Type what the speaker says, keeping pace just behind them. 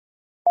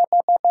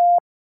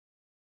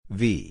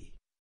V.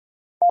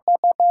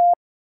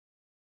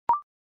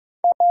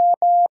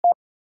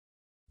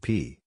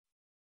 P.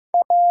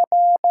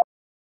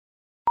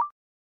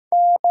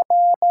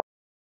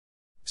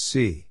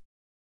 C.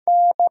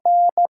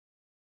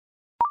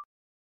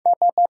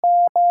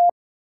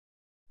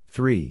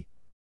 3.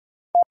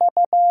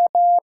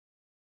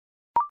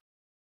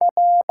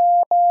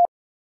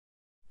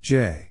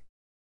 J.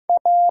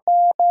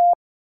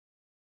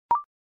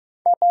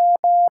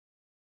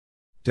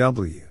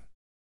 W.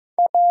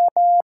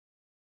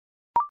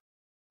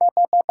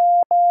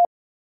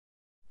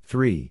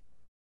 3.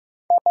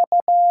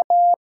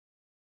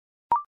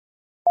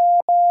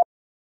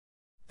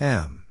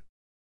 M.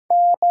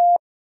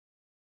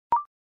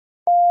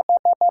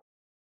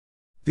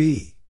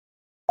 B.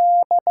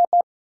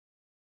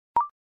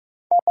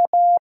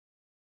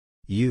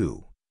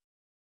 U.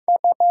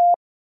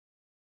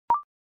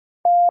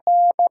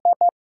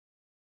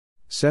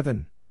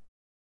 7.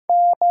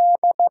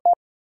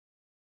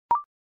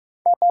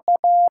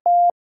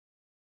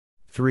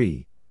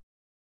 3.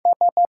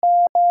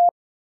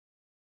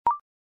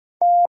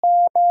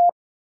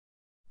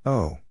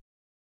 O.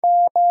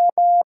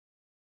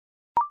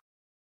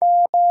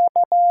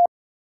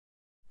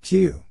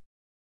 Q.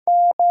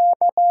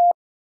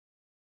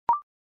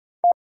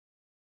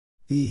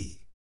 E.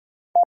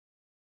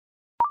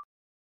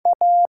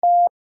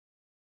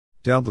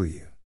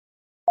 W.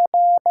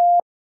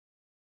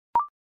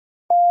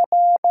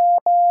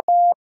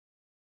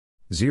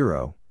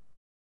 0.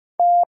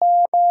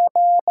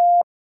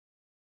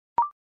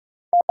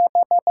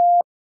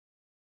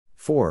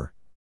 4.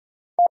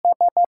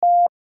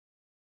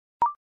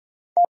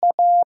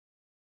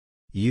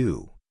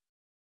 U.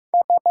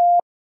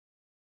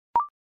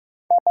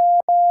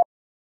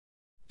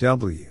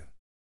 W.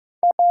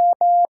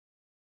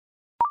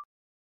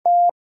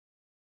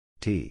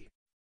 T.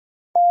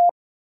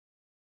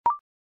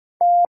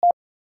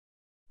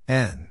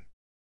 N.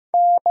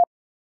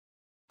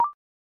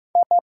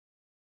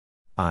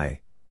 I.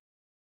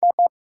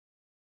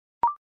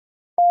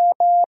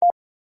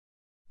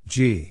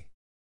 G.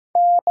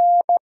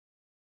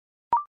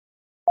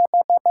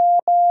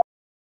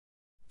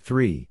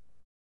 3.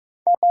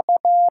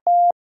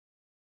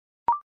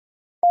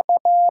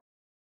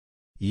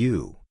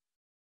 U.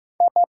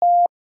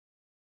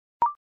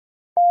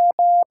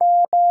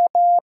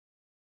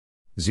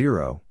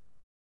 Zero.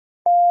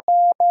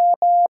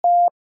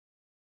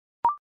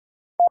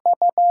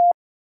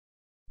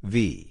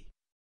 'V'.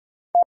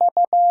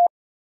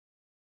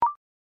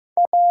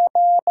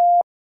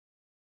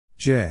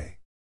 J.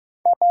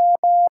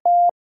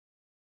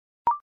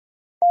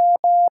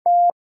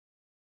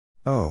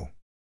 O.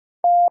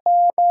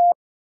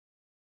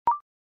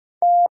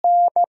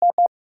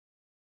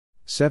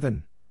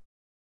 7.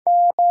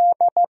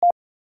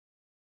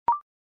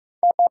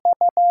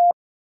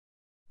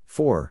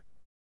 4.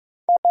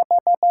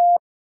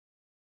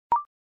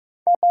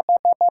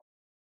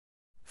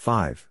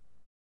 5.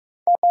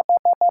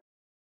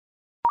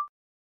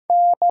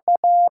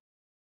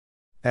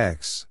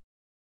 X.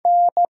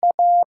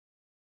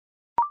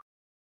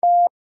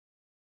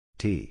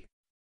 T.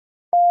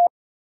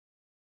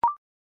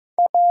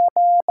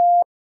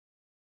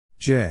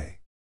 J.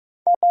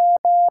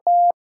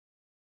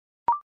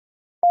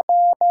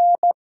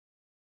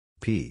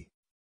 P.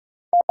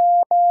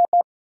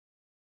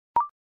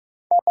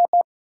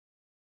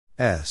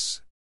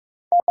 S.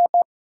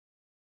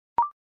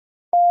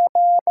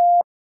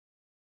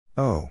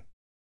 O.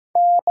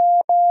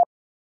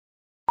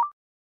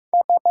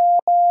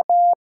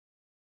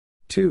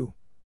 2.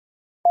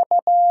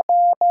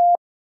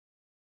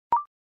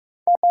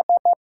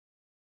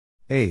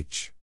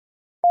 H.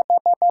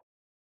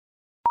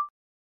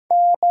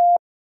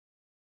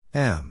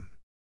 M.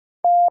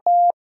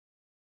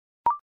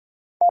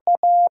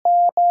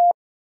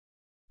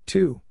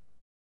 2.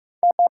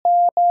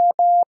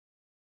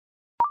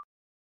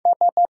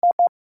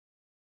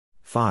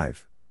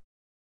 Five.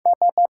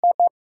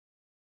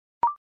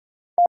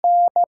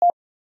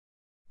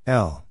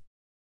 L.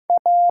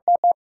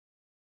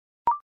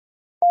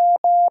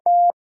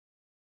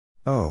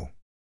 O.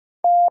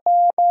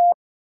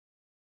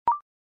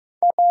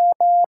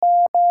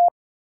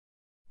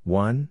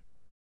 1.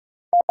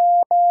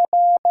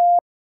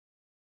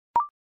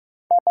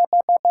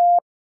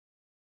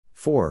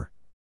 4.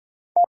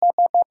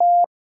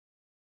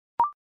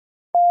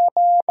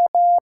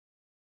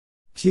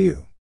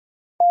 Q.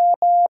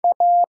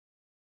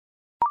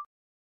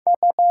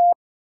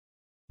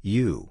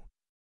 U.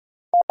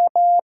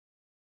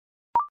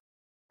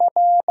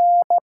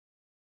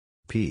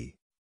 P.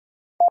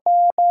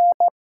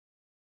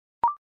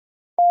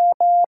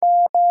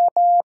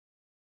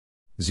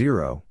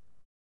 Zero.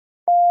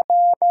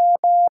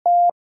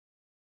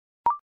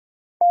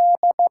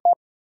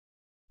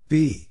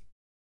 B.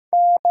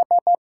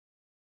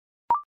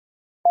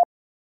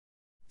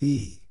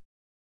 E.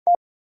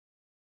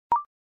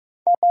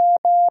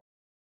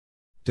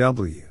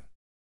 W.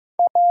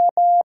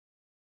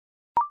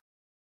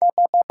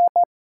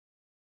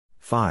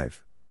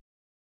 5.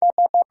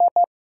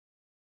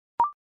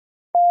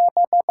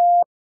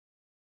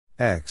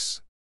 X.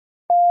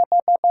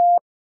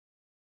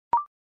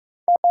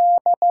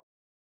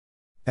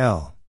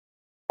 L.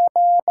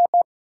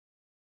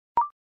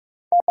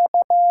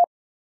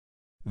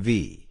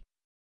 V.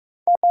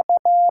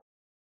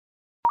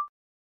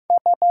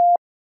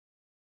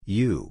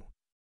 U.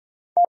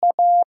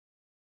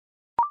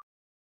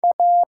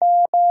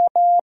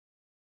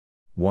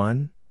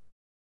 One.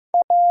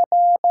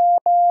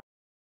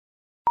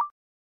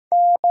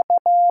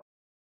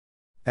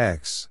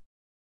 X.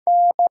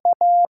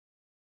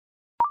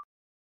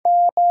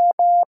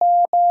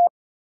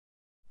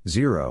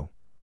 Zero.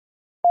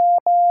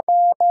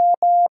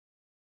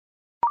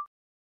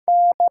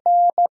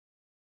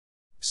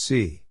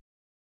 C.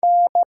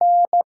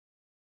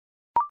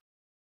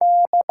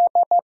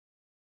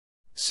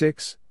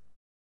 6.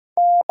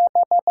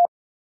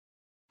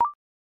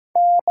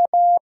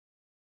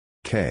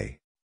 K.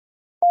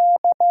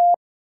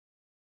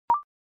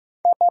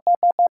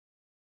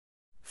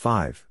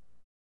 5.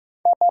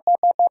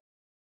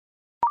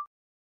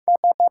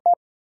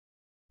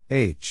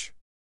 H.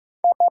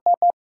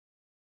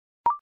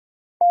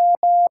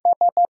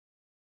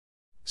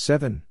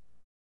 7.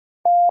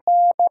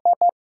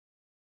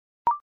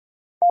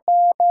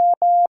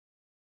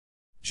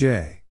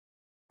 J.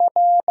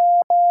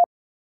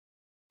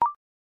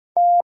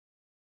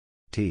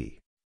 T.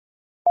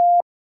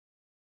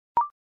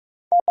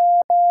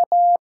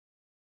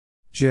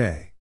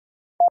 J.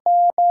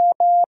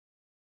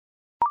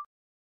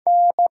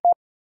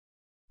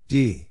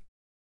 D.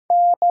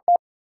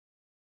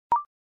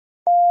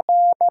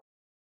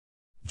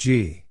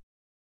 G.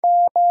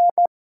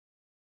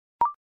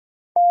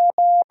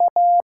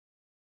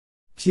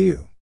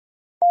 Q.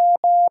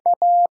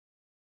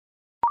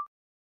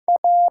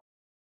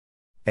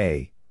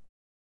 A.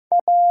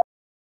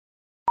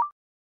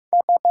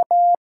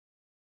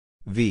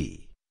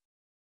 V.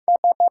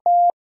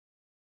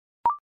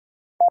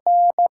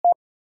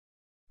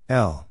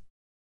 L.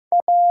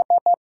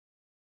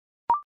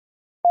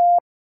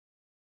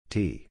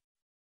 T.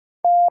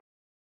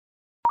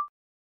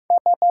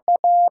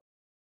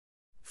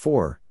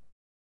 4.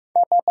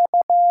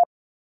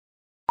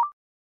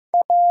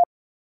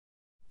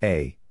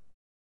 A.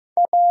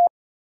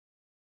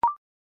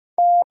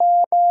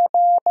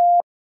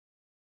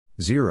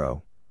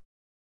 Zero.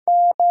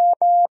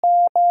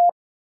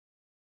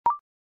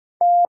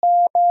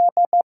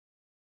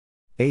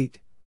 Eight.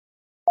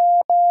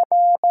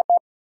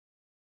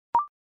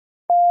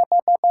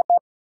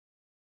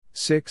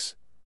 Six.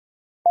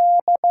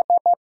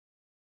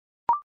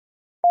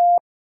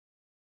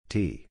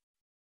 T.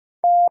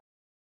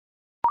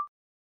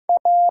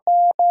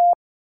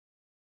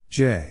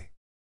 J.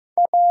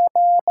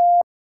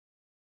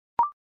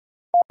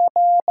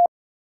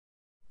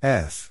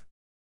 F.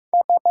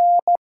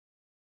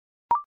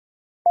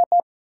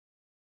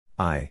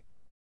 I.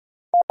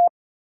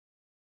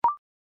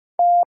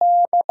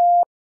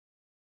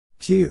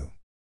 Q.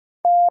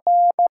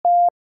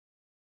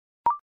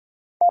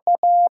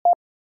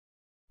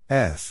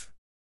 F.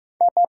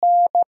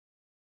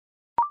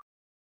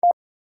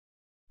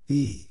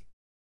 E.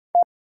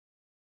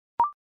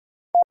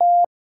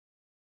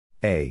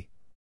 A.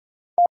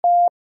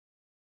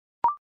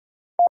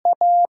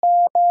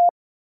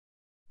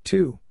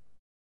 2.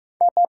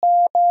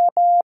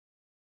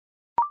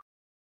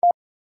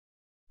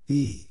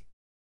 E.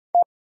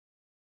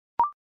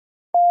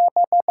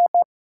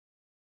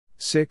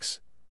 6.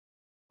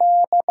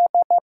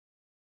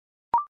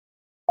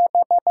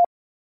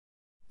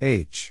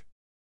 H.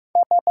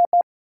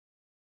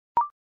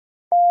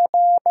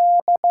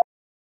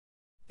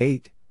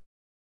 8.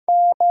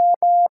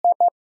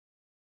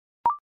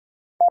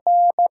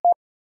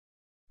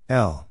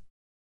 L.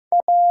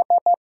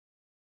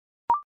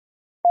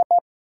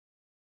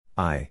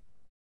 I.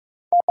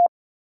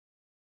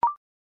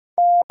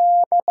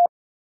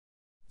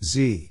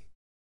 Z.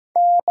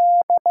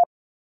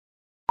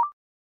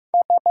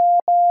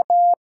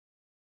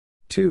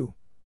 Two.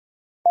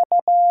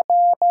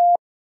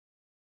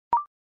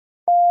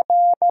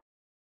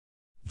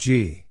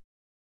 G.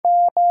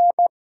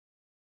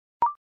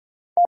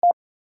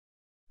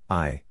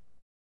 I.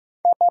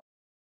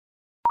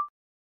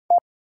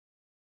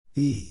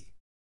 E.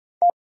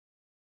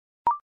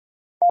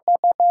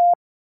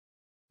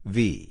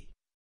 V.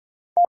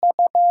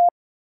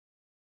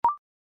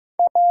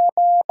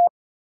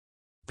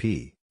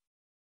 P.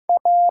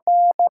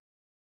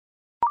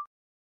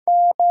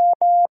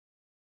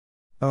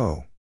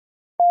 O.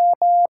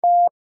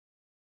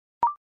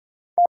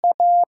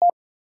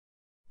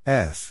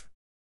 F.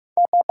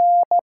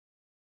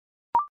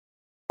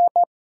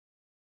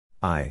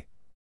 I.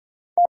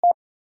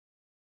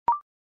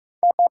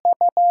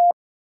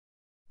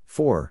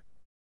 4.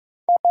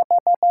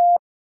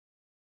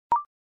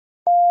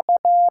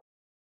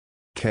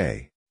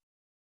 K.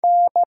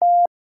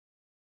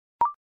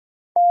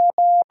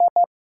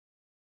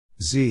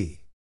 Z.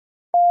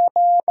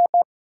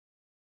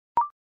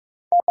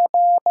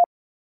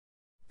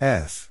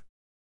 F.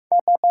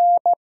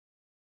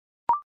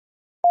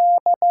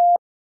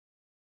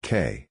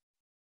 K.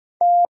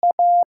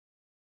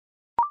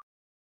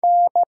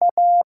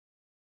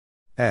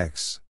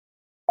 X.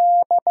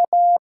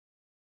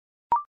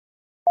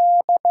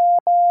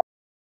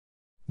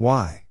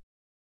 Y.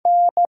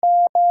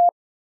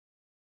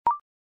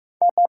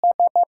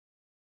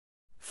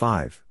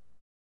 5.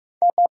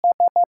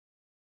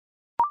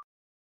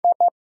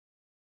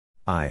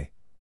 I.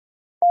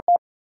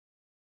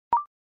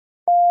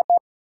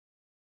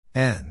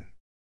 N.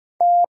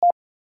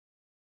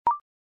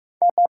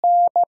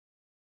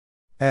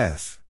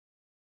 F.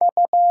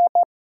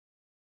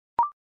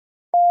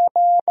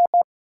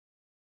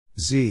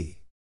 Z.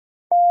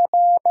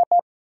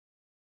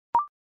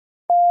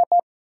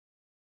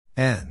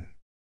 N.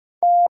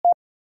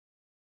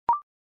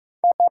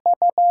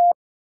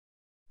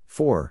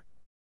 4.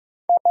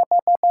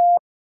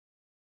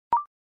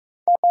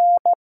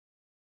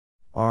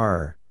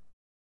 R.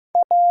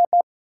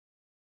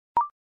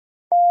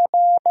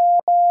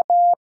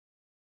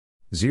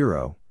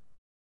 0.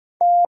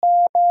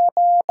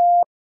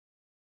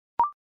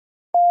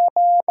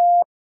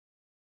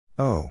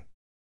 O.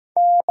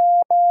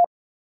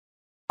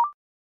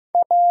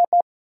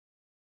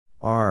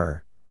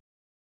 R.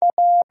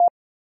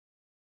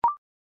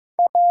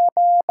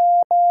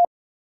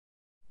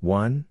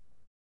 1.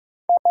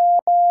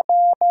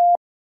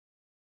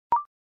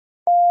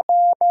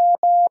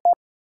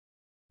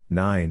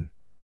 Nine.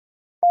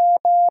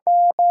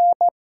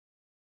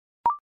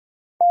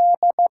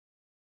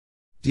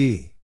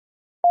 D.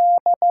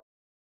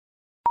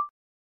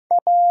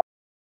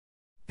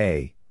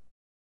 A.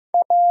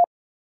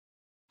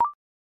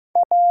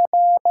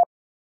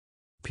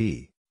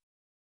 P.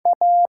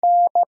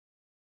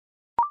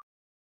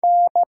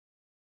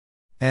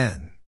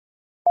 N.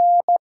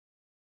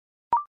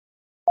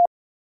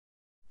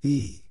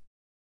 E.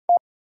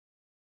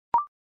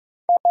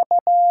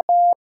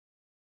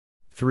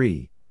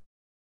 3.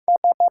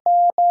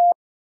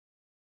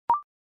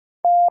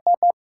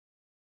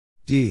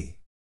 D.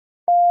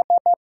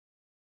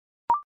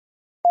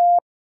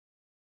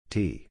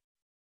 T.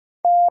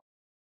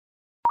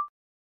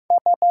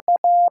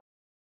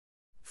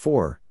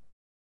 4.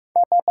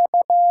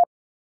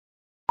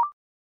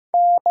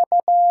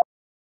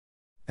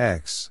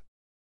 X.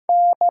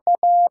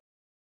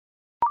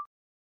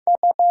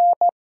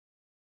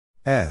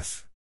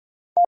 F.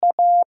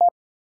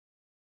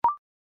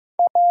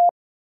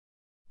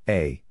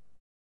 A.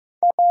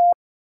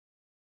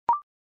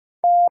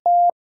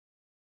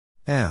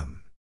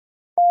 M.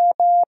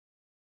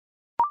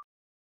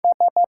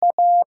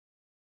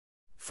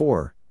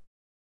 4.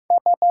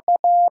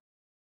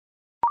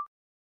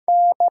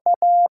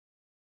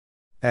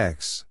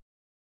 X.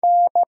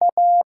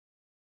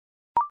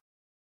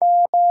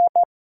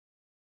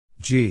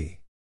 G.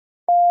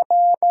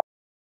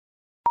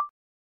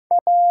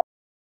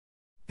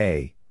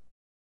 A.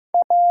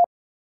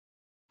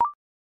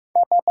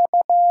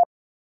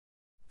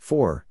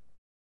 4.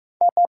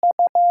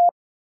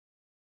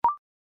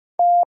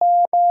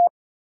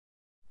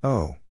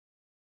 O.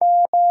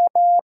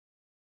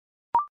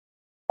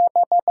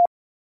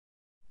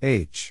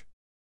 H.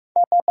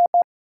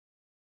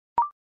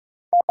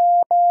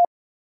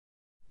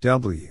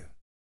 W.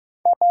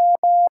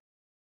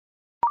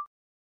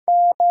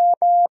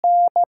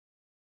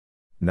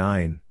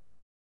 9.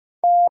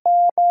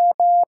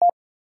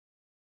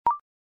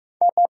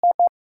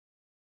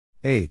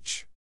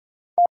 H.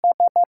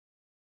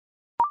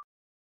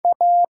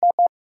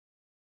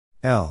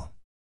 L.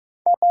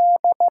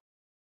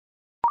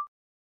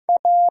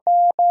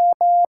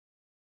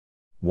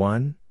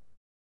 One.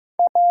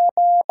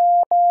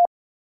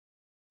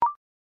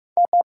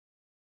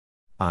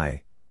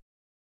 I.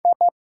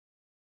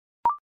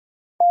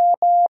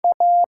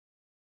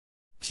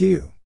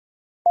 Q.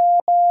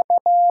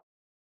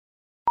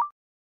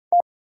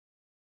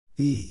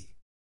 E.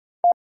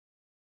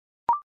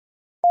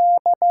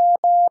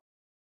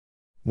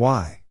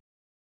 Y.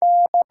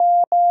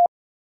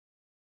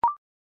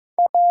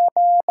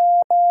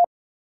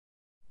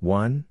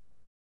 1.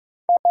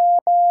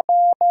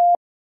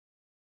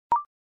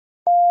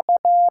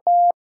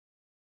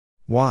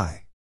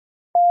 Y.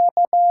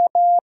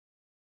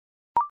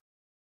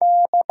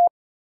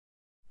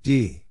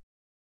 D.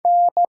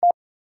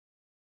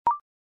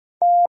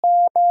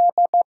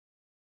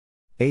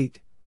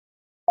 8.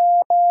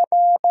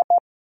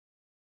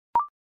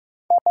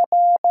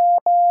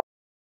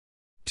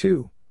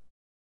 Two.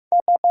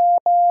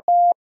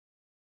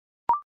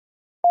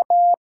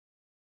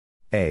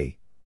 A.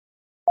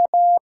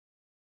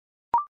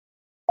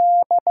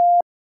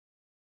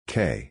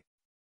 K.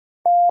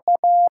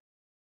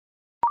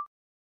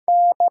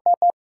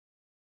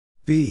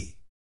 B.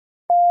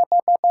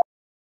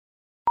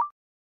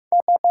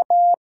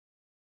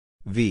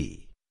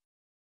 V.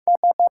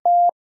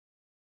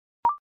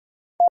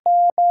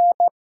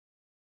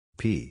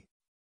 P.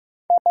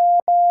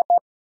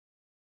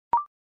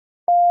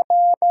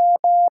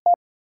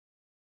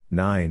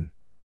 Nine.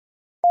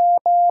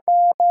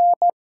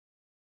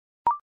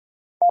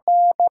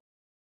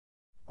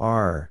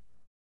 R.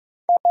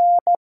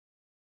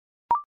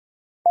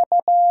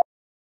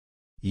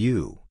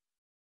 U.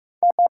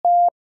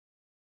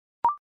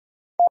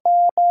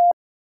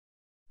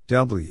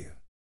 W.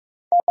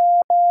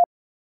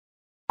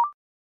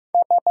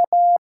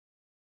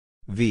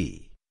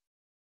 V.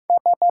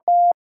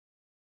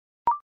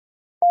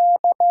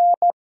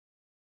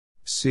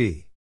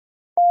 C.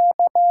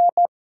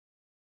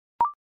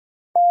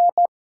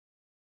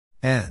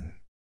 N.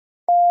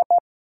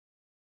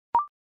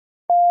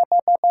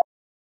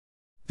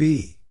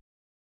 B.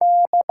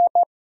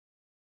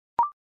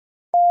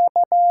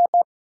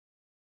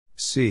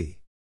 C.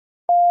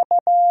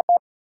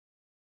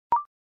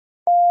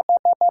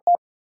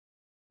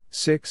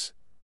 6.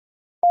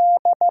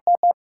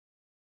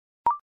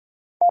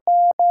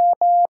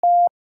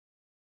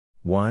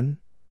 1.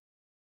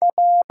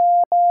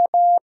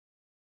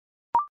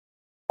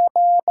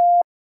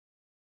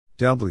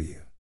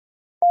 W.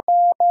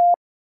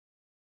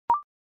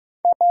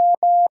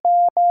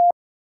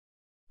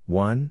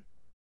 1.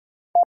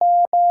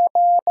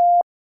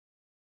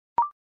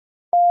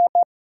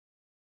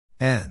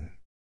 N.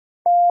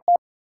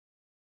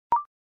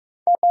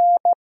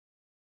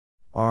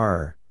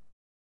 R.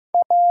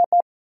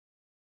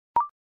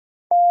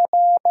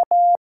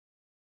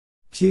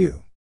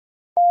 Q.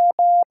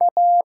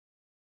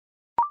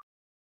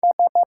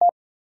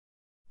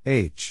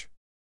 H.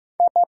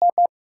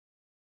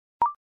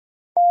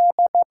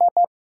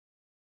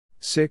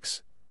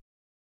 6.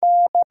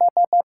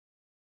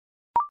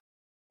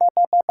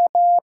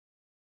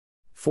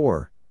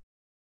 4.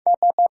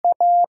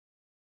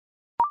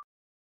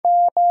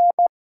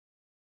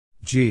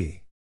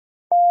 G.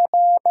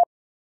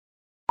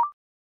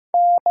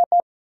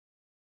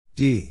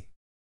 D.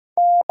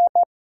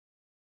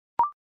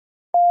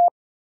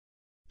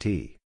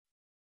 T.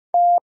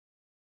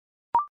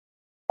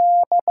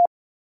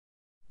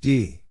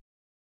 D.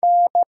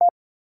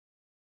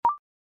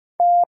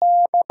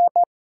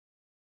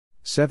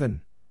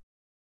 7.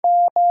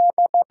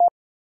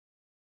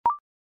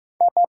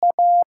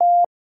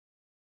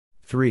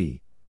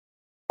 3.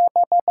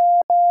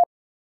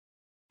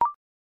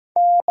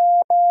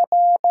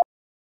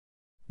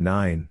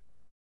 9.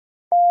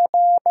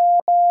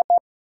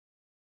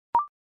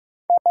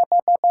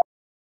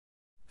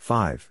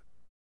 5.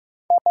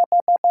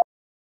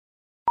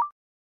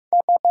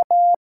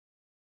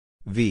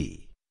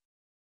 V.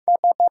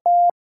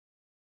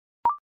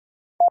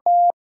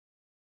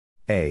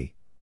 A.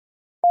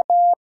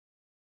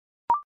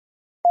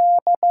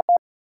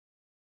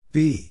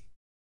 B.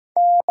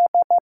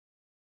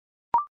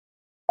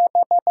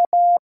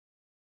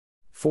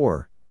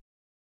 4.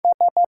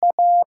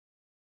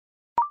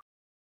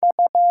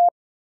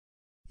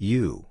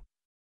 U.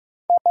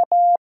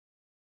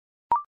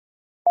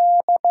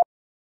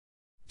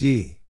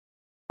 D.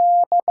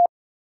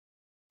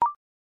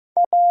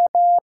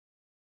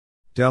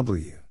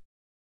 W.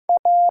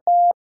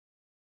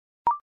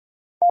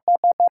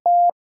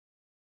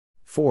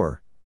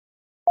 4.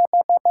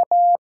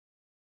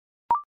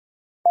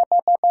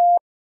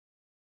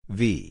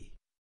 V.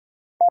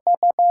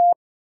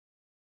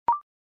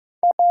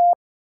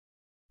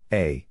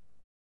 A.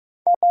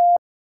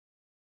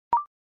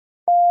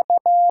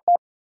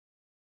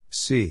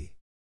 C.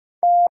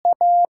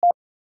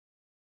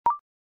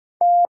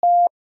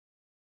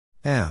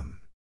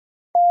 M.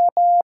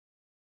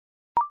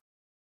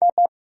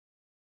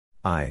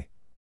 I.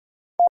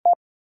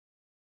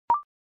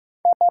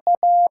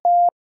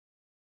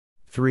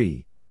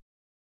 3.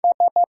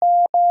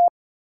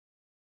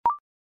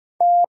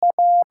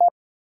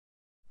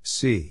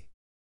 C.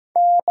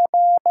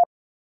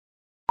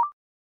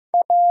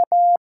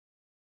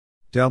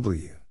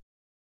 W.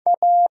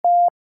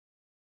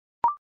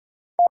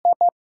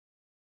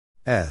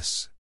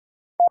 S.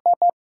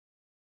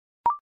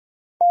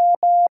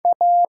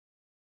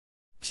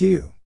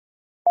 Q.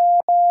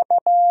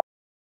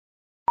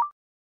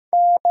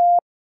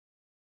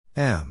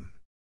 M.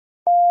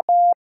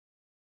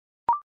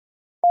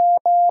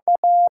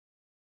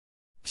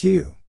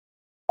 Q.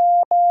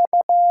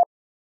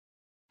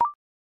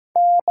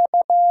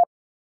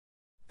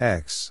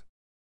 X.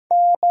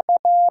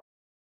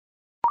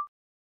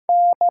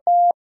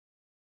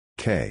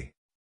 K.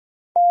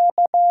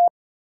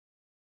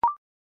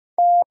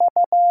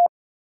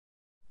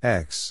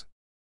 X.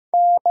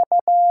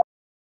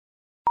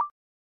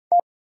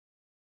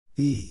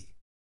 E.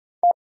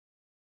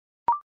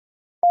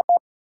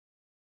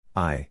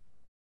 I.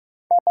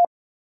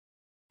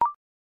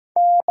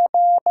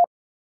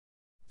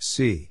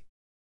 C.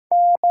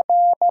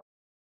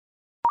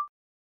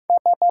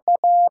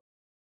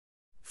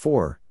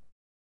 4.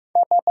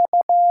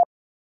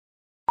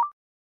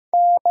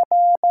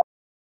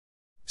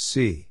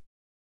 C.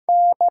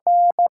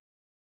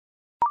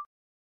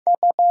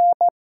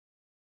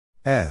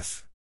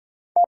 F.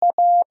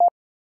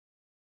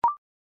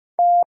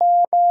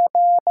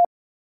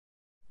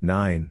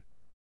 Nine.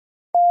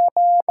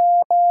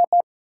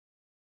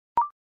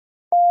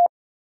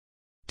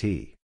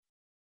 T.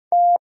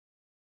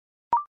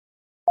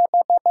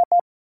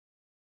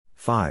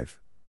 5.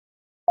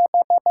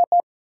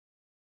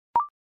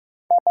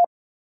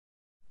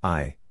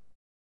 I.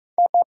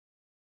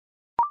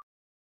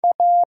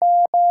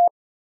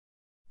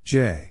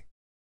 J.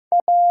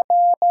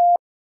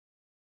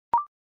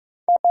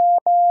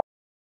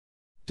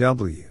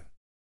 W.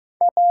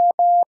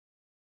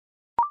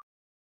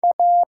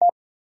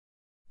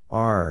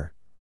 R.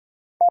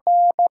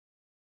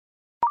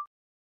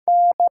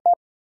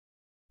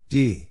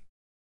 D.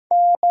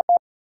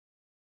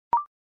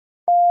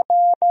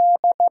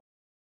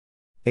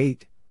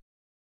 8.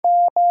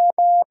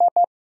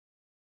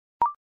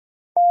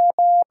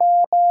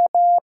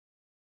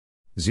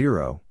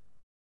 Zero.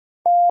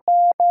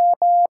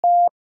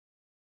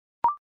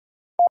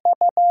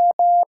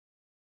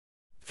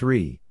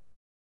 3.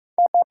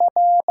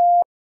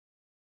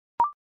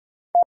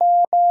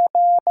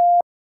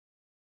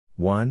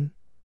 1.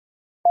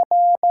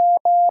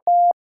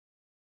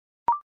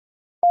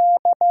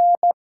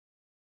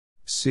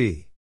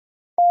 C.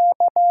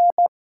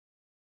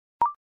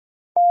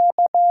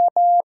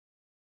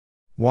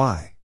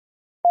 Y.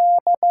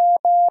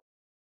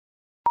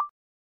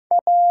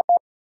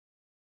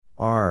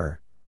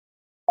 R.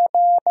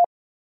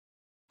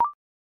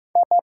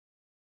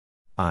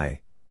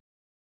 I.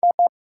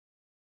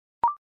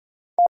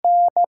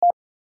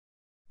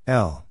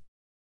 L.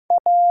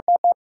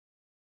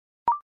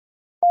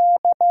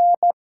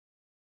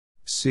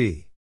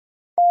 C.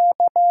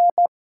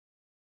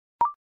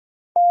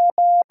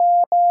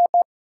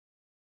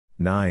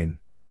 Nine.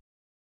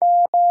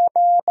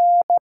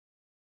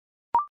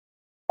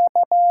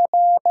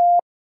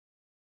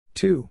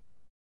 2.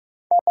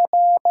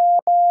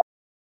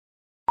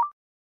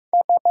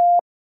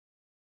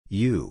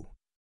 U.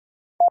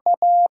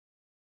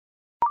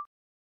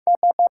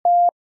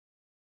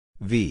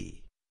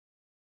 V.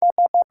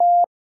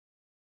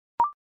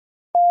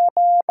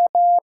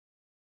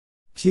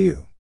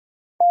 Q.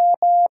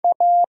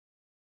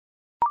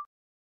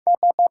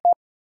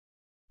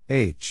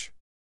 H.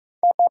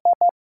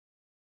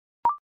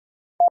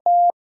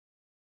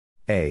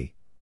 A.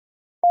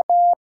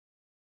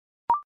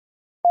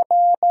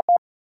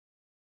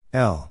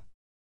 L.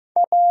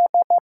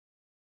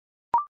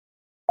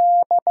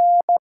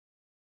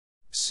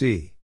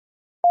 C.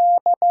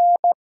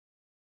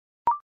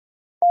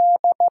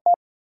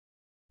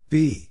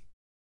 B.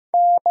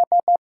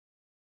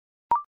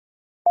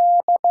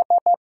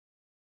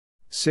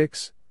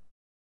 6.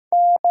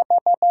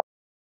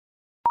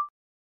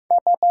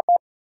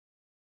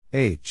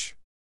 H.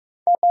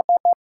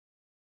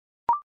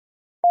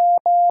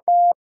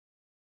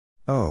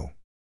 O.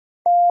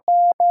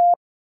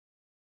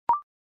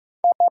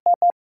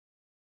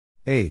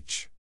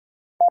 H.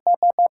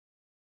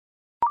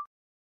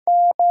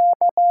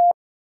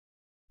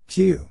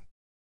 Q.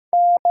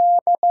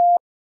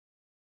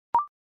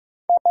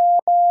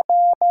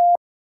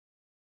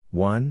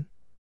 One.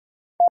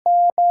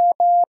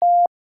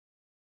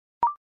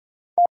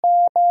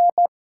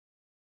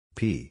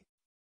 P.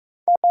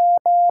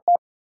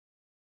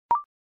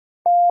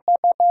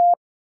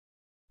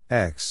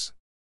 X.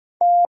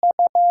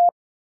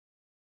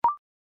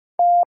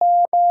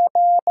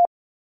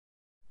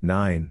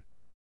 Nine.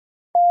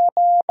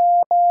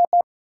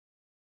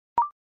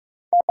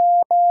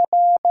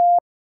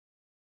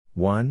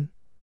 1.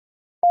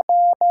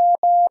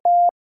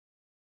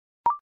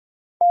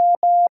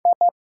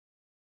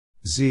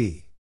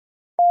 Z.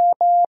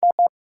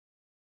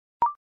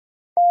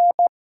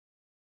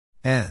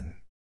 N.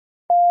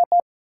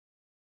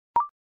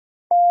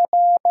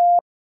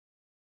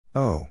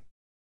 O.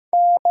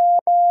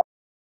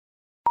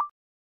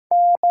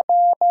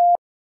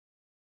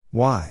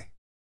 Y.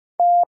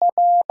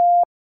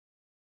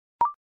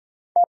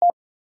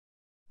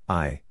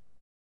 I.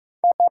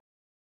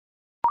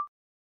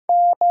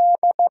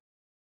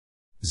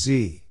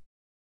 Z.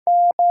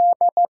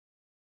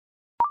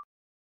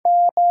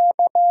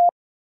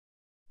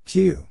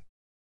 Q.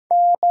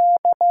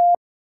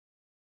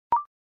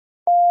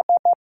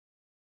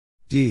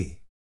 D.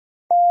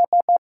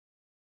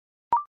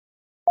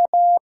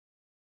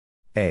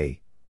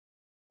 A.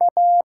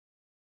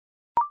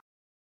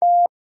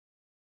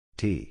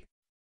 T.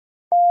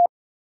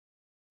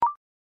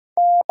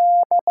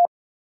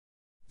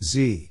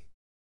 Z.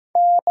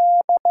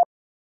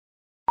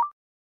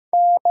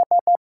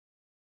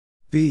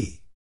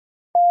 B.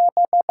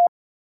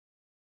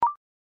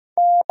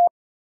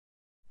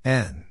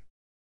 N.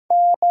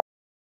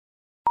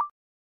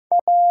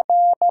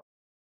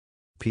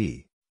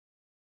 P.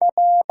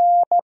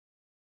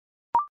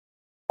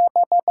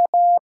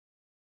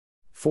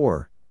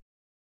 Four.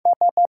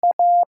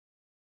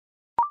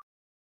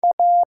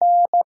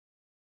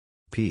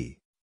 P.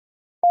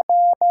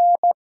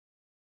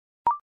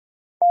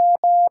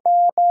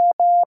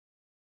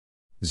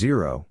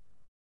 Zero.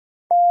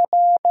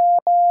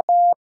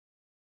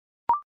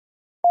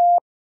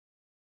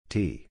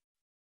 T.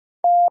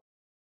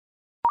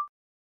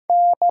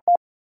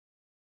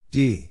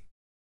 D.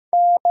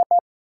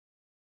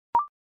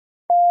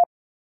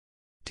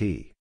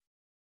 T.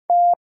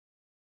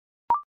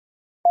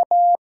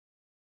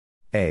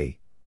 A.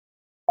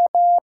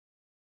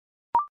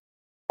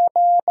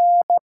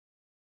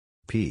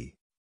 P.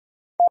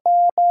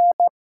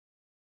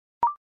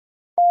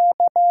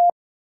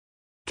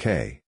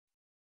 K.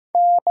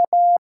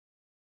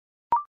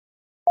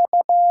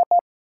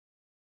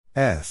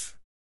 F.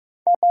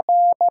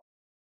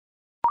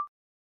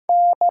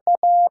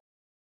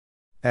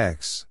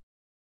 X.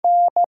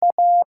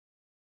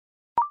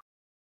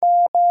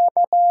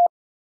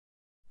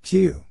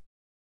 Q.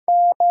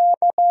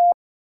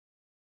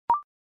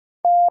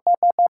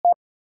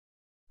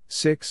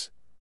 Six.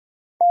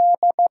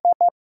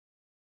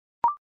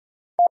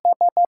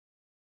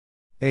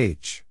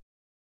 H.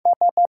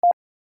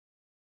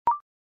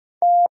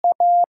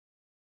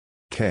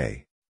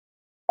 K.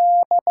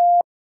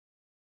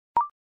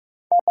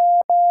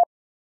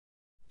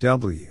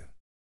 W.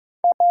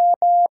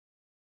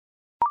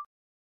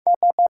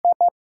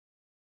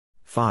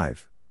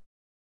 5.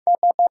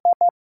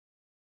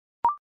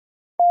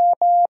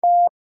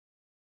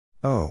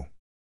 O.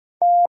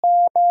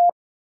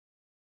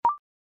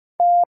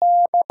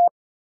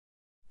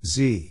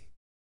 Z.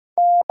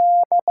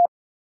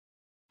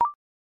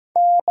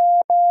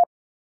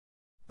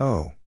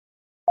 O.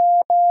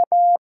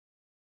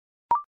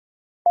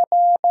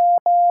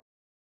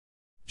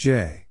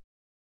 J.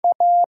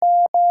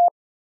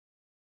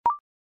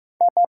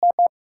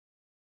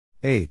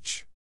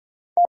 H.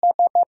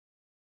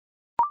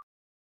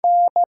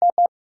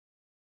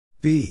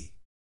 B.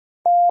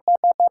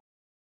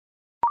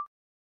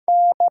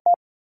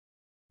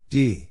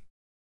 D.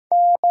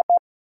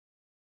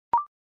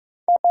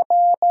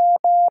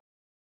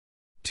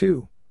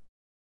 2.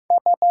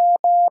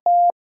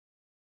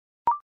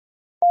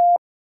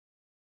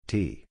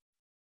 T.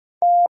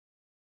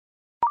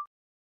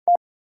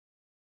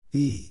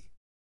 E.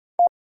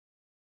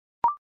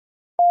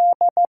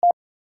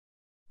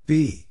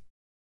 B.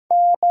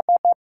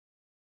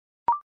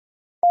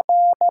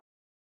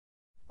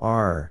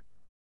 R.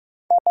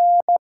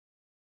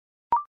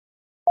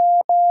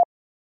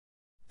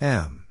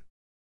 M.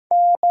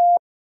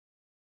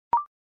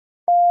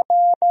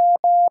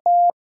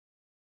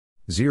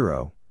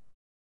 Zero.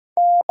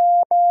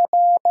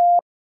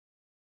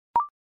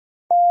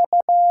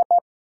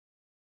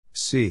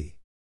 C.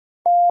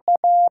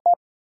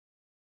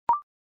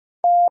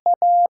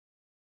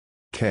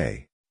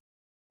 K.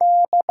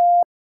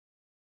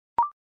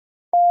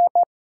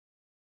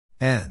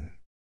 N.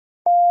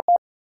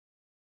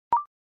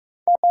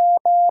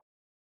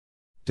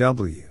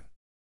 W.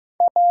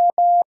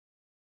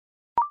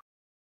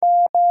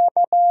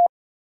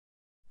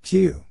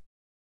 Q.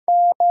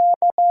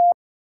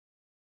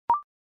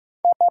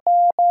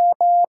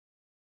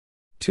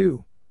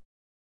 Two.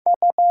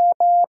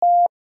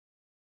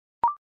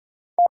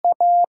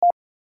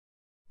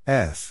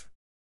 F.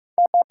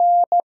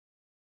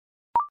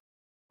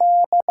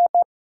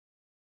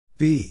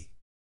 B.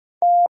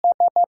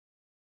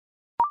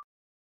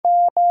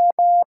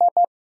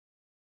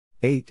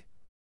 Eight.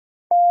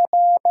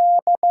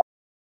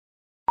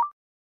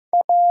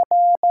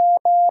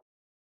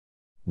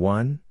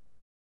 One.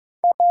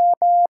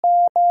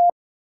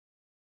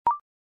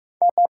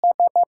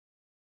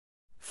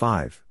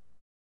 Five.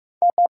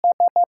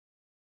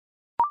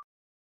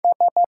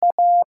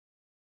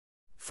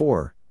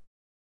 4.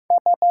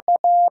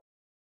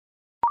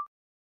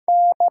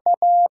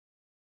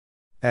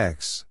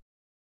 X.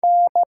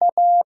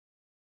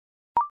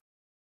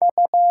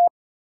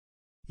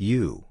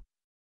 U.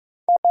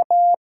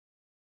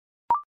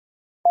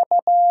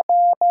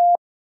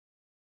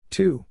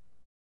 Two.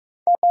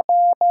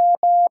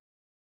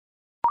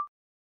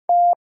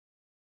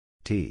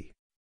 T.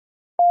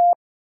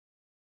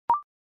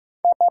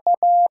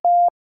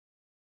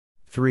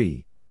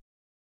 3.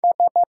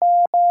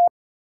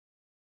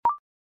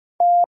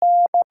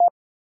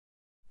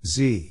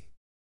 Z.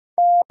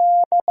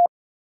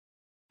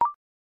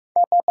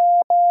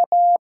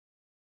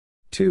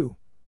 Two.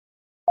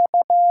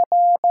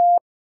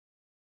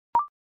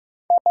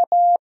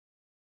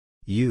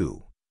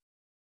 U.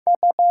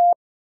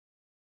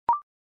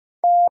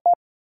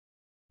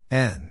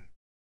 N.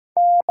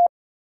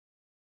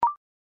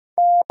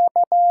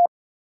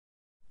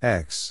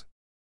 X.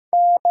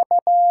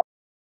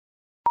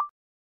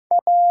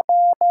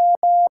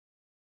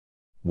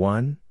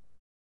 One.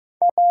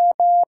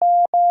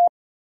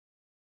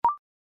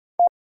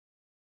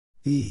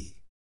 E.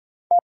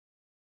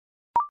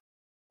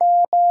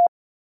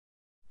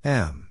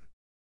 M.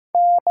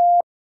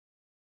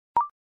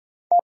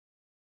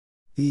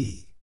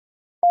 E.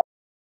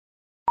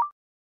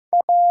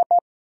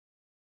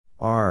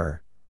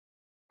 R.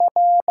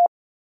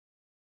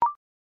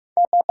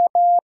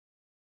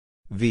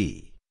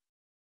 V.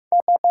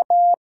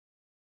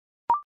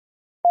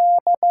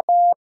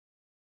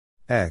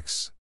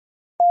 X.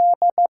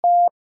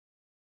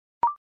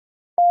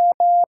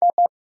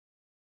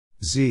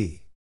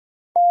 Z.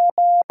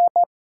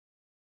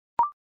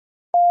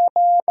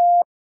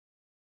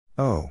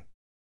 O.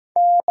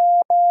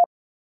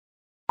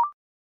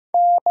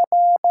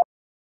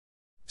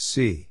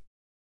 C.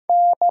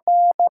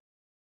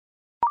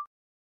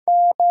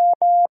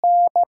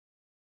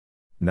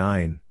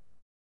 Nine.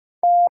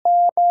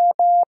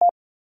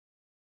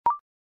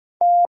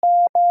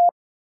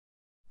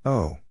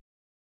 O.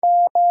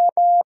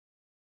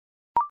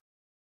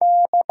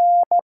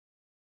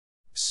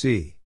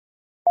 C.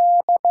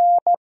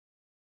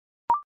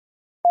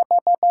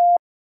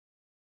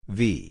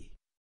 V.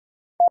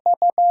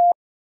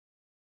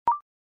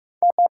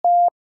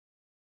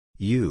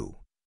 U.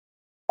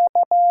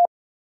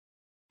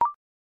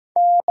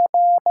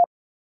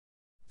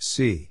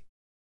 C.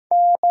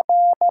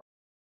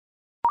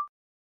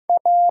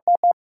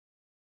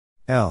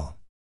 L.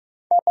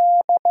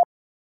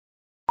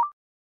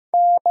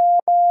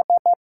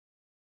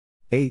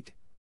 Eight.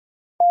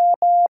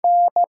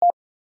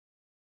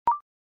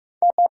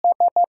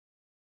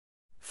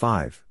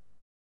 Five.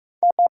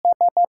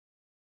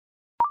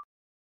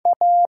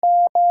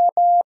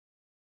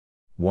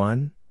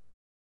 One.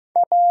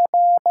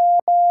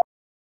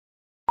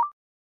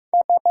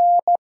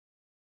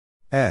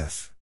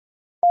 F.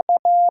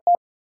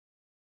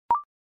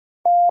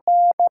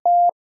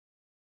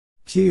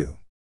 Q.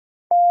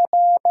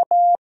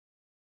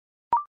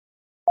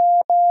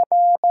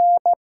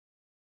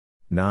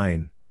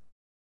 Nine.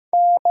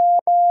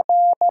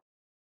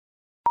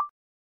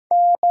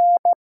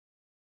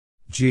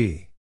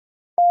 G.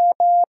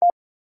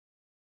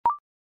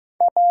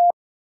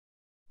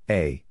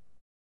 A.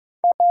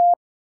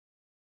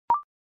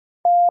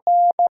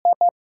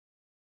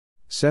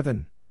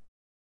 7.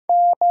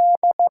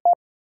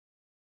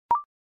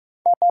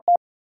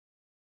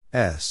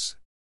 S.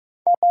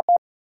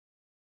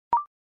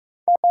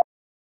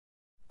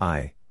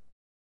 I.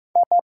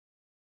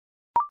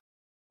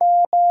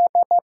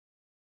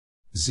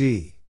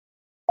 Z.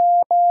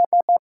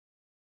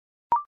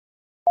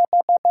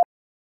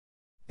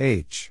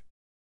 H.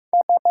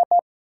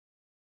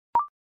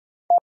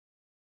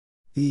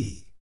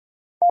 E.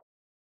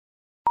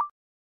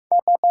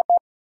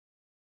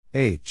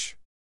 H.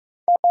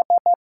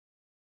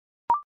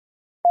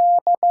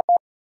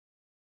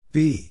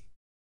 B.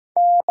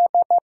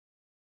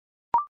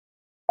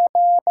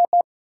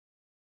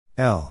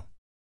 L.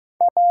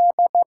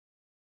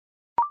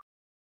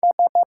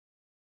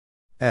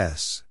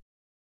 S.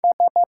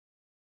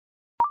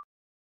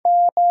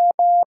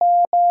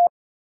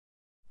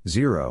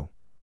 Zero.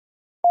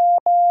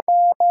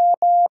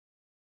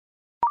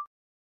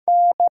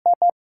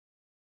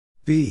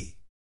 B.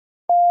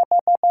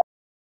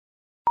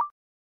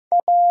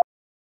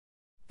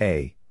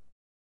 A.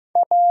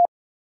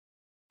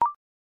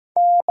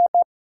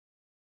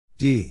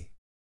 D.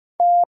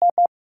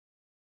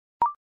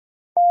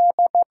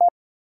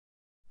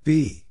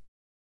 B.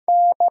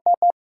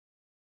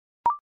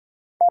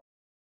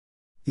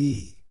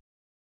 E.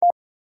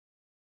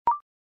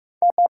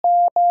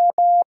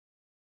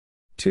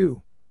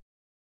 2.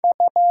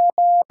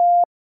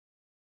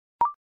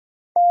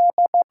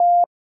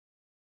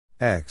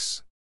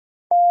 X.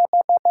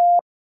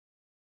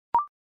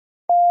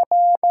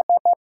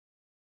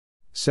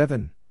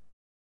 Seven.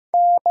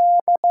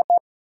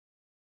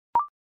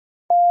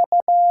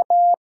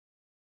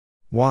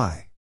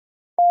 Y.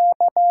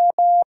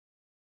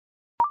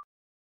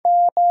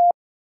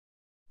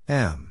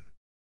 M.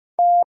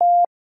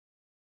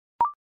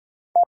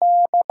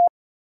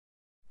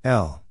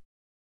 L.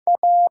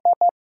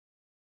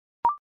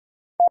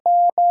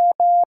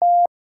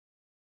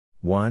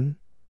 One.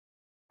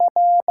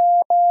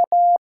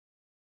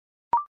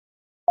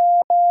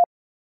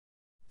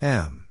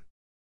 M.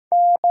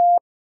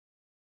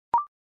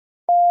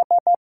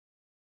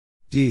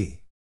 D.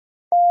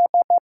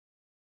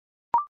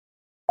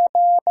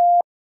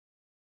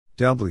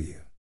 W.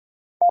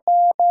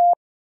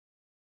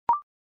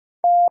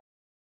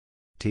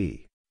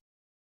 T.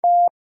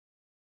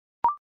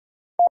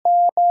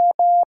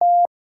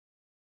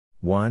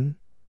 1.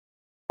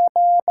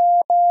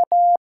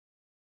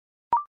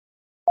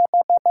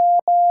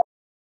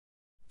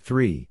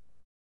 3.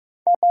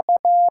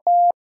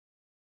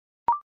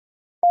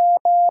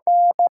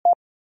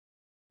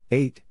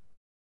 8.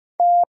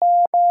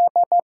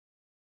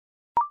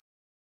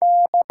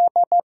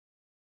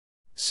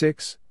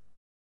 6.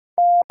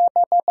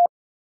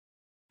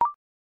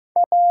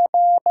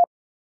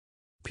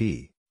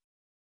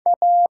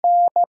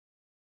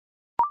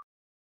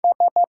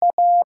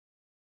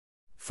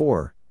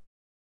 4.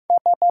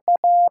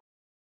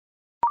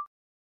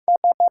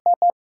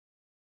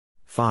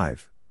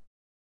 5.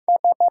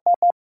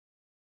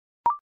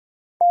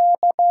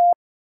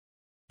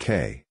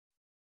 K.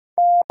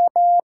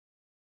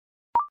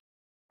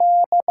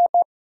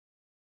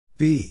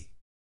 B.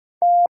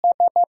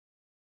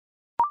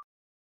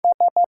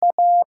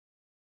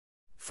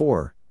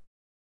 4.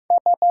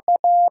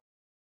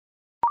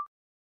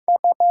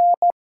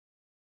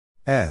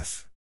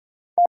 F.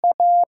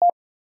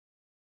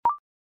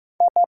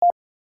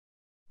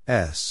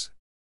 S.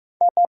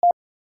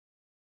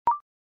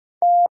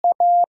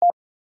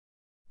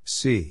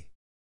 C.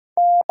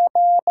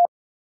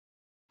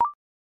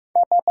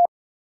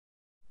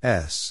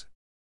 S.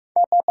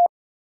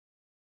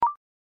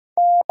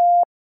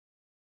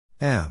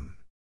 M.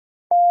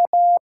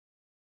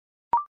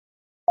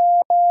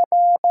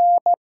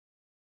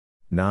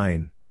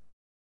 Nine.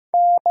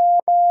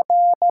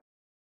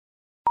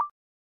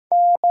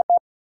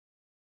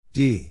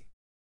 D.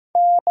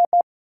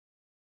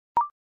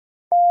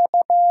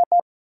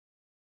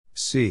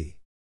 C.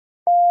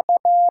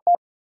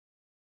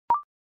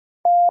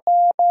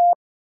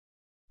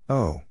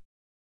 O.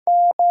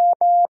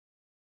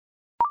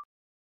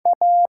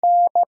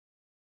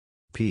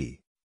 P.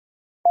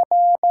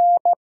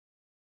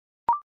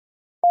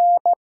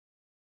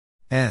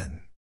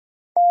 N.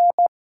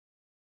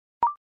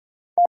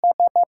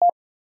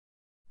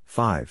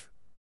 5.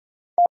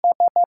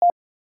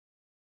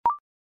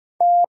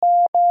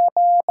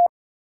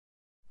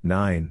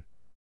 9.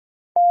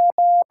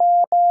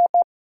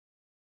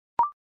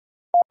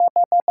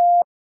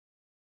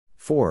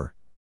 4.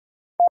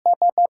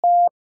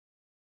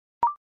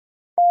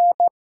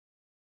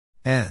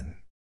 N.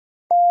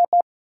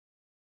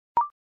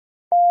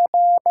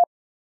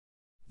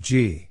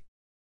 G.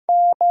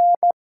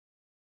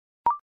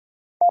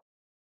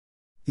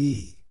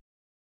 E.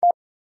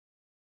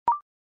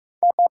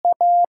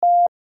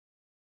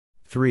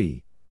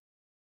 3.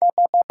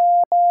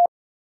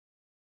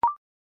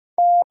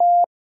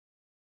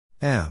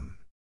 M.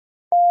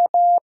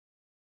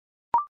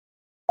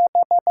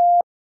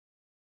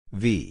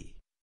 V.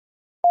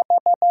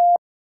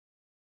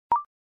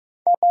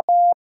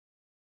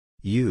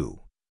 U.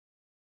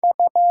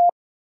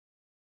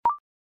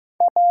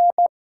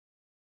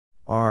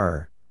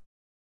 R.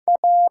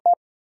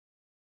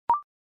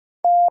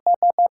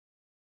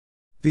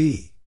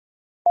 B.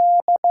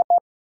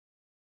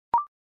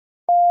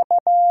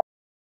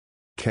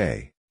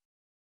 K.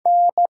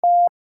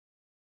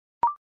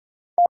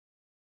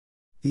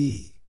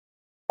 E.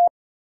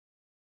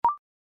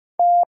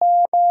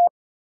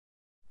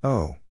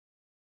 O.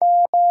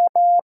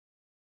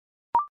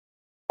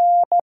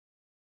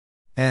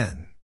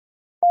 N.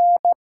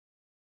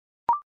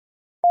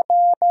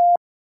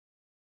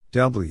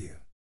 W.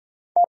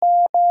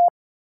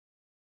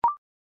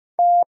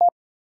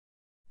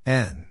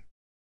 N.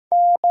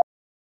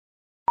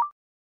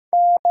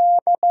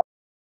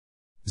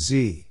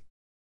 Z.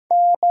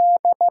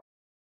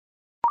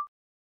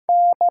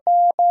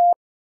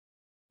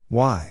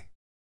 Y.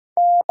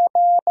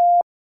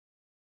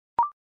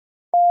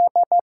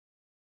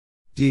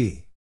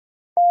 D.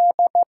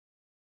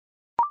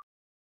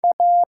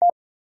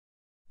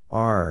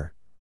 R.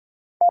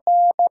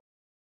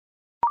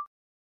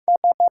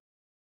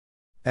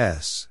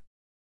 S.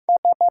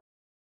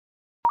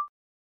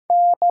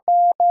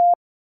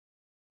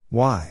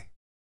 Y.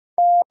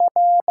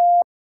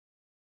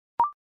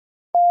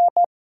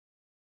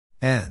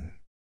 N.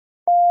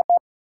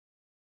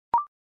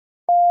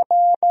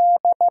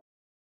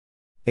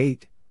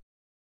 8.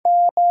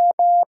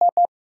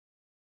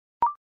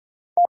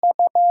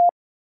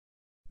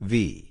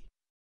 V.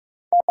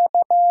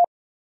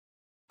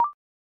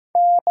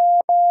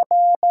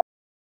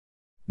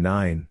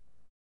 Nine.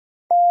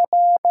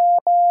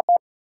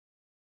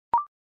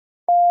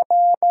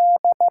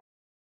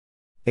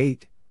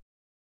 8.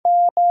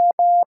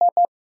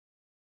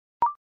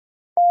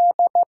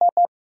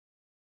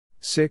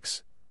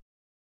 6.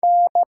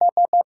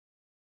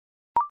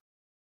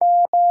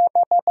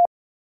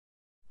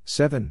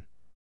 7.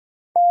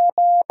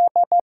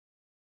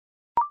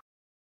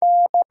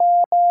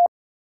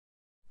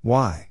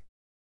 Y.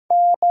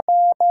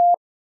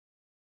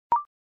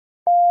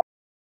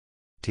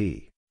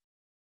 T.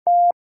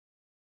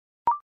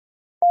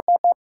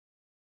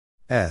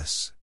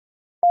 S.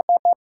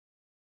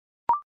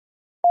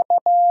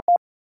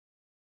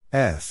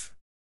 F.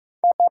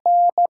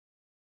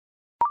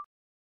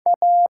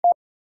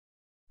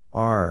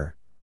 R.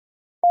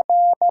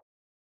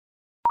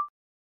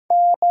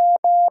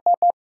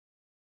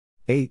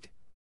 Eight.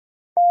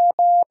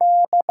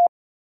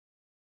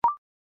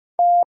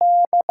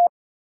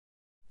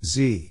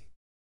 Z.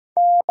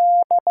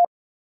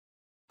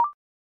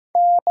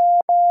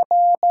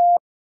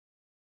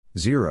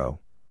 Zero.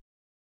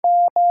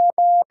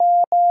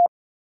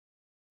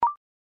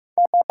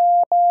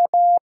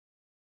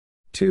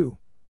 Two.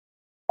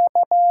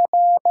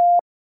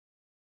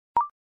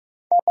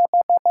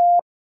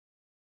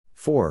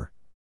 Four.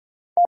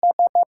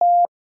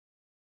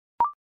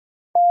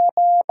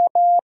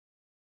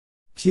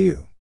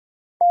 Q.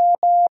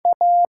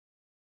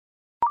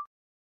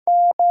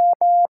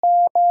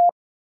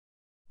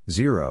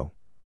 Zero.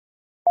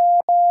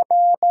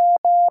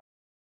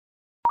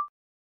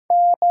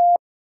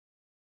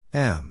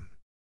 M.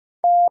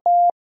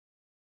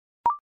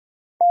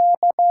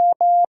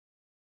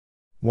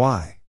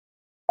 Y.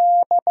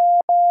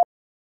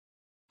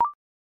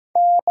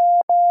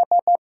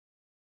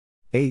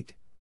 8.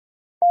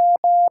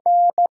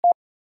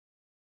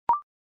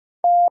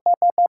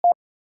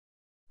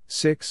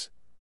 6.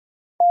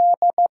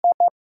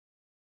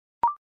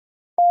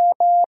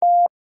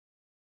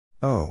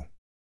 O.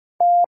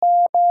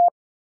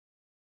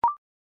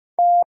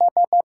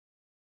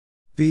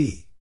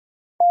 B.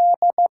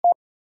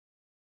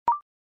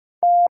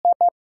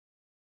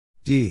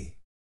 D.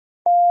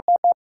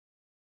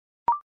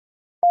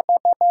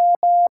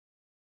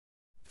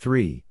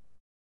 3.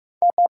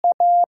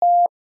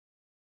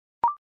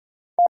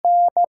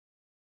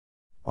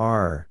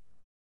 R.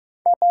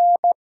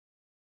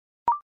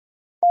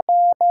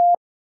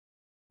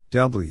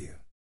 W.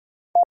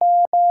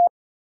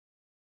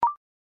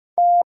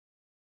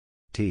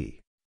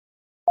 T.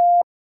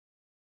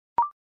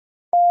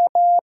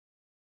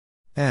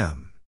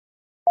 M.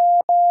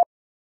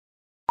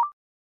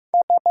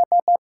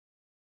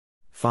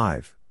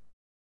 5.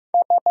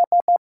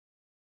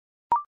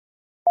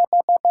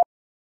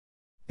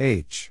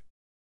 H.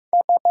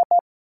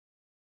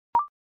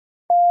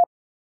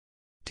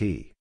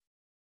 T.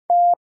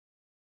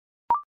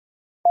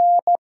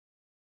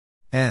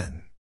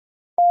 N.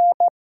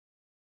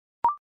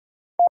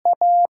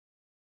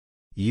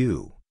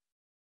 U.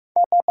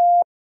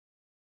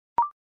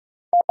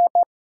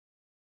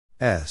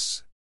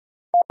 S.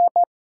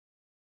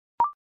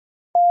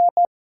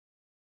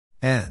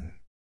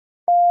 N.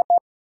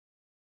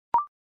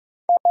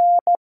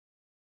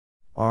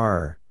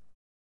 R.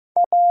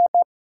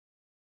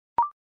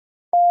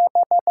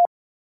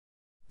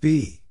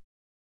 B.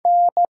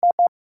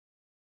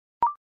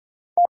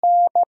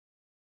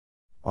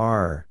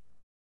 R.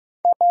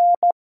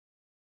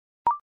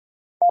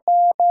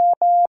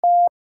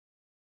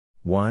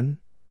 One.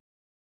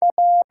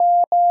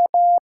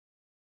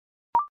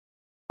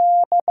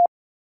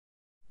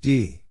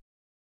 D.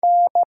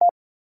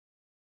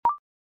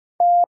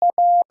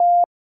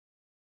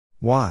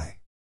 Y.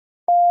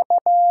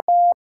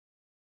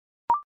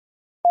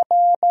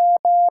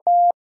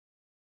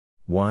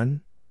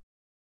 One.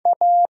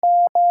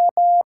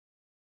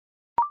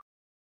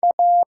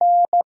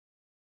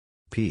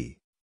 P.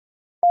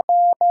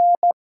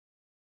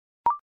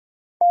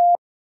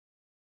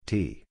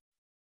 T.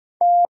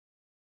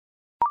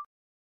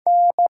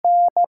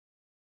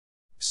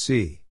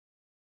 C.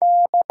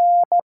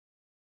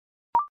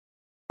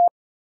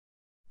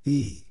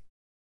 E.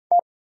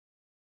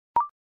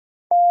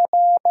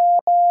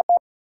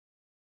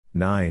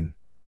 9.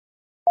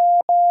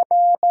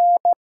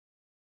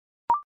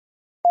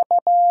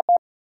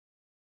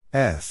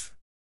 F.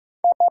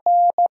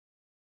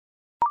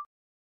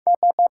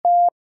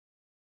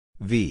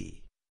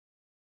 V.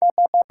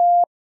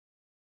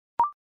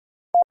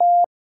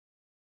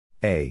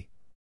 A.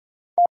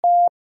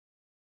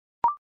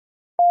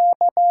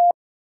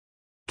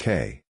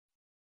 K.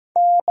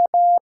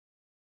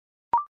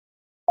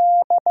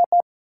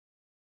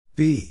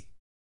 B.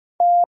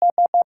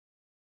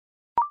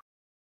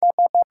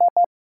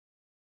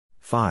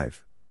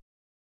 5.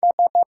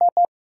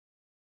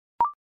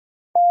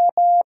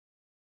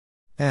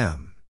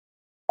 M.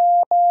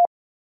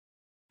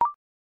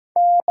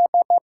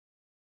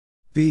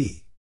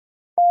 B.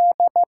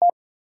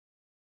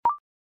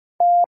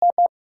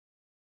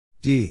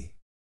 D.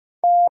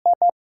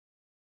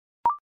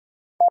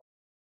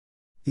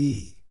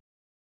 E.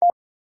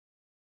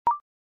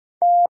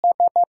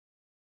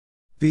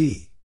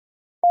 B.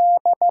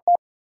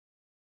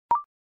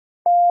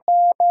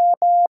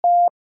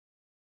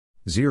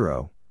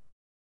 Zero.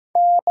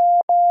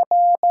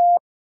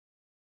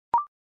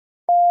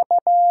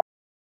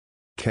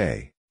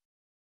 K.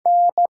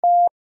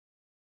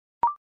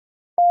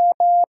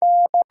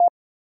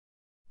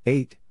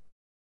 Eight.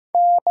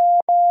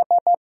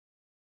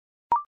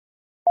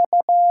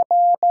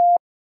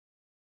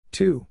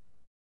 Two.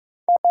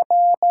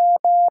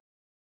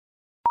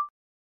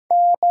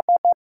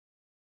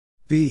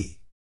 B.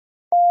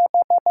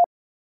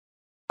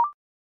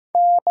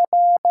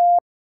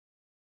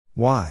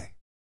 Y.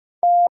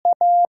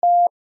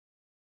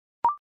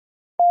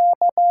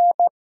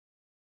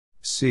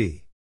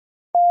 C.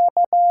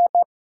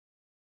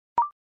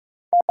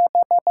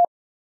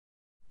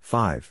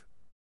 5.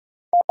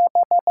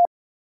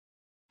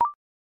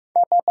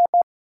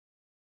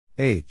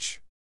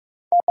 H.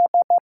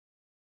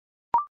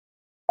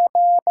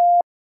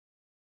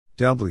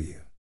 W.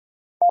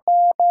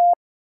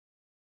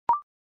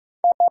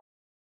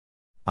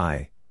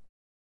 I.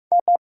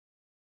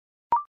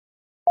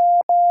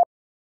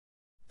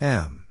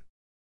 M.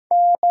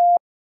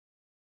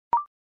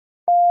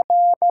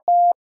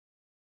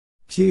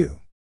 Q.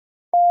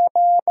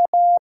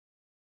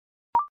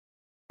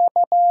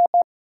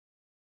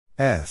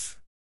 F.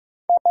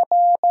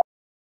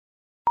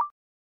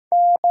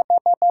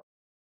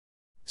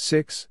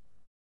 6.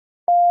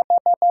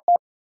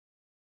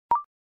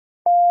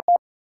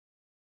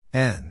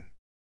 N.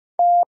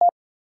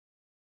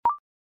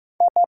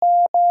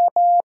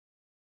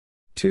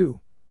 2.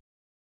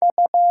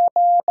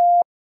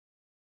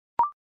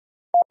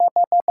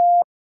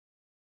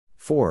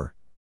 Four.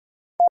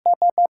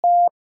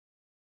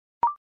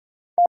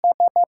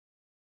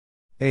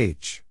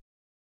 H.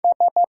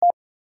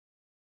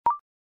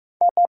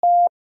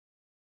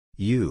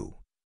 U.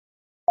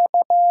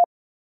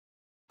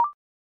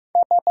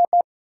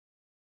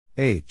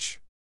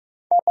 H.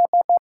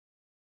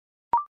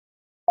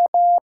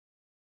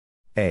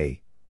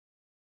 A.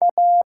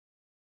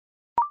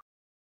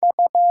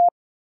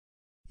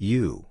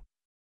 U.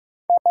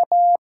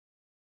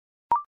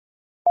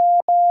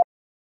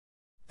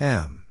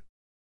 M.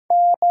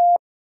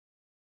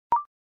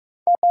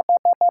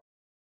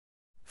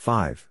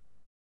 5.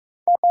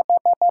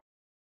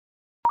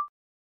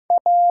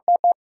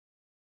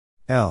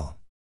 L.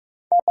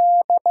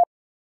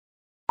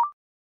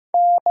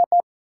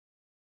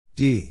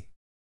 D.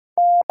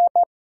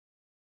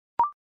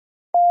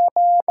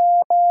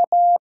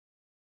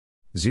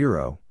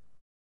 Zero.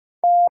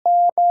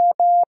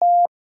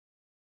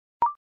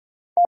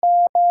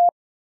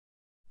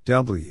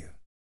 W.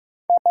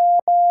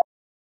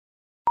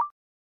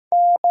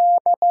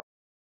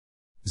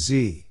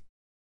 Z.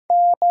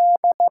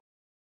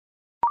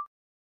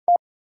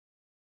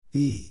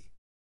 E.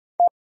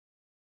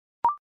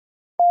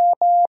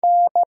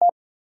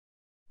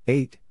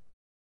 8.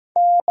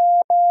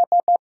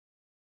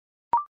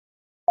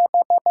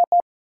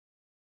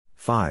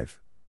 5.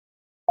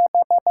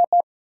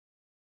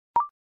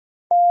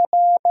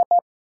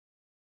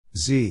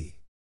 Z.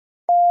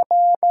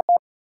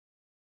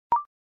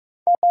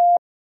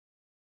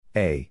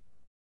 A.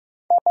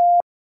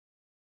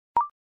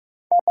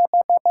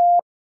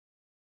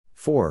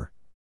 4.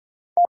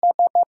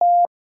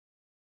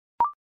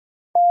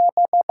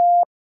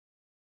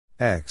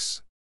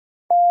 X.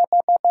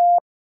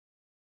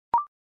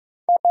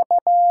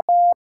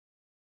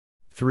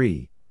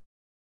 3.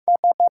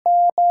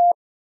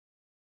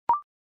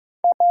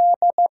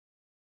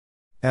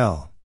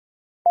 L.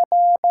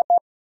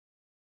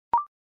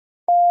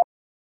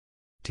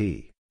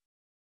 T.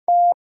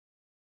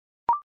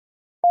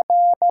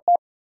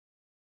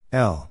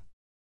 L.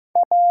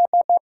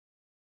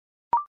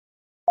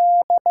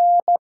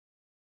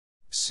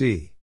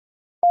 C.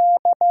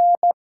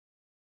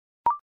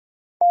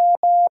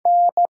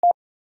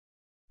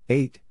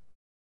 Eight.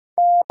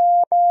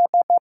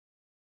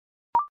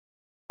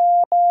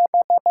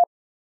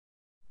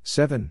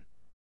 7.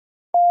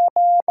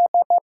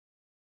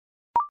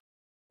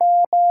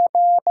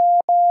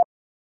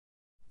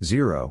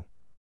 0.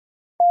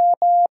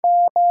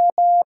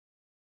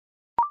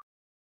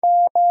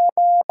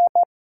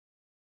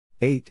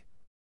 8.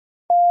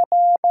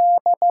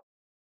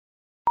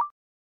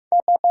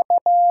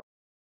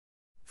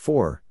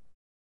 4.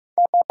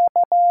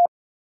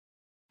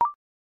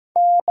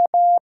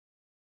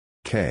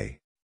 K.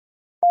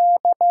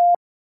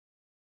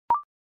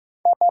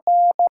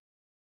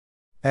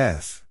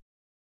 F.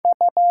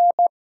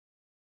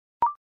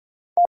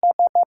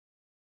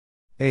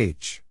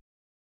 H.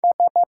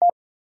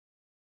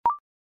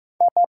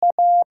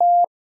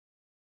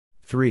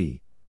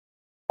 3.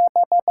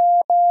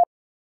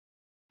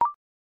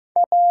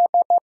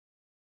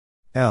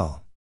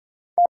 L.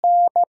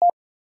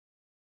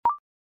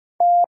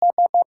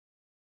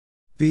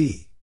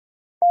 B.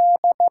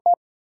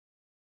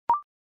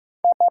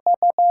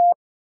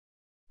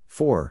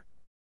 4.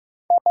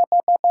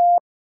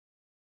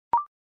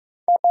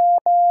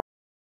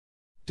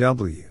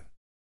 W.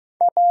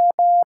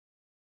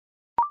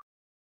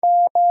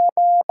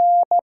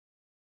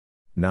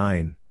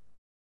 9.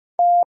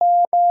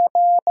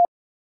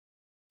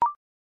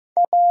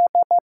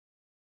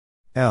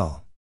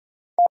 L.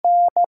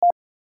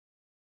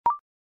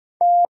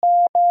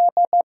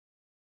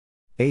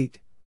 8.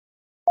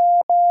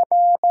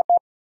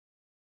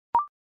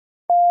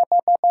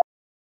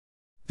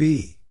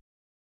 B.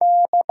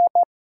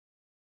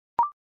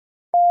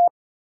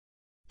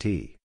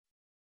 T.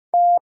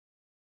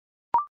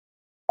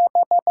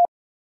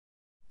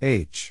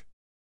 H.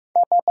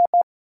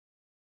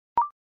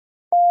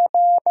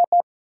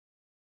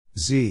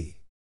 Z.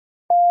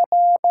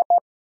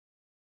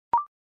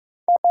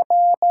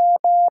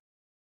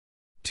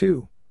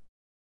 Two.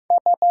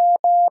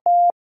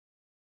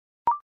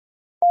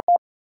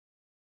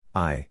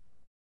 I.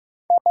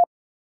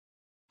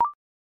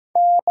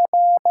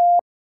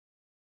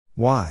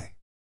 Y.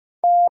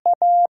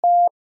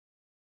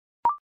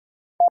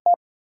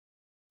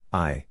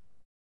 I.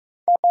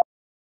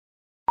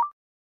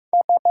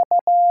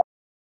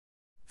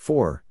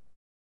 4.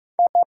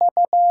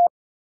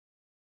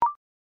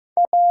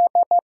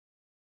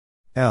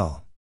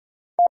 L.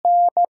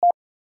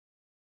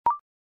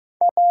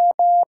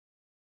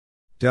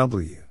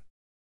 W.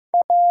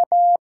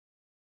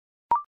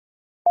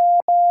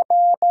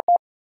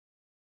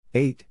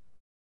 Eight.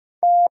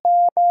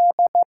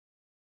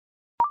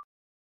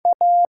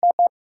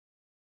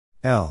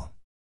 L.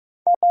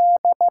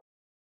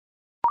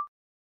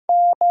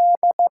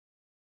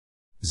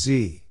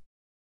 Z.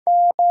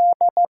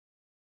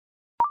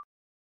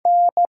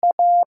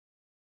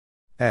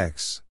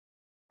 X.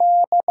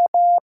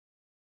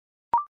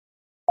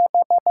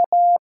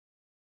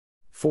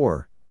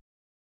 4.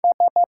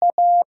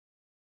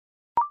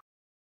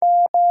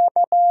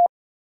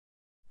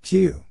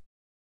 Q.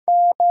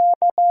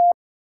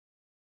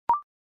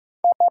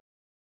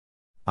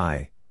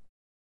 I.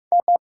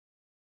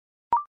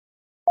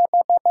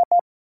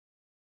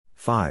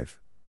 5.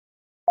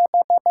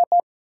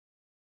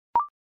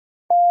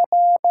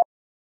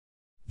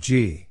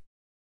 G.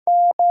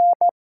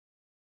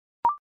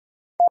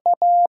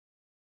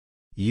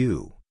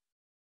 U.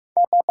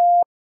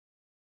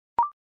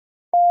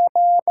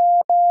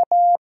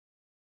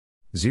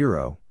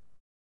 0.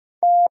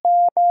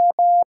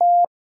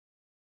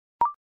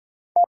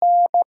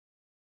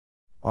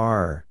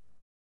 R.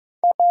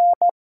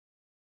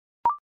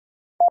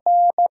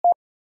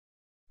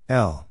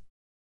 L.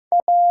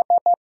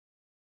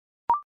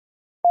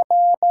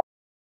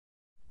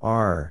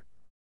 R.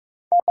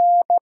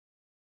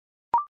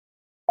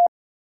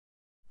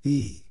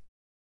 E.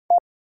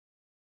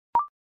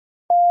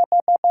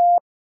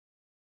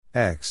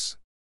 X.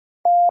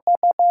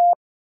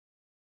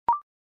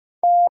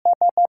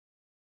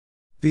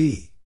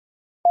 B.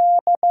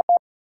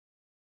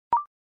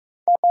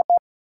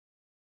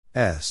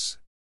 S.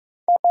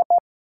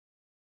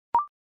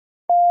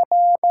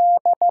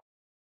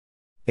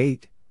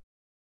 8.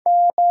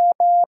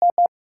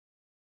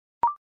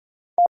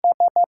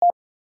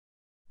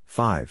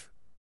 Five.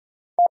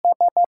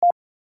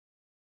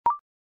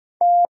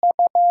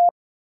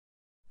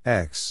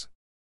 X.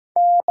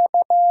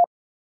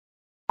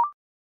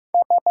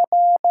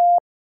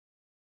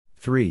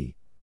 Three.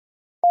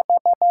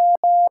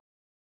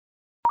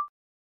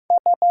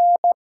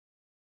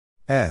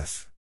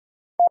 F.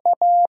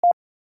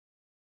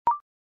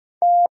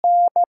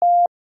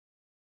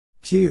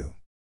 Q.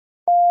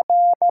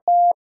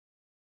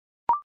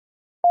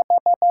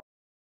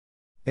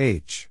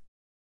 H.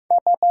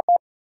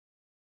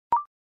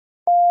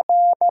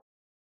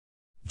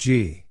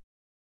 G.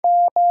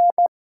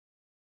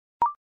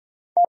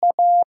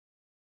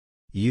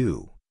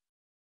 U.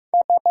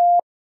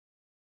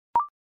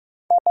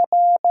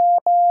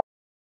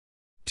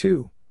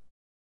 Two.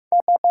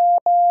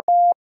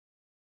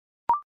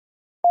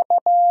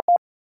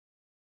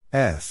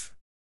 F.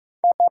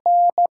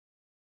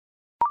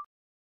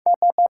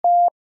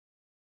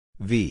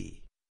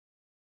 V.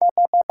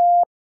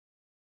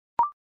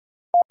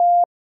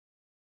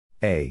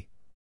 A.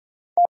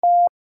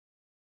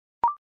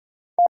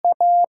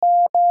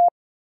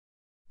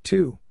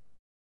 2.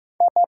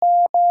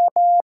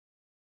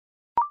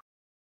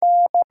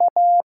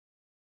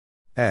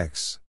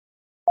 X.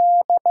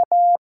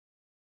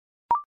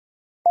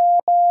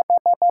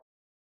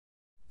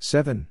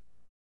 Seven.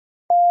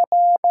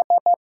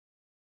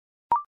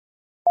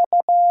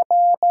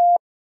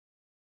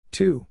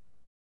 Two.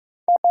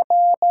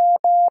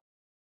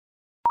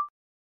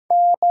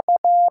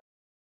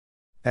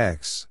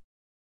 X.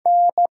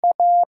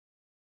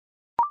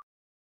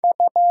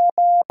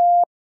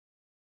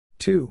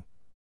 Two.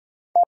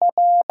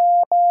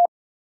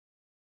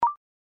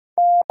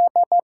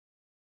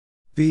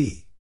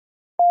 B.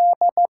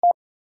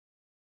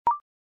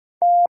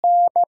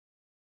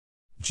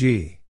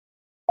 G.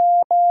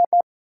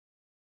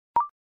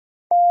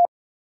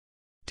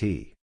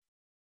 T.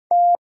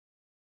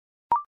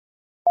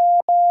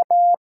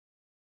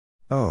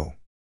 O.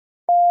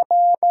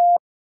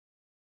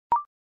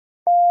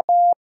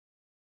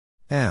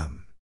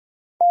 M.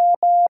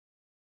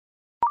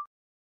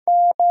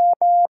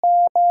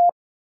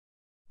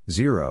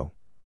 Zero.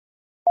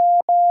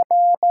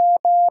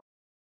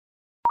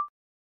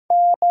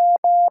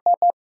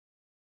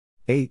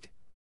 Eight.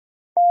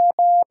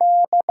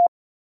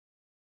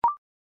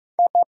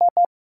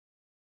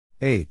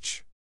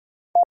 H.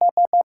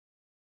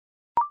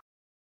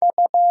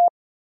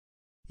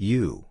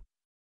 U.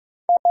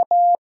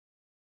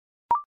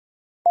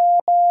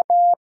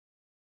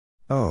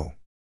 O.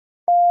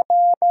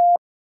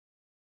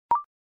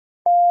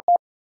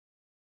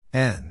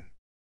 N.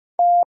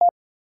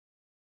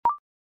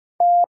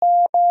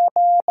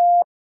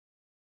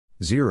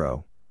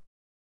 Zero.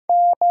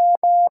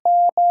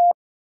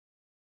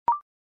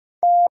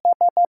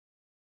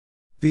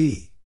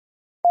 B.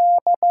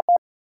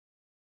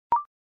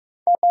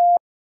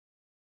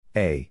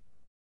 A.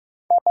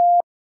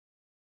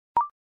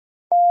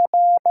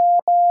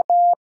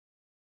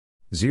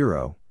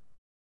 Zero.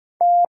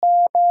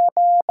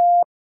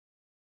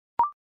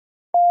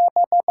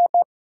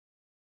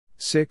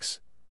 Six.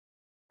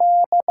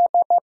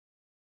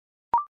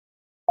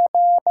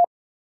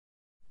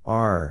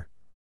 R.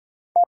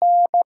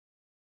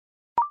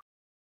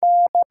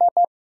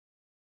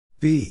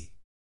 B.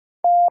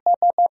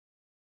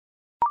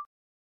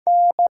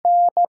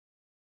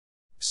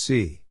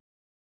 C.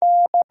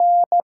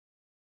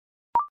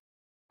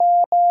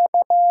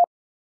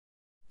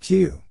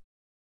 Q.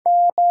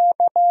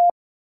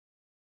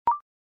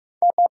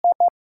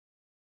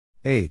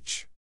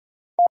 H.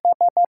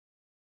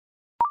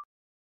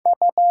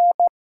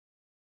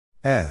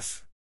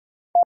 F.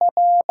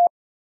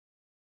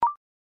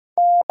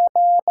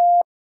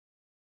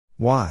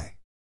 Y.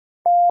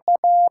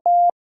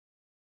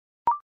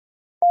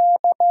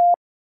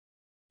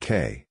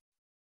 K.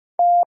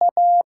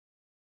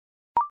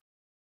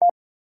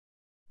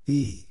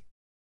 E.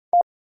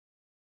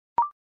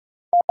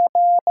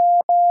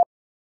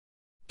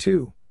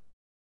 Two.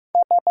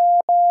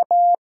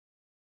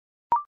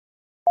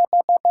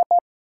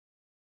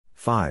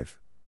 Five.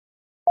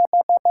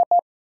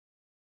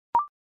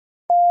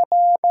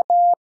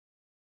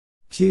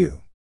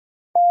 Q.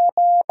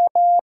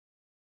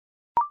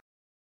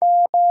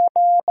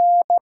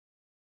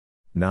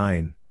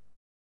 Nine.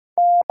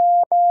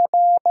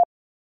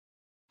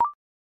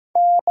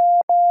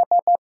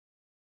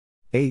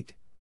 Eight.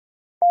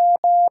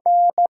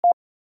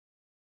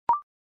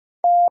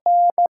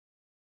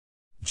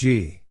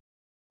 G.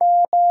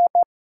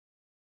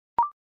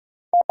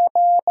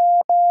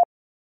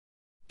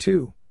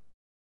 Two.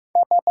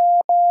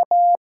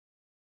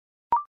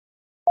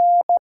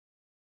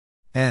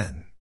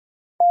 N.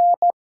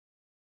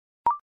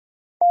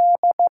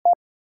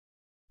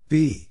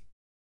 B.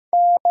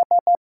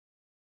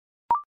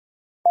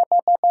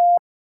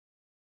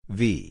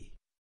 V.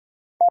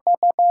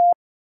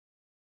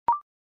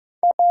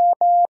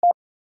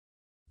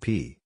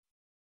 P.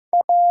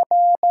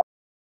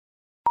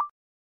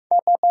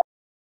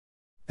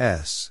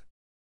 S.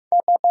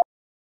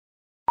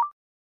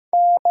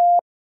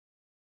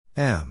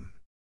 M.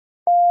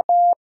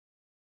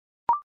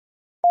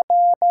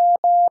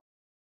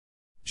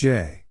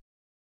 J.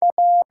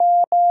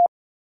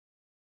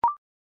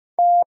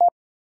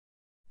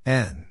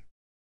 N.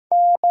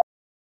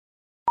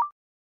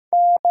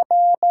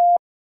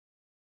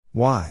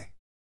 Y.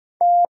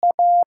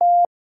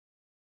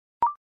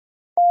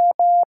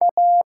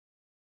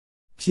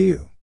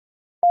 Q.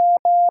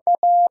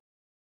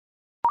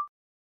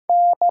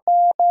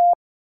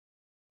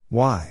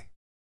 Y.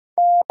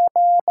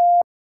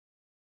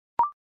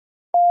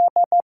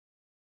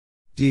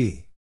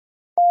 D.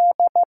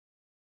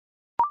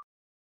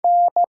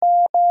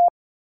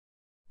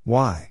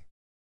 Y.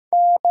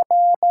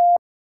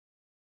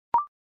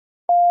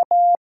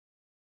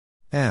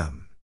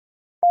 M.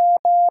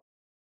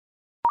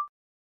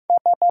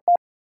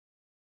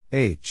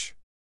 H.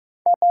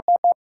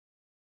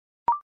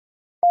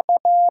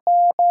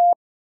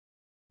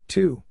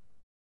 2.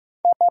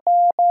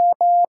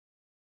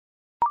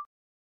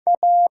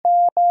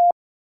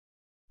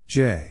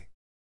 J.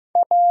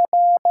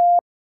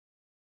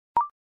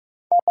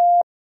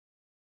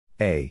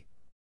 A.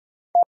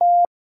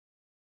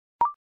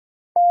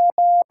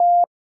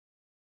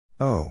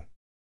 O.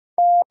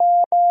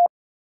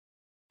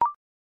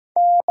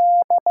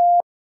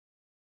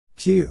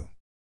 Q.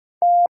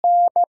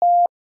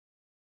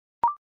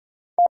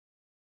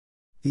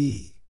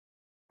 E.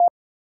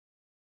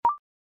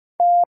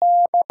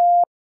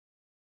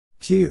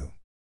 Q.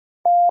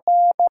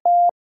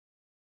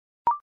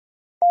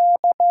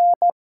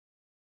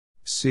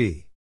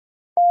 C.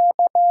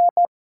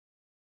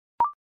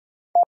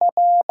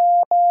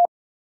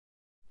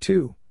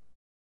 Two.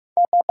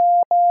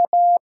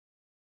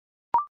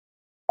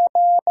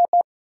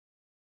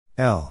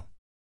 L.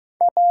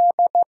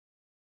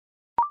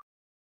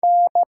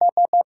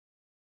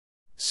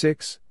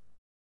 6.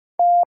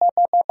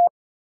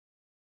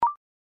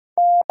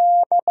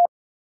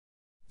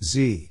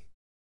 Z.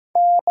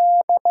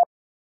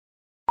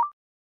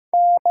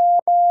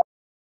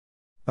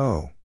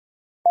 O.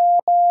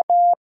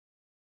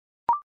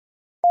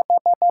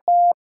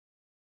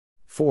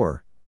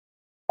 4.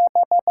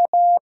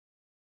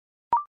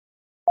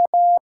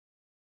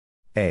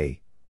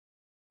 A.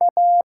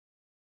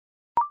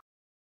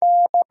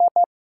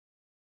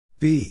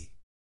 B.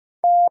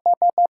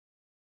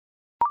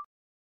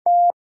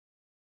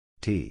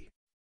 T.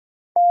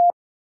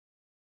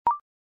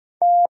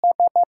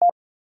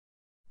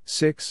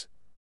 6.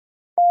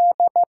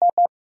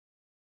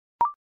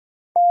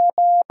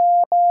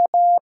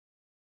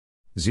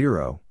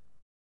 Zero.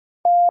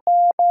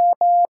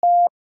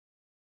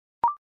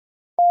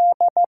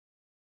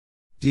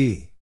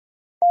 D.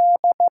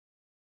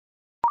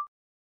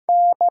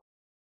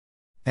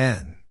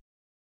 N.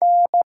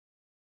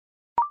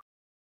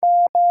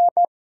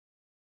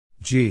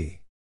 G.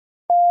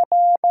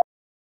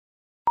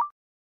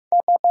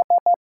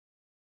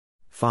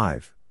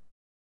 5.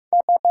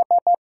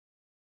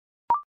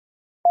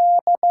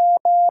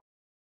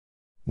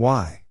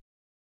 Y.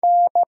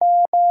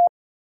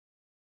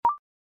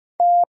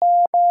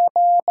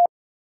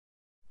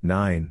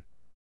 Nine.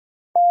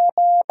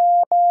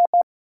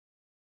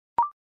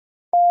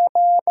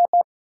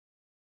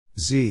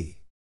 Z.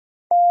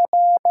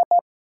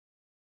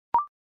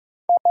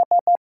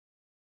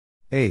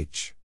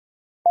 H.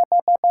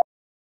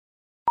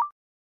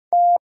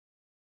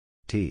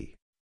 T.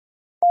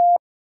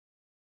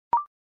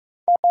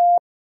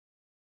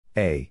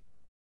 A.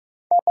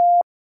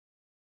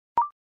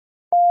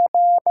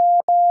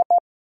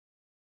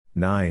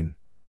 Nine.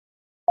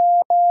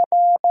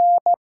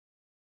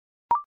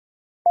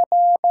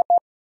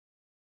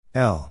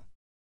 L.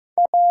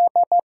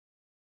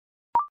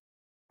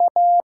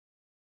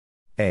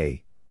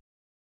 A.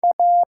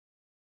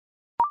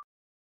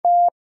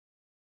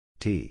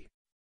 T.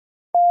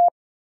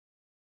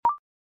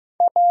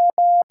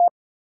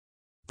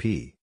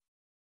 P.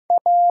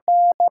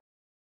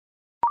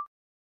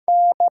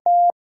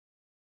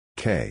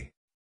 K.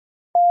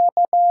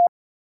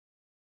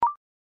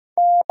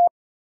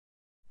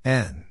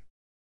 N.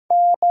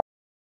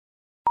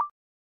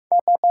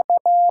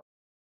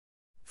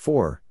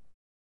 4.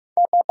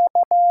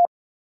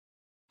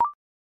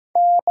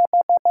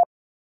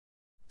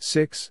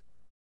 Six.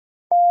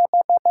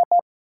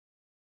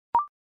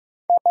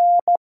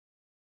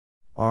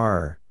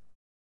 R.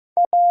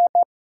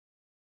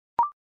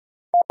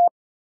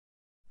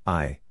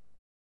 I.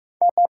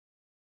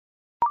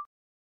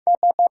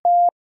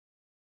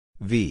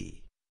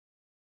 V.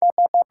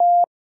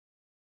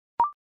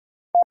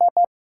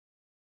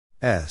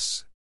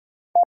 S.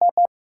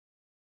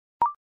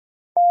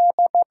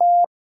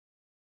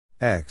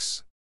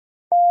 X.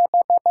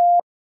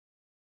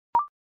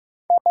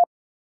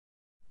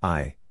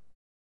 I.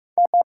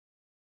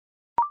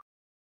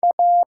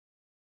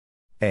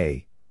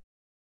 A.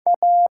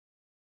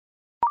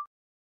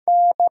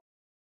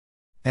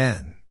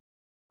 N.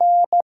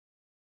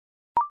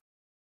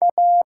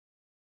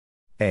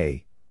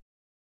 A.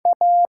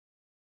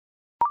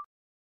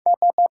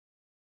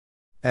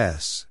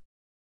 S.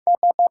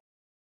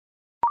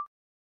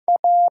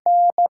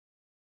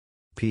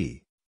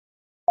 P.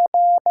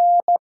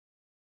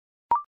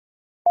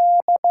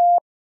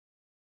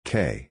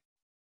 K.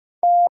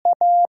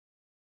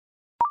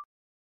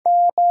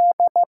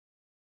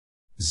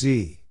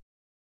 Z.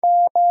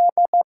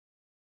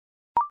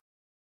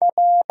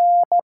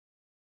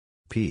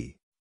 P.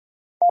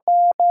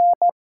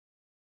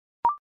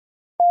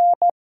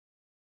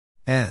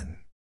 N.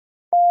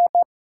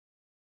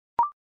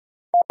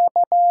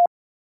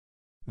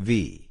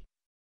 V.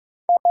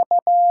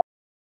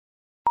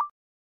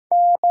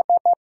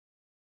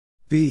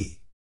 B.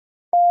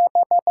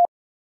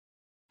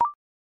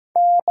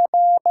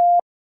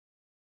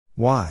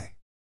 Y.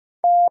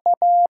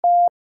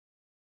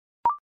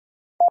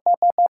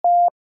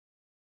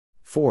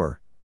 Four.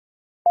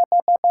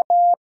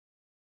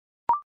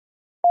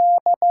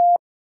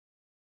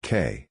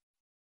 K.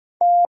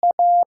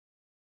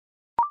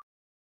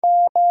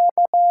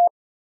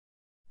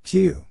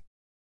 Q.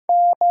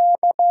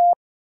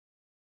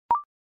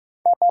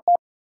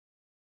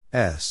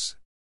 S.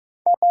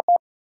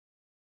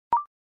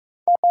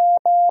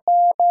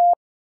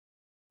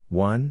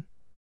 1.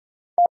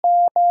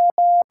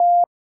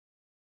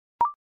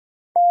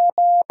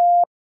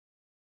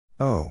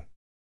 O.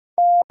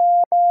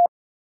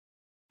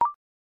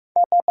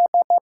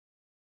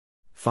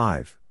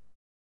 5.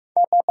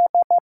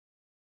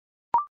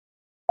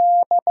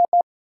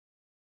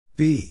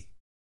 B.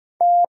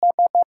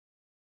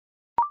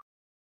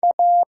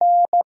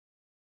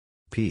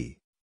 P.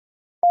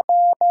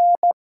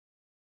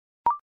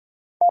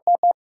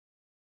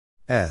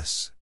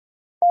 S.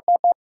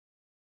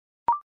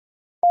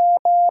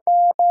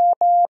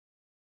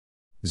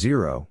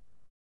 Zero.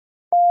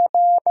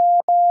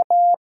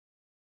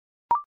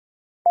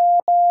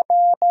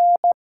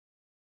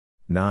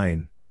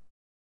 Nine.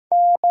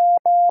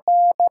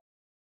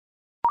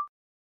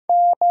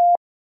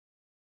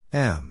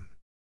 M.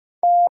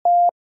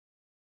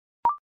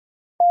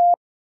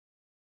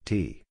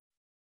 T.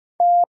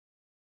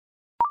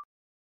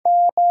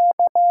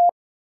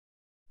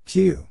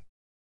 Q.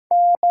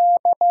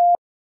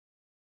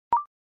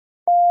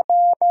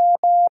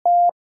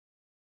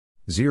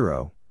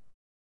 Zero.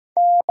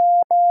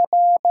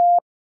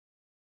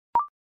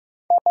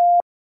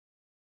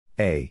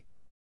 A.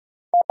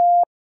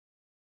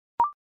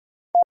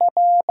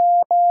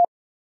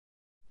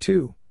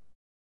 2.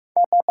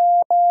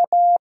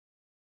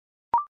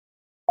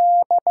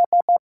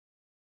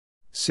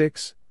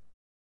 6.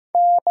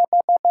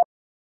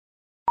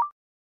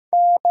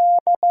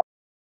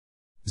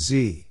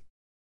 Z.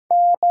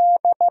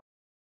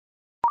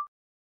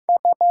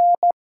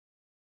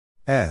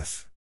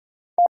 F.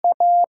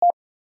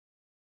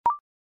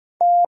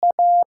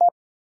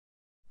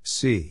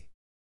 C.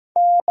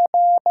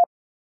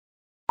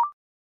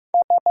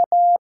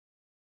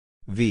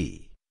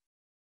 V.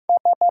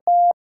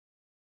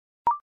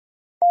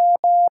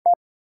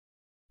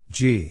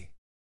 G.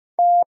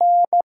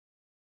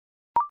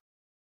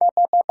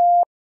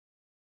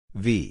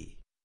 V.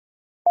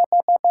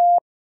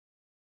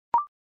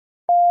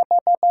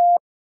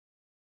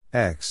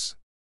 X.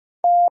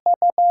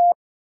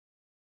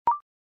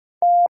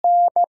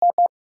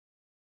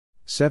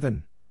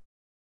 Seven.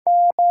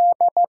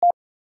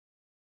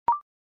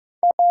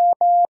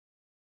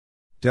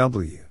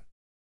 W.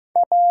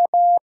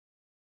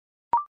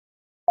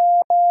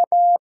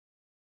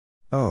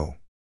 O.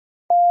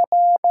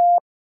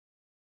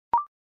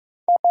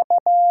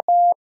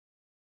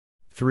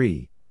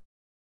 Three.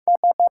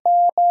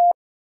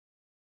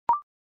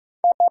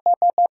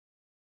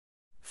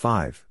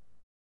 Five.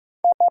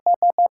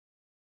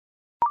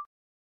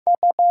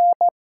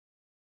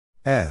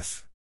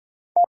 F.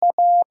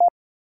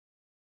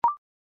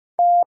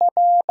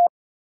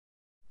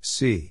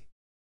 C.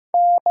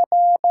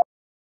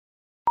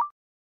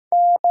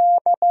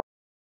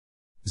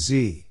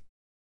 Z.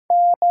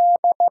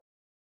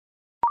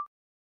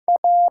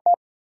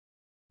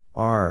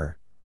 R.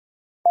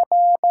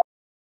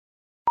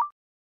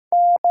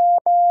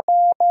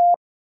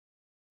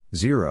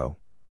 Zero.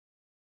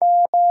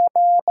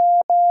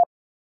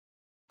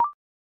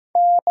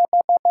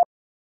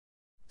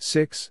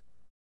 Six.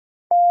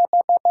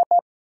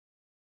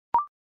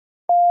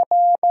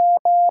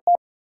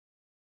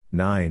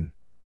 Nine.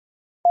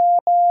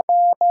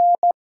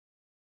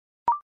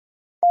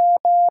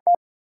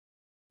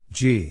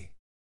 G.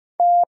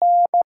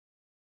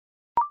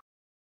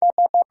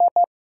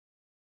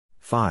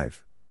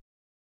 5.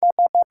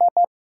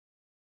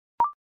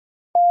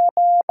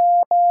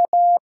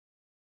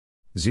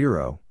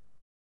 Zero.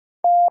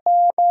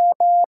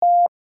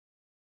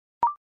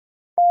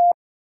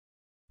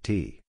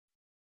 T.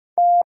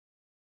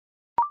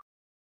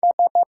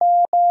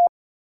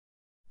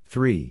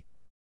 3.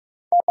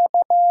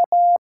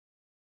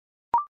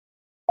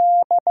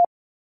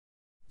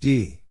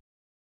 D.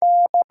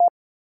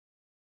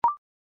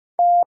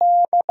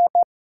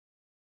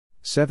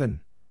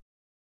 7.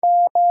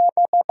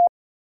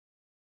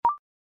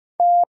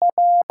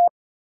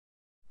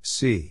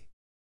 C.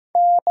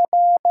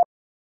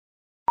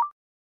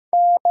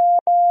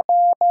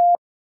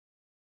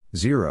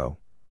 Zero.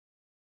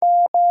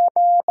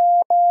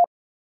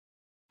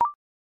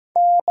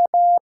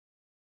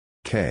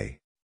 K.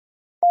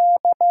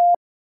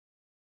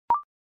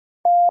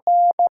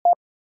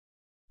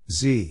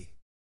 Z.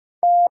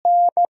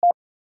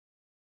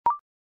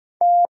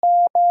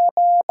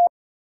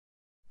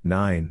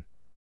 9.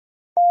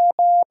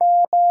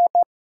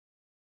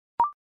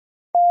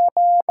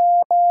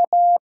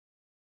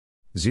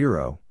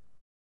 0.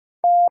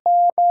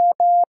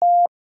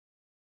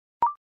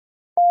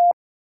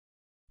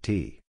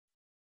 T.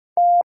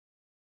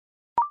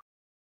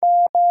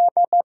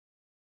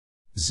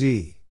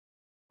 Z.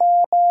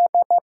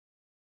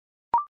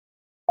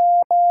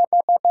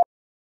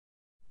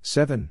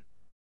 7.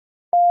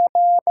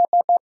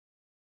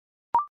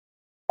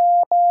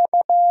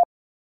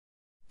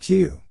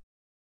 Q.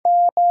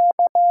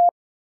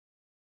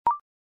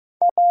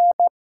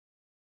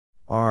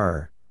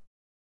 R.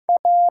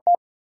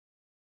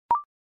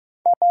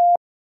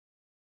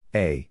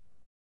 A.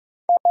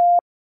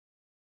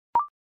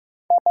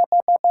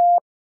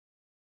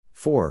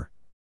 4.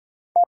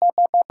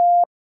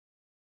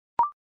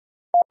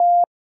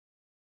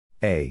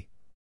 A.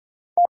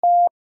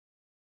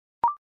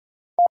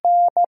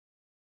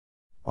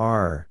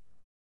 R.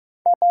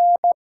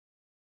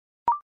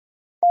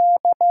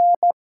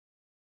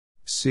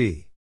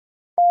 C.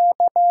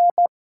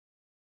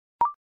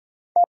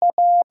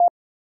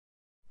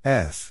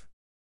 F.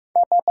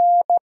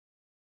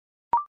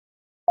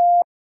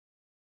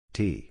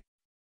 T.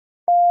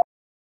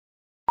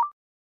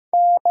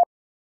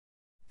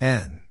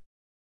 N.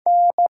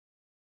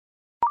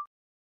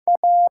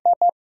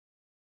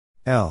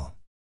 L.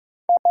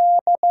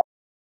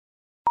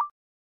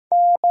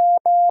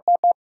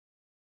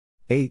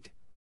 Eight.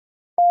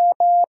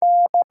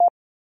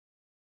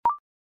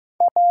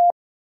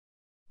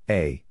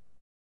 A.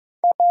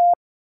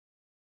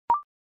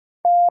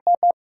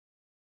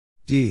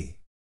 D.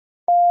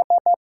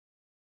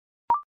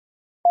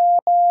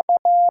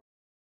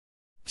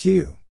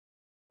 Q.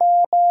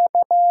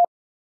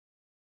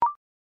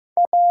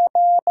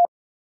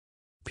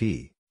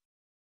 P.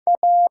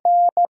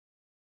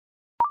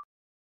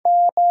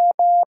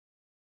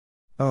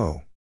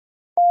 O.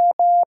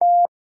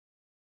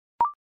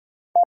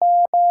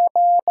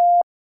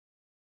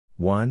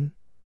 One.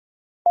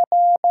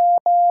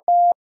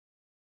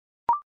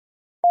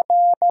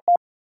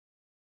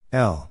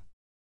 L.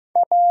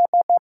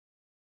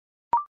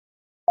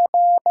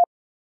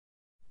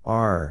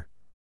 R.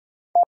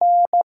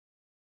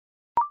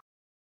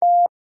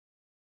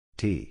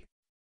 T.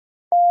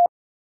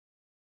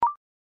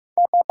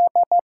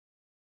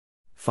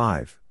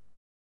 5.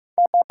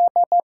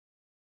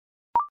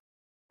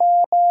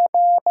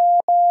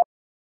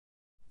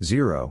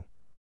 0.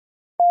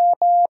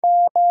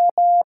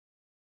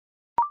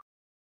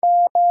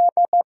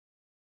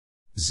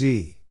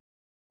 Z.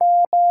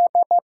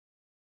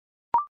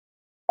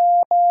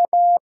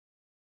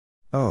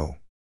 O.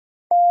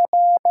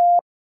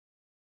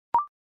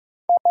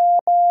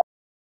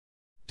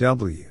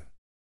 W.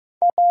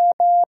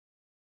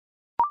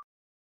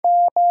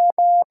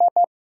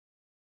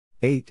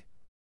 Eight.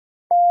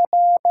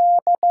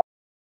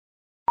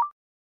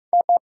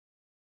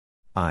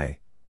 I.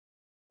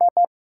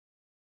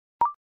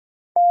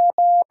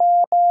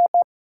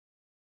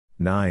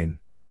 9.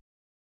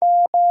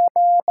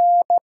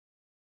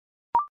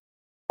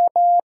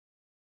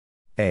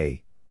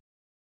 A.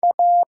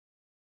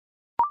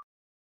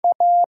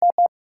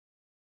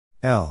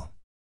 L.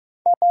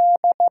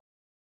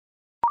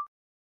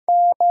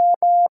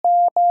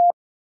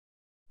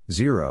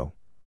 Zero.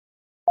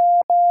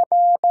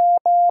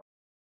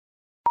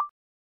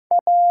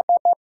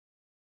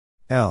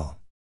 L.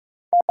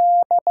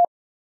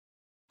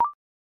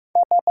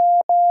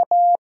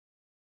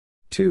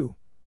 Two.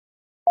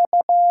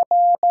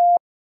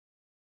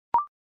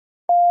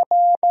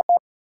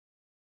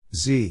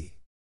 Z.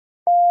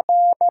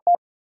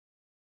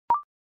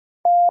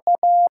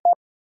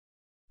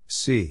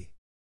 C.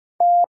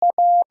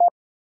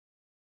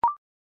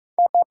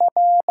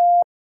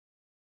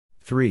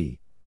 Three.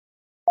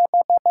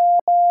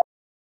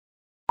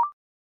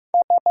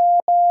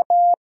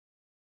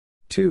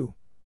 Two.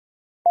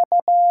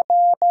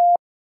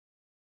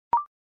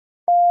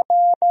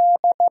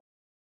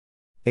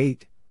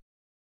 Eight.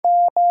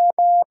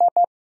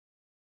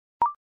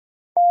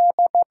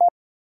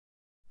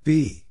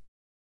 B.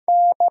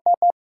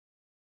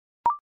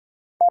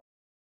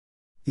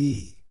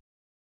 E.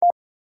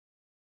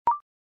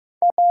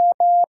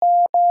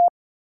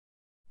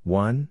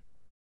 1.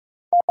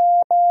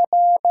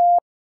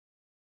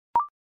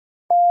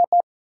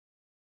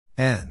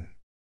 N.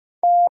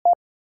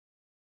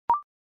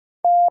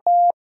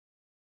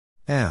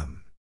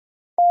 M.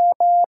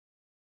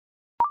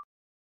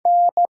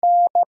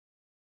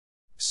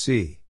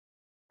 C.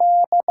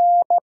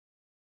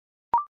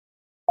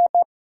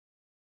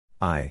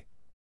 I.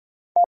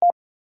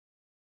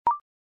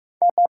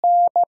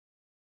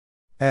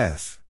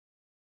 F.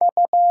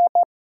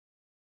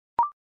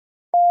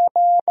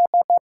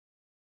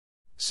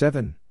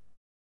 7.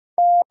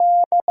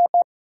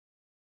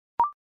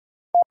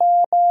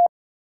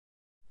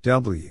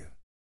 W.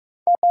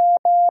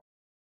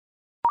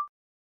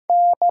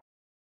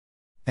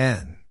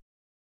 N.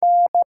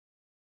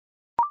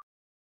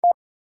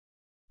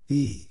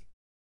 E.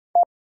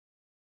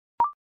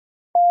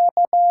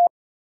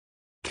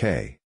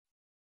 K.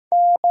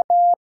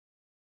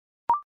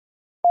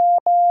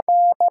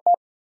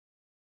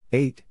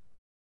 8.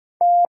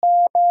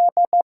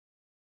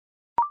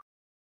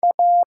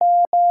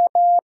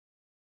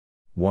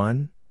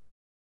 1.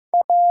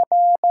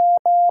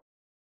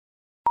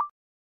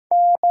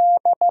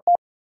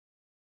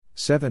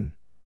 7.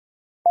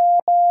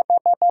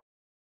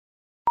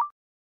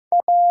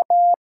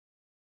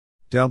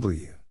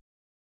 W.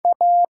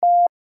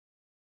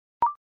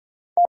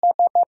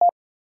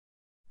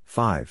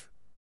 5.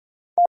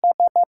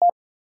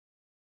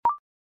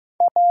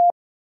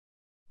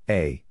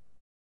 A.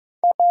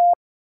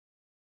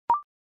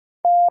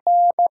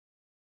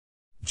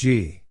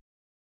 G.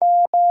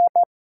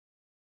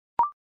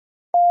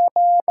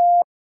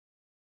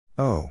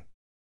 O.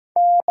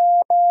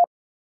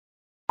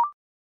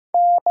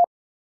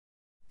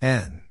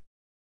 N.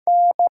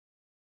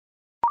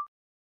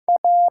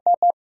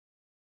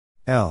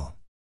 L.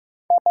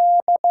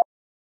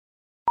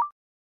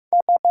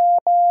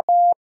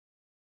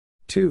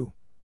 Two.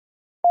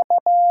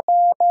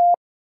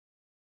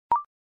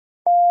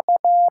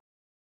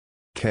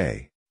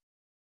 K.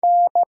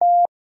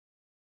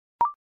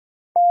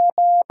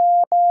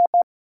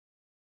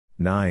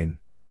 Nine.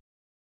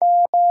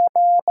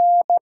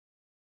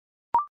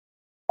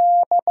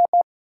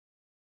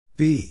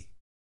 B.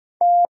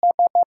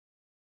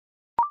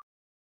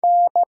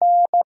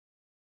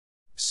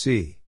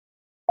 C.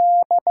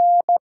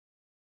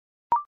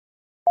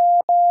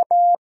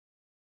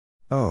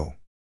 O.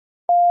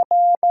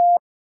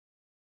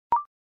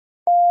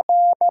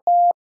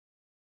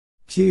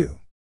 Q.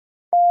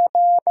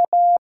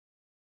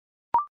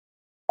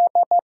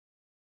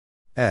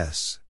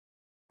 S.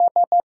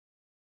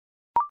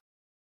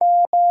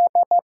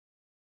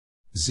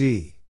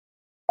 Z.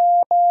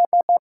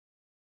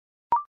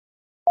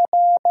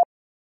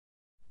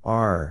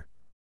 R.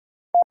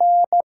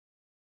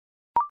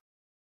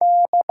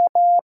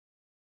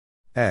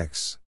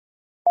 X.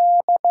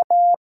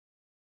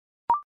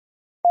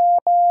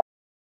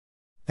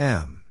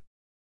 M.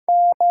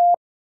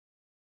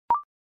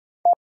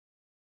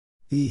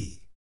 E.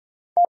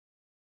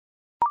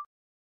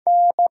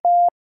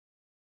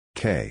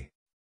 K.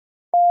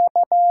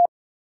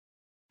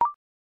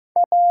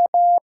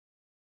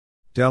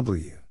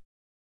 W.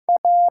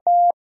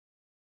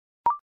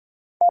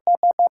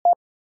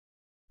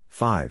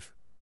 5.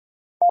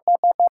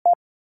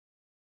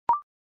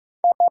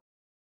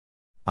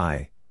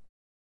 I.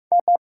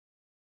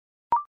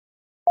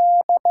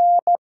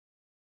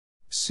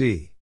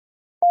 C.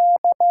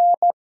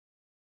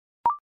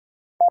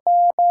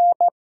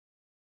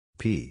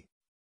 P.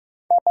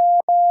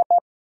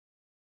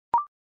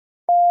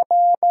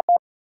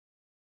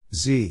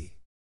 Z.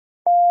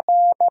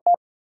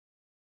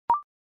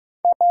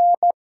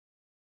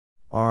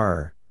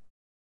 R.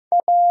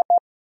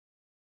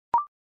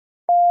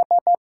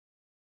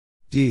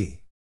 D.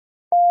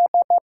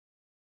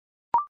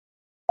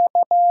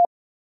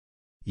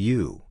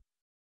 U.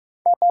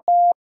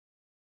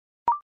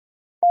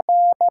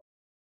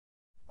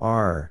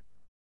 R.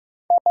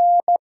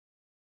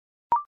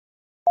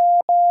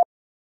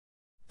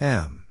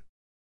 M.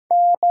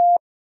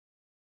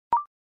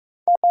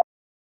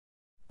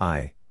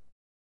 I.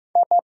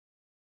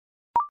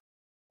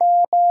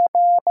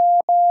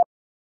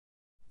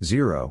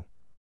 Zero.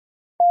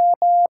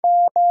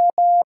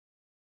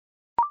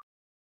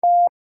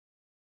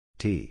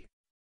 T.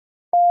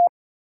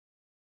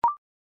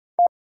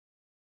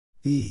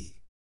 E.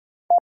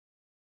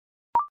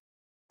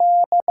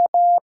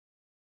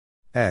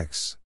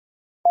 X.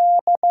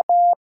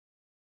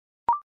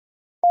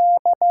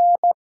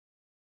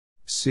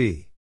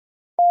 C.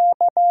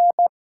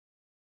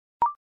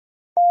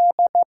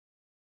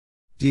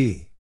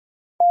 D.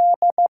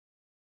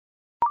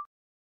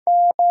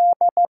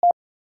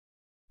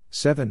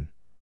 7.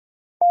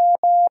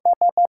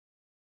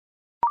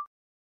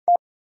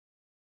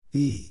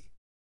 E.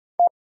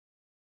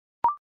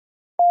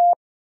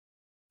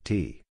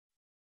 T.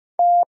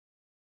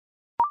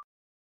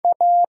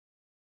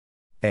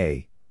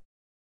 A.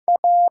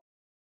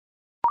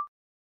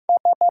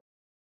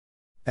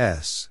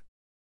 S.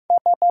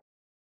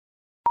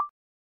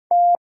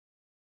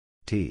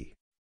 T.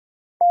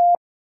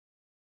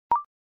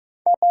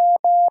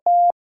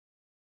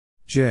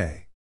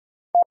 J.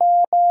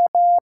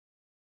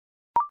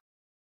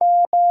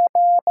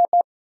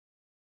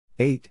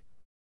 Eight.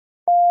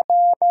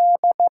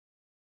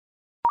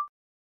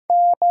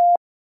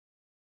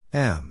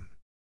 M.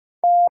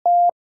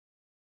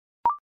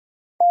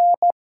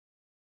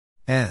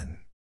 N.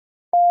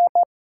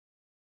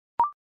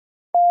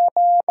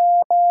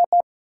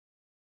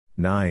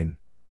 9.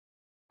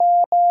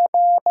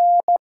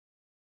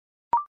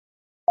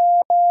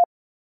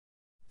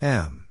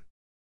 M.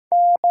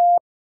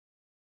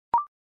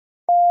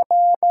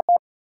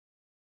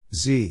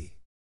 Z.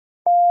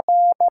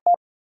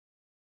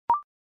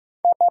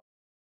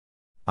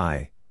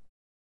 I.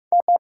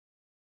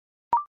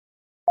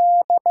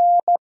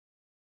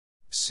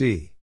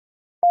 C.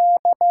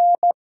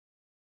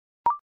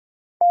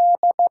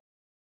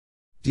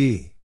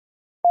 D.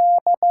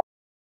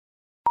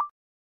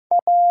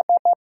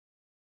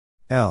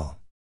 L.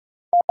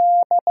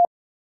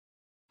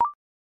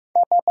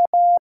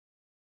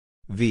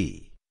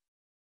 V.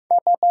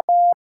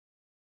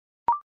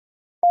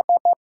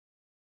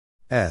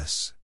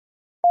 S.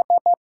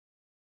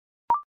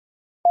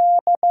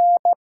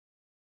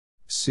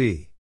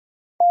 C.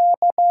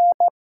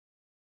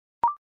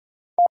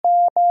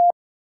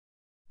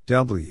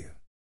 W.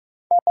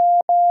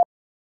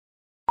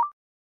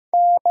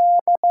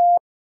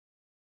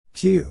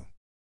 Q.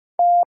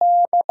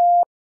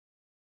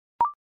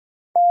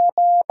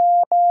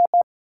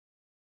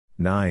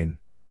 Nine.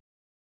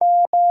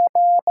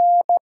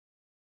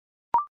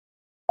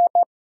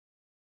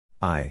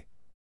 I.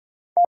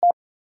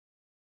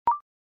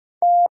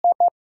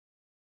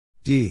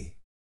 D.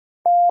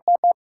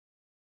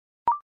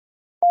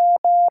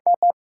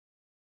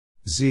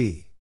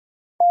 Z.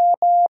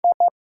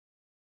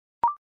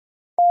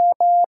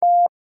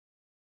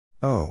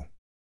 O.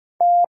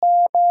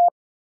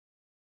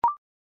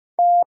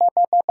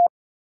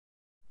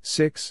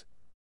 6.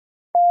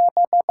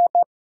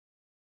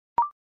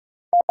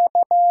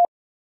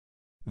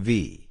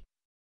 V.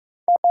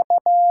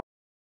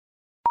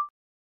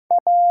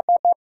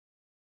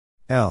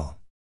 L.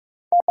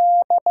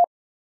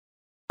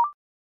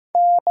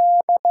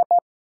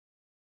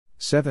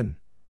 Seven.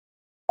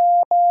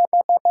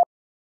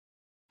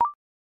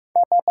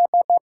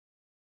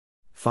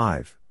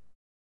 Five.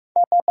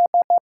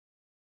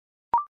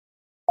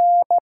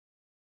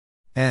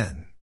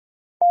 N.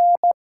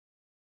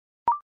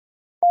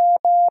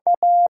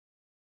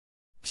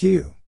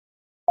 Q.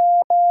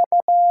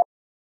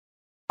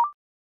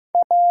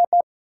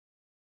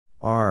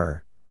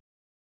 R.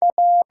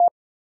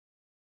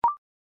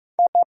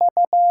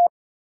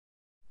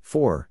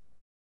 4.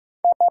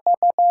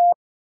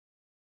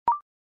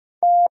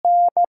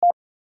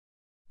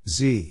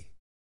 Z.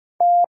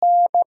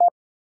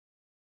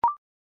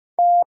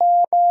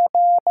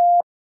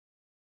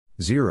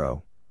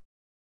 Zero.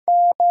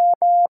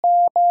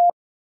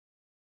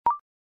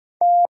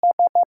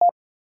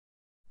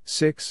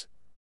 Six.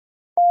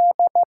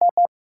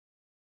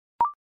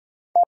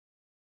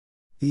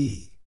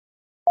 E.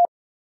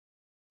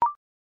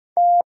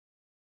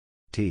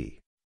 T.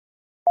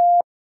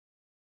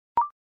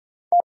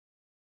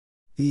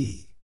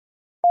 E.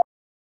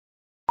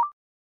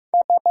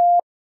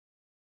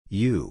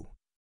 U.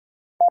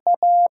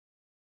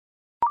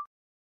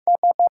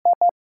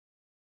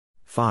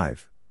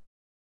 5.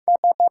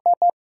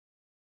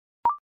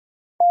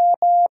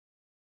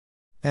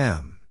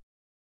 M.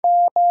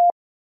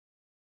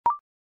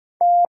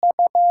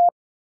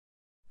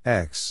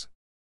 X.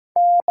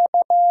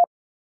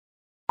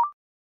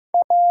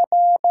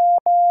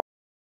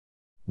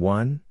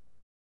 One.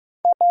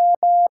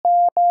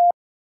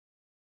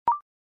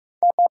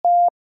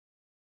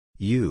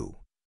 U.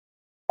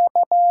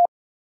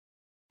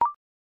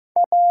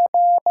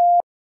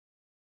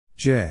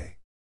 J.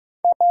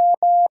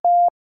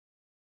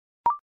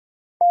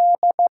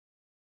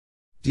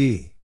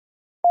 D.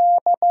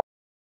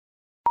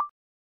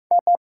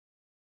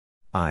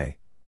 I.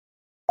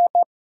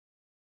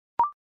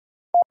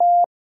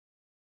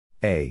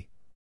 A.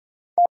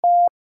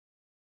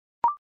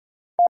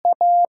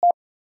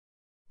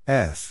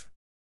 F.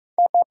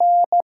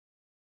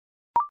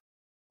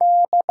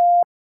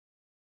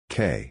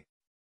 K.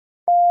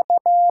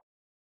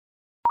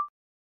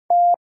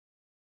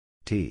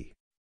 T.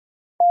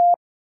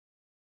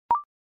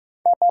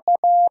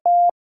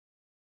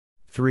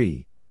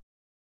 3.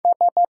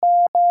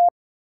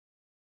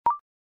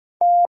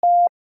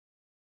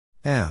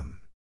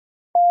 M.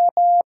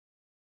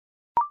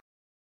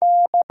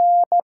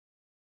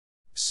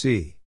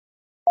 C.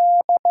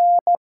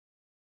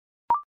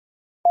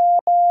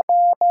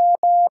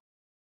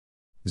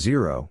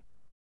 Zero.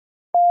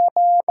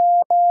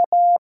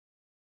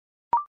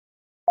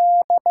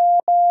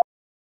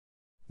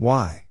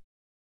 Y.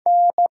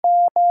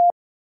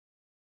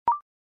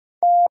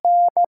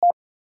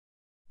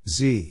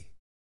 Z.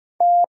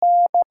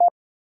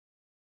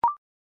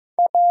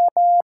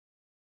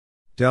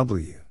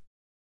 W.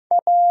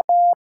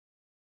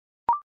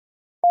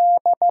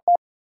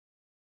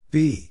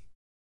 B.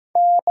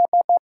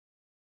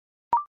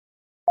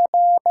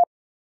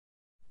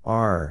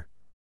 R.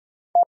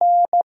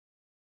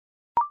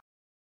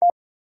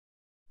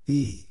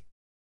 E.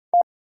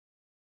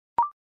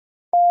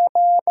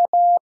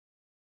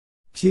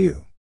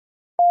 Q.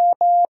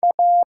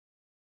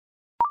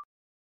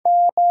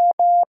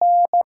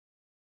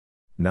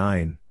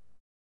 Nine.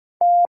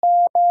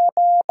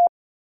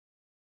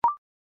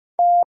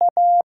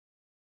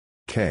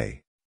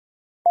 K.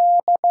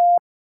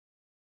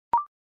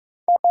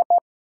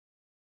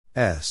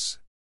 S.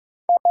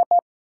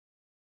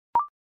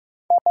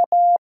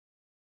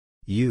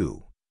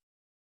 U.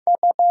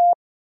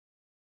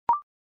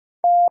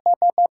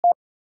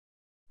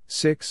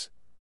 6.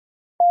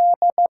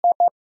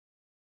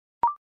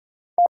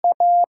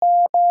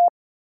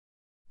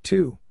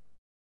 Two.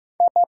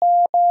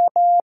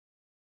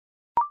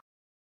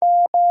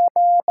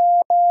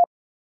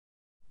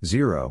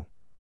 0.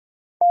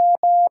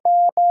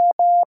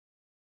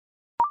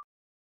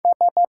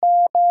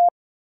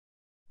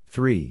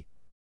 3.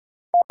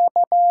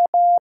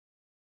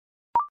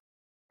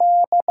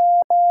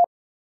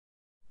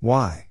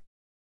 Y.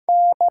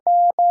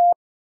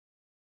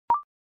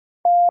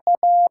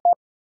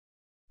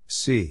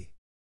 C.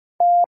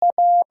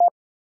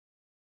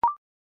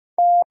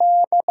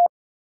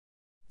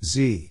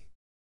 Z.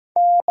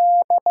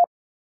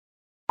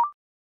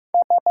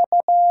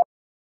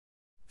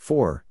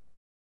 4.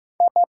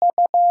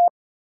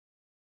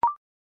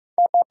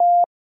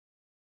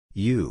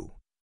 U.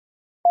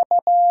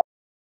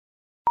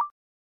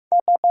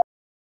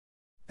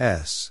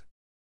 S.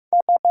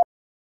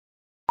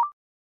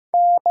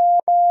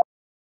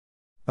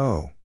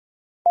 O.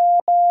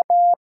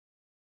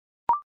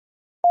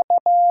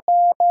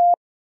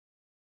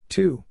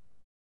 2.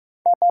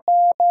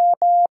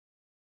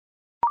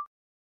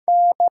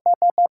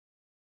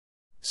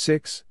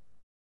 Six.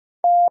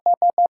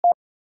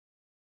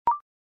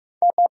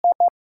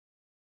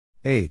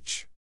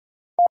 H.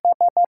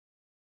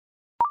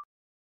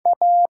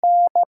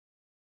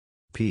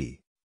 P.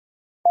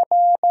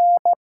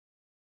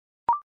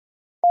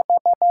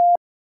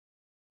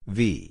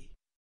 V.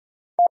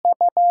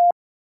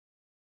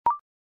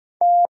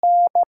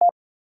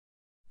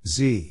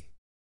 Z.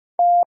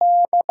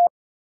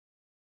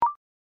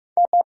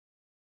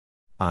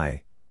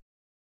 I.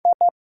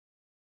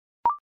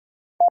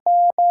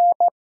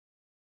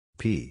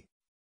 P.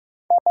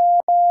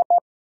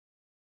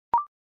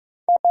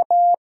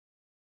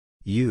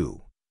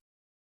 U.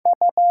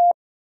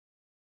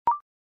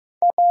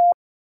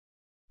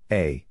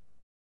 A.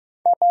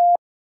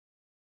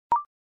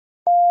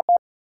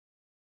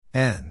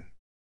 N.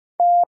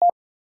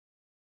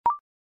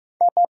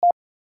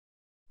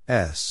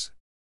 S.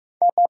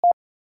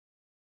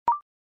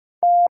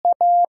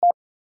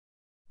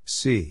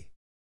 C.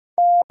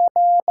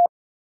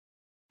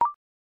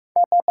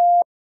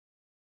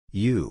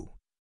 U.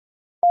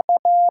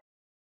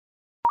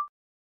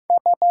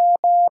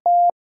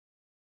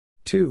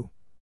 Two.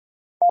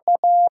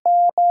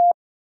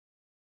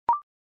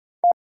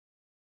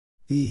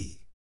 E.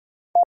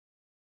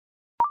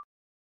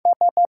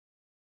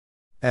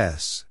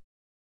 S.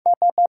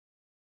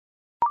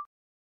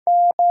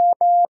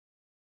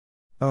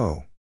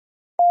 O.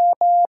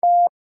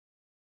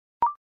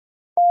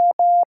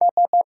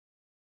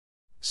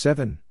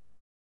 Seven.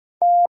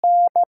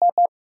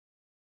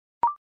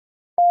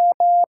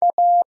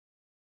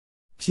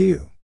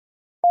 Q.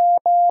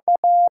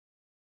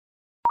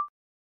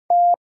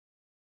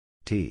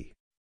 T.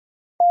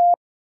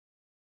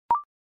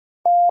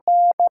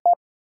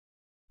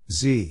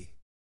 Z.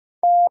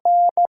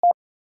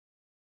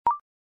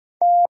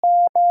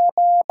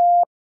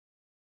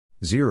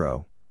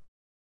 Zero.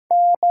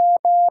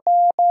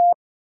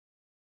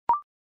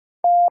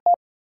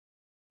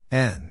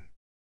 N.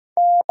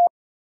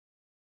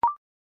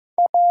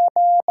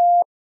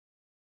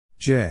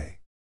 J.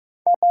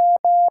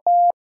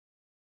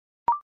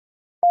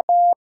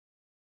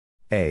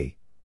 A.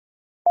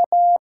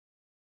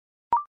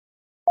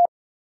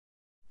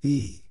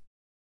 E.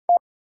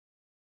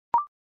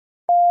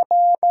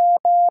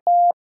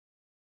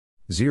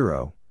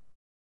 0.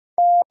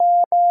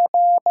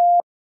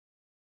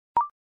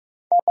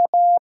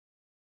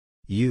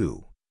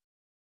 U.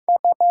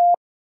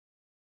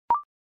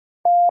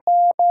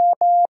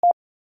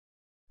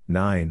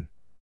 Nine.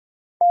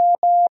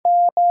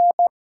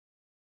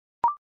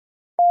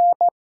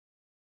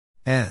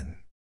 N.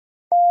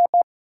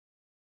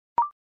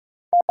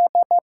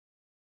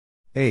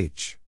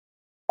 H.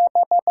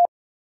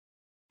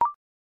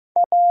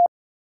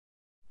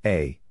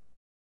 A.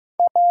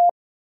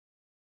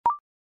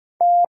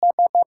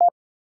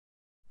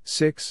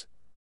 6.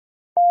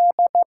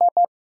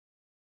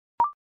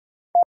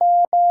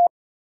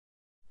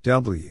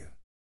 W.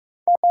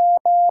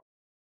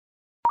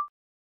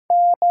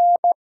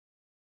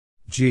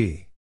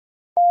 G.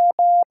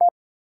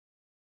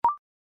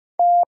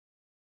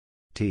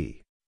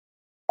 T.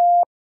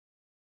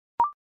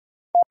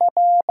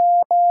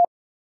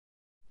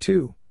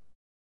 2.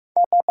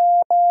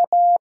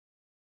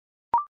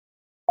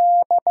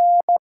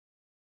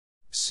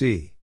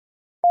 C.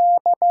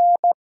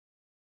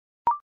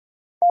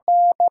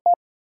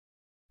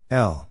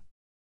 L.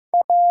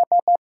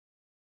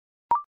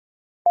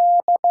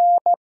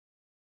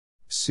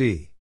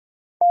 C.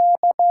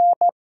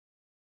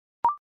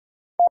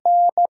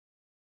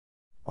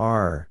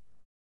 R.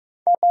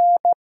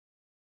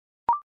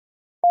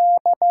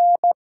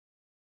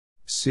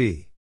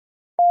 C.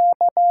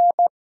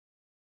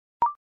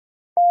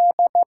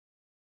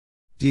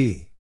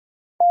 D.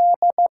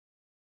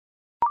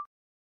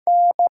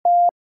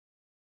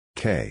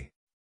 K.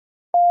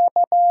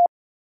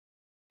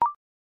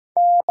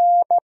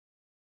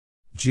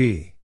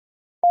 G.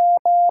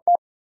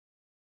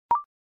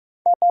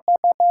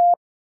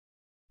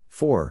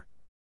 4.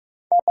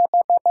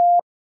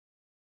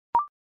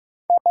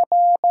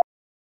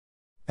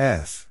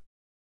 F.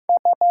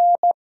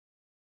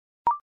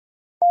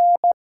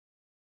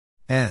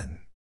 N.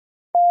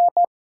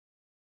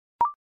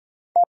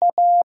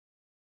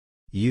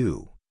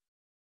 U.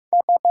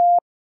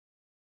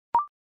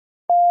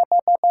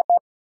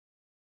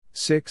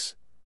 6.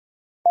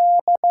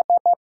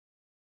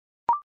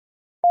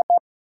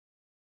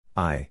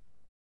 I.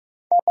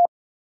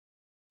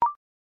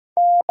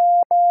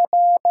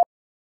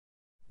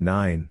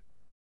 9.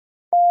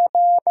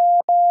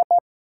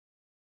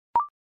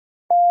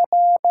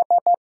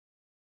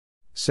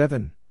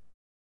 7.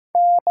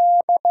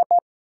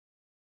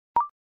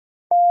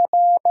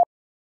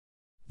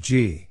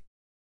 G.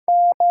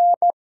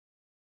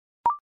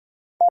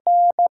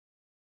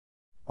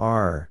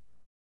 R.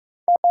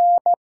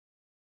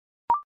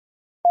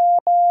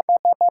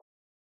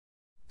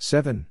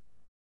 7.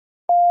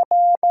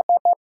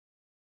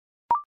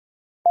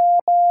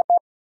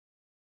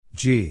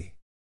 G.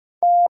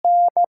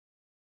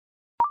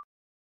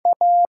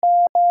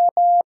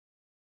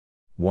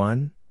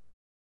 One.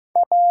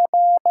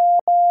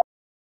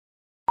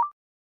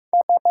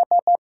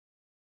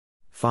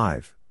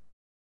 5.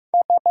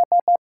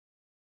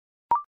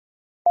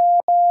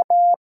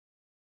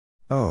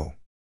 O.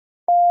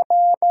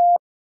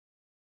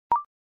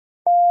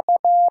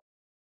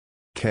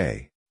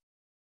 K.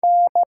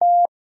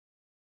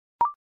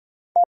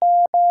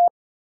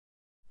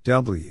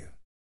 W.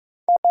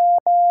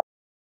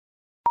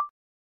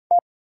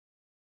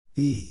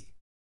 E.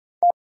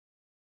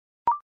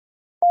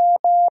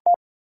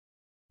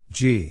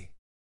 G.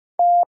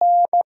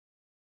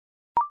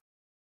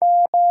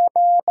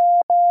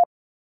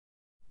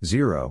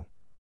 Zero.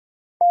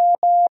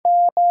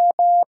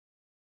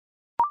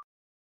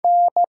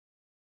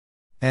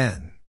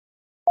 N.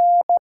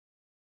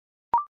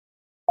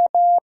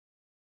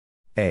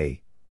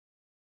 A.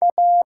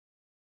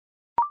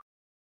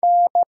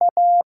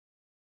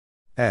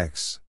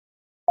 X.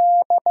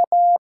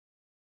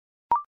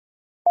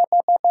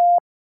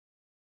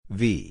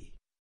 V.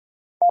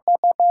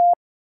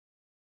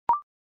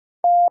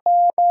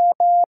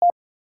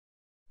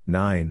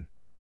 Nine.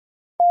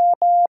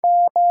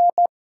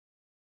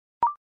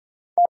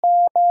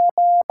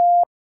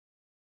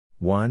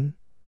 One.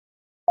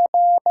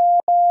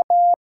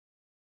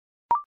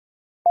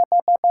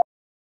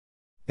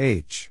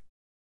 H.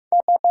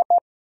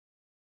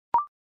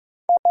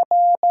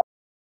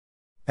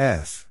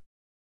 F.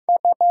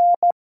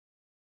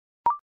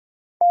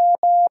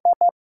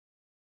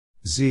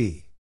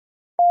 Z.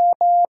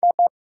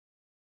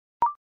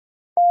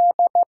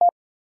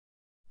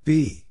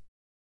 B.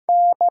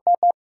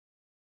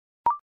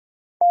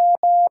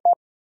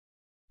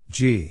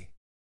 G.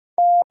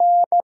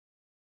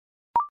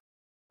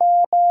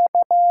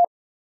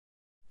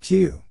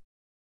 Q.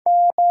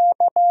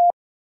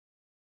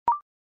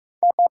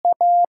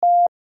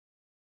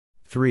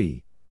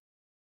 Three.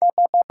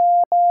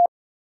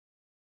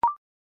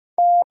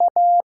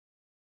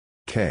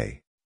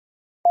 K.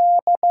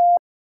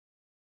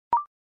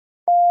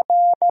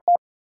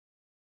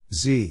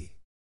 Z.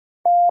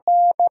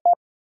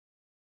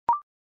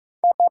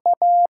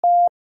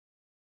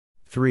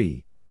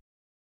 Three.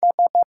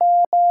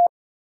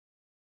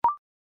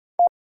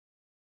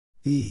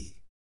 E.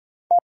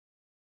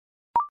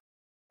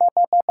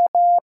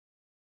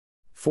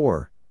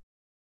 4.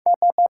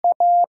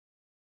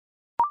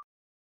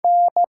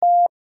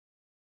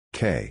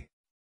 K.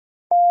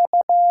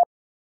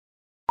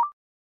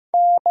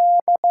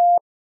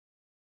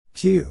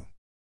 Q.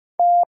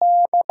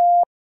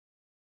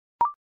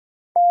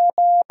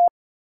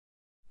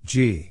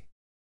 G.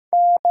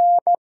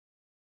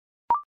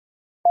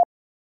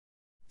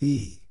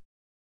 E.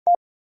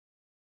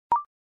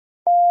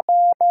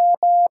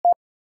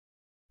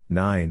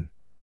 9.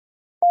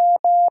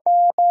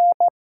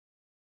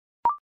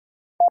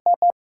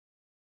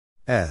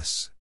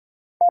 S.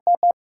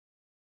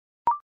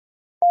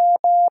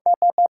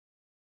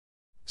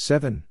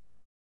 7.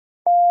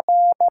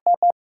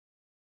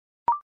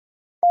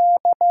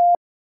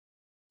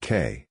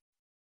 K.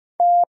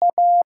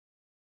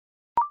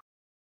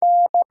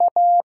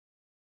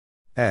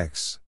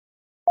 X.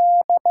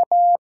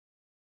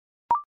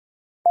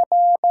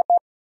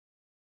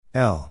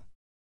 L.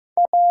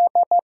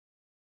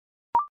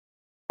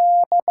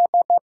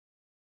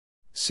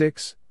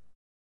 6.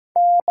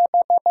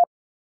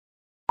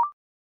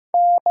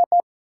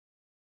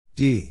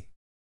 D.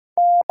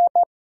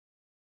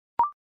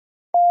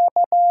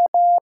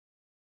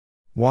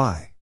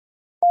 Y.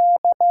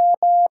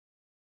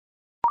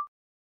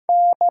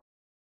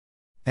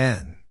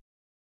 N.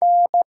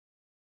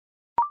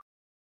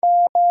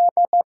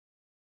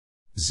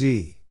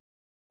 Z.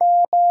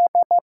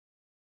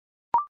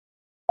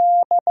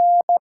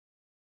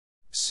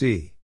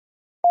 C.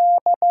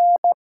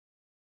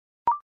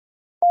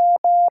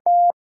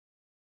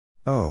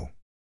 O.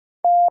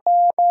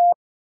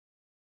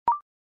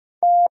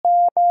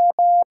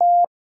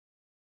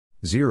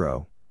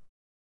 Zero.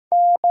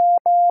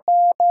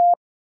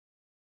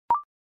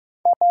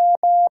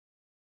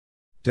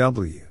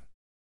 W.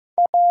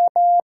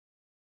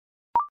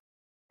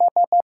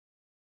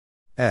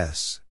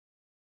 S.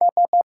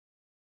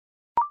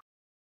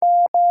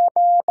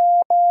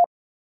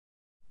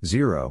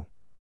 Zero.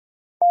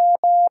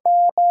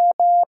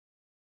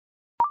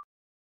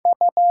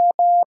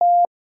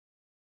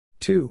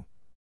 2.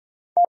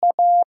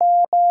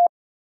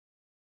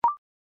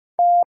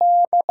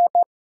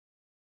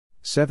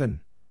 7.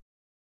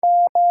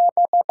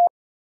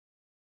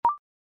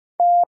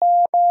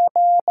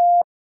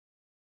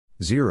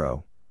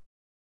 0.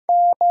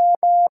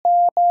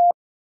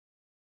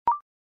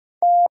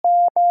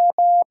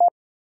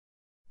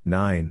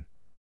 9.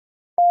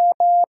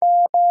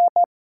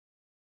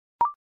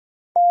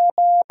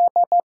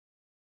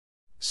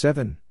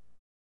 7.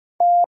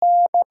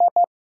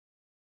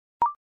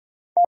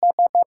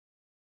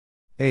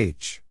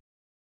 H.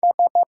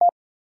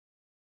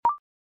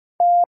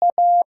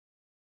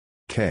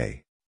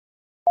 K.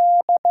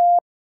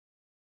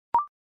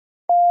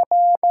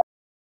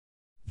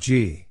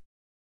 G.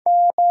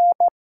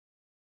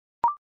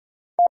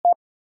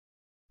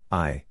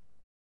 I.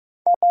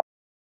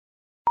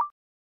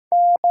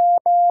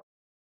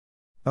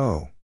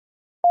 O.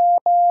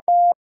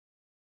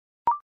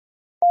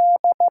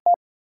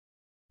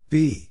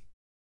 B.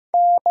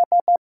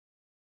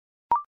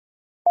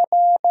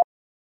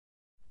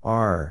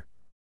 R.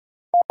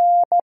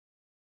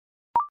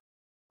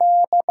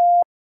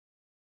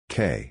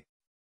 K.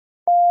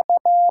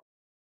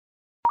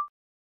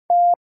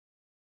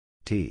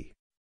 T.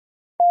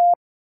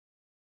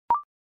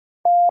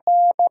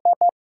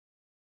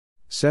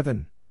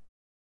 7.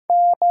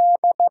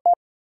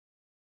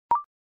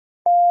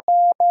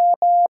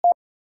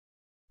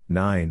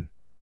 9.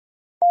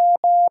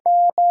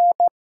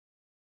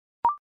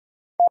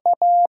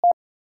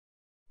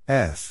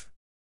 F.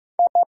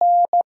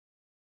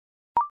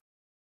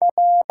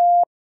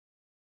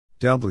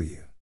 W.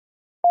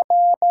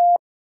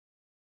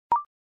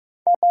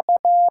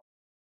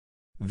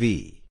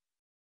 V.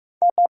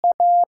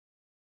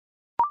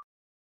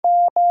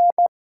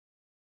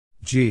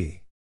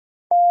 G.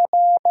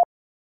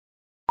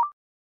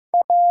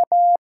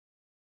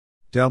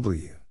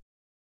 W.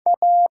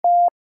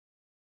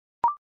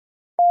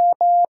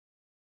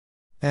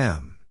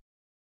 M.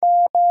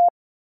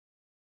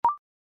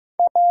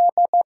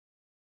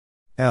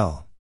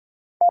 L.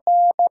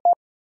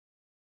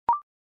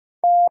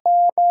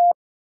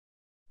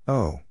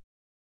 O.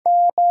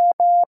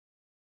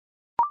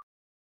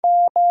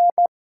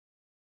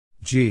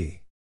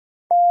 G.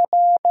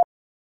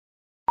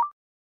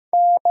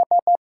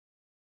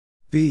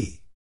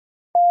 B.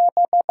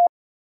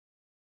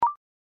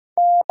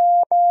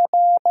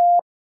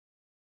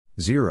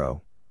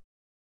 Zero.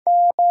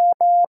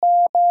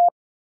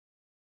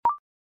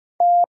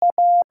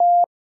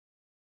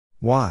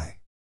 Y.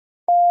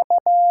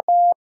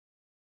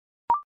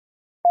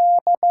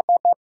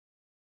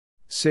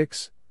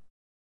 Six.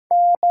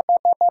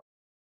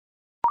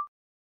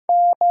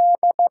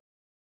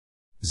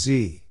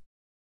 Z.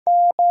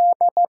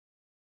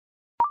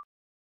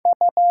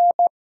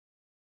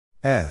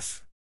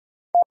 F.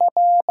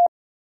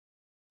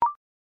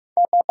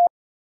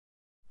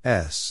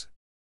 S.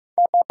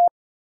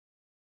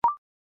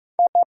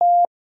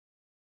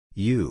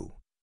 U.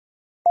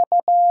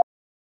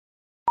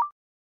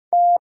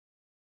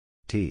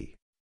 T.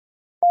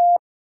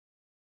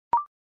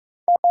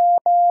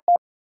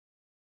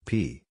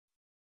 P.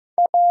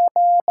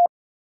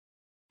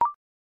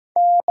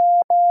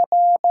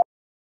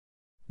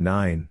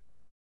 Nine.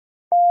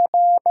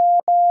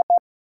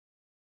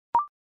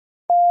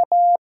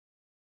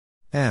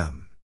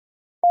 M.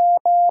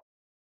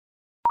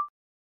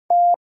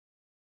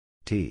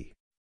 T.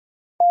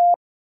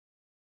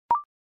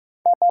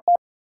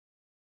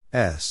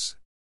 S.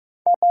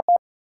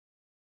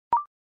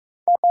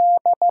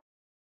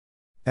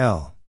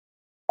 L.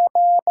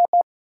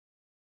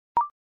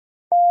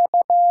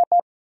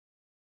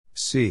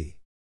 C.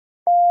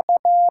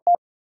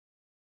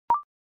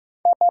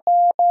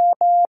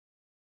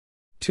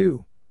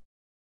 Two.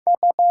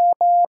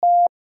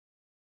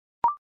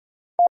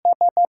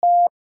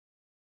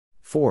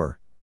 Four.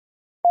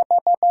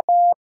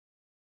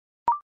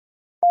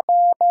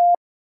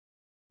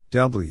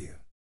 W.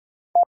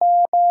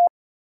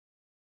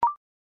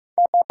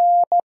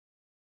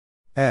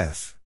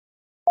 F.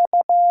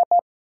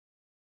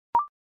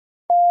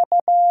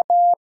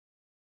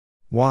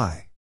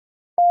 Y.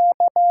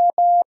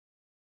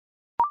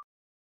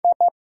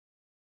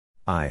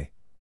 I.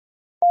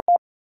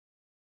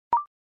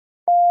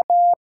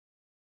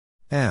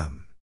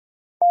 M.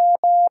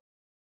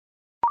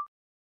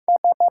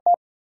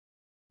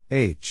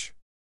 H.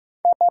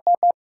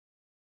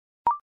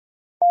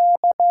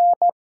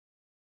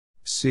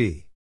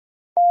 C.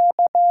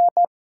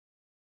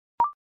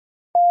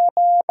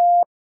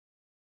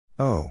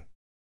 O.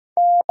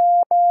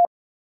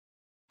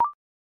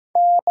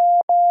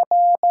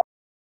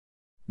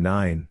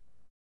 Nine.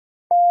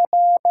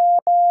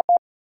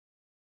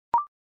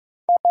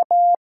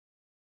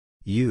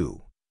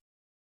 U.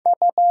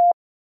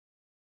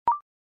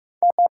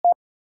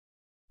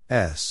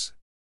 S.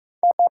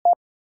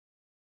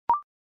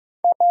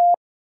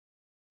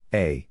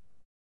 A.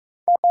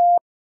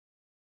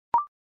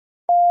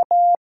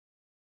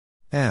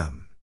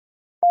 M.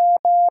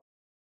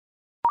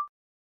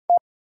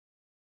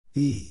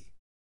 E.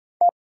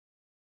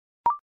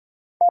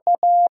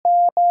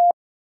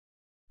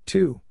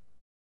 2.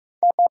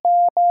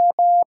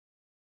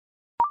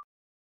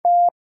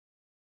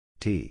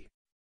 T.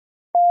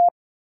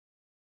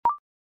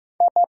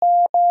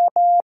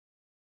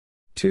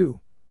 2.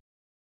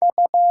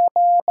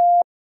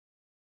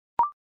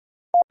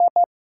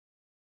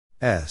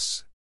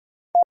 S.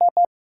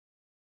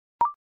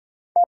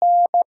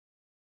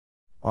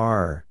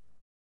 R.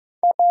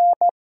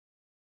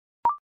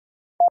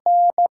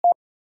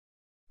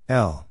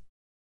 L.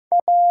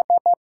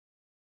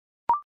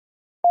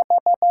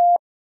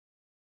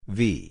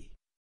 V.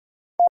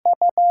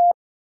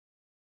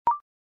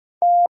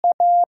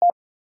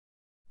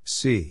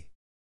 C.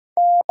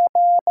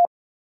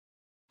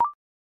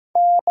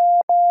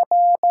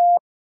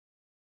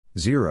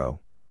 Zero.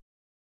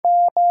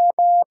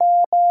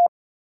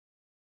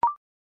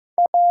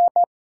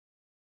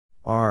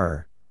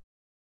 R.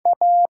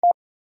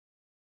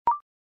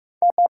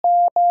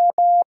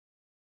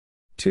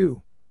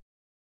 Two.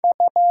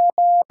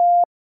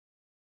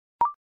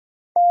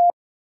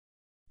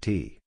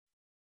 T.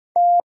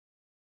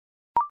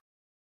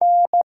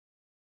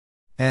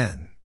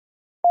 N.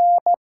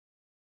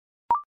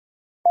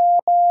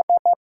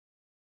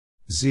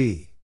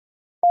 Z.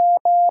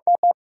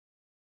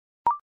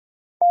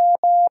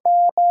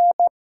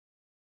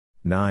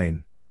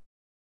 Nine.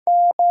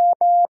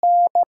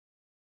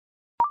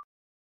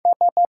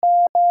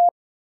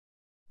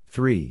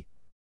 Three.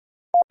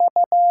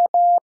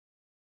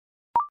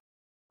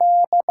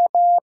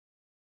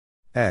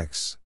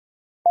 X.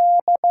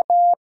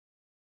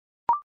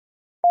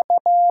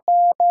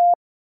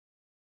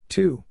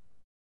 Two.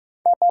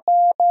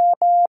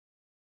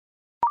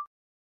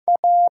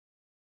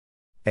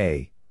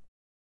 A.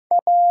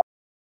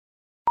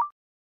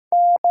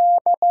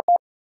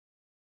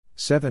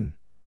 7.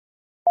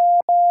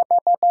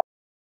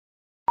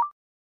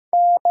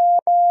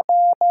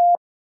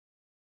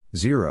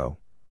 Zero.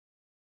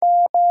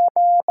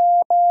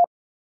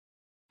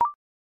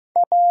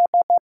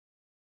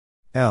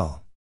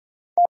 L.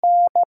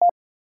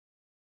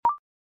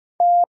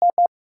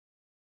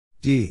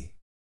 D.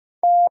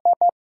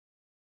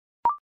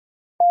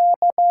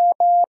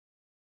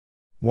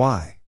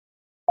 Y.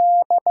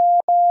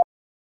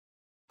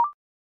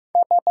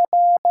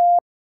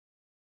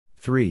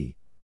 Three.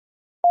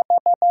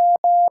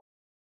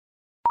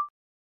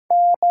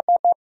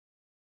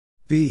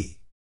 B.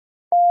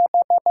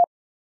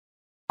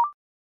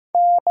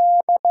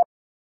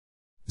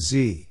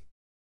 Z.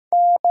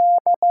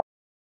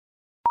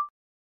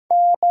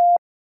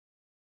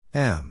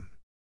 M.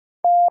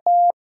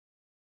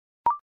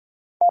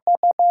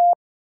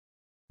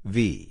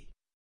 V.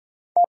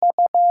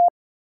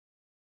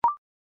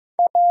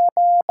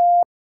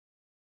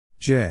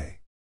 J.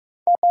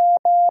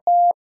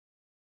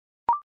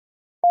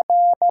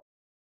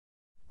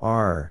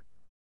 R.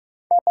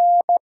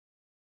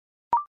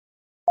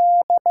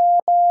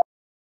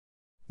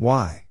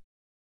 Y.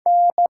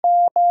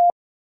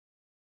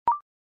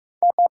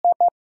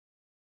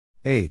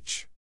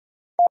 H.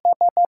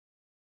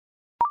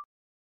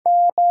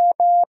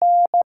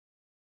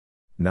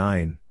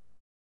 Nine.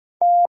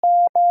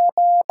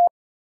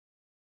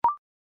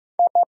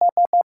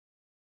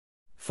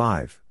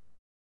 Five.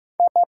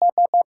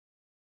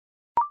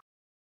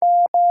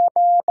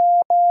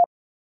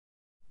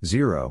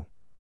 Zero.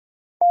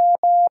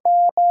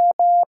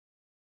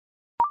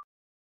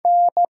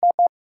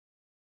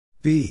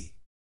 B.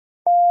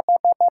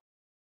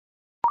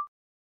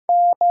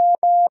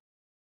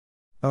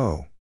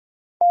 O.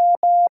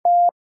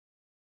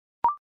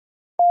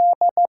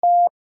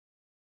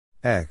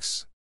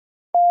 X.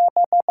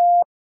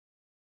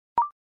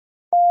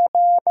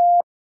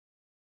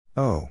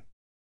 O.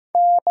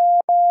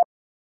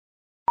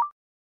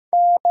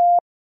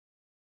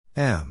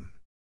 M.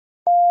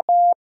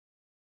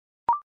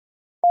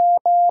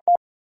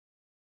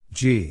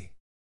 G.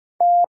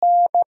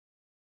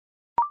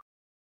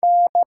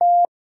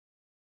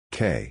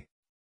 K.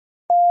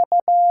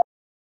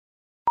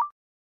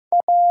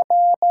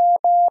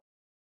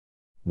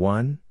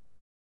 One.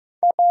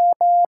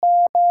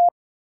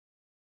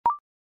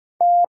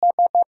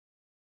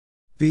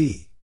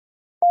 B.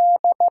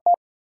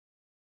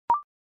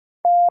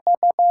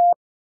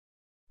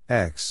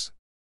 X.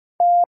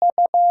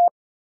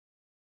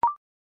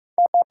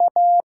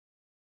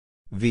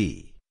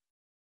 V.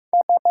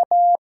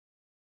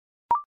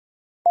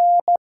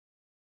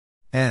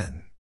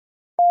 N.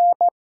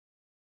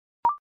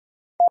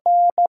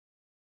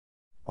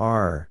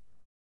 R.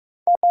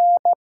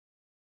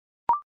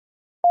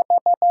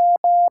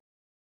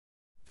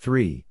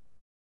 Three.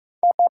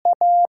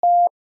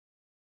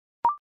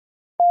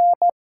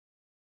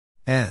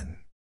 N.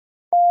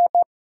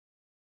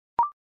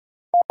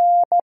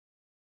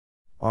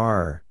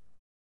 R.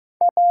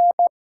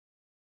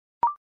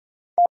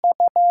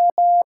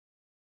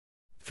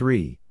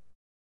 Three.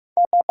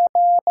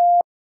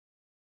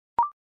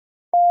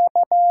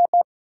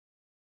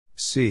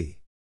 C.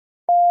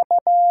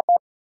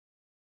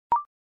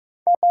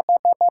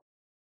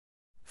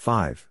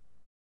 5.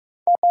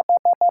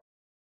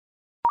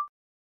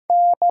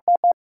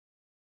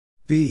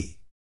 B.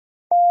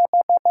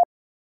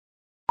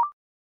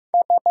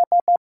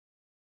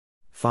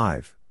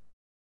 5.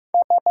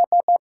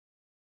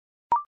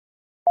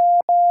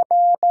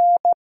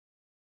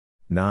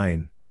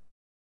 Nine.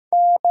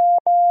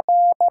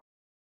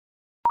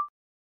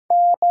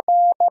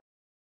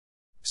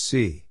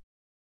 C.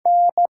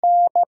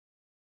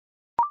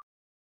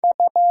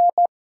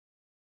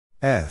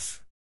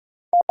 F.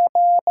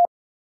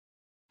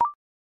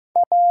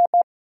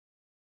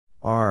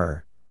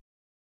 R.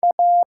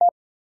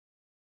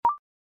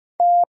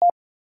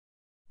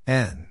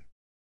 N.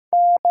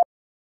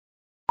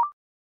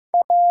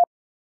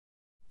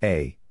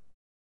 A.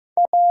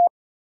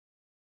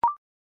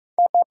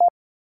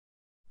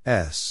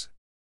 S.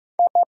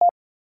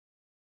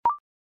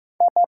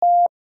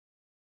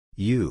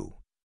 U.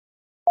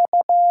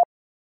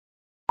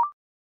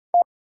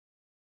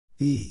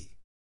 E.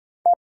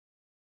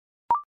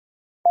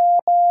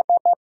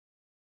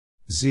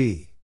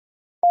 Z.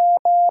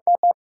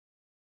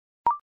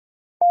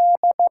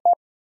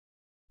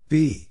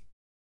 B.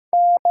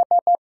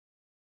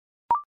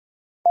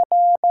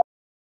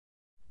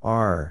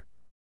 R.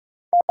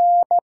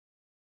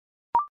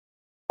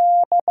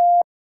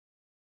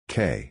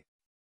 K.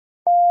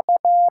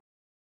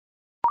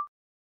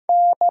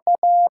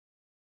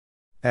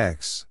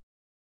 X.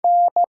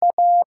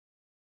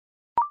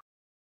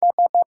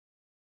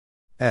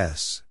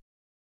 S.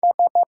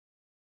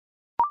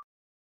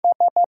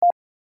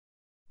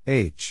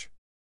 H.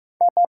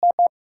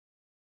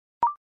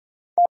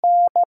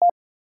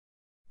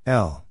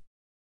 L.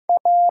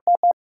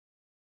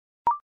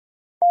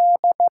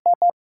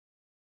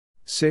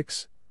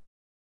 6.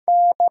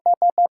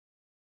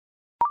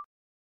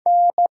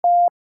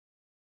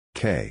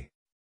 K.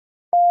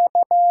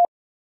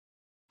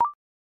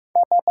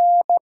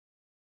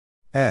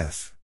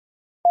 F.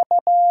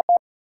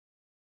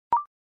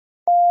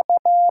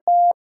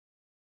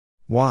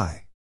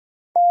 Y.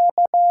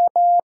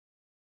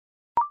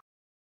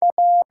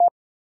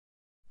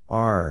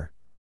 R.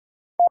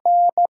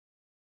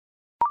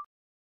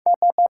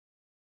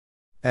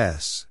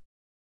 S.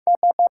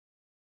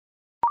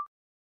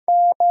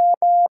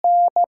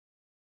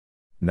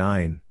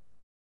 9.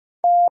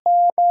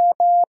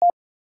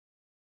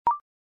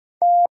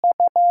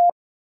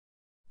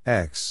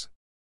 X.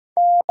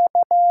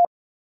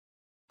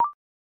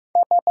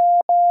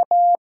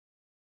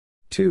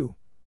 Two.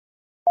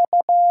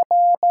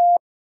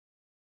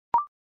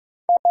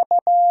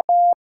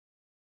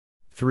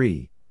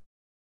 Three.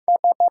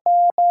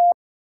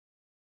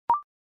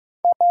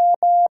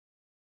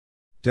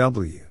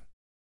 W.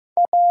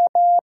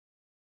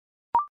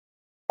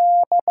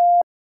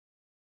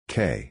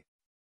 K.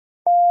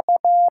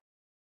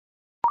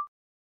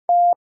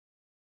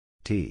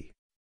 T.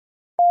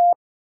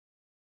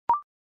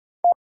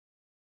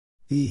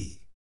 E.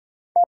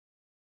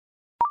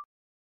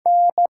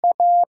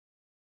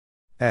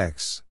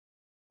 X.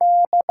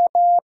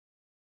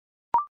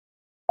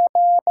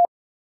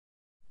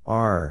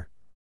 R.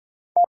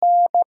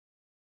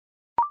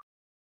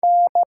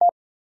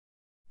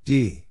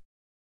 D.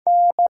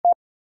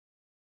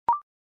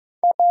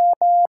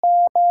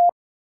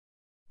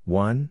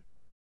 One.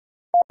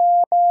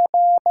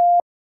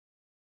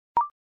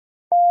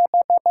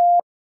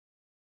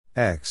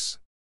 X.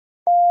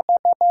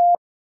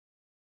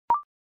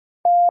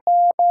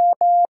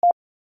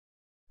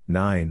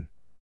 Nine.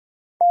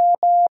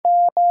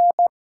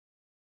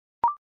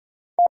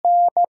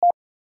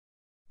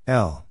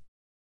 L.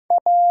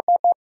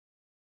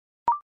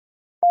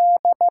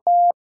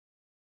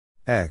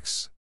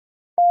 X.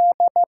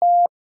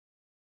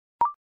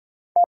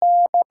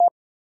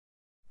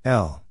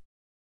 L.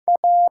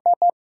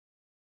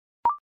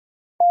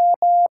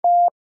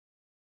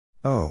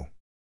 O.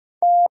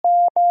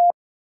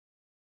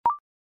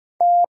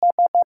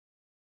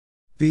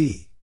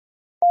 B.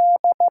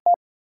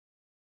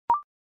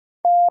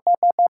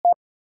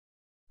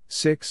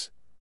 6.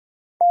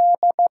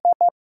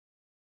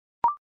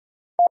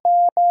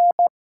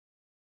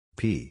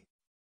 P.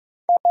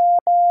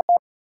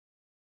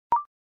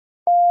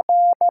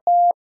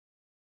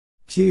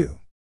 Q.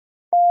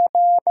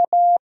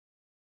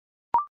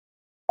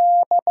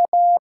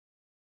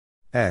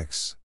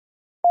 X.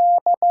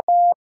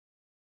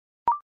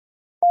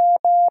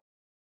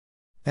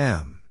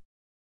 M.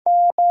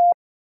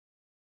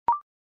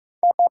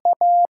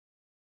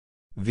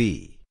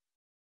 V.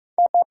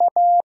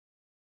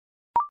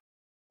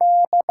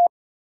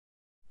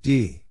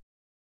 D.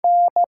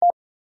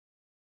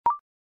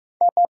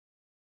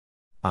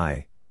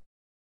 I.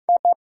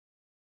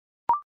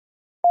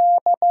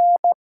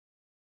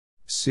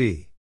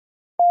 C.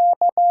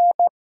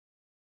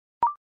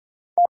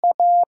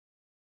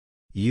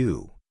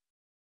 U.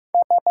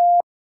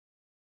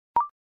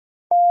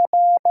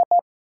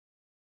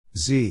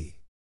 Z.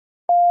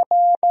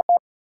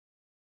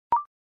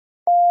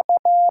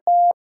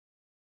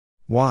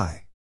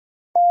 Y.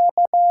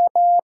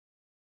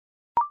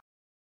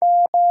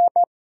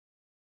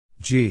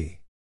 G.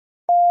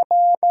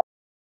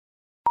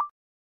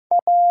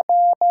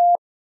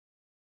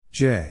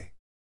 J.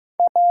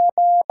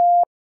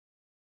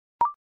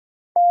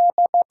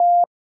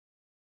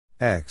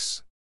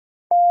 X.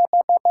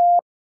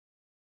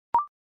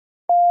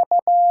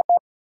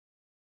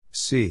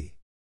 C.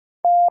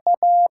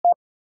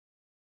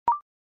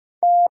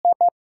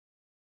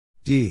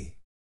 D.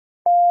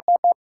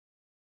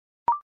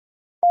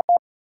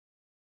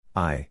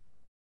 I.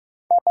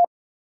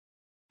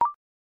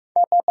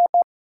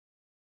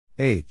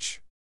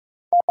 H.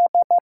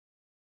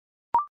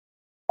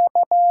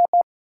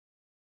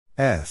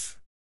 F.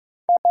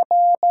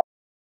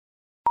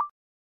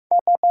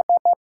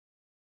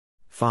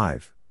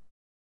 5.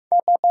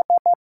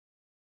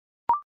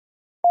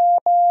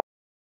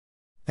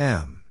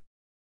 M.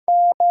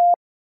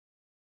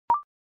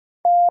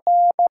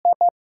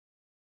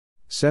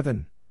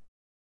 7.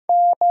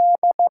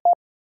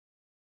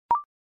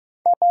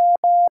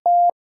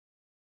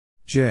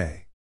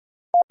 J.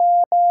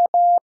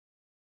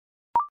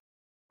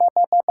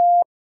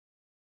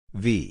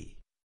 V.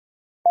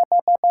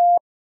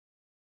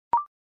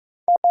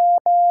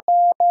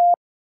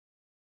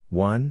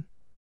 One.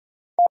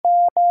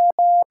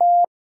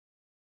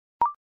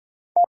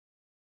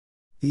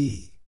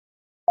 E.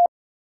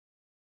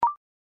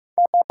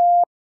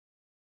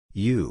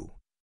 U.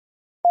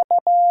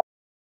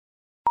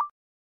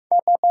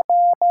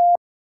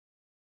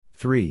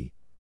 3.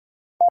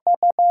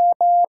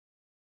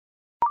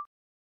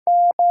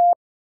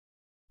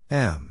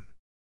 M.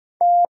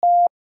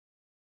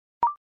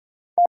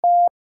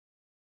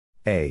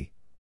 A.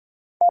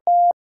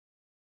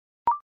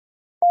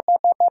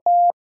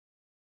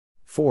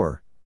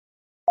 4.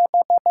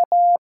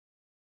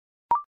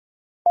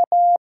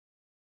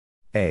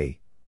 A.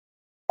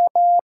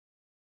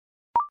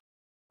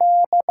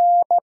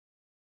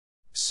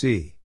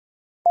 C.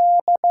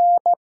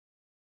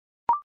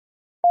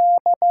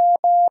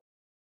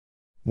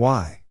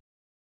 Y.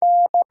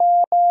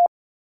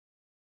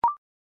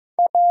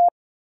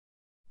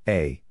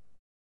 A.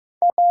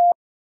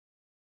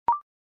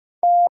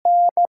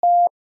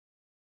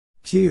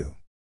 Q.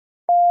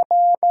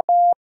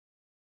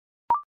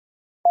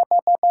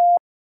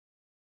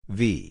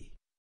 V.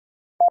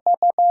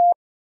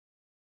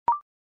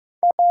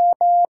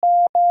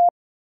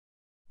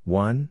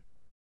 1.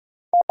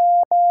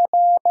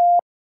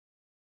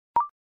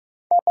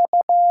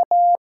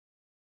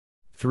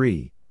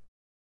 3.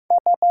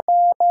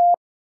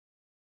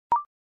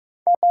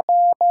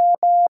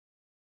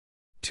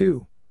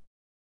 Two.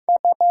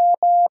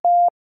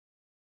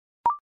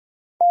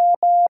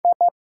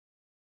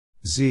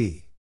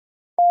 Z.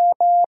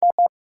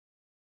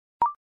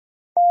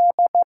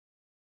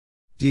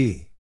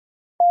 D.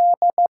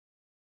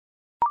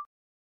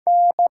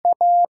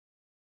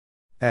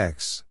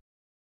 X.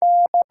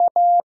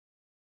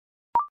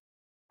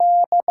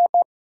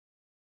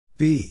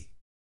 B.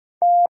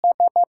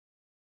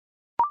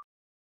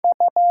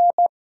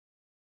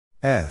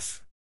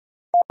 F.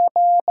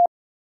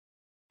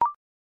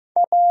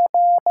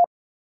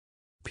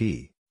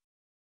 P.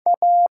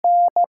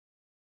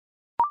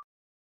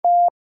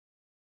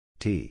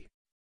 T.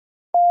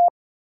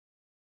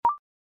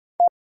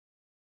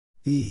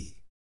 E.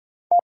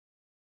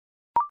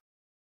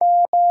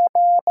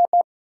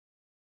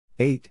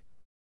 8.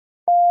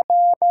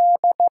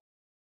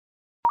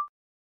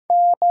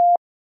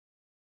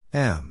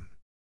 M.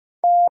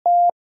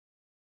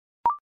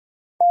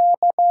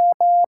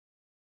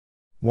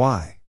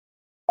 Y.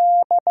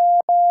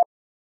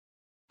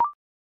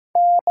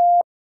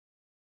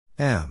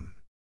 M.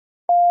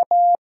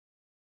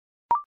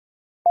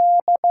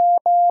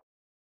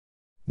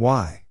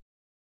 Y.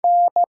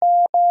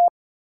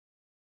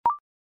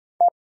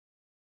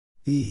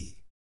 E.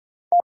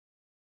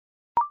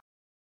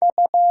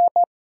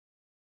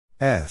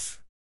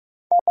 F.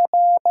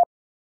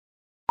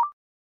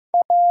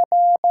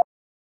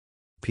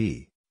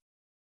 P.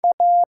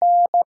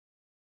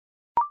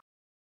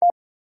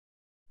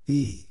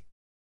 E.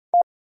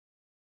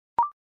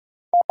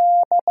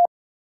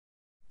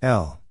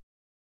 L.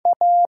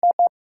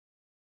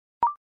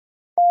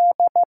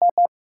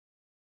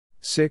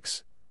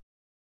 6.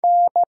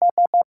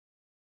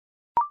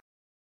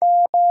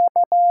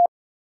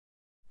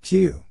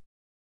 Q.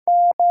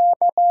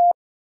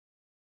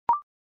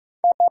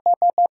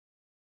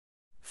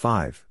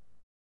 5.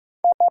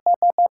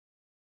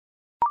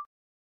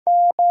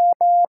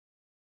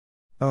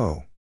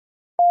 O.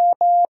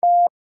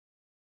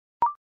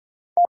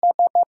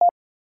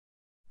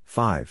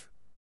 5.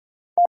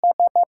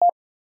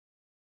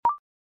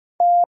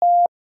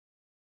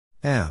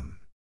 M.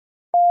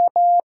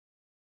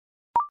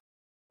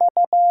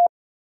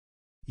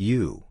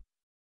 U.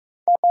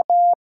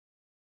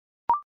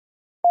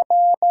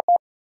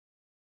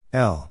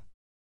 L.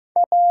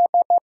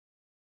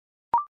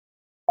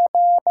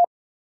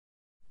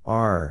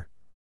 R.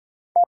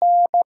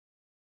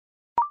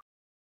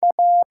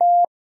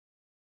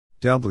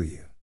 W.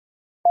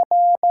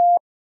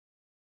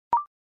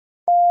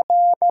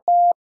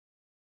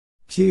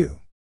 Q.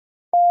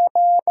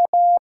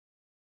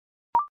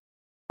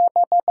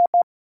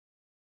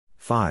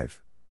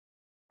 5.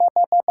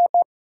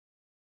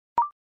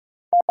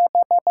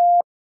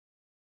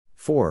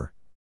 4.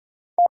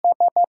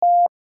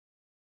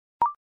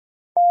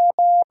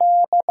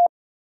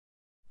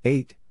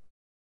 Eight.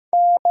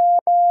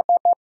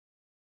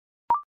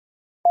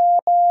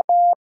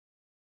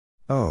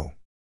 O.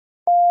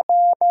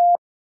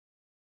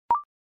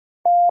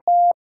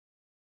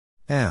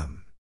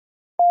 M.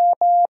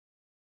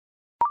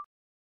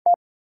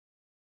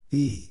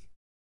 E.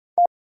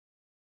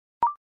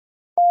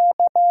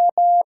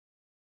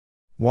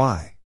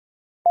 Y.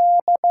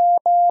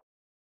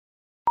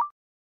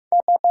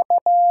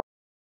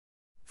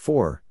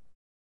 Four.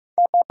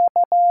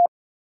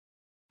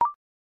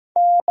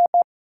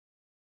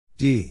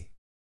 D.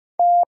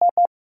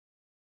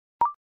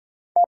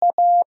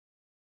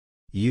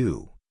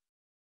 U.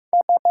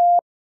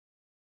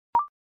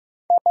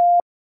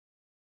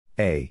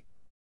 A.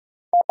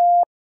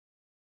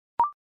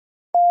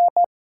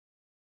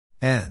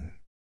 N.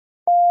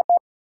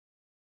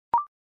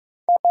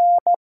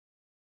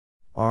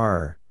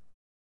 R.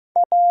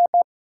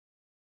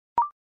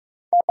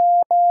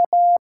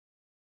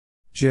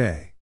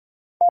 J.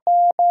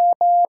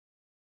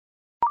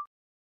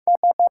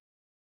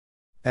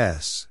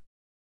 S.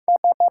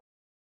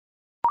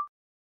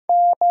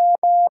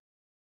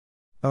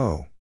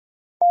 O.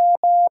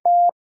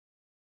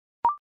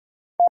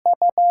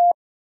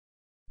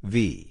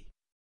 V.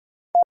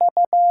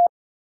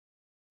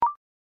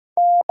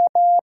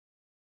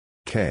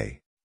 K.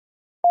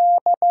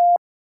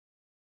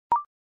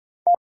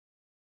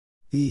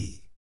 E.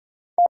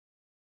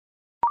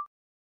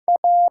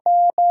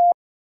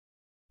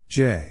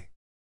 J.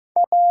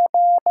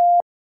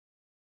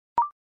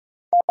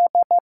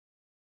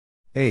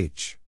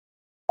 H.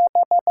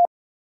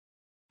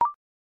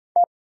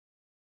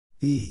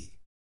 E.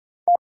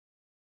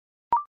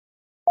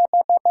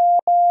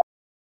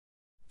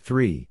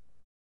 3.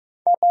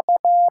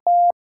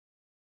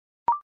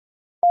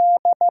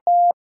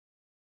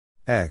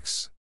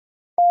 X.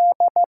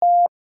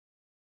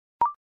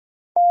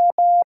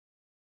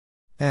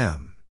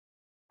 M.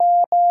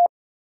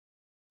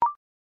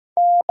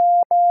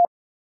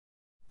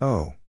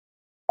 O.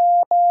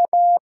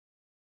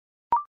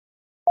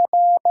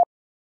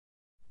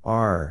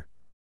 R.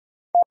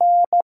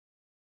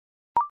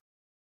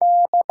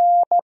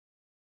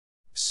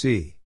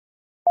 C.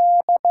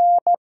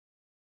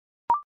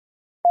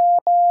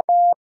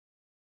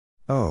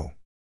 O.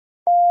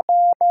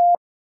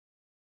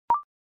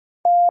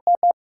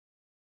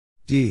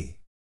 D.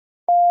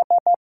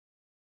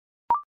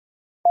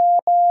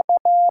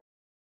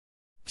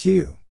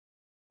 Q.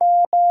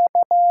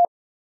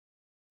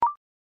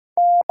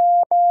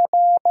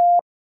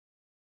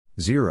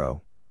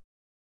 Zero.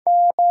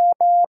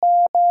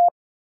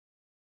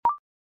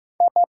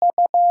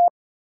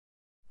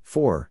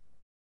 Four.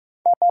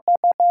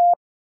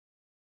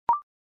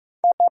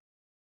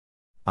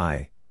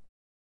 I.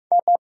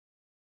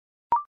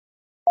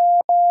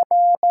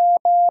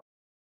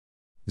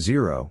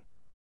 Zero.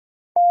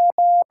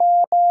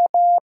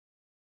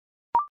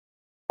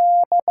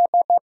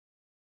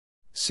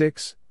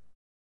 Six.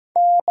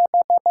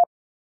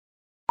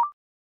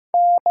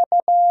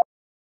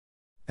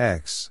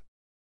 X.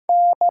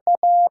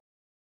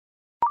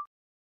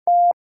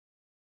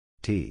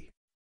 T.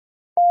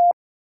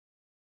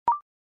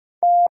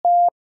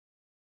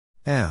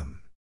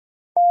 M.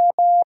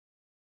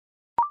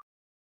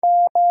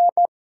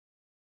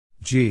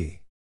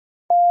 G.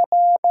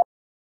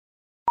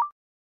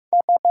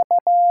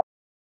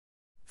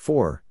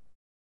 4.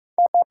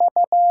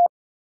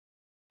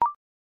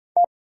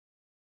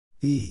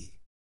 E.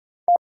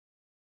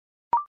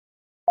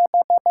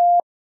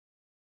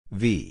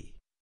 V.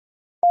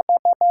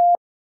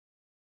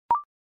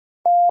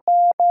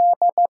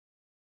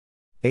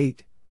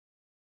 Eight.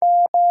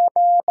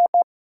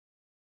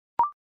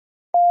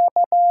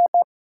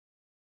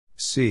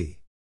 C.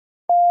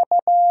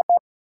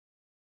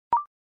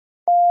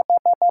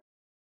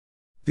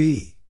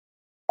 B.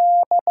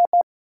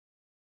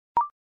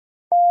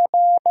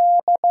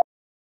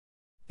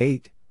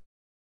 Eight.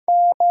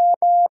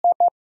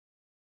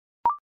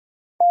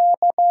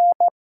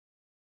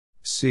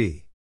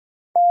 C.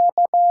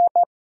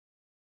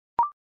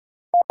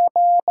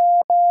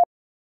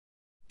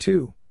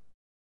 Two.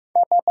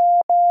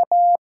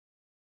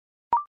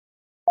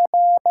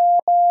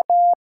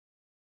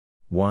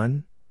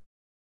 One.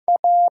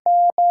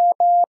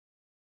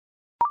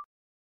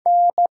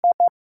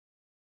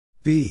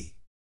 B.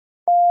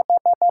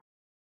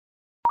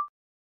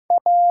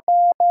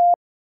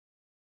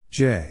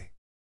 J.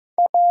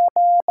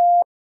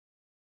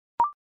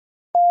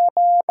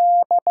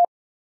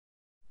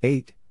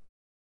 Eight.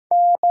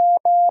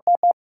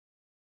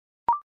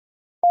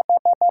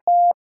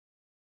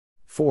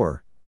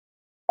 Four.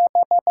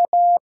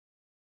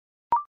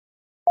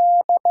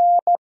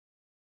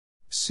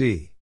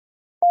 C.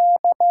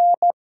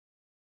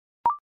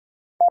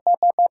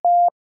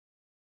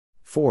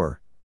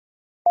 4.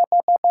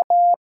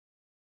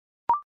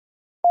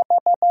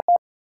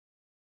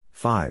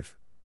 5.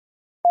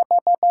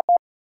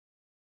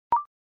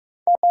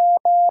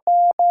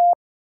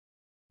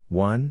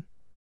 1.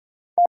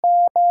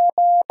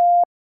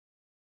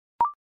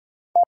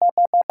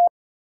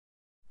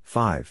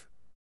 5.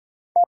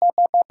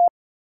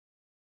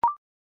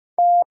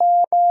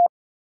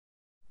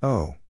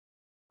 O.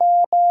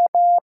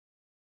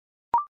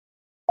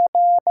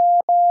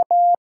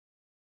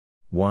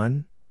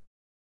 1,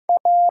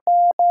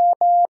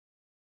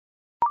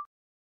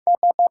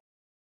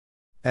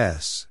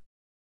 S,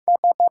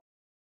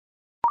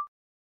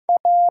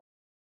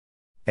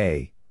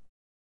 A,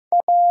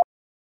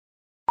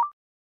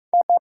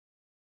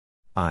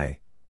 I,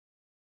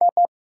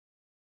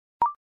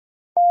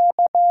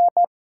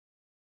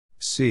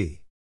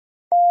 C,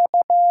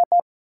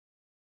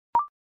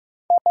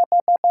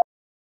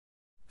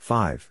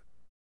 5,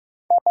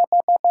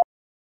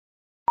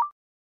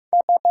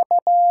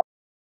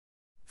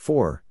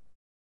 4,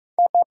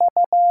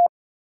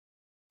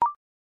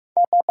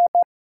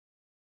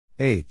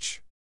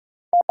 H,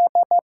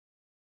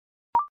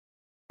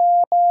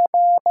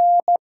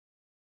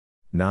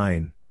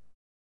 Nine,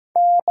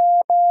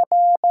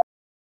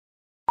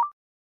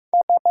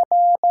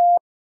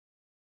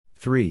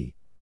 3,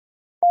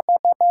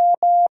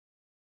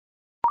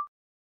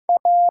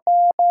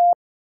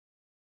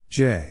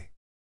 J,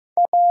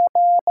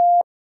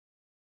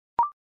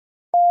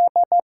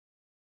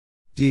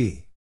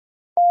 D,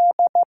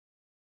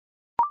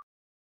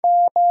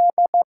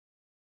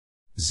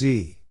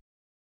 Z,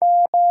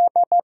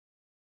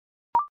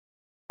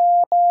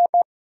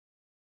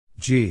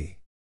 G,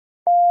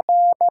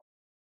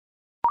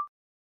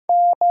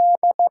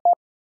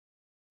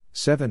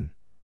 7,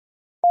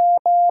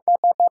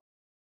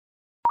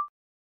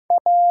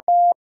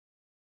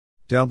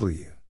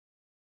 W,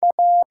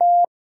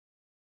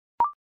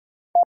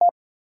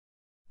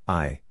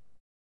 I,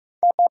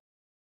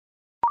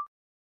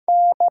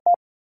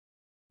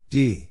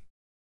 D,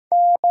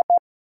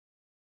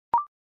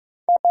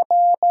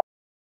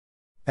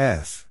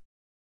 F,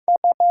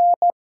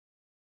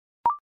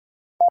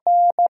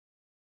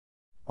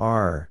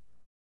 R,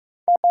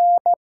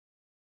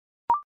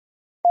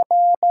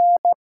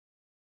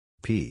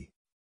 P,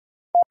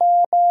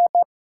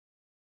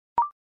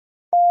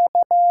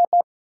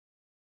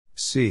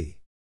 C,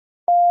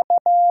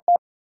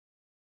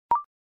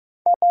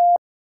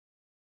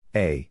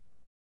 A,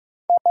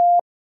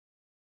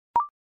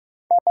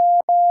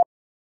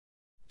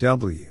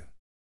 W,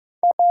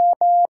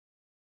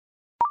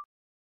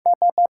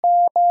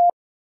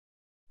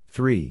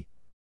 3,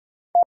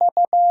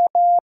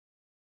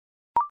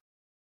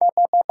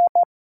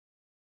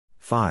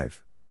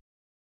 Five.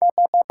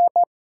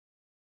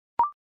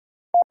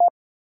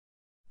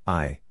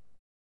 I.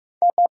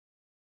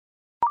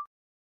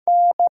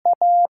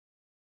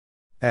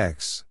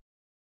 X.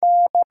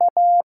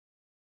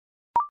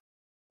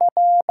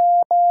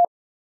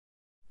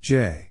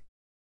 J.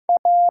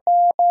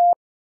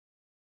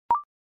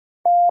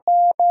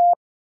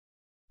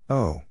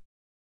 O.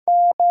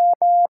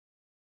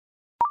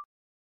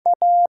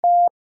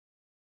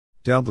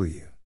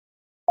 W.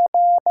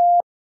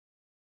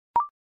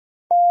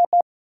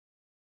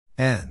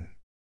 N.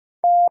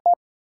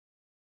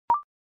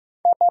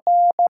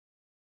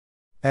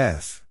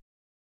 F.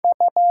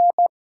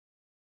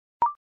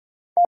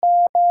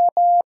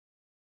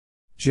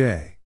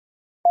 J.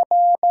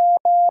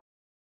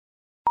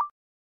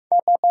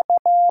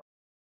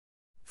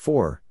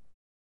 Four.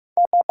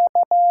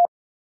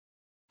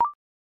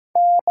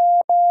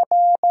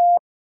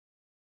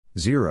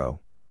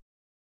 Zero.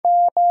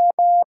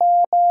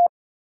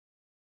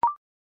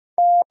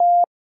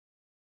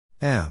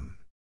 M.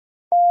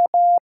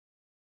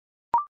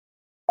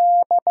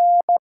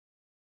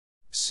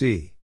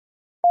 C.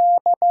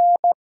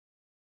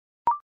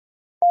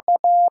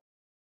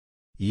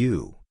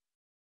 U.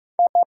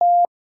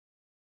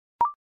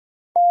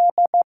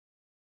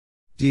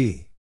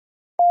 D.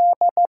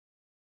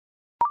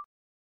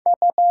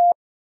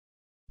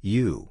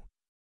 U.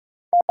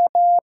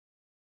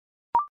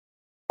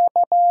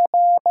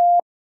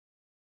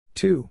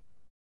 Two.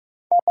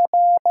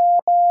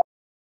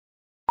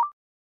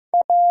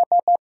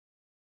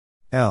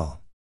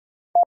 L.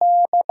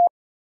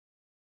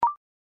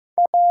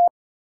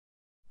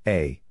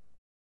 A.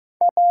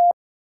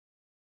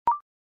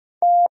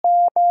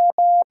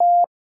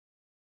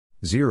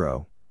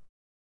 Zero.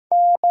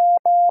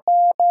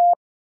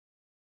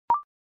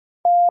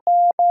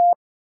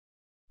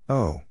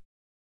 O.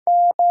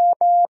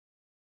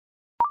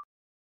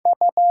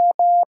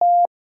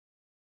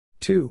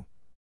 Two.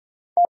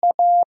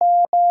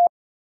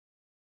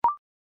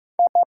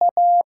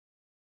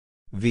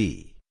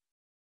 V.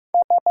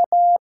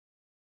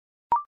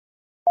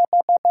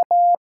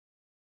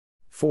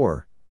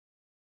 Four.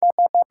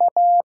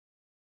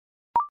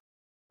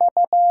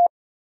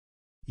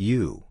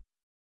 U.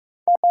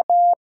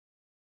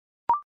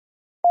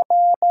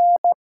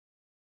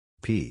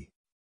 P.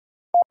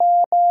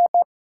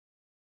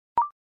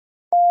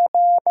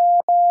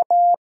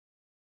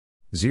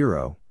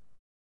 Zero.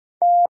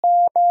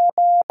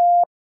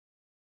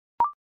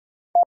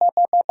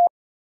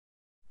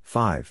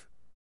 Five.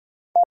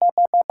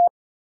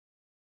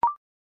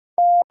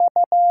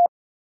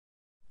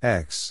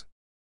 X.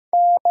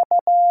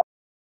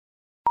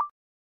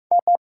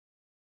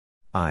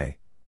 I.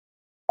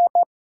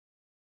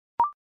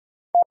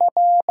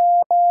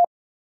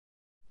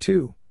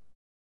 Two.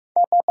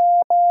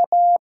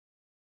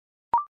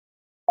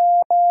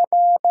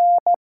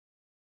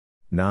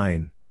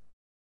 Nine.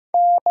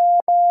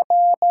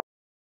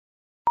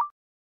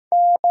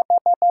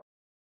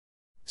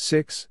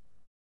 6,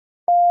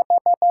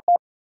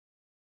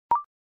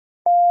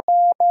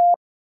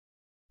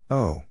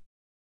 O,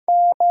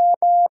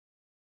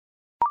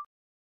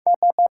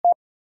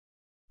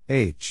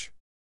 H,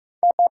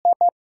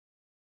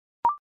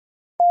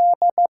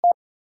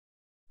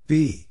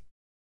 B,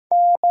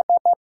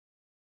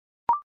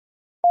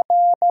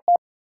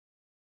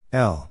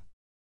 L,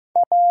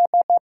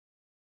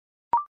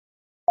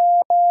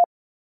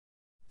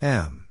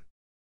 M,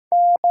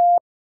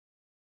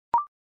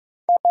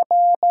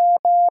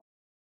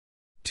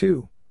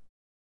 2,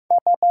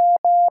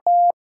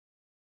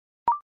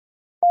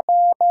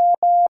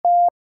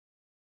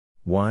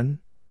 1,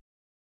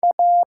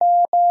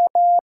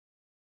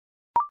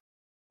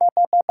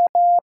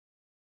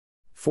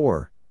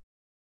 4,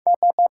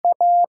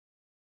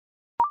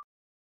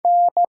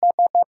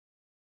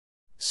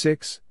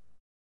 6,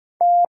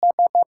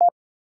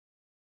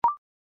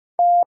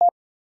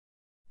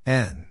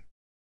 N,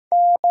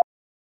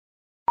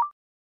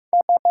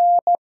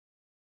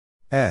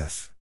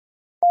 F,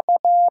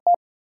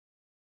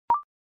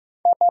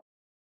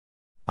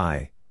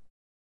 I,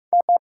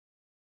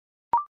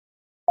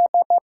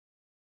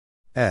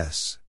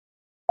 S,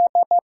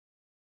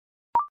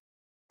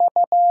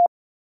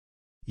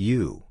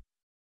 U,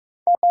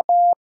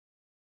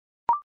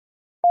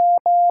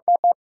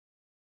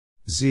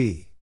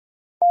 Z,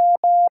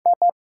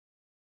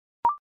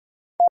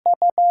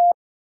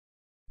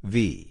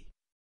 V,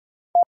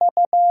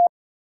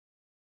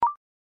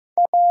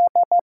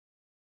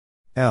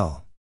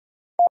 L,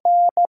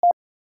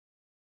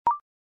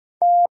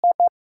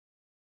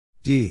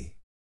 D,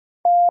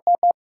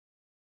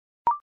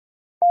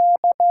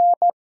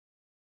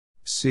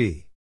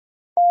 C,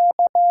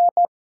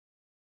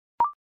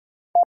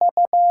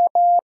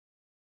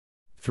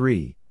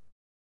 three,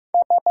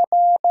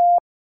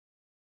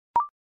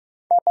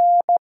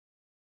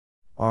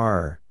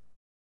 R,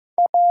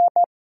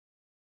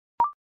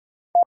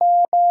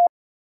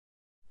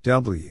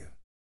 W,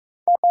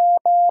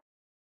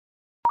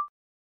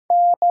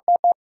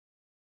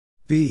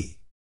 B,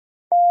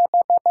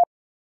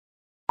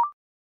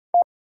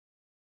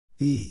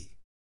 E,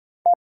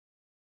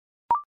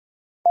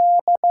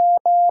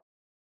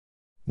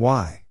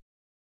 Y,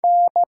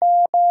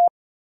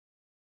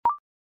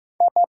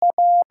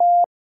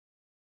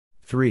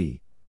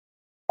 three,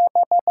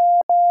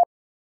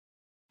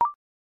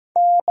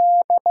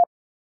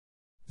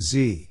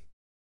 Z,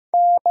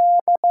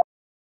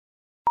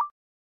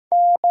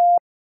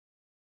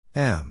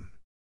 M,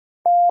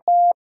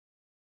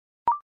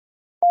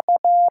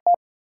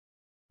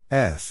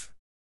 F,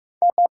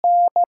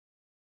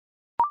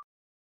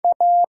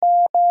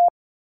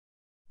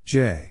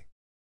 J,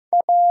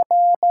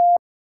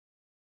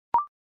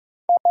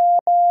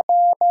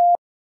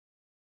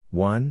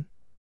 one,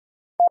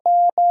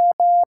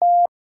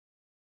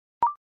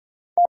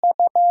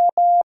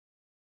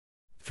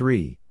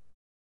 3,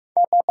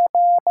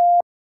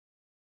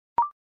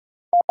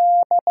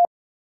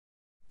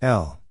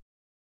 L,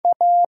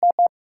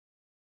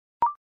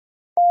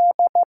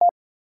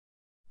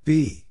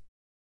 B,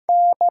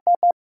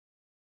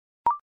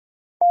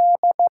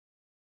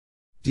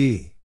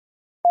 D,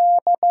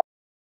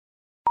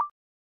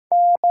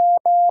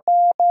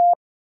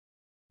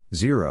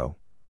 0,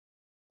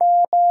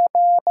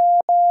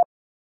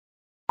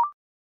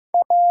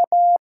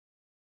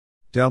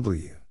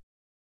 W,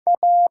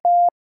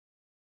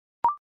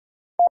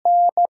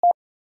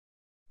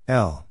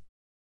 L,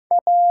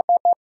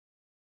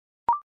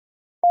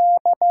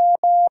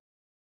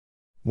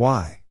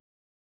 Y,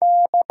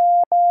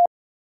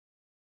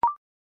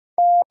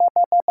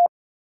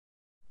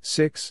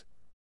 six,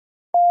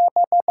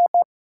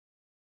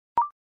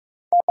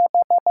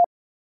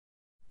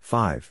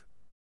 5,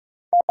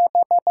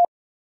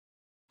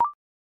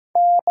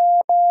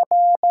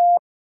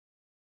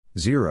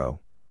 0,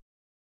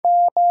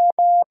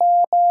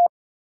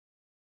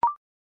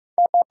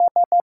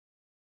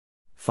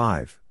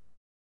 5,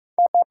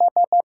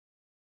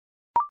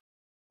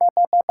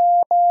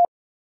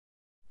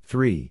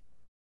 3,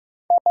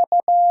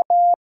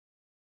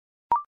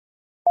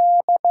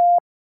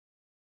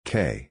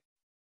 K,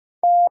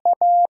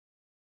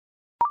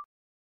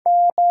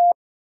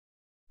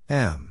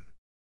 M,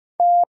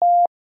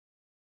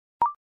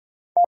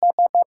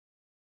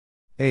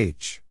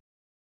 H,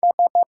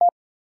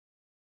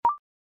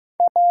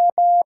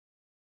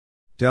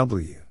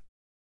 W,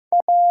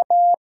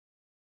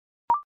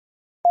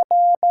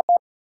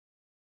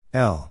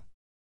 L,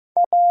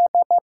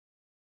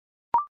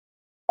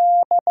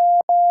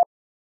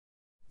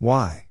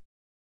 Y,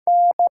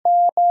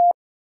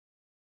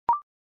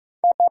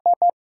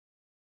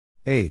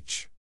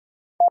 H,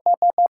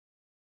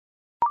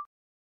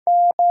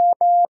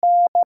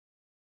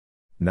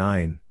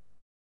 nine,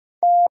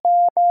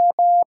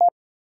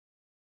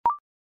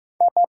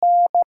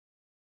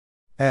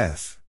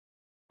 F,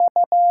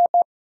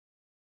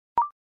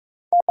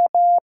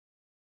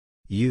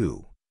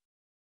 U,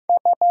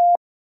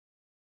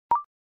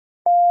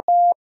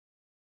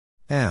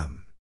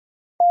 M,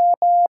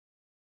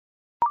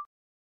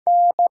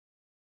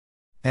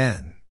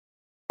 N,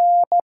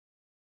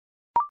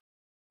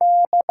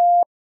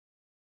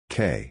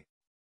 K.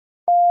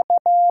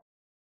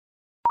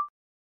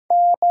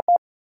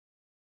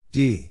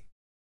 D.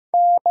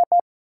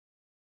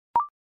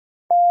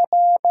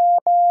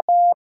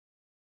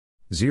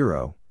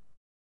 Zero.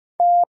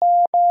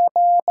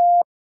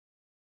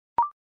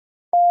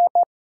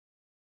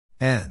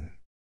 N.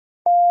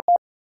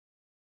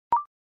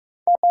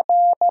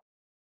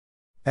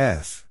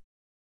 F.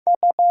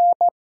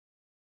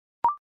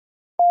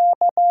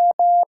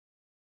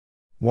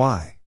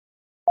 Y.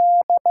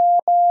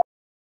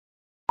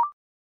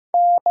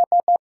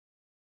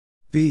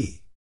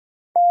 B.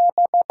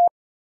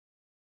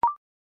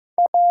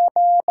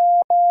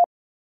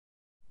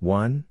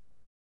 One.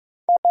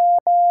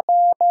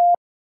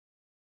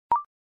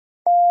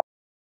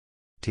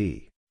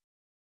 T.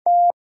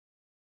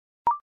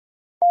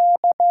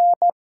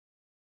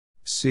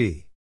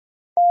 C.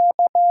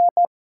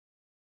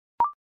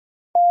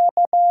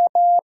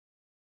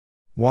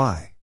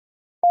 Y.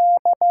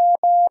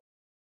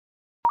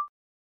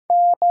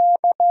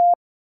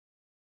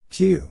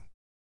 Q.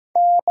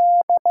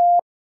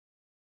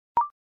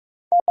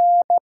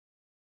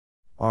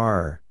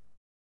 R.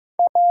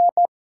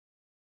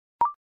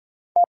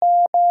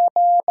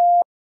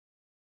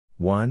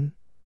 One.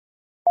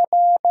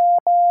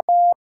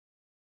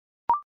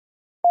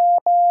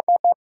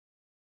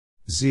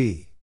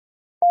 Z.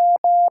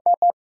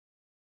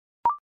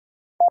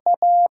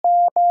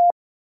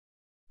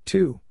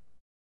 Two.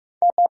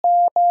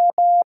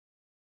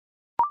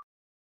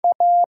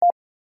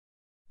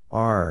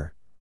 R.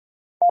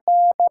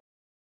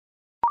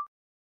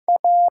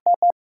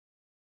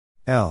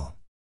 L.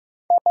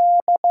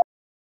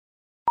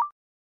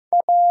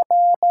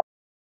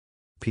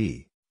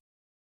 P.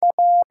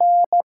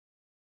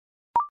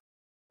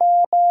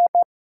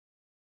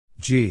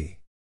 G.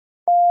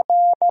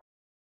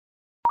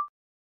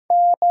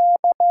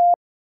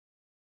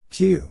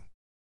 Q.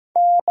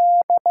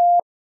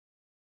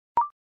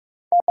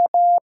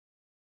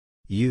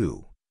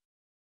 U.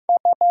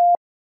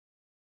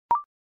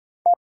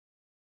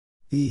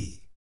 E.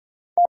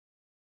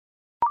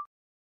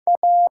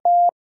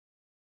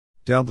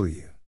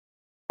 W.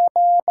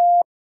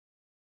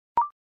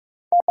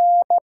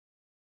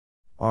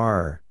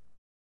 R.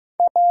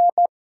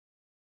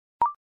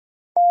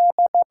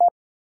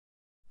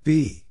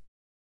 B.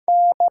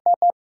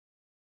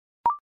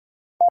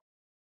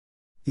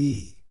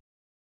 E.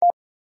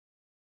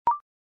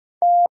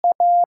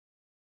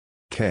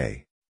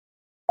 K.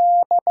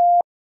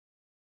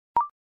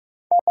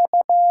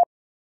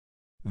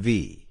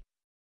 V.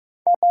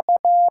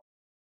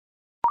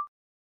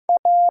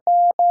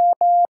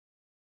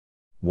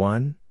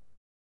 One.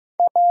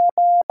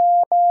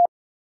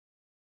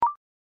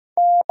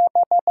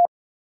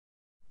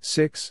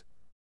 Six.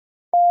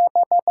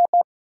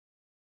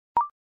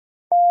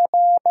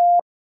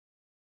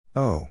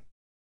 O.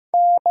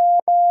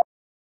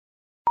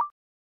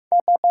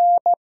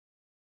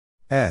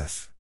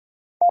 F.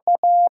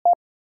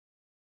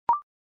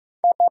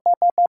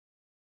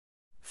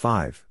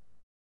 5.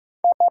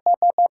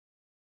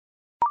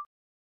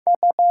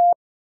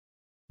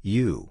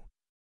 U.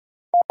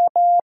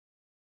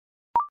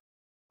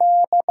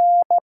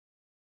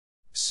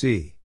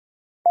 C.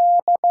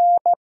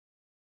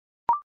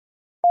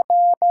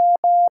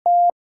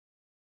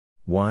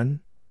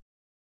 One.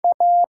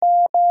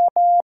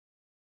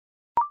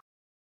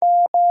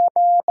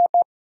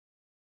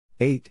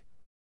 Eight.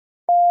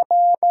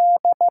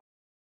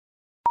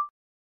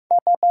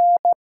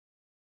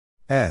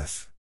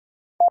 F.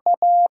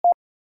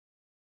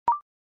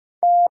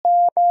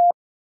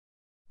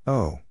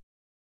 O.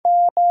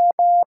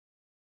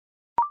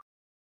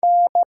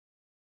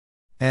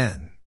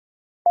 N.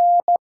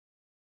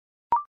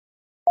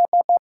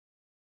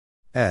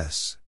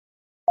 S.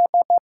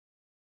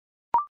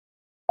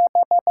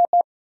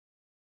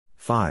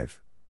 5.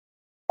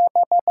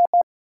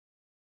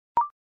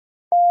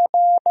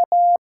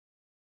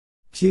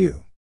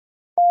 Q.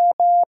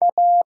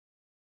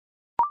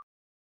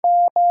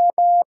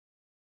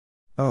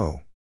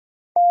 O.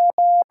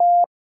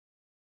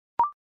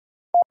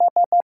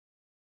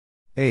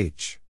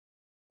 H.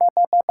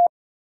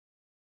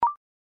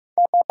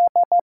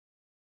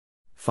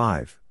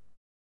 5.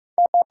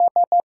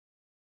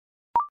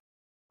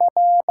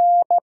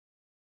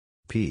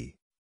 P.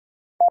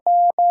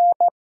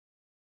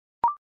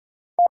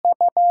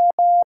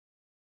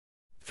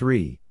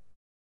 Three.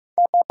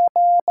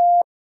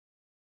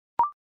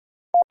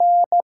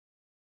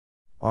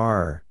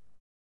 R.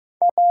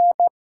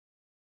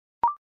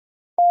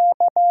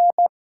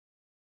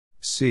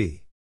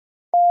 C.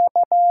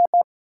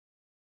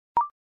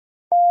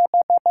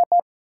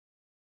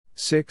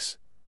 6.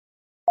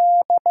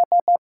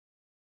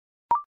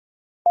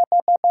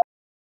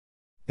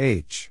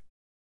 H.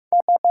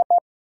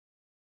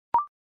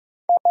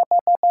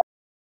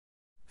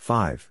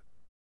 5.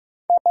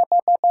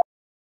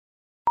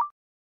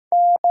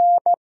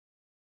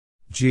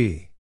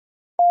 G.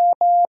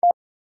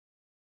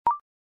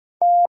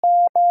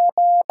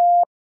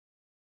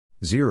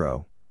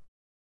 Zero.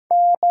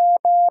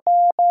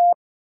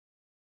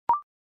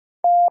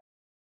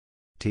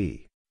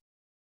 T.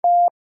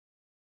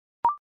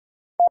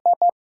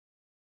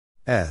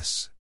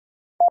 S.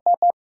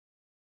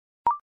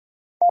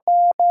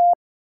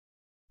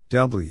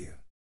 W.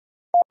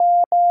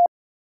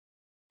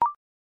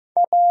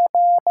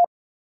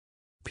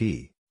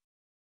 P.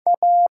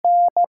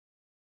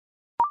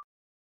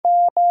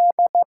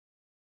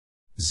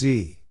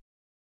 Z.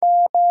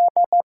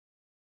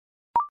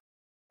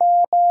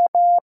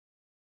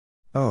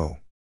 O.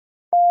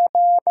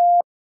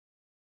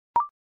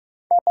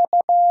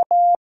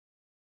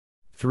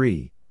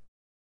 Three.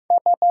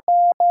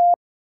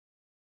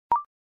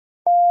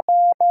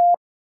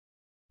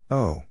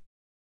 O.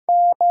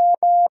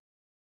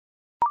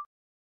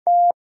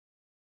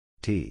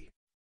 T.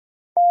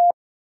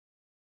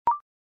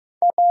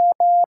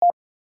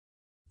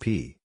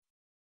 P.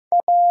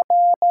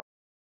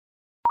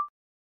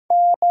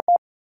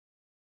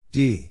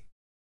 D.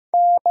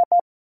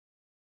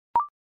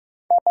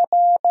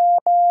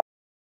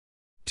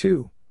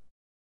 2.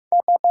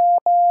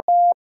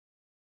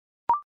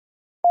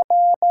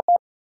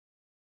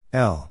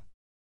 L.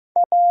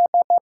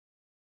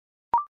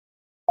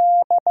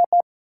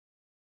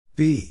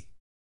 B.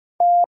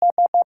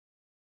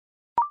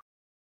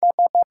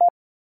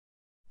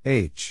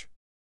 H.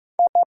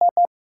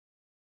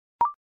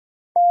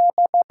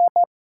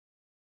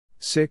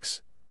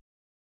 6.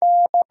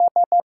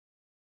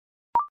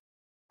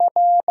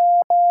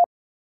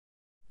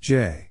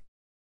 J.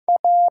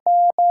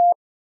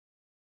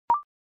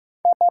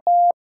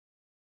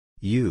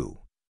 U.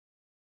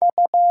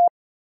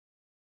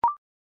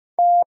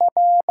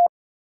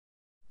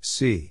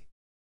 C.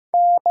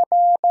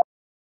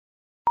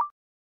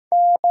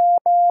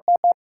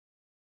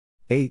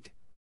 Eight.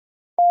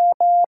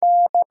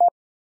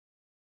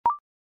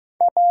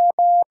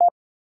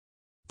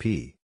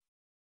 P.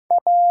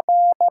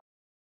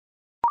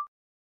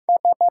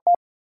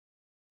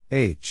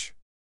 H.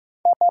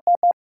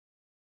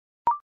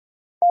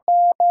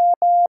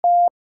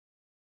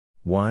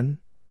 One.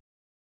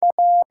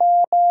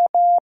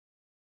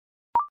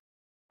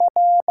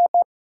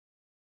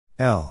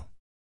 L.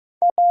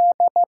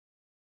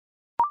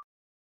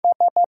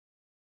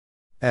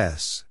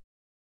 S.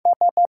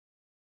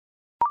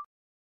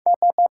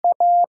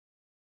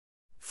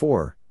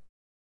 4.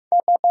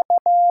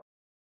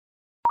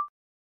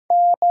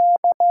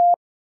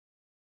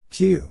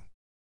 Q.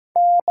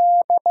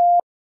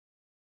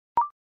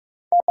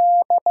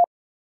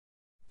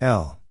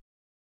 L.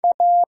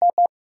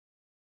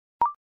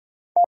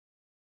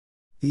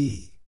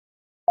 E.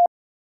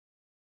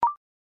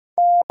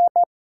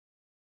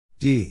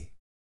 D.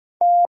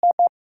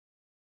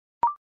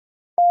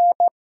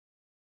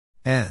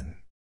 N.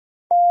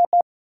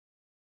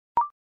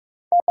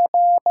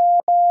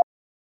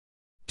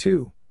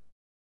 2.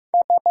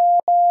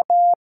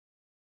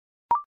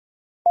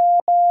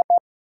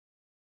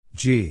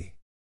 G.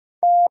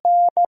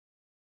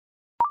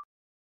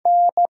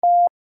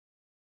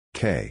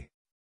 K.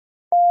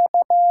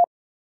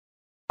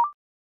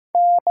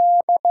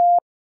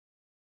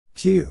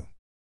 Q.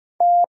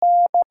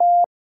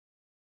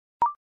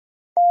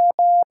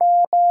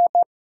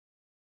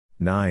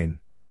 Nine.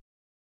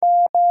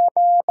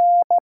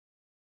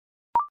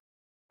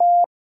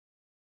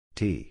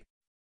 T.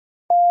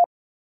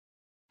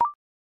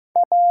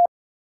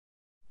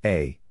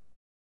 A.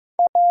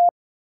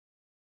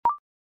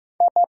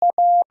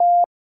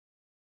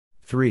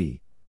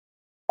 3.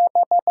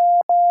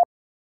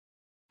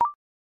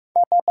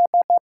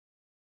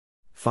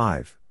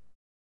 Five.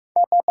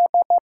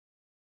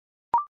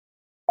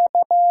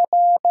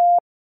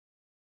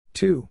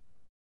 Two.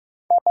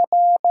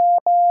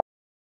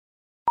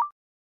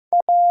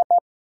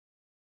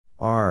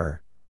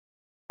 R.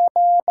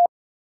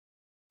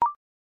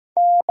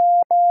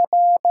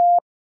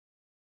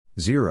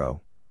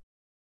 Zero.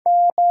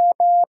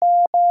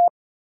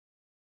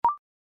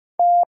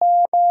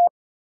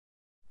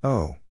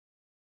 O.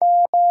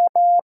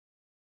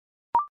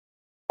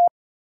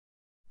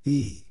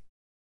 E.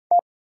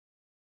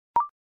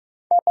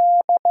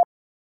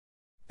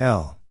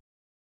 L.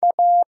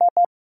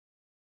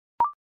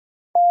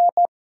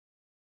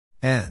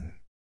 N.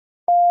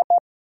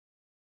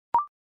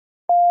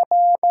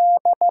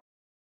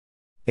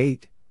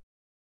 8.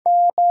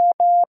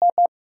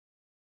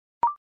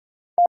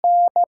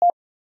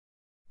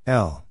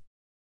 L.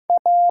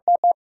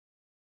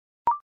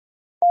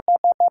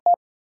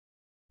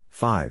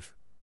 5.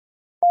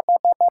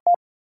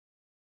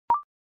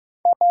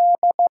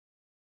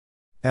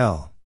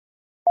 L.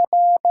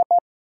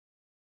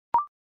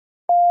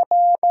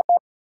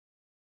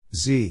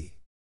 Z.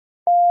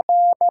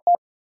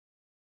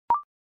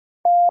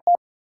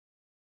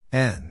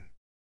 N.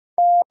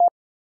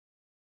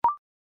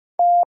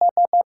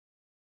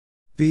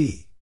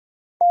 B.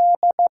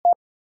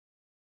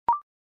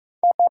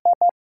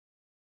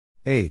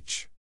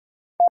 H.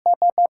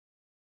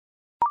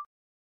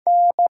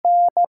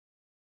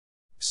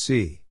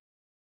 C.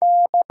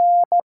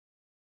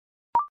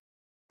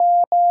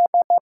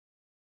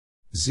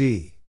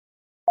 Z.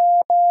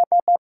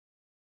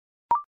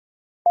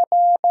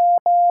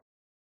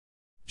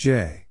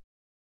 J.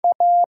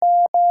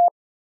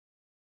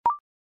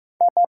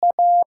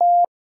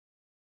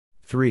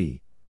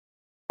 3.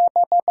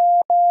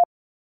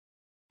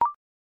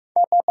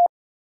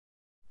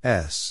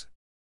 S.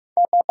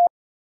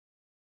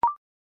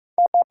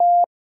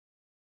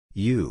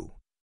 U.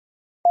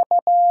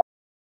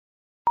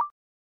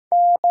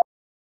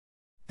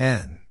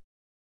 N.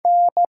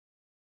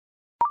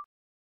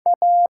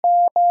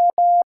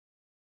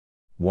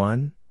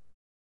 One.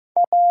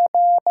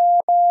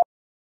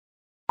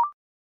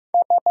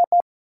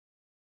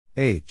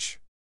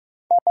 H.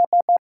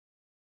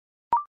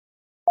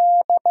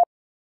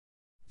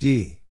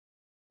 D.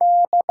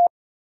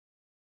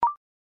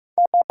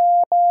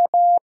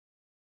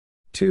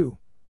 2.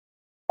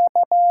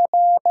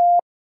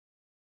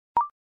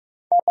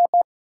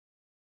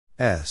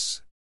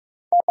 S.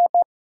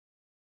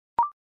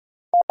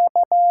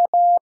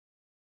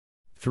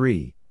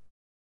 3.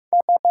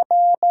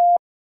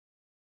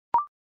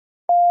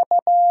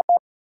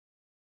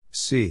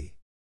 C.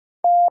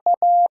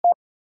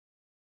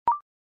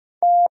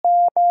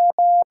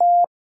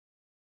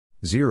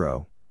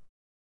 Zero.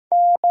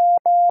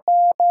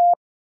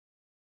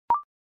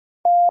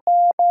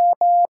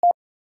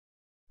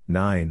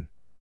 Nine.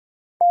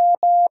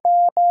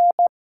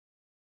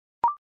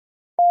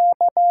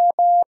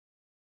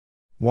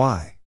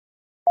 Y.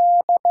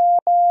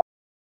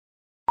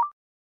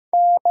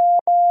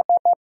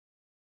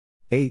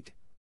 Eight.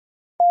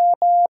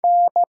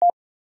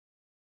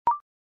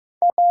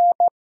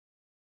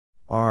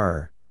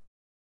 R.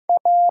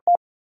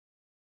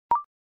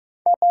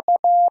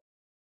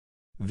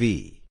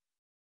 V.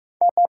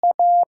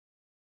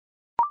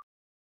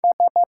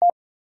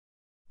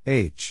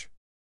 H.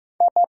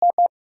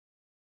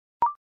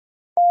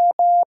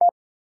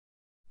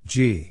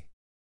 G.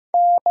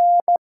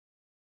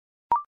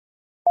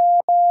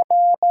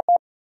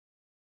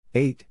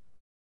 Eight.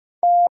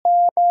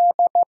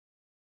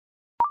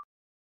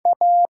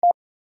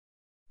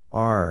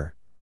 R.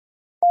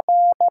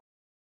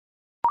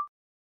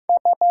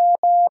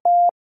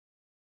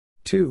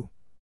 Two.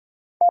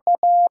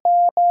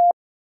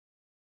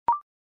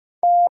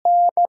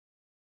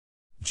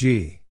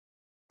 G.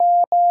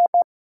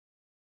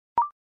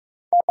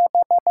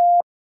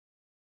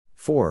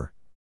 4.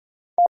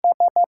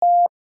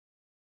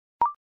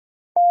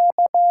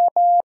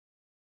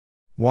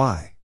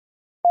 Y.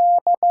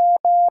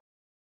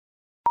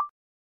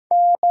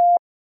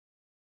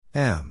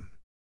 M.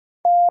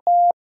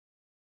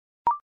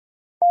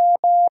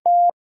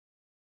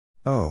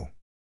 O.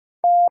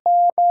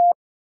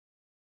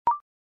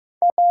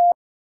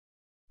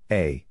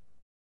 A.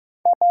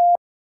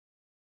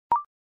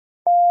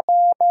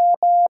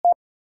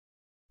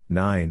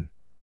 Nine.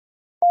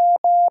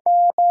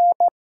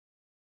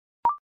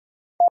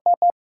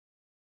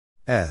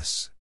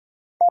 S.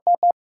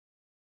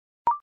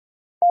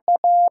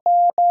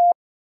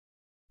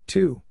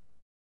 2.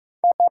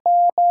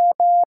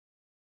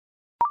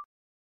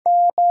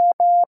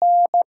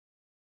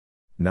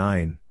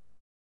 Nine.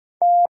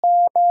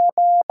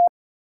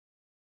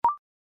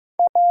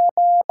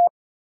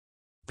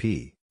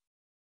 P.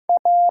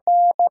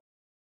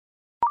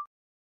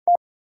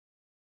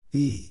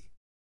 E.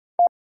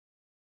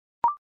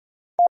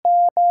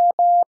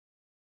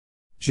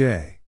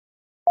 J.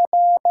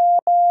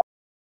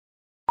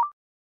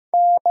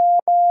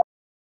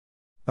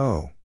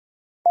 O.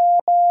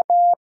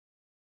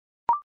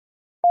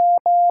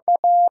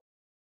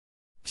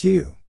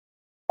 Q.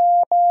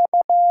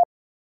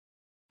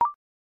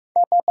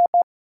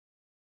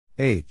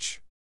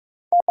 H.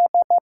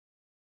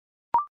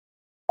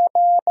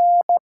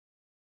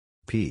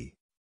 P.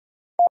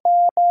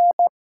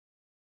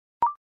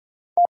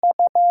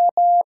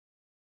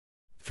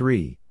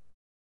 Three.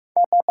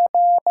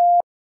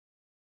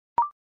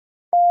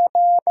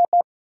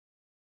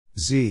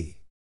 Z.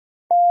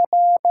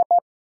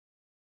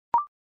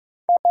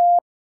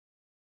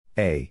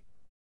 A.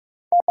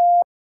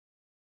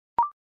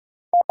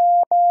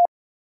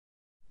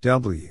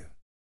 W.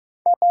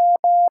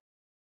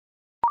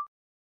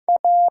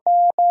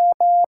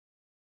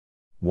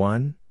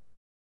 One.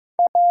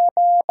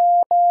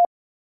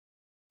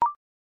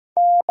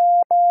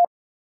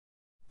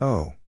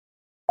 O.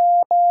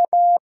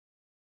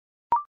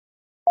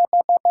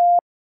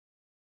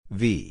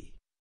 V.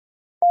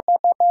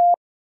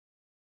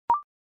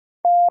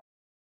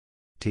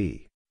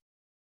 T.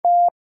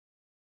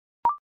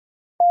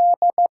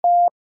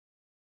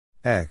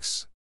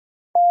 X.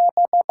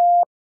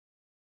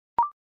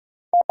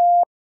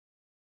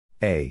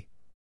 A.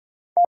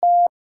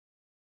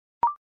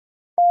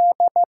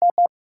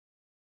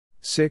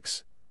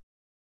 6.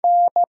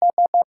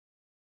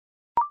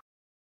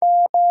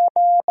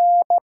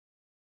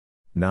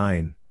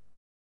 Nine.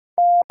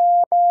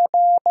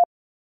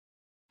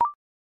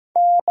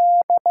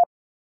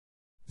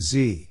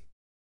 Z.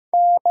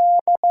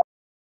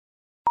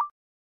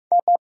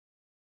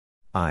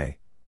 I.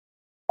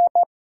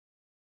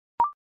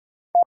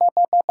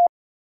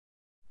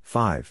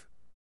 5.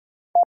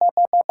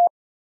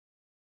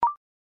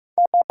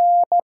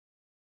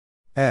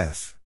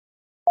 F.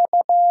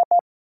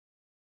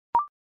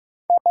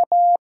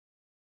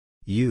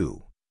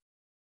 U.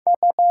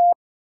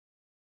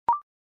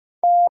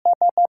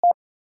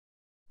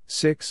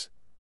 6.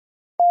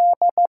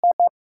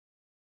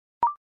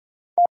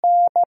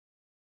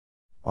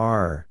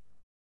 R.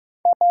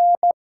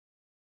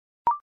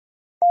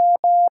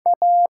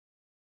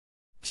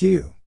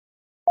 Q.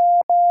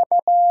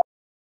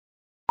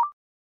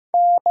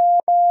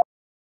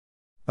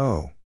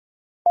 O.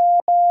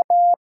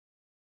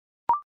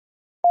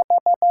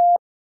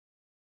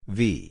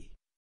 V.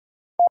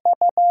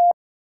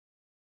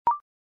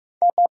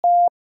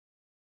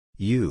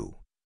 U.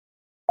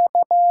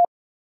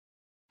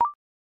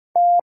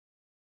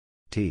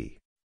 T.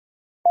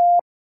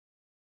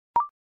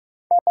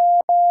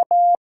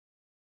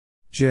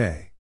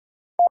 J.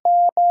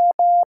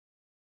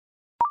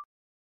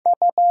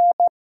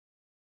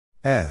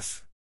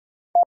 F.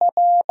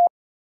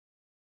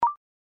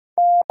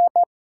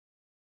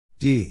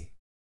 D.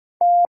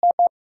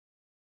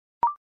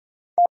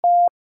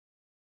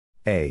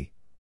 A.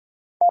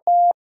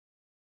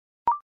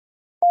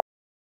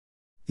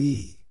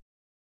 E.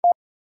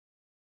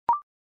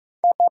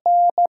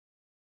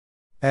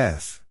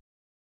 F.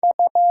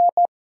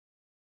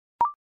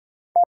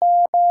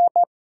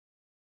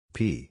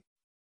 P.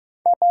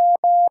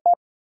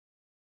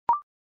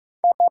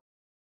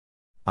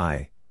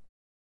 I.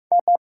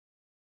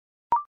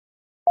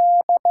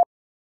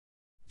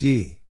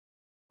 D.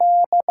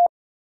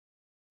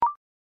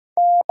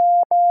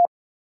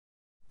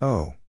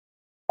 O.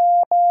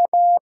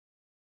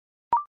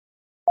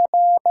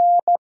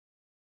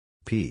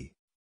 P.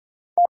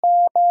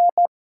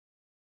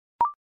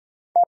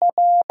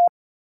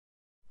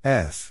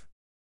 F.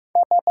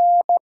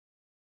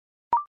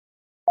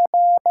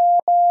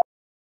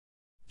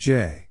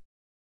 J.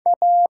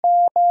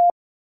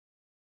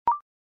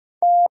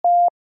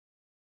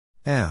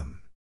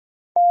 M.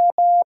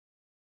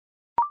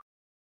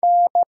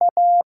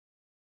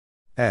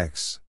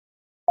 X.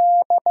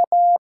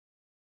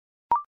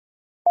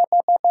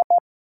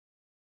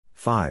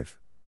 5.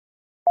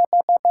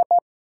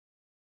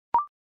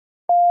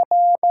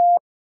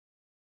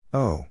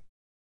 O.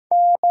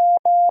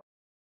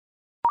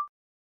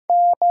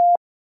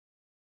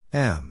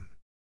 M.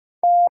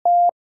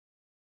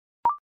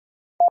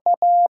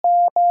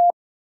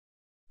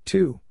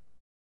 2.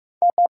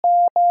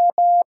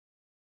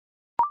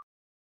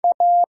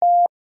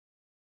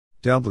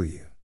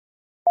 W.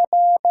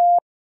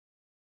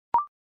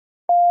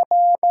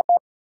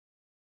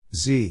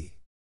 Z.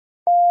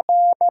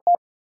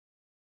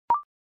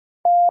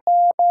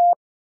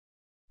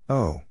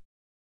 O.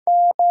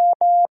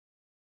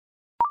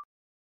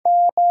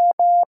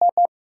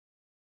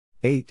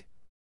 Eight.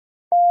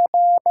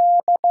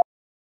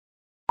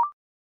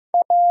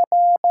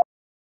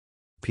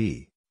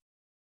 P.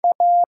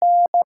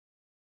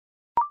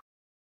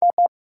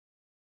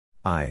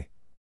 I.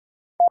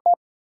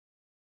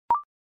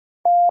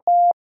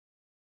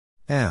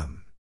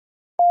 M.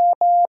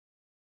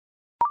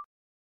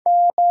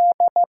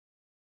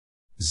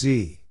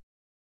 Z.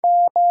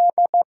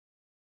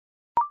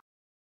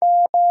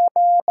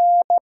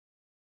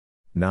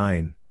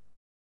 Nine.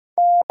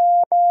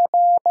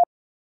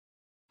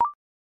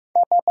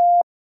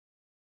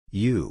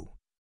 U.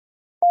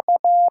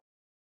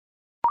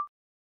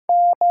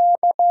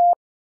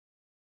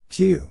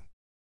 Q.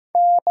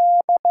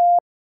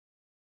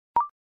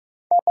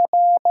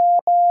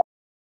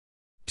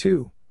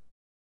 Two.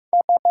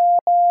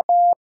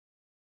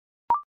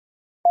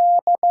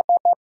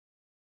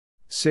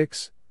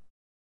 Six.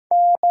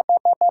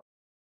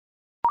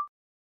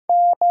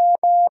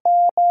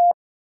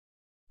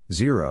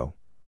 Zero.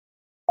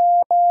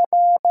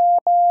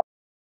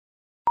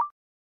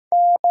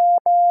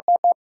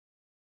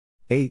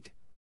 Eight.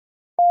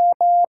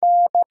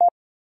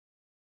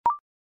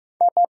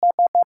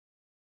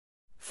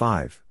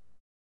 Five.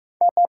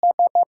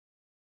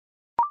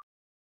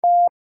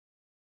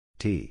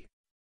 T.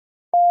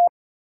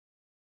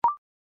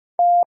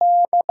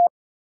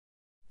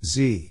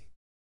 Z.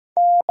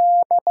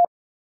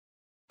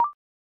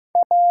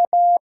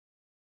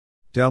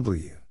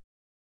 W.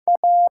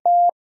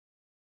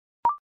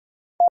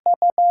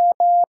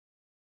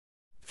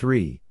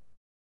 Three.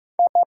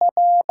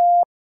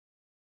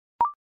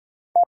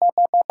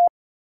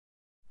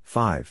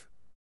 Five.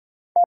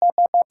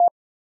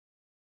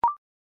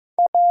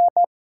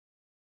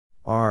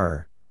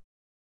 R.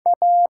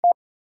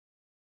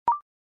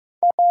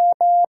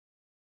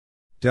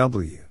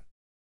 W.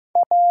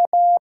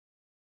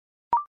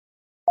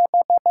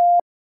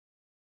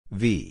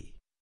 V.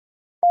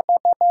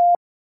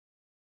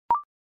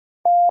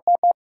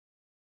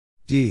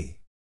 D.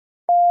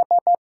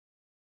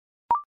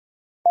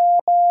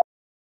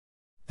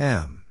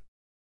 M.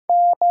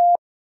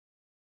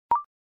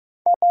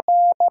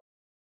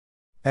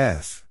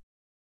 F.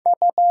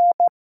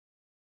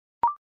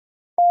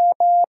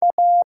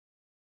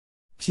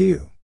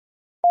 Q.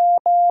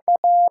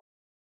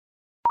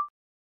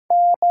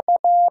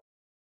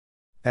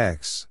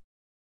 X.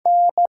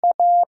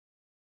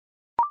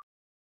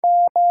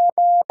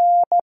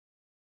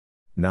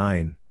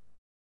 Nine.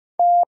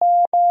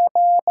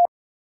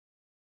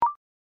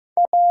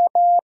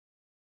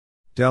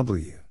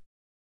 W.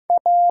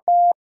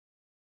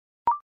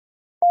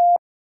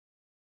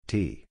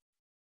 T.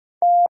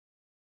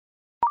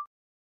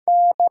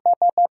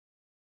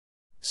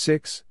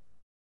 6.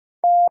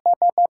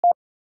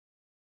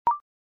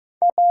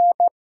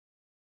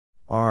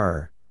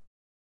 R.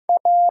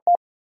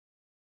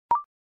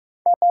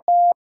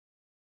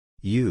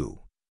 U.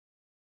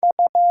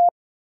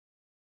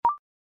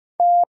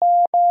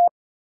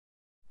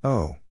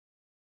 O.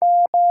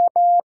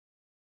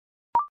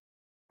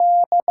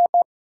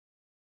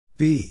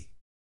 B.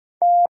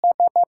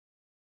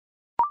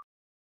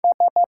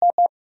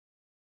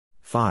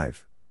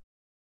 5.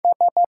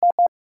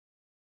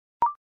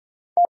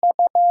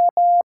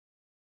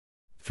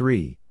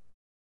 Three.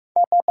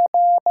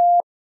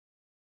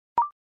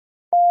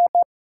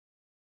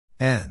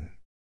 N.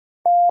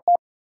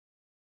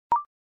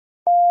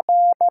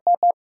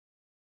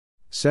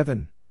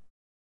 7.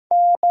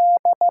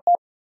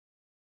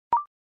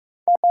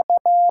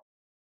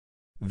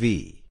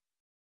 V.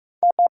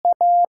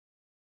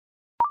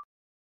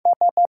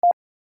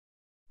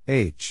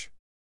 H.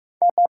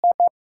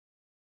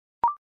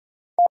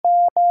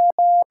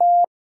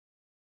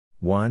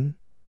 One.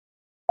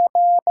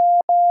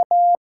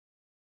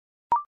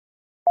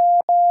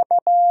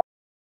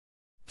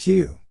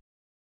 Q.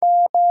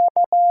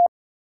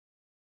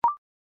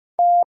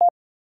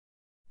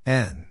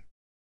 N.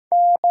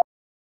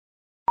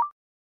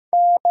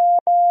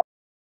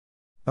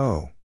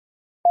 O.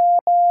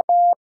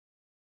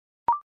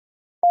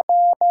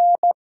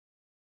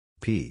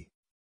 P.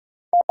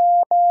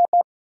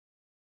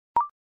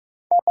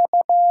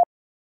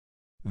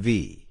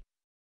 V.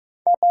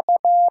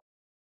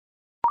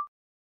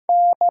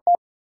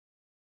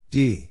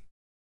 D.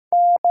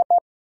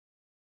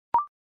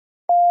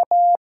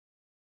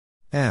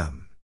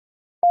 M.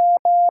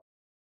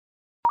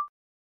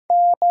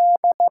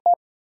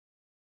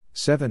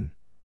 7.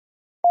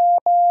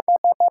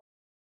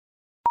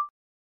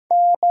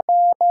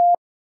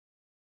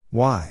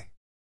 Y.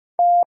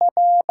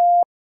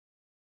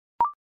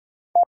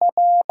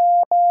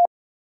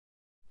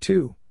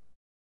 2.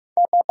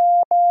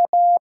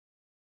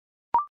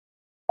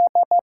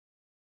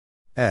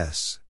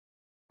 S.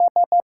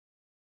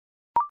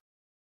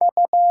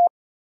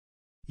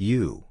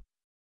 U.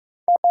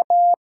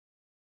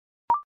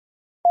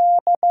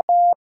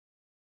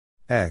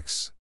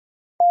 X.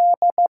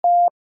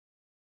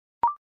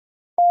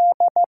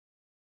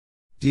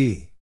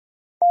 D.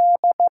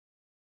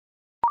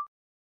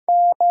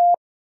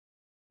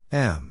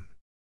 M.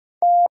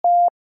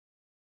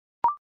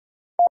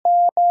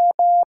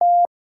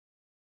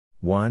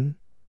 One.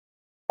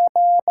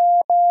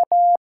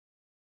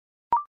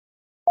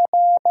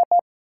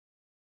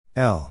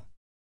 L.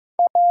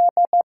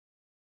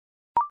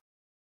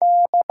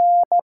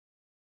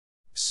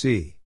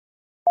 C.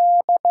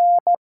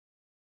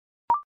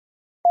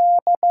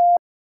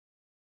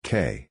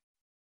 K.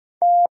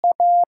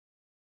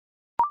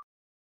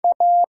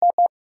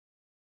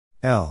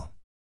 L.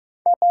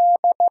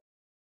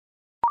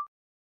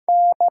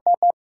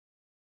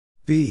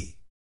 B.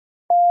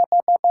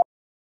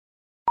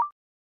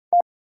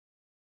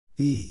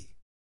 E.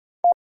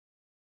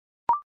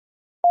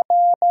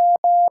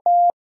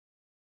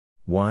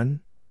 1.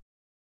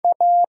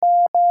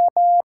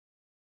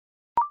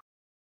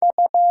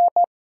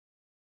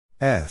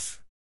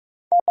 F.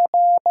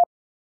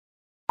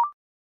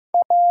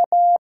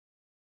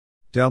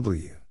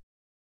 W.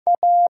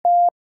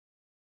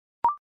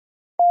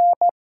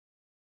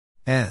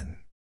 N.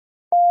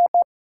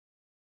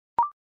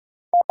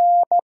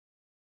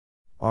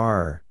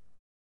 R.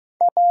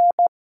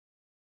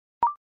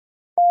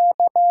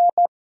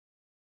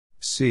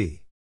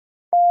 C.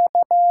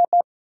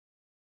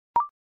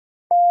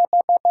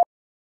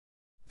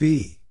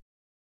 B.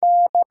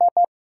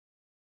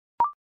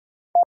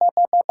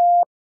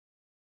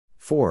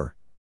 4.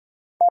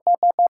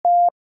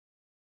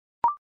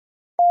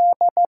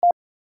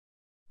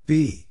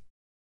 B.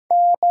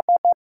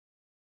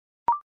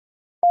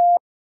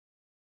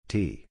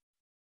 T.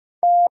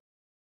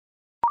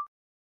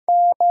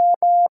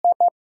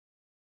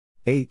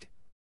 8.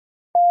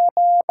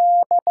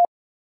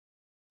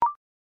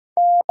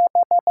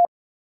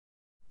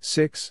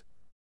 Six.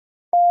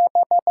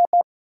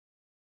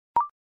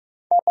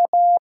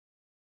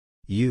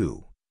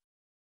 U.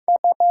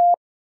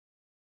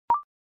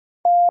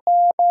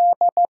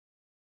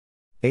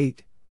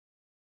 Eight.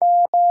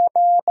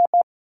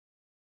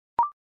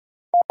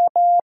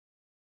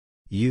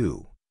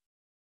 U.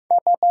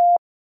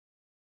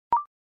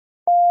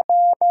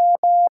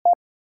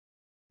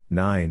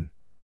 Nine.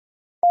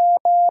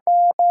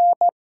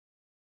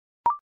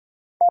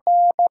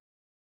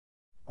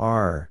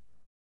 R.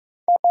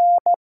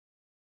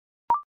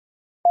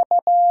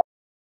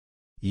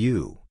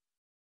 U.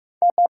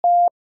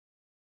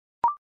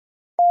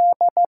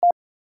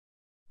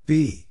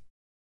 B.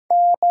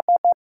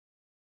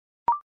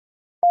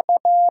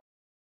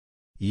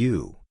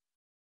 U.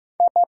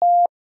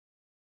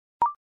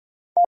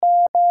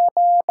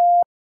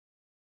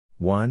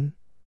 One.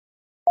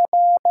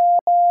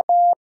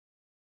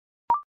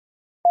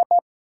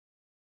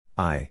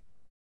 I.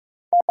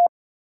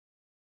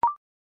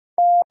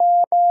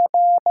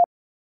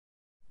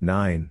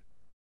 9.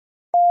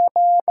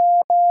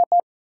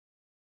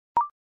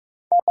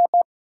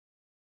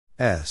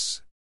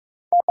 S.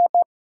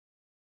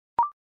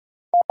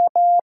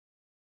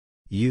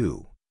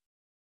 U.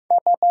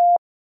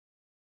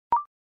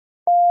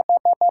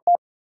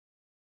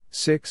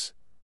 6.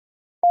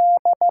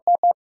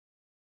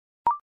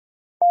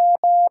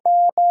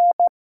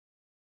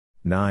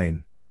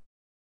 9.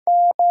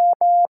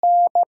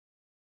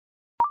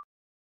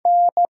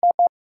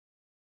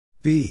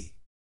 B.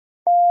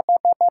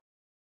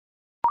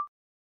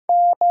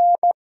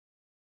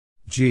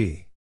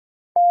 G.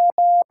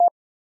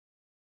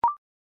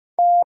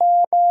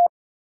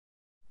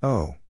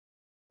 O.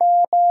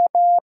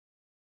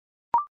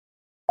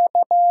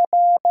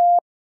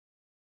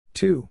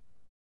 Two.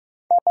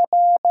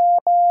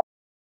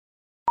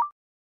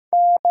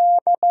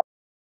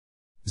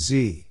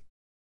 Z.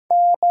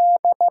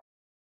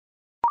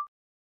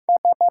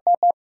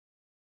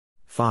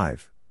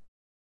 5.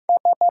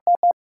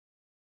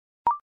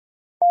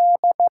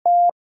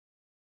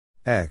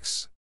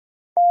 X.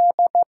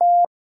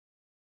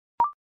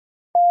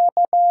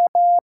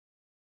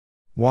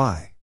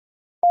 Y.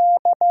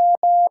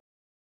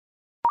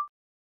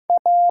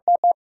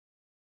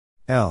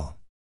 L.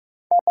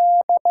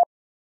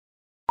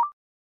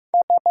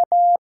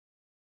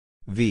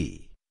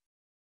 V.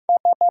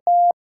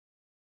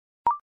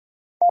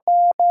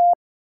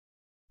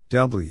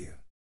 W.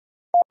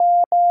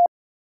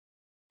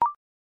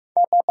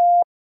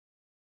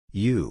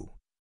 U.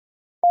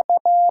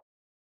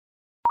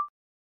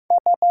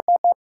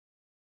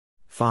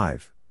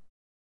 5.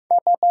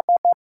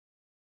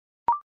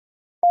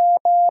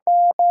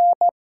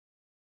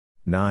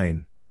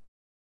 Nine.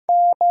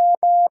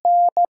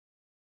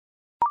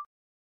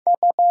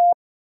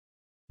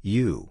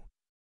 U.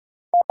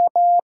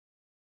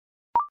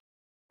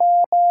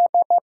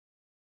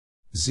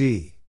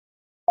 Z.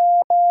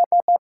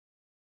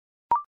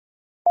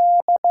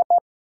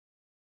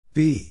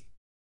 B.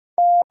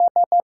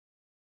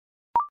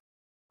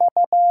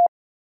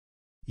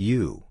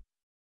 U.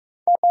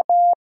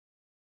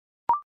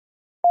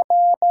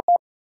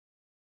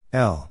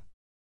 L.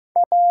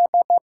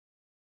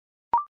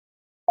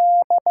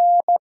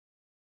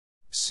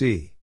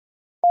 C.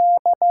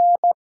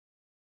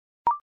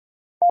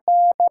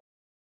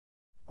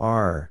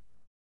 R.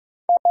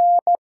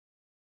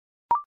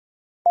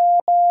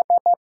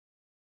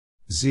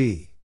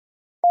 Z.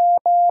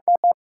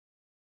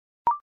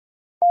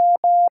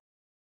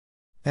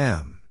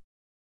 M.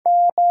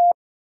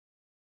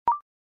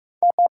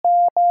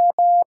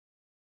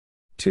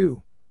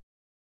 Two.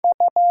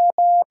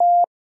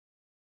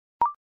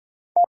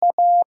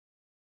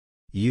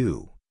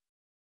 U.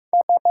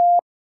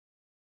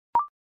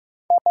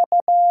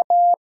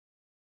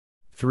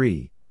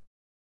 Three.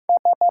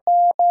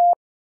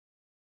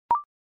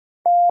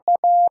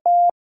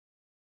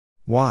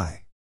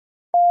 Y.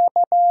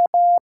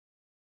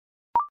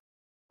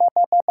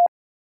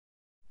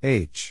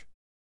 H.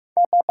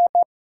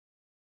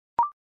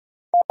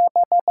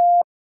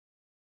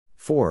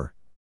 4.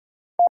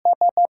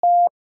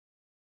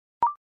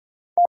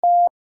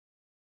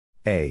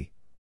 A.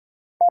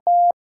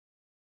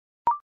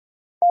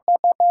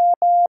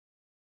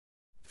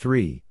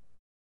 3.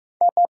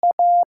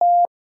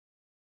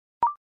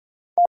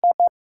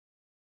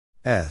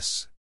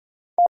 S.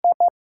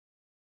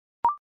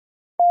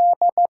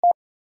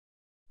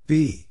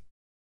 B.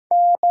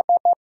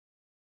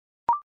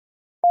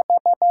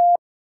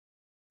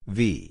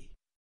 V.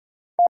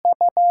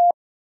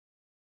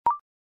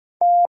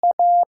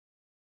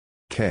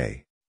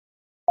 K.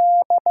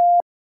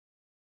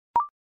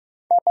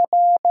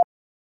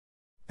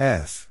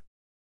 F.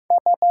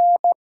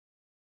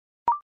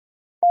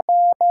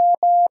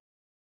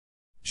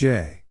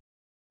 J.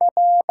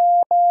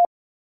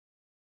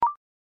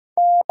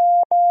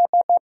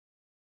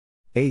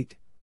 Eight.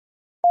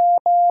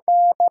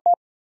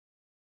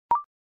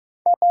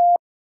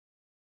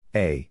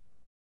 A.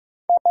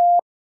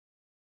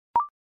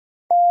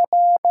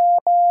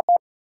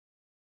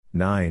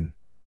 Nine.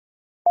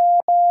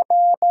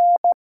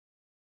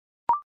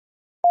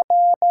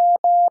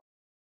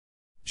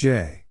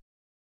 J.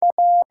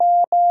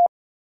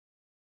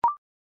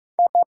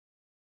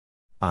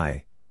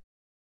 I.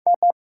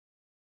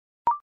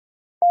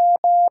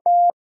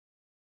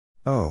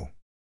 O.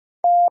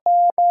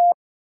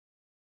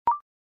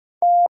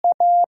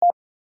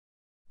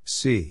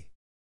 C.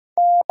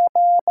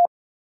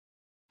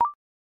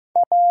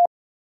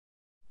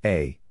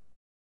 A.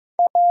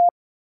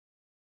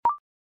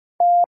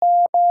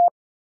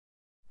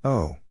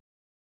 O.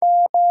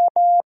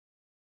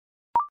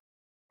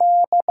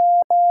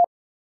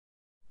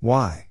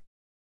 Y.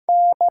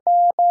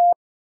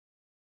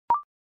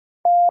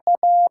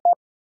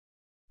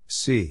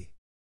 C.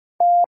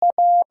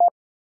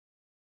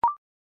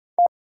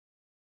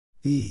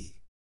 E.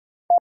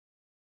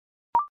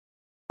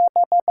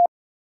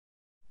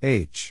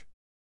 H.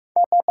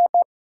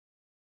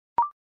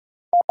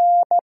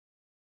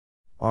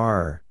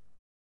 R.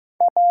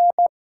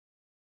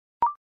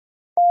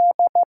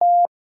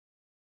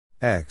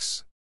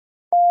 X.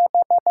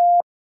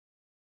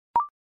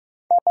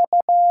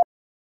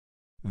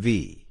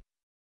 V.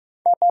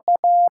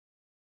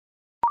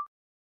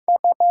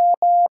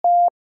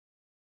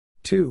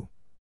 2.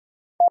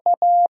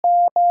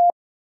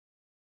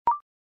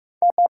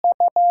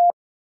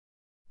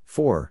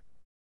 Four.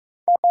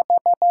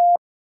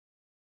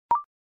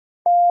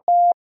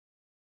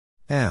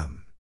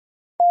 M.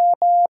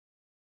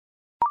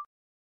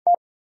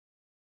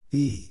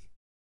 E.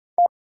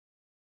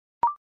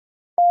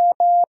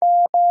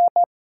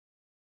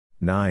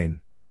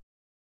 9.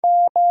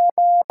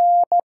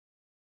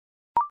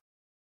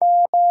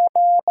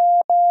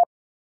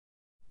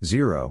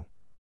 0.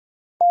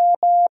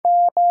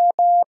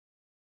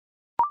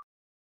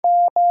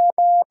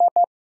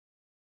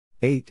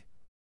 8.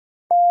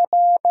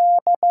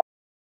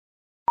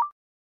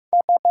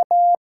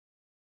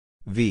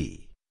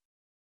 V.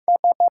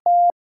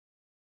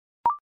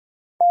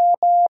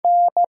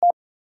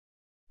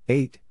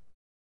 8.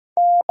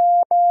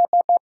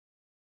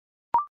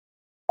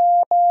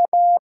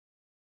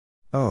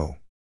 O.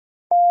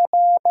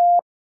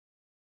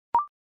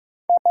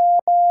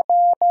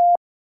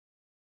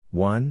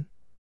 1.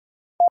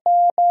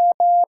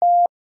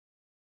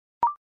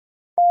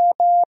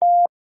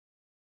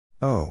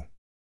 O.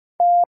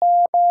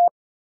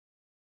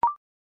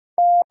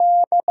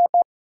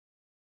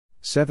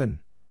 7.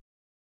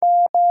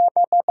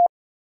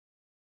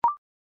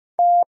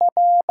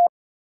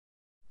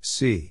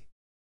 C.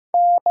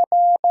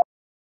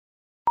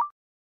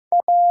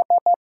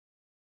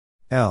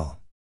 L.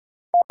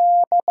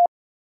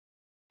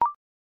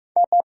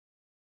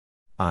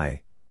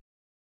 I.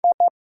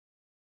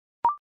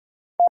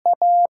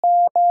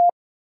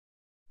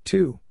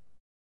 2.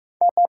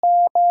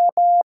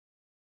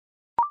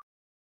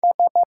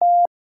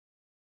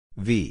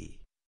 V.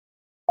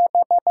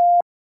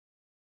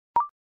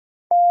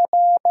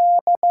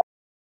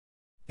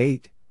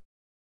 8.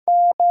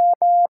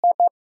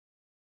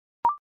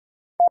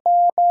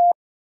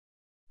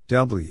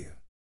 W.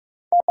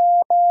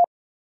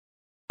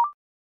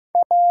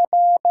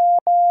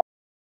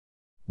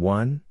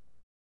 1.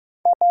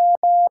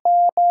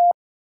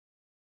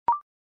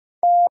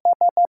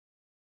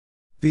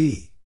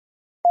 B.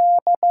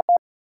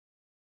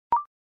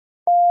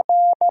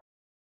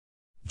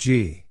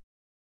 G.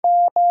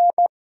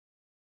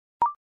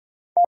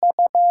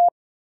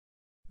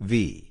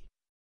 V.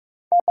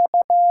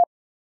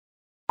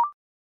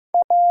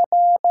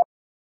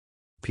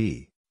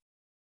 P.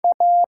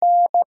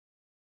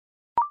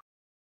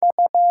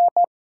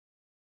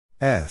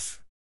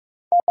 F.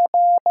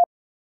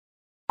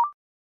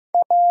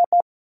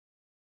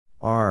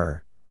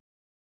 R.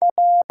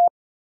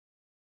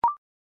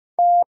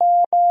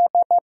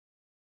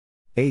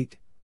 Eight.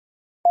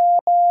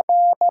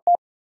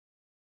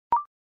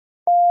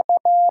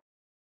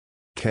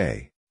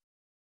 K.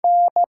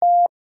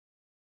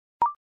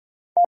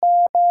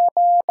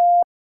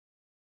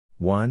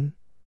 1.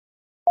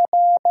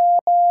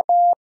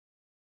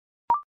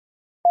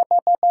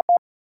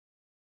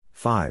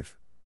 Five.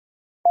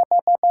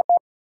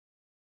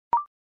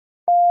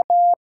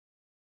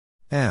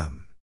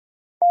 M.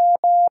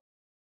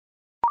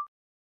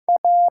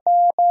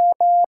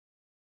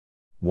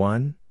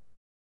 One.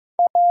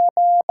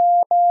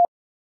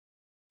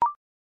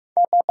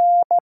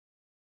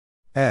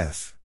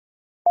 F.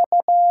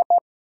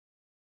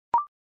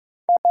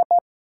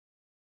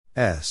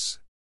 S.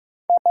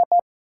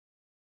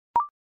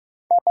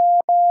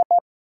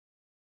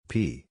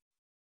 P.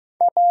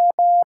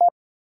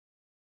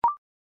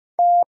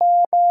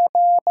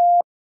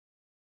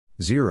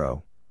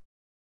 Zero.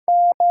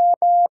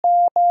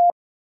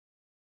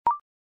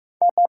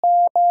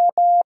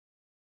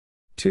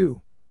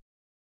 Two.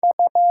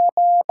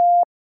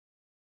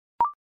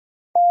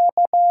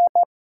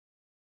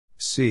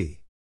 C.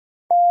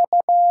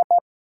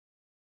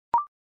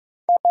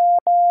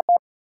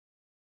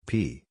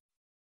 P.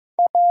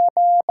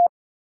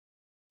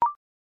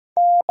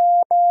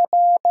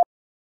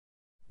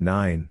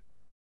 Nine.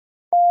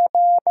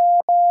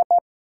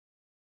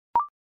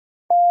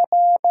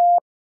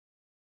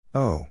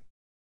 O.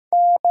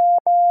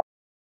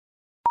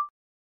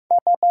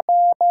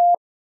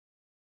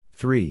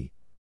 Three.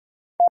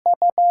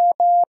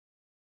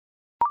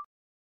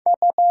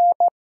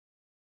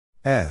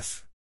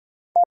 F.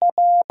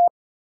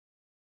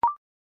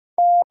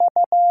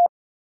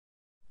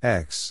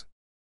 X.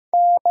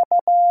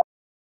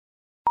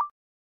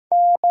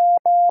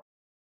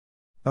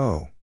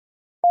 O.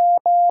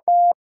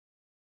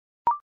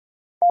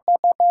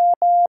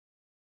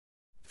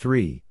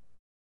 Three.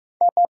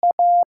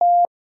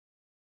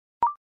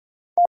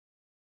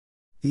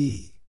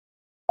 E.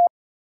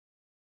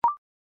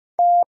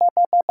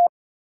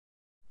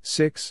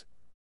 6.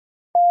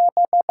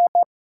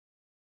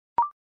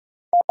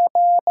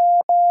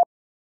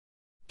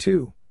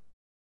 Two.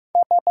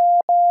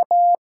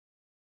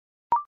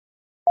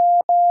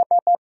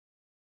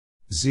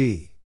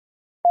 Z.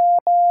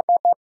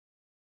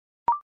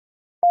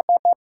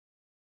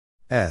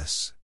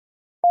 S.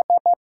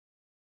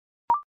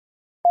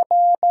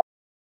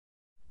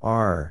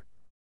 R.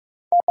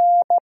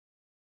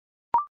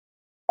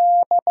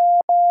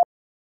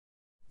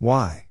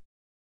 Y.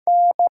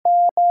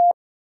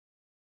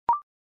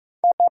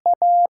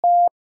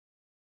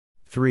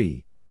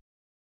 3.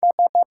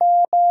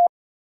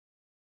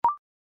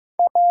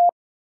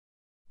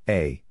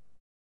 A.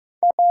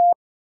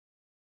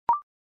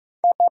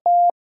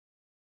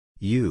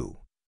 U.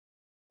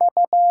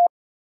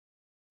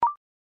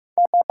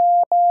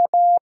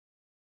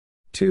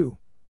 Two.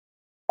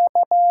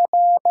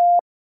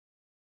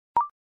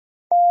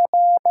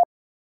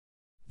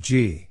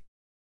 G.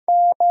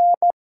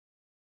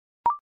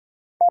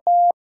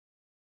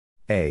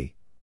 A.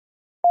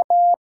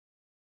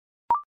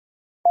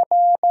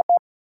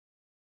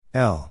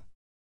 L.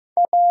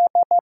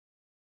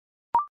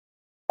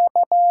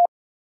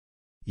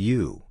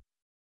 U.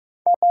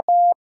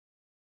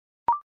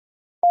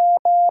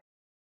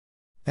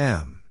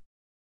 M.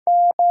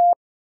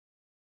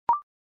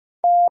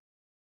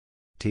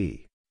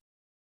 T.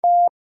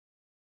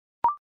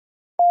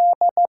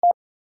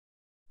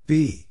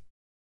 B.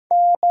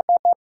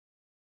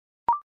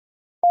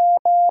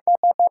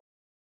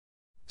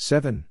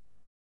 Seven.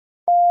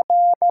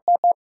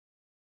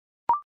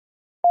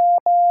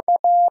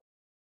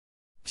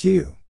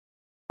 Q.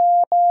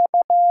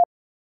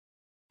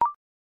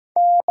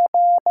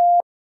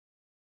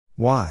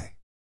 Y.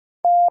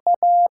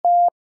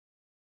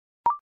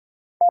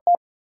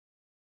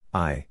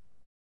 I.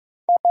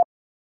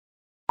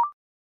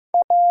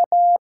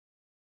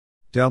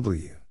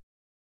 W.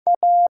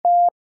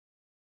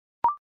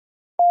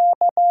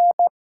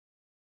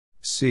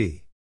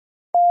 C.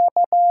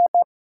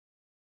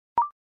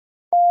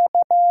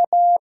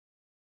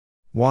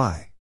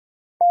 Y.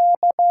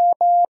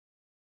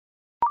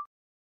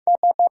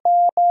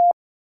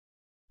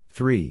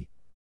 Three.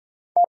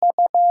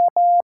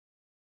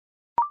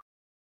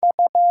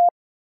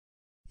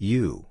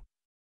 U.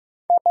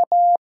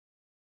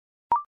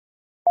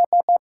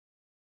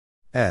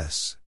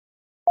 S.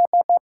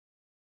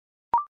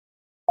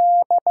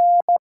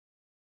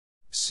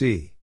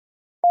 C.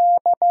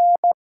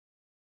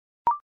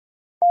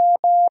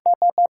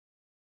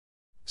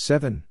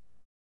 Seven.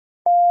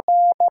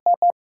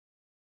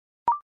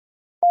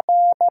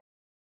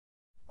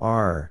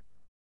 R.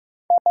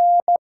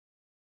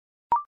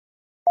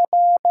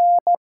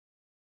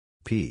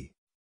 P.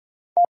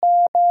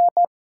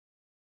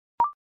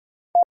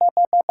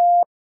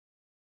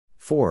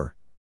 Four.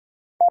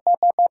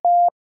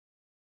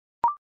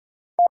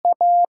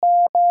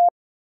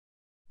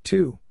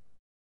 Two.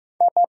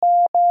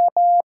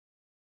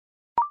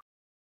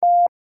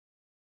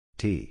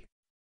 T.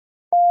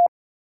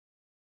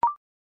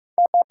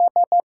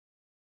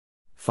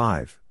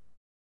 5.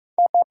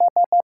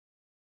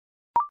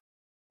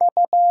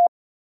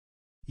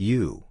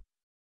 U.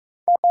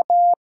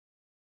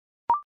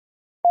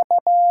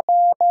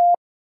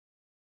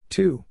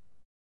 Two.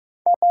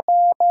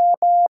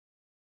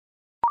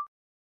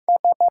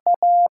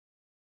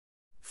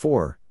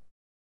 Four.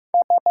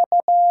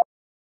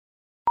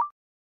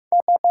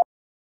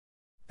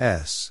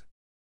 S.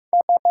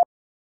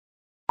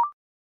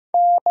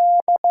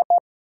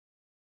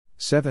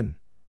 7.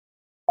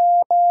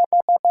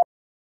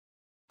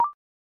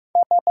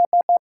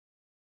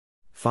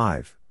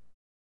 Five.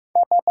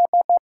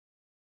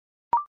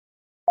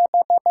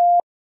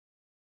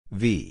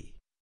 V.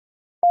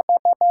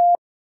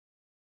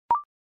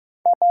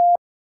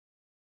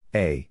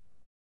 A.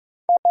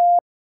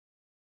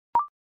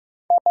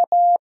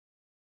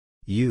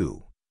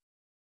 U.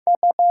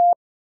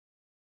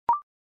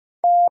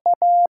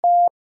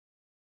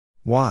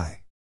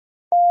 Y.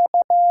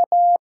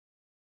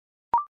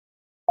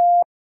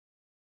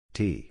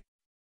 T.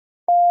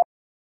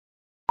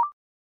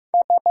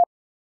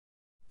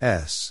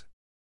 S.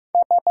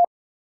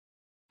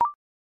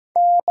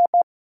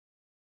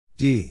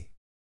 D.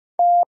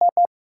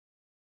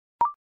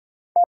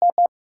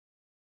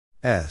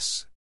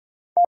 S.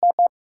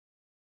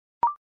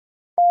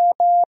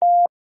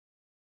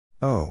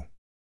 O.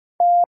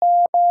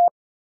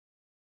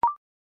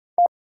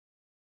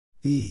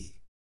 E.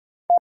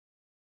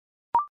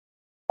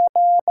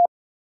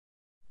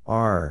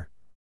 R.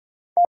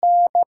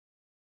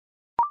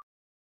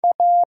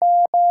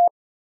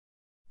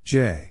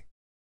 J.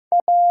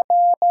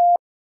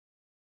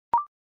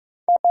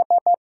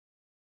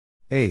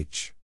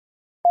 H.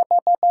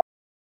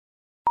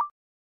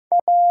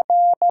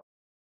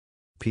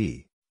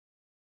 P.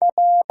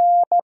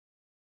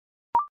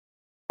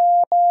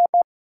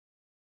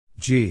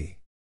 G.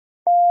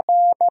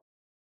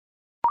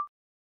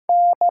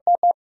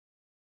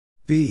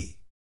 B.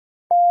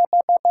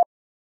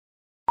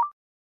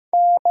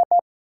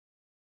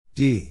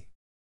 D.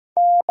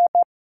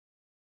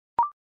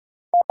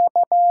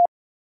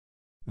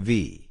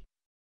 V.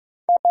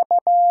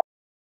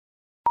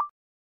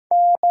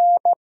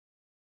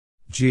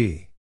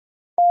 G.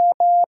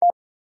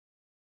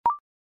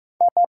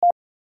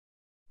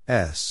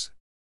 S.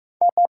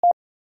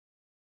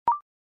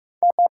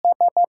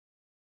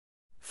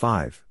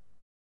 5.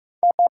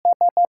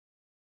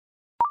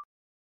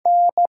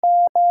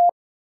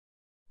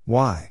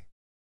 Y.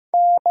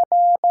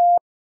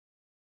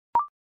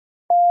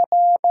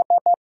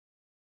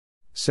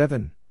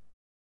 Seven.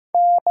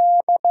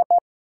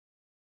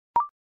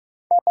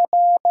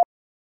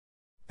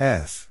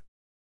 F.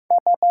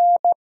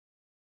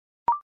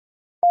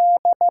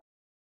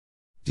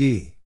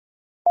 D.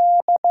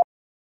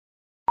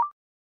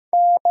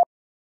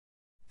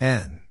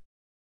 N.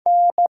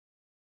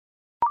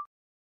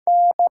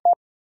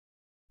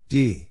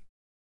 D.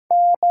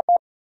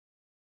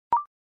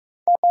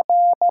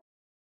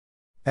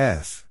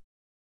 F.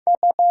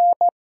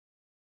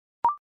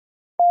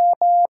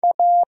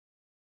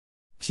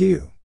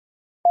 Q.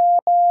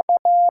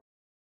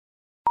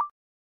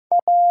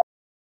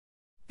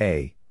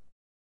 A.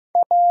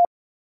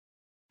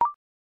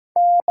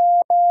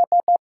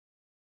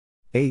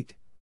 8.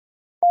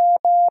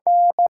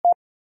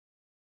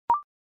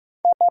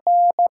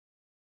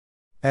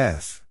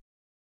 F.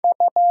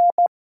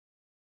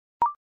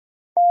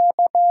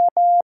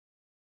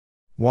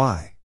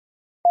 Y.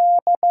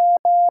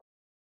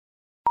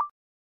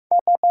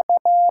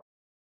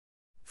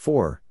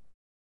 Four.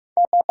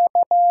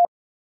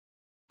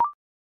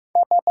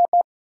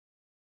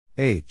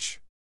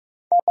 H.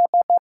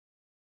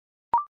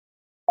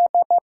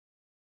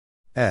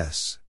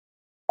 S.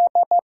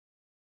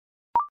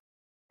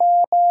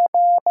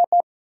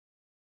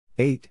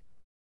 8.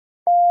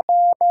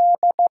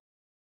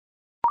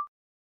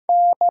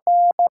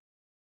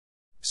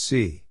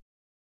 C.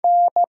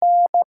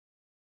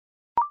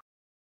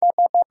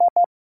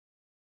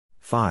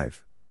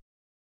 5.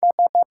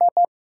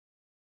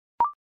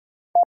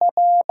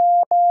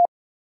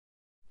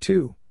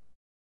 Two.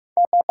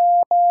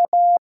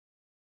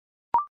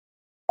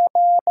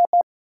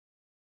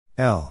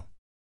 L.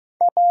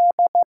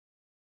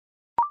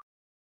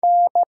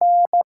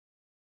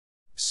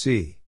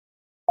 C.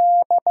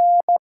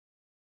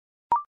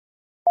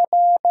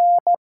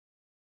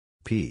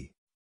 P.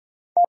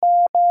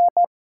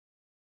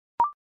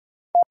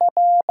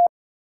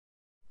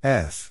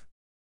 F.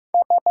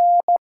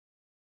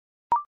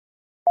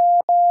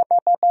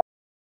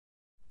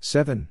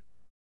 7.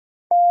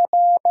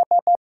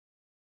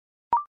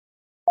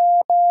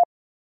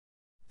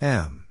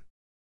 M.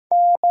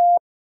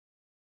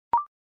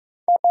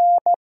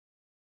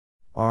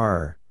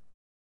 R.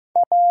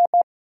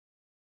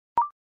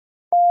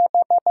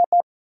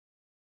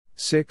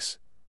 6.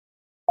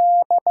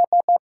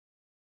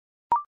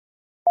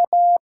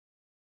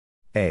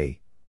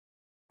 A.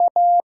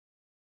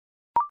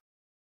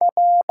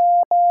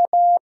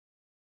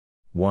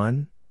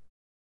 One.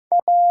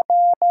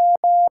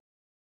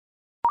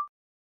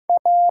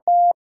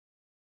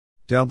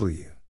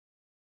 W.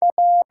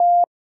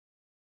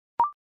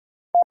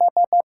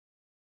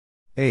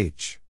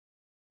 H.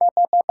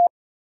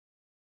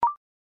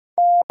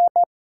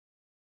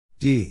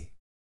 D.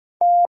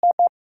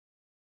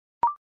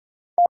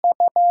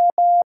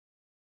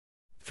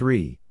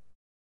 3.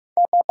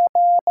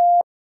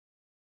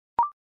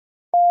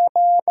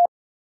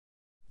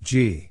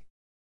 G.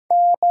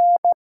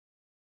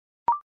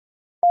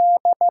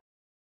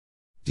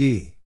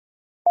 D.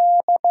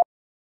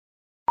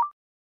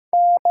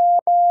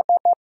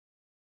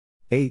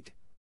 8.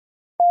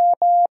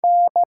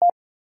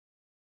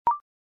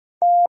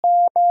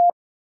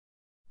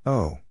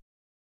 O.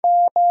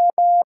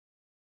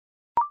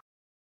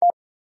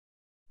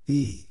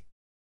 E.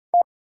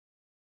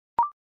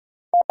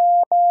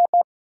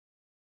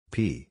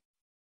 P.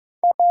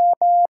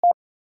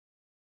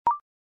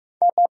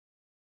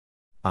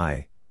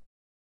 I.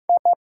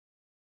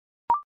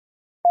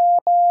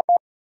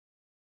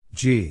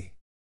 G.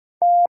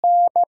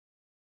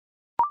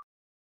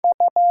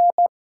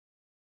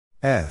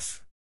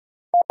 F.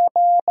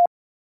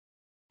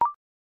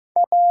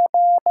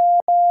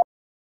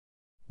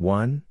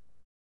 One.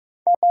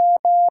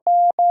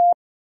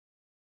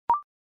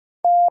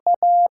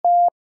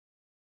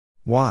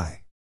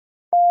 Y.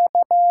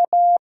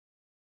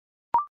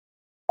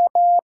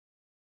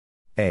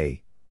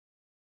 A.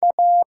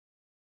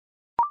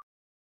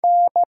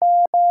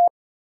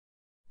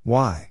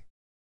 Y.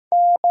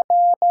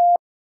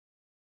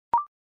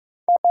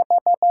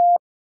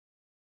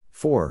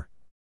 Four.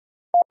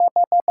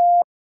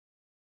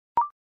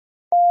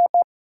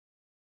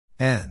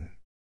 N.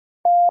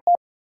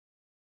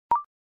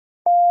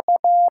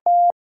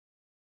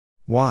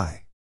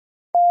 Y.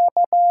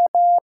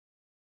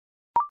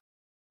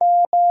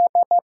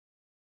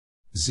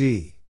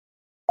 Z.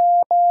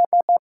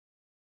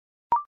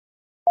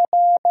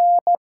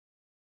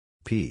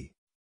 P.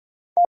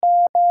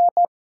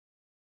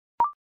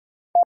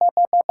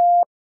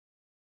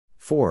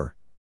 Four.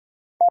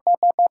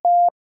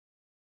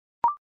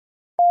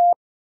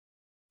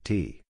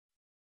 T.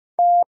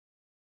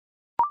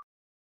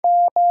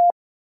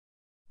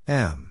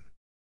 M.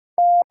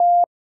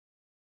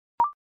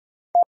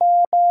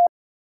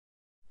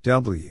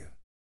 W.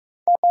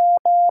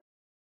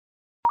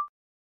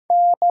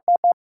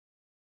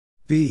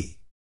 B.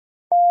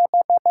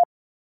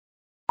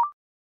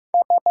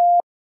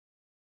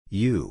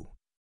 U.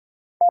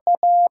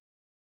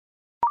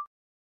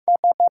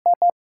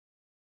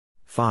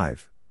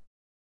 5.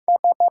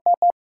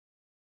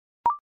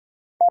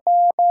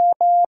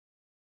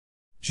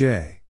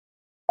 J.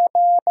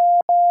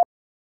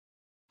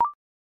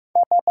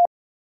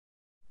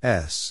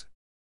 S.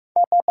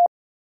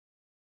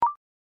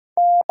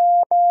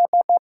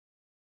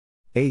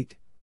 8.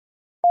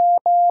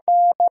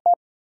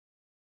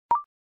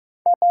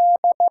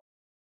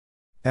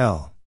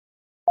 L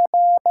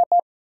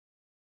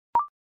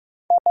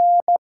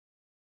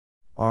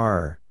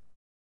R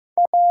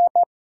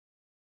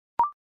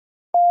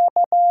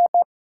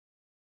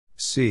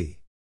C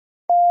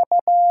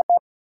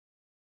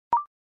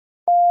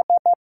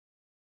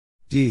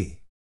D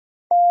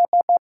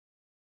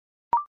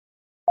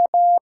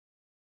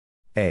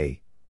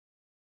A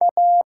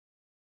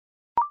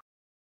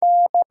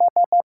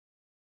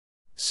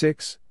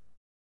 6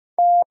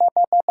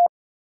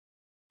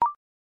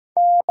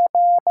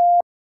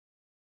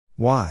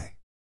 Y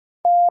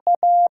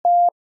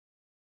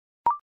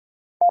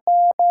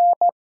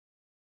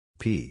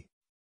P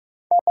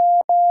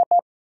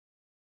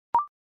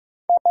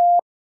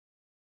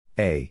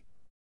A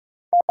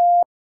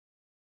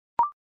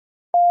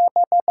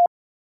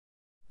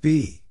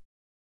B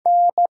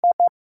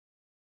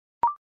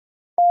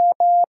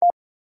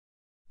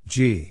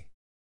G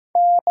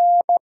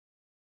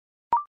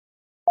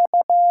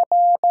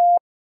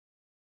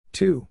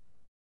two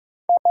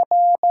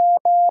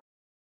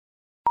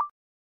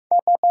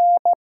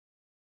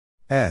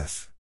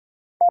F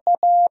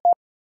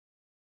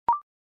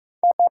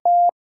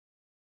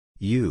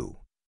U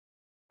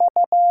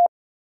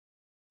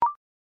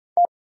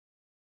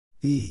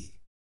E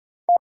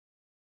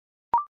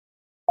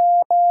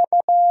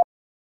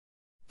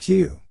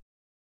Q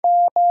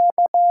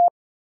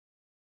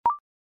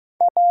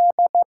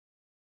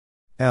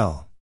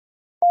L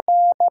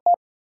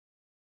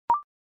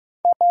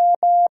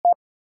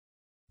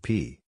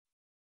P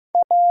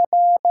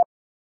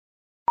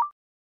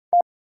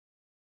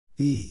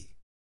E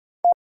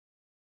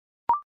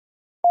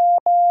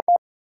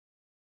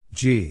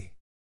G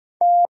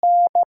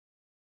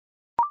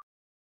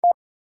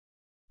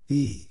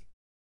E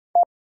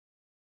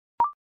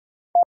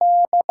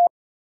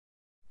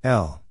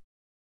L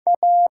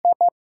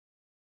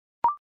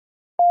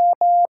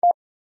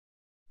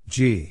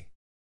G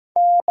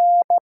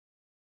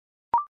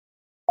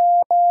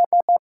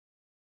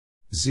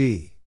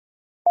Z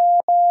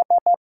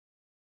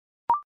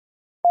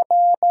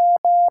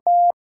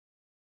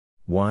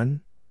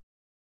 1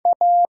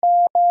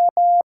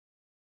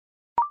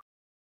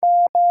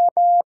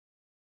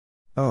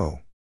 O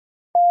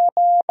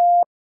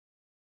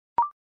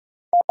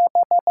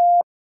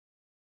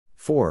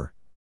 4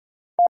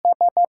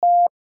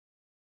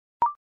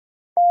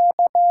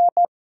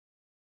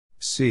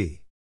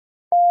 C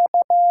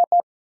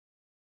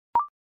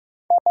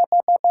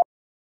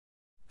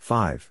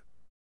 5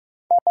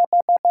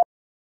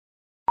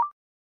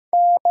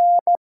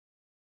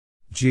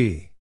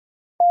 G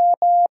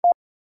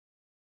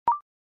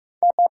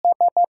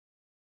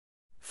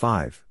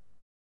 5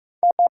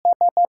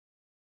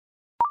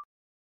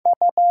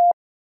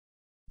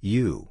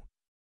 U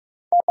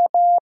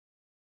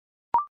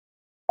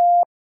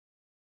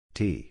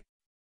T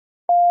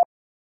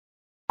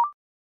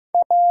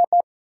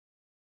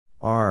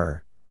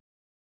R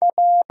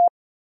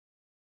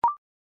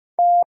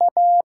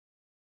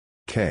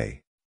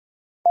K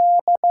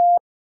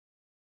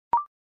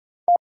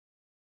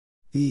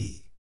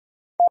E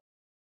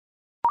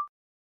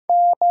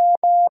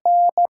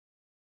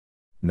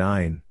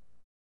 9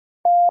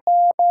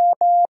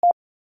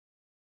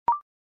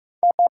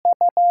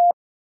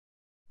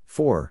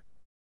 4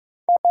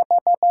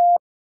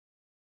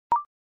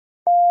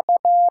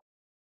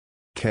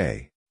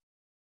 K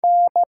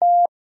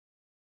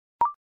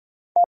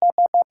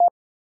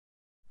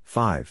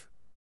 5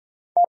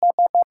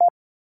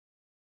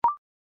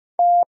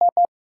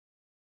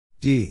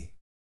 D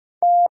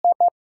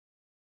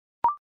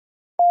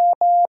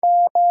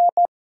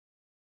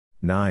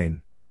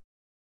Nine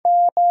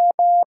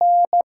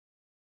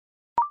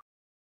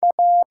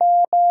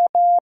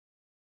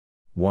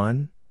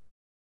 1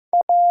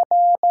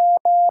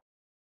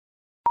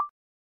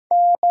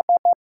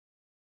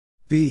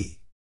 B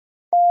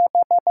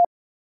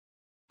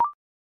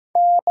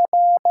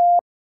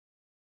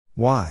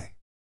Y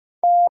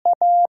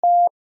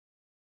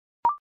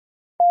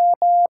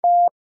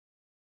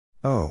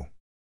O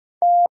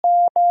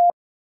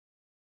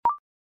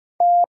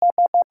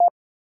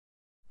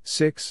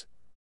 6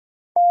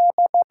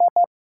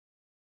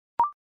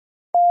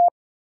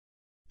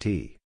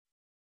 T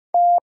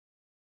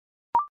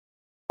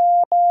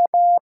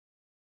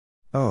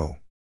O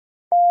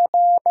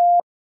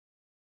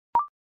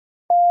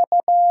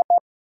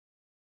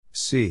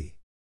C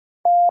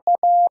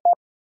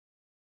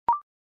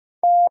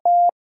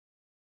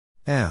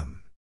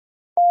M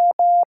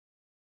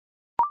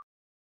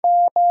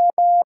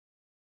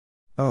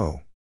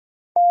O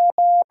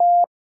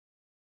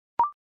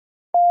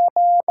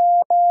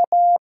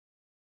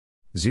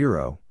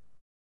 0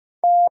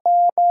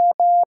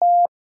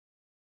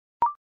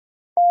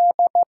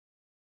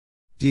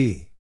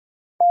 D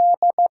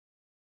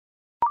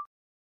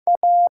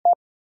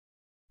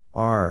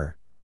R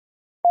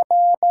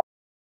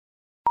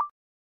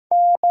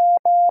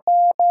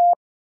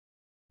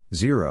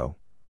Zero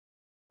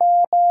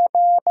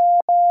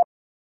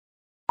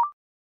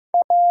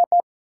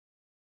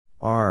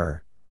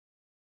R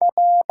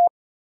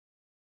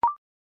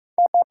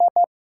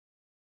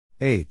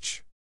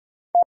H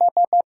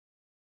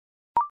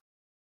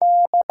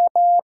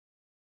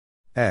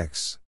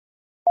X.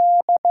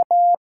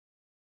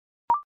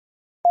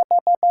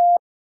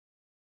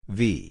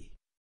 V.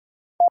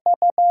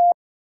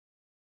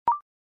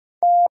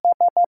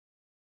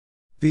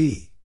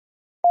 B.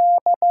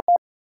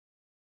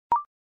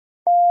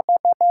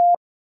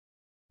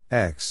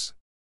 X.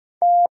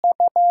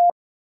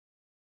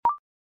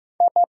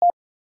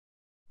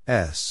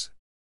 S.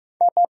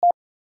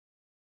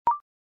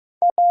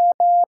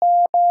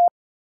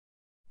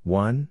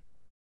 1.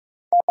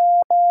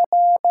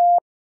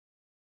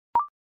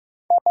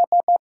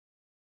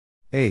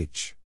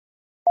 H.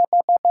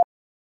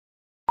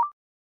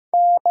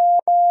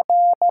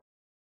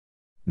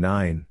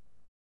 Nine.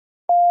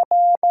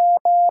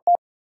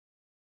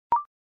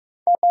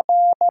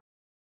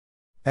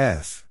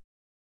 F.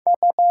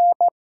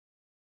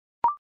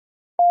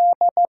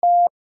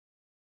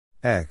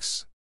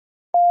 X.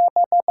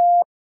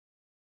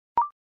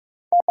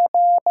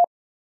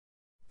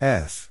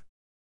 F.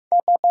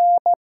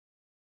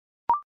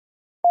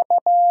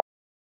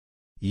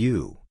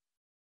 U.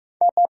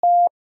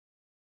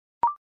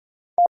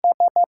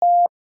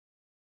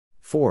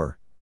 4.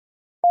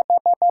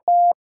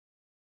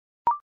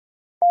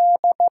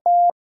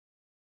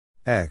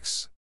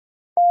 X.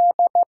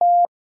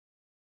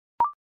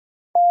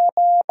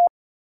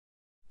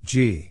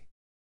 G.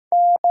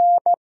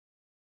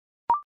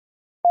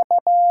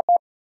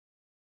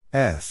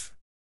 F.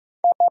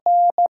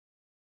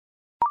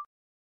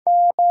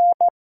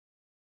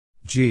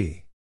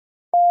 G.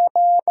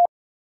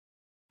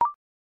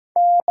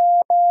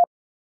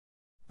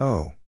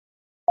 O.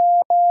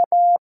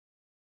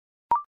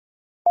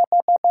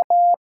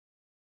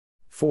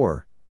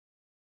 4.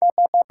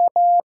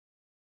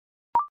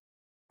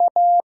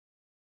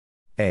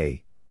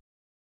 A.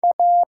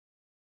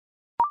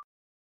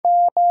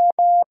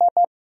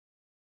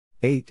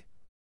 8.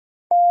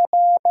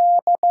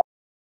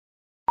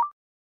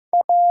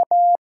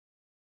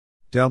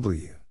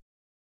 W.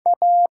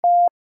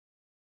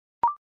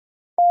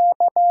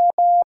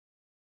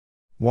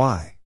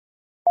 Y.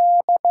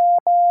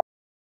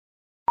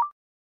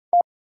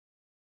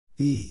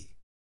 E.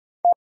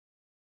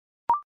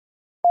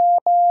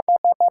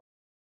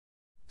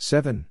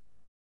 7.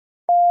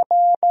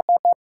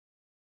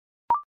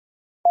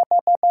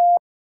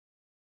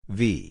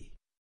 V.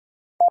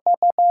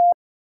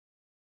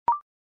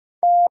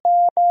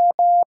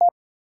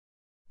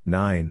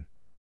 9.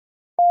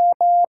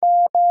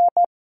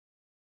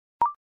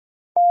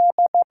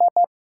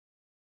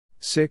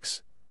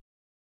 Six.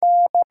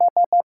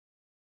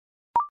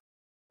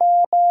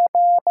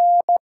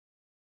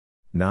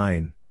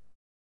 Nine.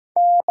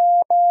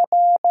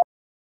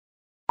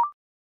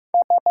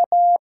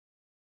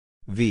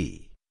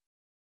 V.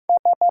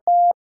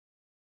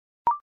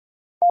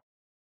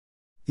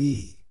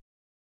 E.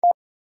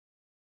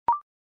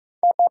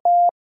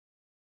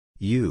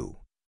 U.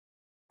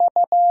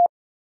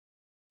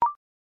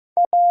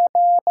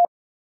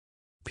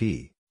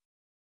 P.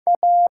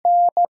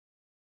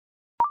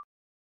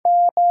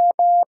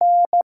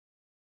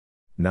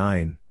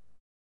 Nine.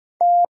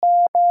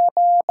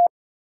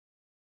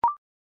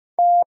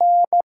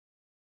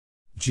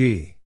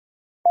 G.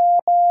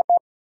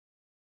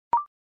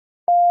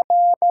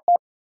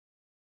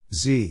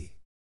 Z.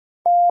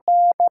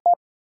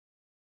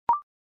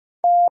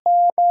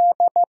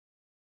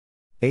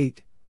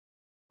 Eight.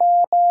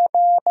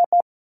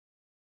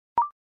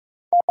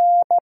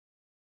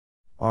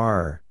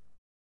 R.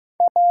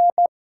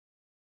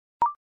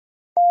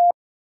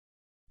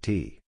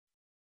 T.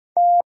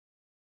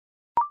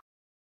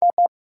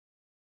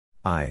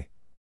 I.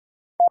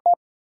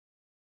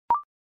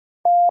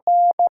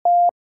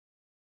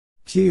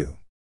 Q.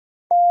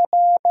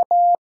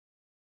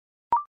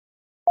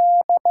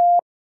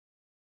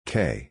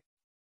 K.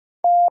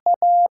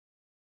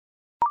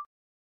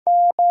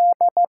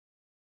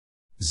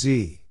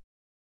 Z.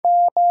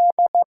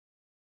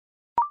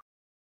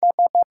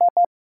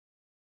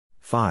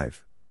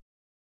 5.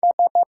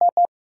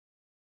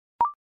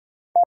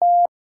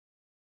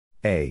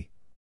 A.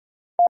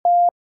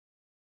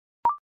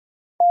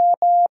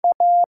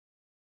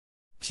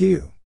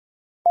 Q.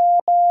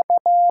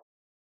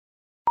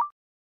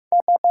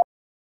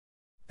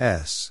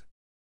 S.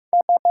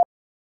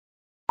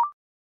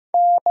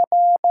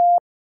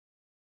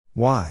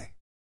 Y.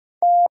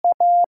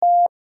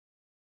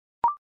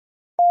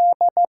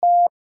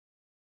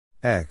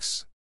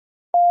 X.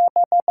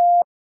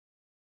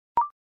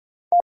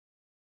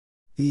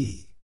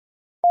 E.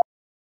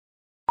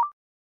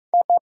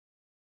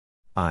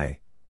 I.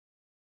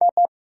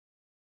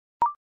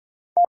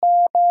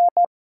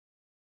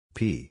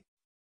 P.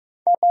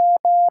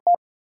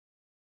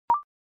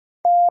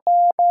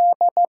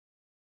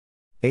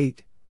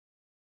 Eight.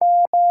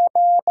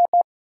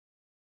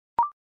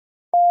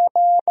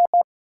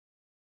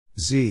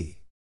 Z.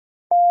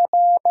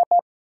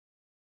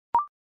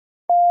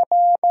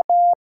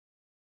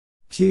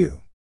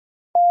 Q.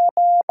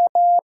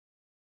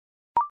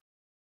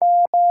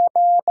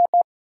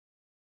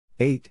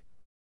 Eight.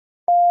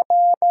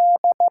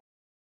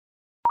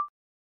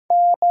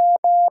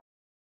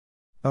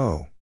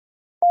 O.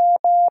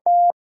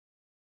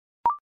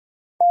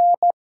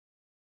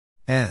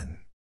 N.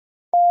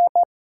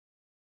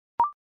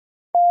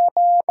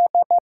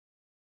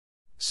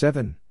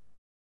 7.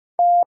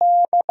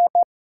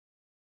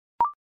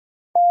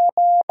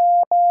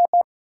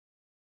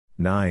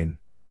 9.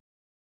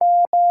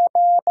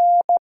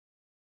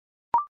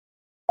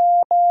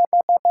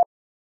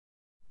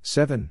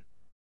 7.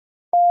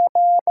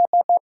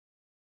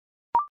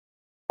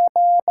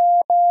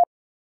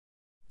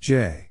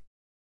 J.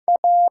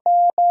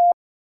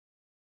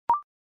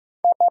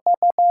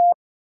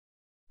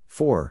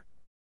 4.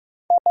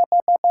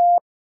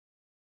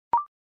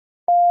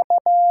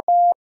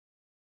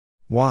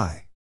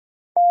 Y.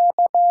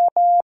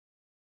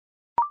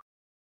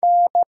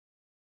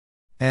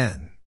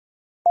 N.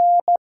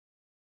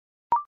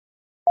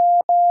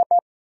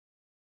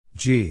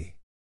 G.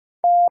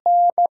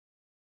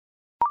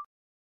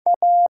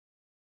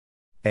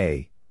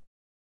 A.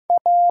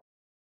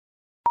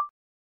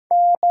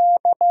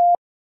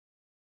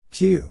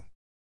 Q.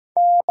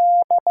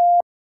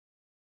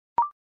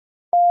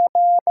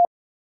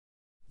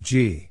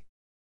 G.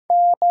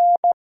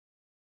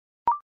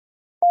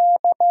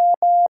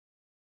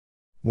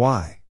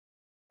 Y.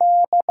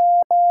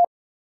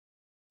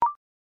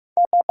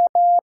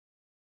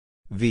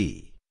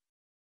 V.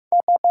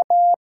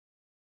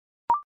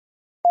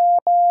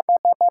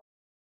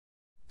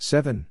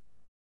 Seven.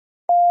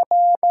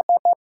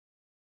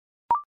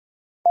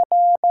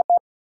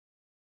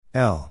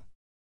 L.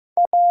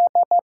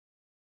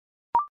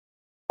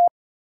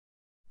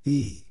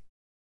 E.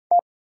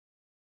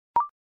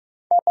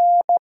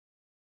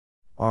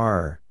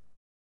 R.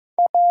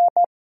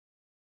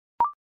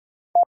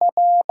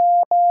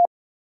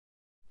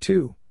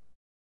 Two.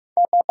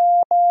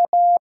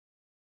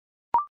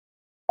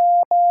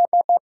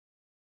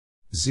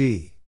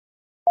 Z.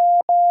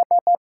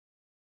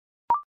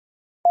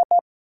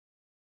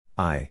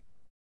 I.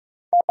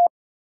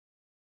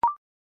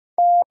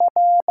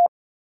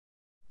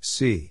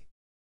 C.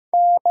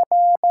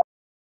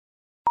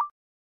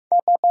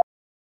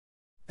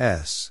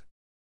 S.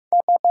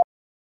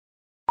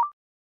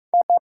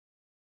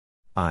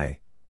 I.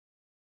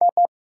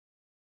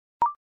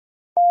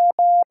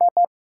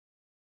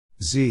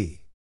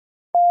 Z.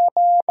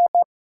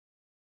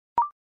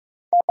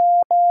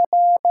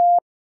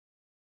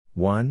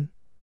 One.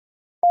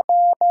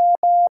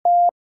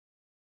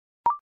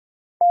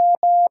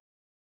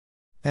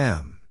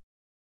 M.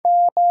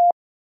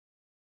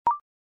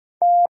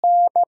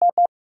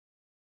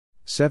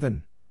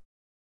 7.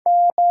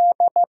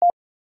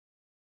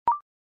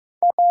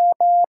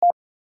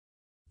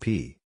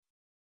 P.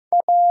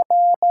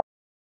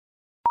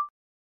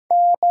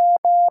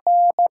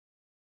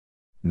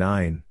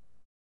 Nine.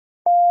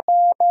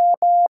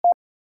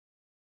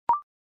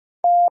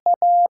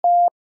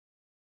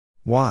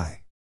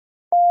 Y.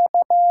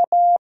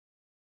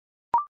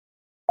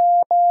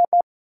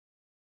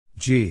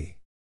 G.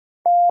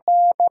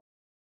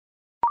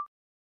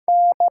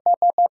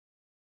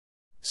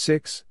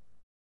 6.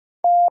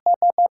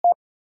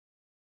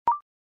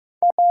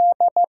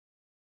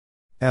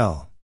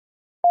 L.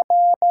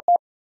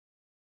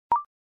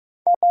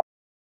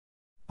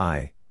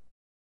 I.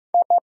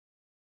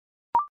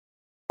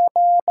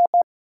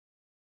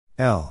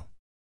 L.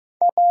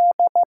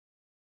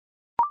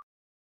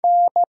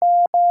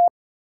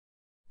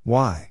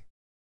 Y.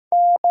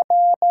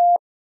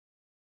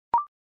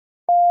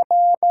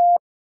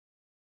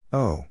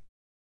 O.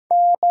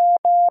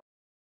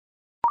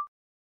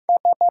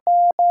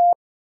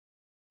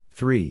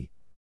 3.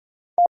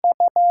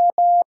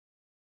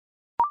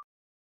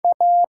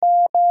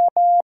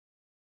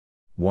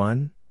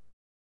 1.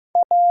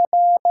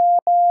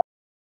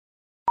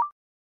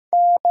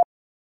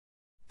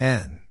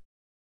 N.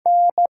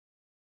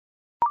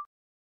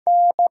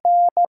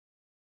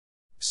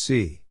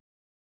 C.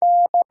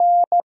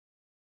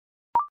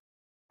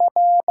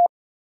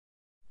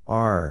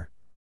 R.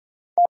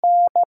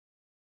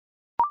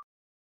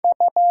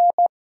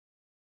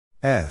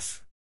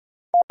 F.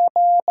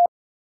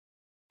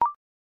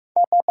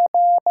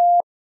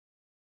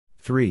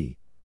 3.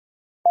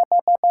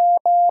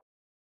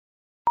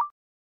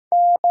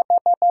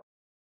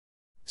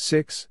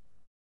 Six.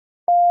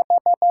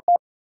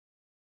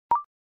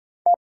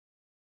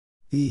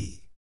 E.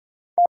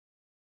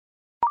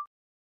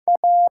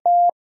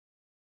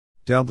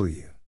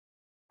 W.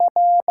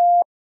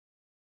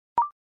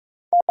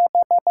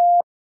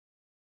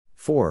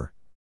 4.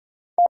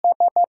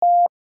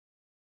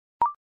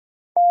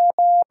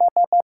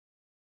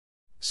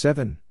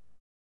 Seven.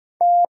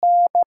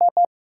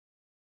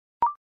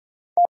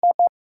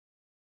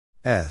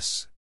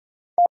 S.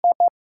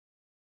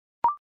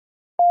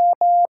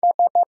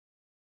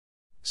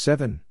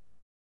 7.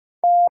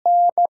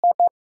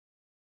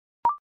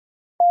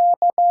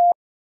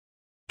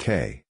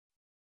 K.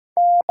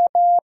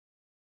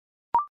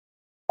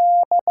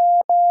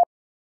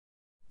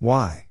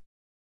 Y.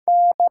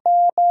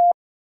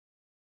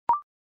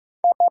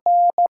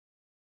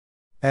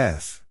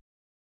 F.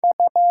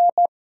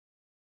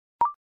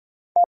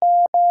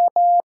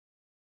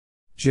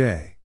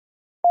 J.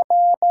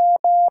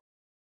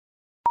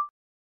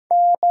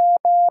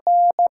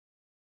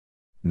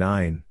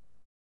 9.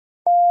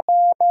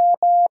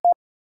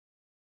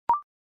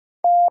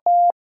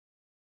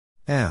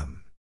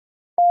 M.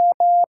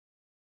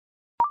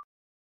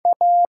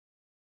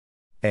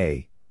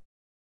 A.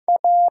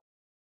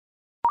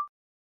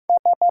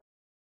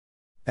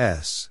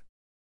 S.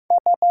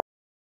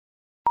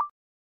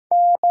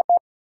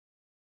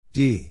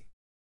 D.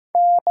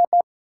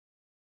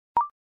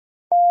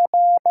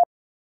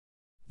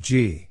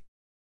 G.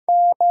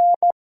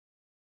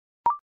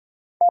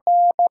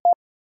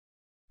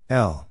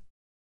 L.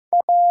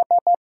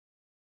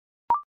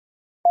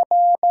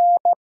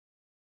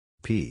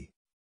 P.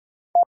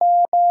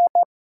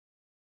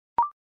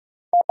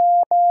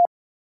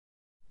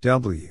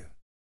 W.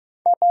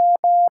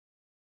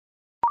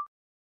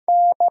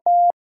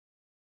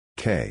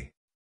 K.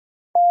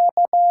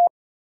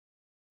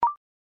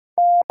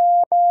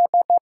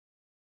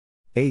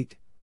 Eight.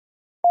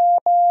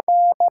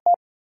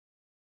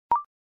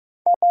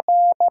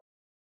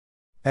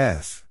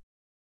 F.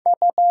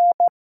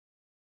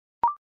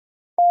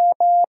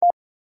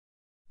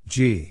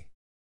 G.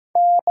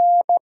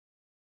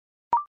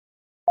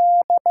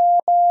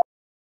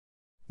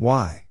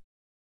 Y.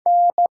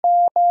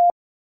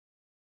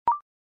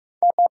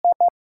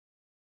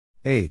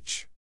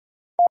 H.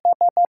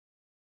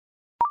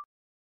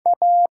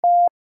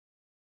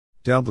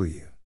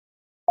 W.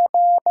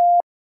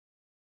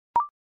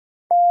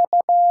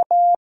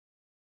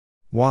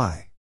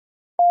 Y.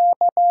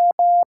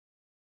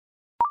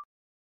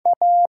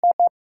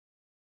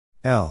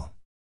 L.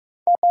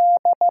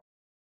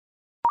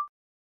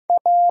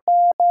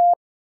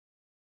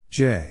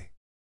 J.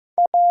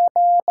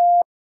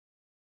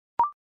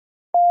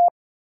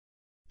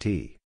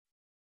 T.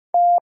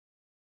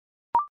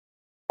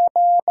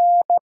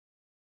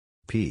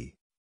 P.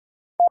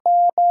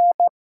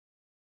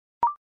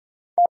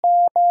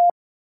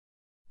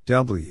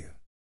 W.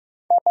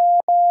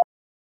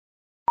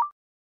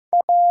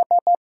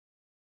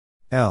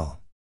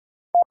 L.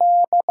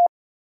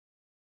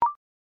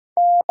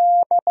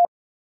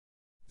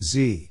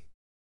 Z.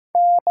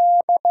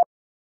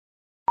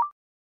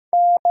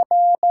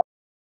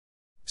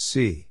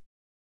 C.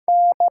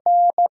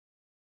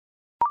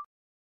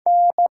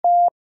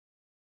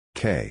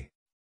 K.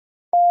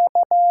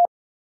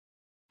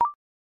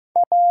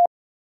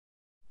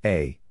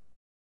 A.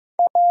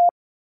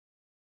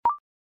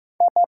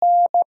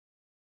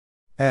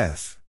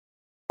 F.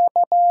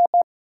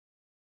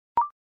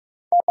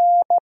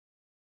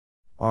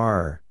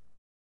 R.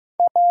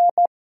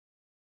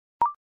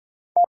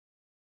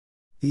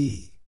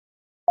 E.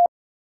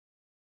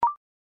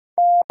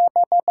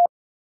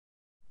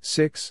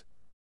 6.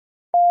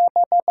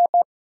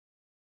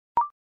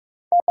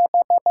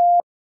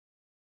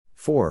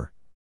 Four.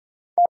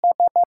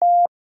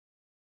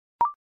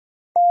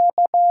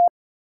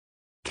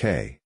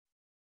 K.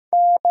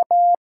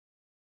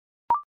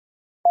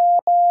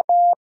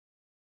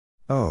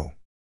 O.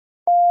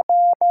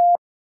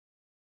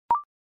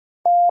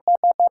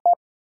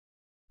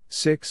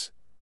 6.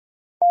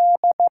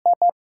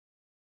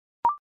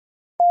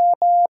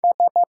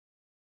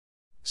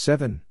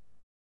 Seven.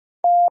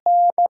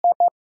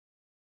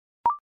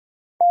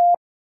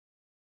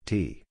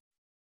 T.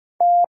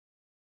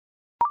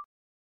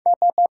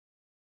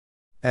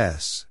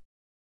 S.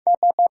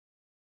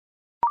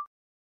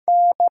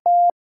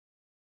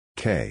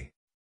 K.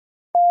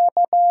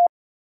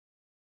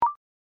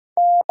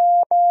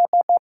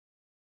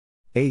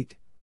 Eight.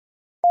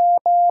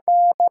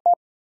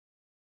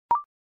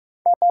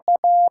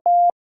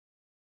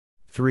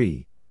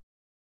 Three.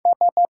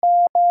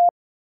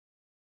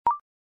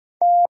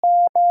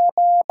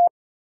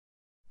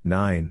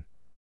 Nine.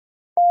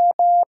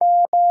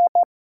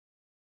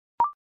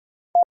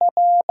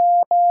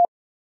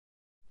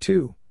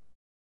 Two.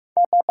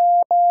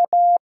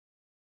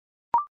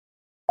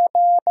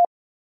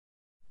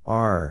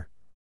 R.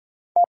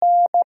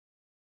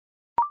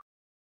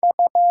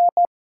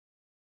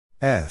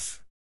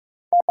 F.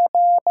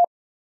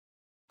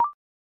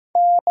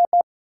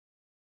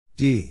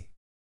 D.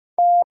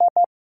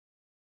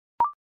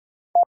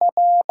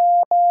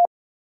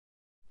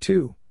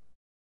 2.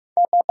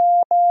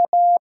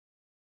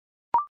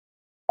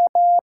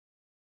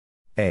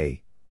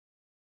 A.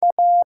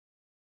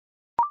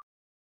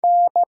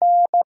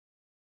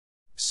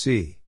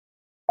 C.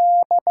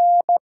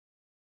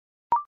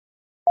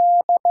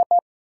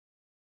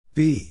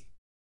 B.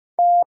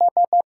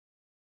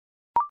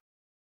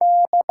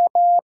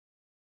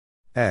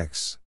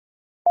 X.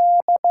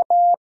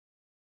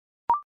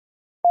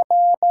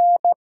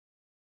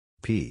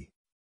 P.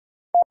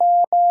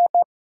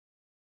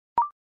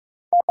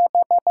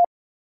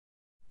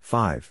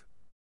 5.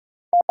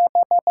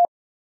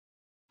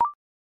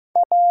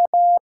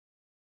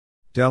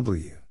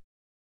 W.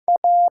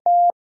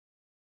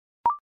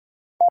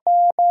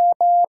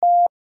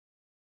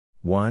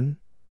 One.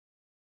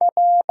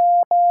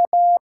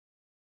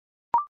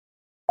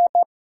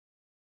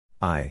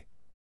 I.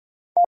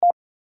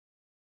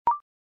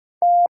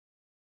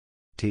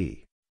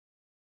 T.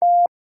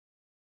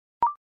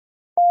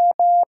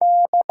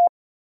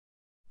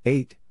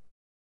 8.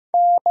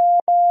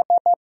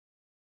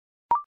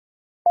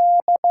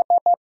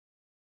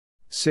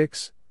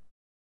 6.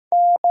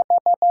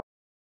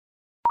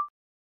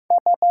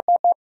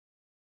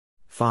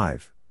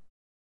 5.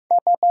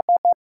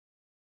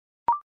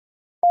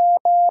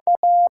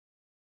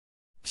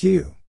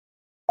 Q.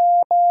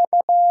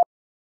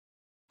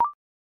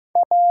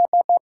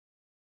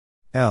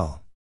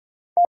 L.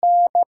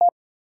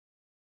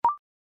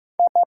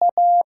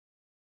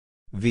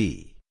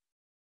 V.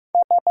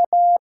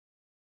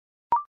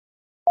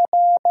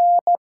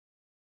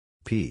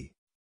 P.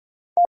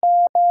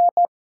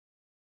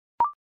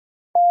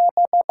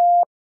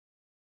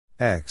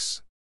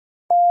 X.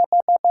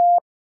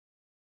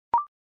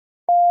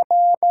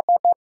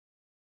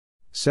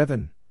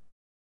 Seven.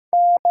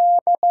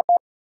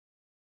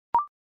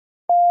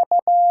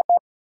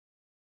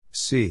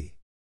 C.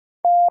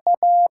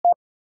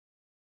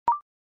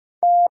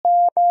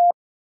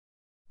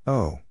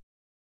 O.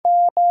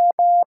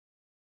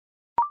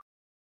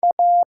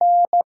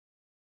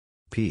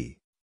 P.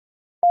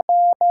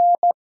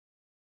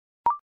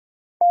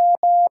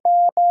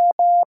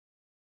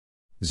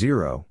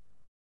 Zero.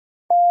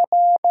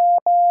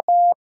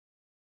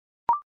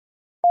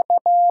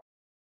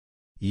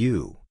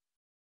 U.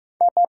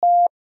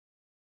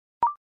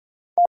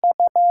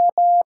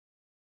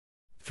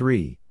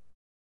 3.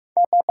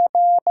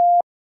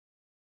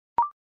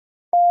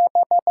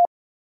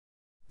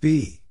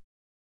 B.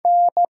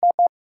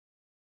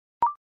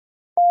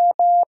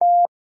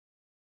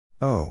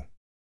 O.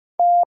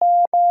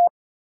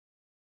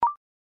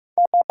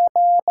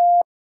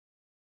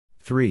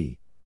 Three.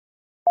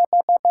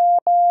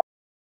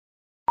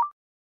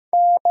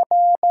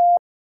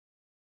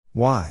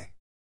 Y.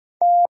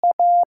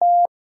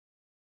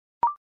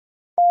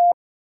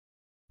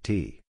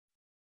 T.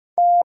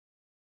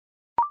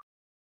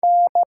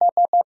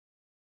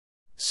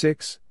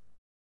 6.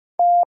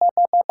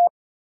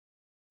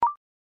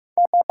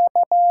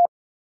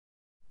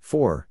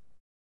 Four.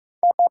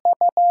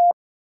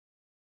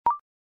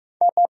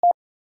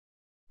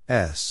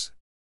 S.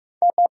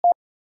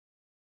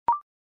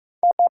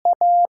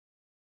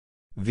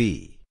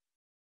 V.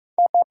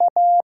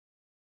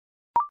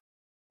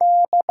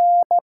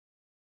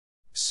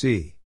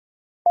 C.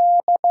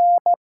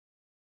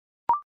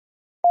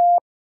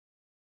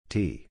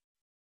 T.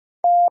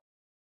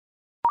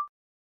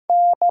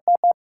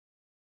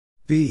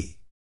 B.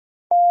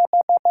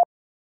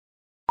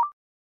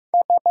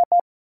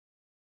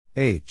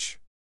 H.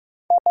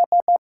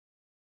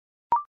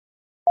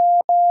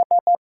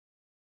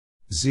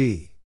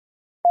 Z.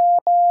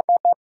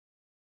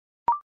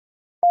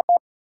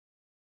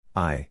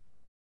 I.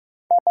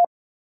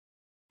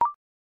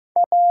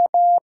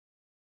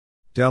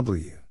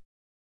 W.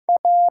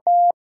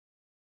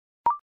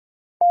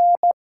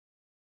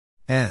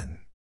 N.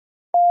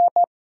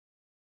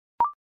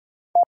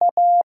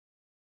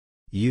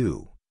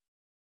 U.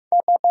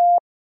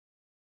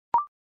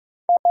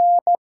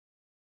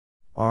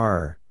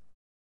 R.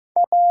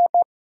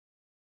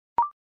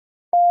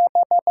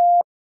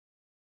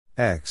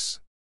 X.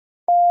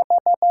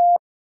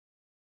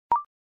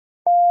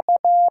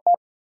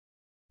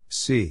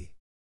 C.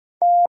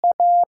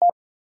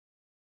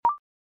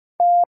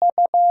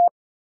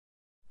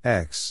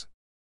 X.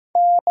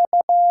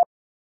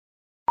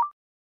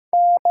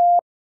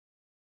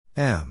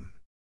 M.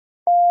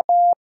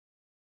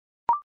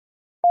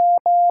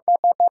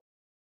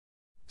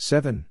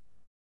 7.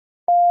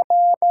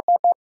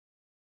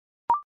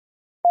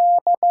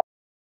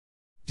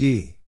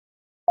 D.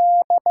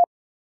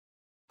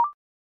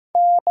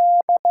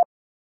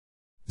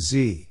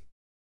 Z.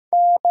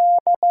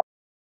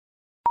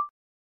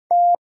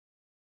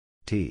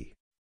 T.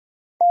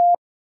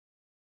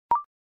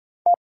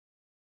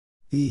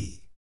 E.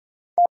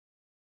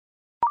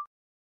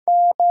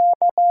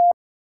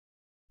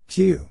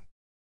 Q.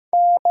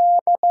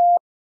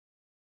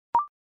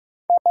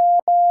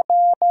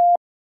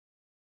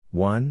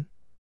 One.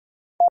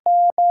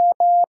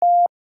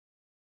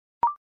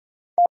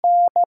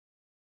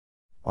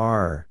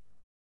 R.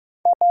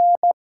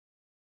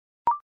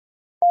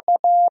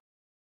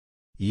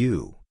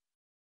 U.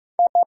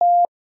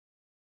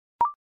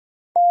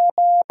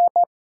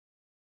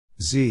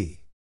 Z.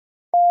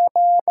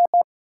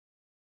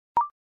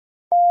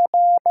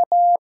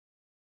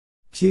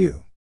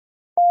 Q.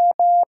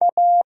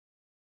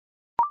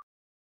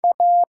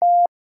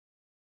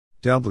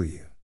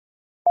 W.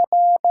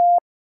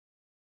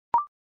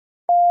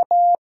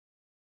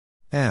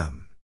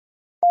 M.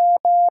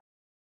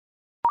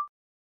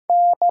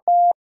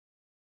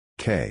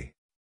 K.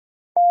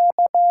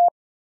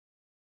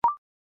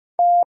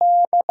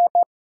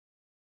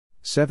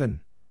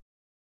 Seven.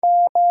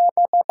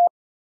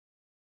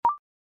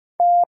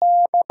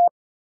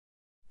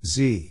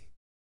 Z.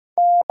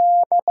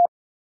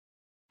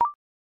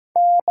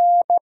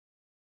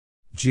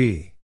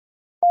 G.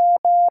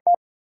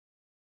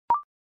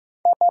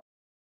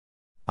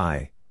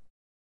 I.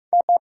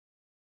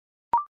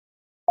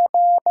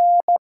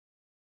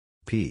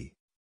 P.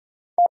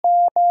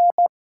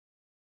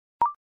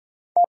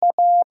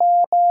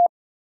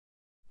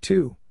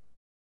 Two.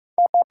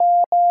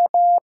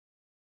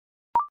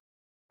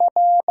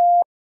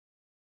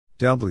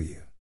 W.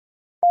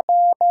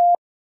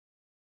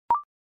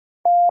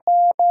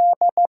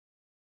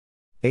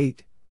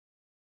 8.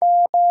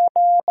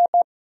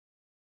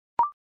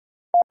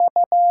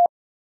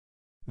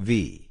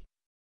 V.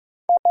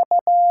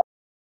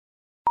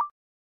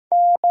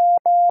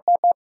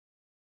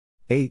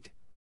 8.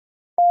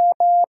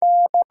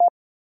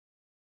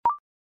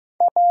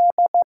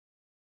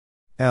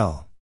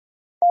 L.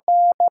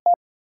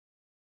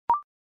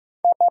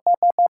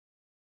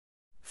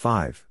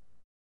 5.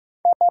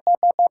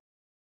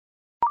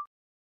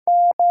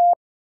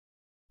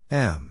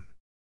 M.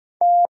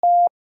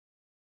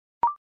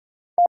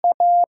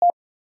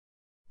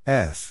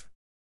 F.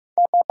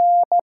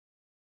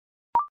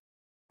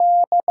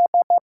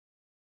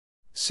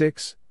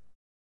 6.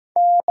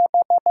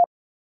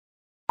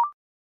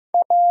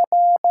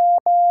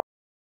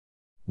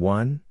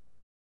 1.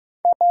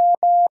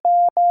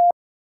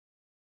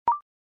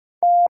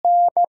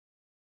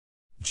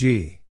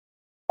 G.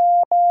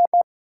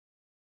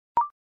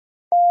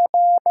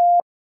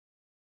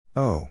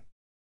 O.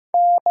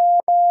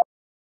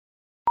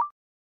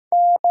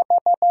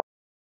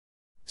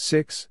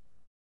 6.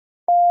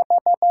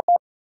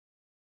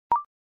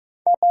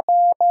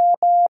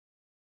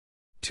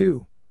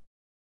 2.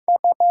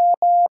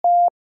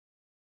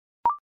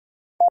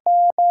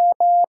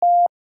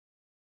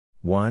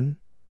 1.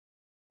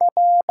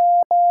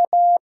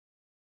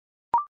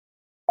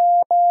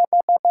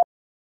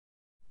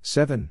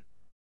 Seven.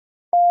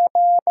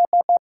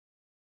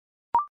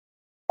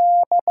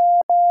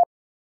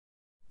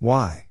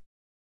 Y.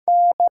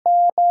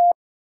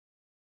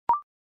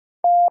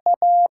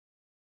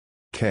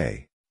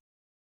 K.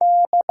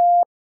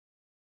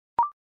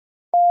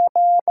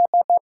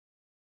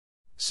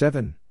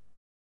 Seven.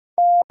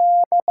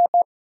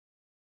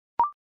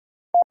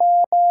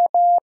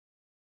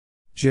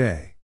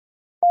 J.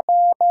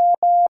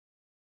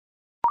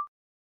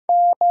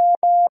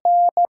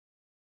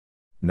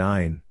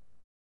 Nine.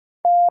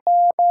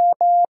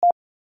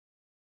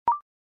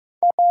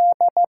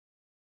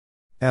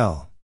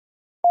 L.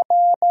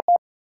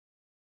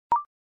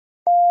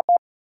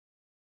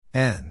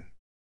 N.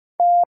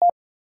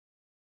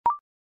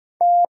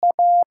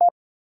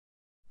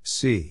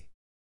 C.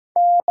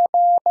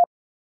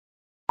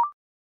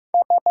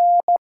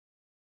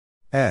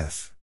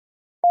 F.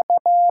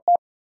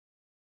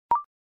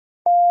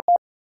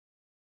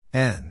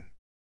 N.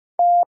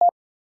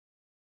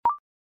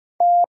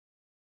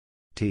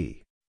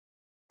 T.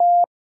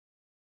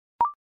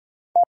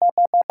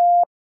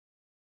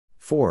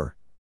 4.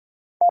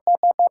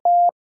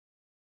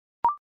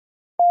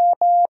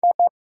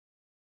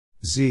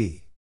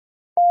 Z.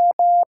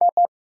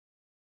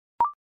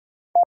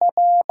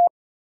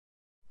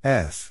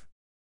 F.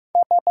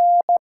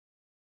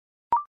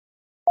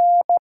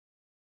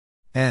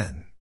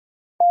 N.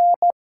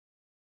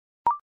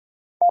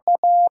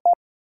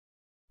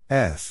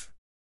 F.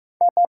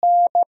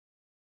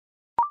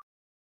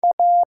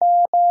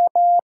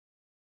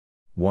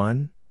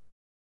 One.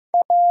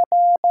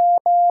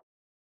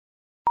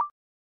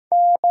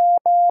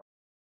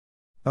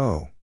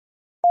 O.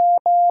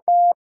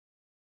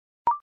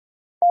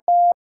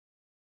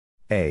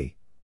 A.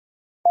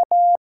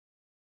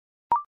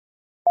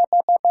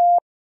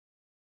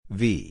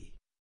 V.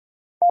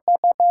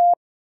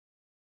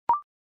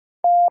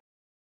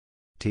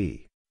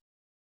 T.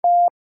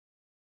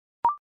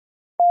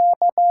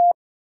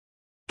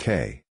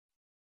 K.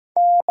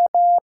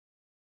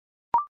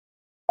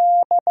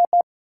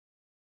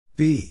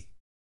 B.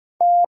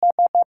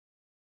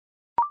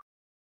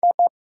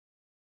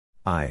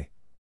 I.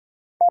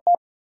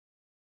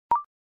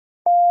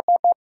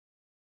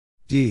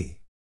 D.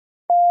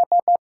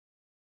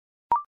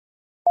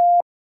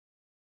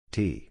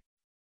 T.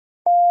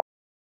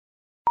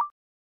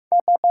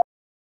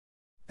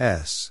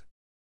 S.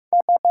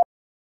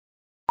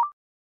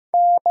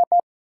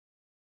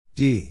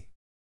 D.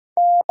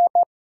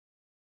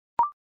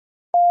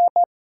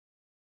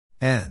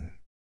 N.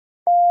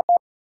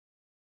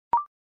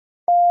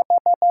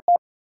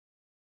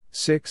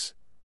 6.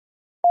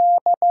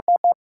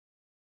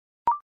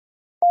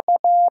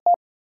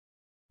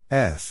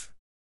 F.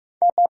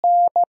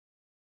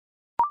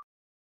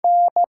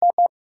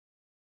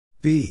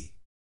 B.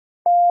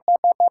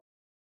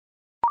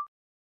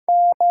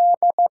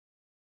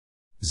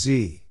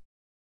 Z.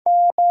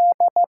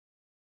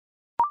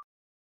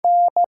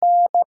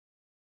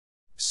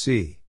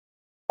 C.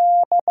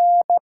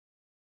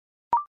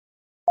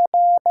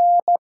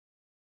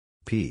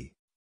 P.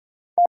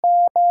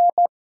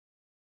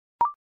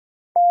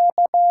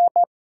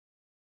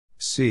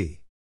 C.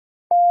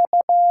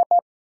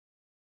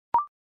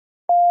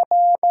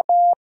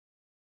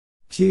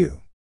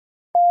 Q.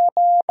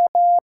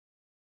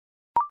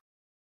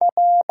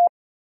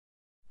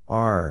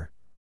 R.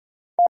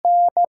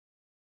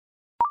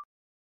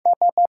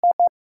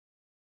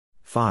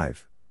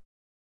 5.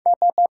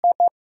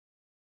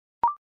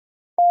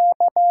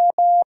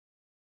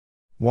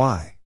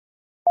 Y.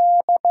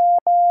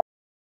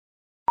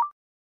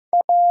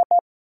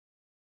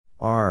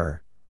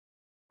 R.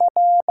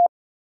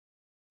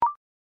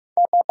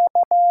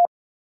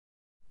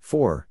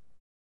 4.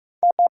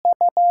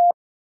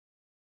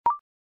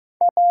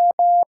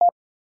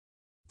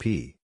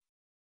 P.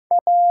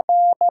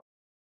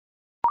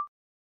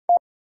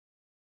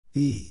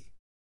 E.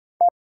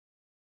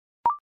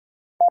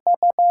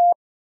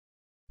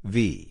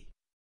 V.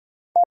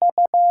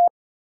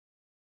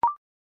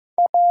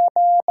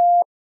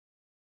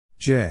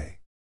 J.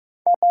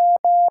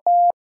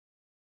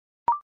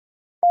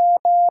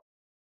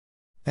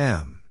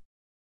 M.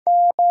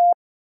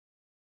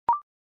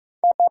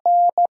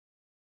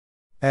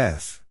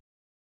 F.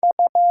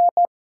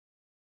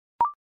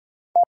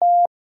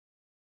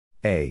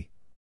 A.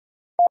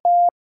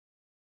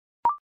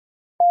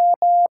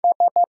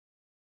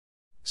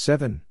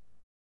 7.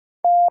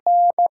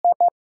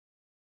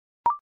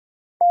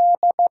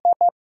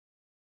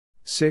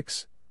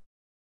 Six.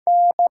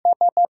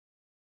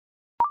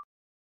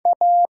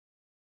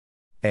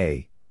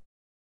 A.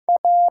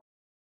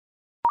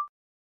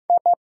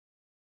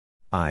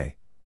 I.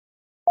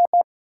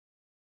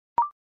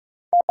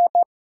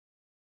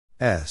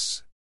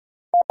 S.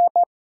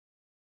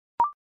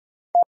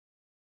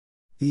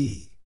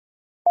 E.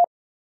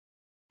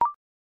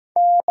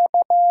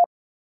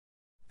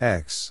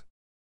 X.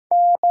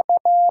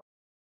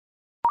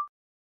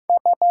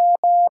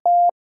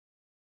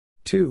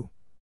 Two.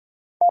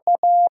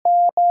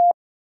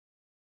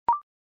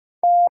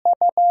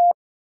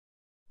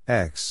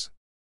 X.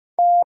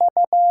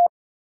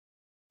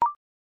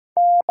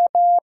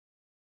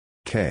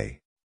 K.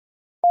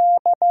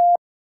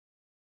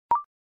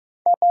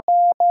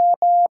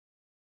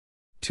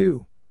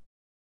 Two.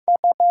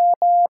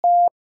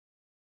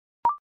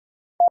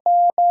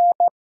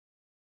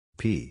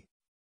 P.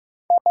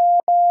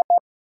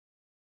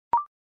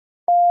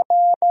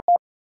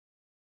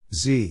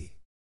 Z.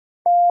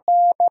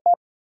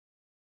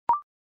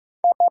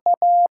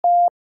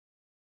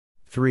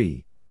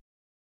 Three.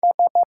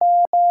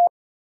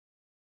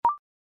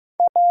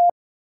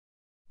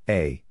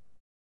 A.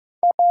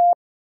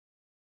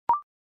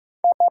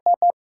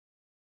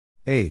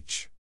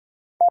 H.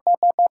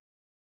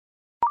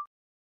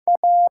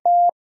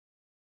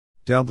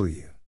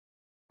 W.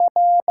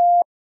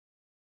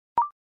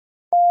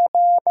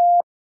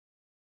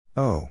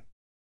 O.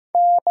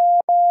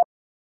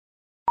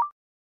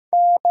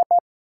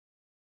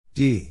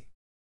 D.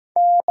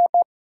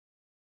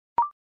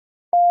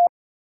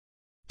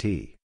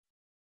 T.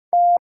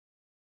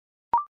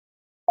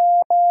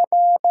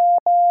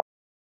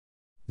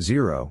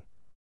 Zero.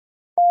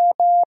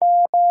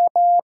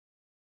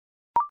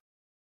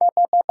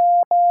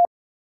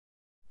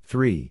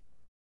 Three.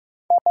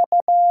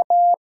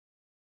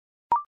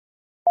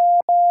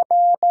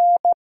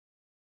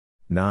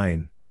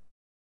 Nine.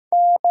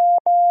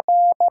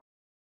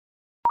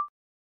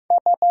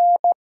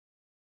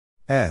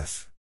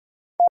 F.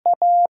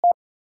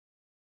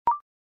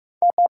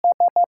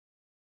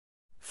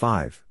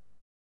 5.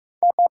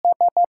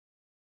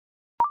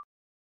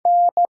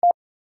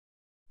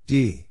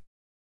 D.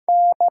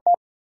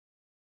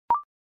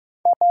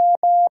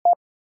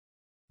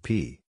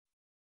 P.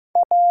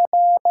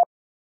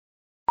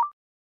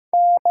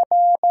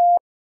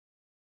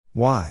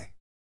 Y.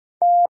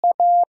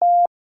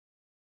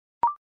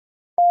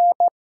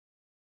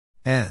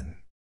 N.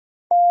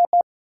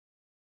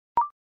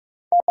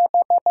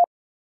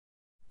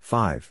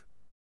 5.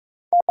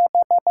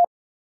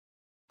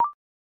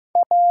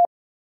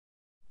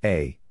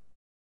 A.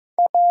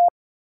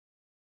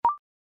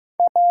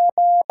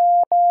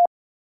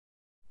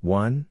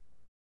 One.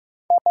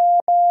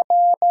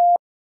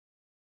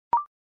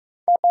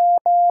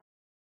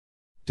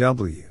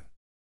 W.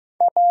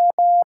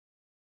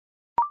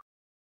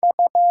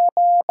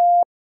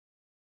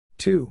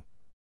 Two.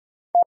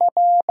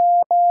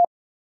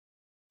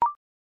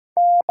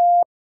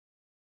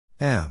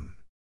 M.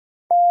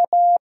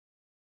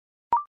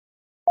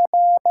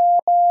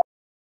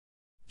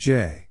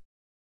 J.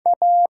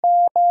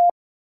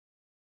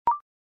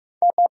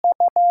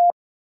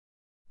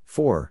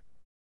 Four.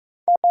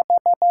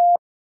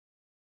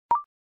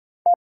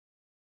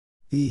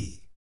 E.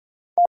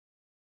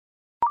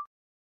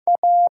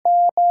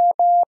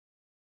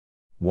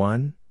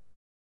 One.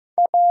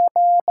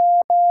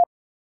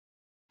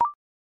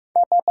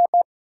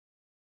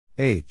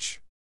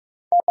 H.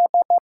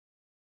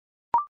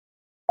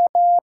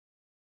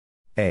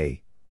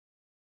 A.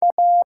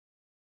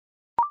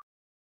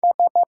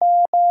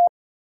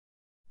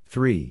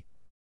 3.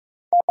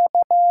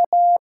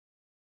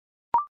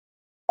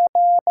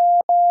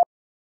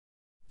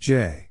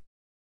 J.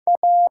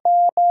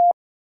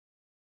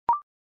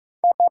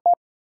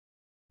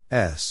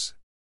 S.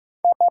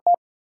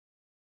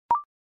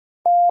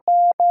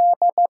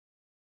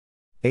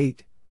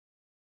 8.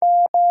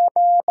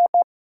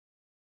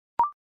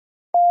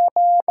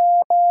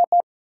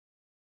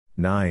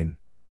 Nine.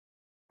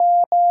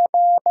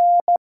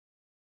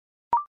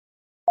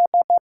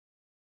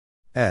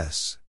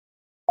 S.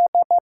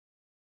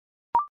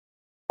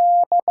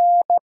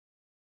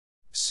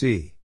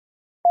 C.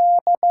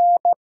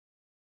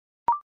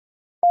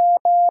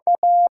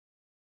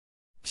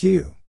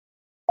 Q.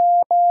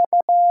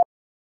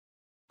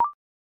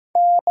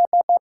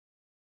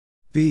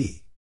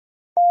 B.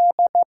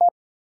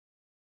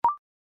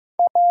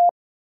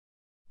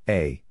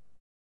 A.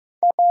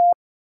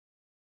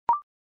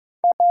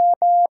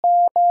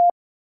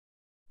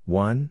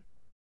 One.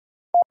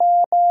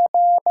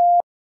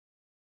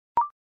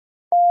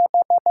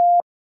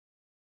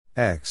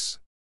 X.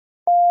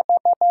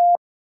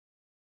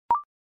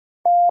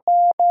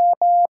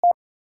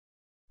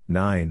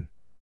 Nine.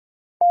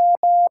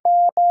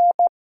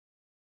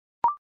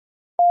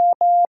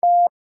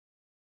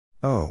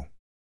 O.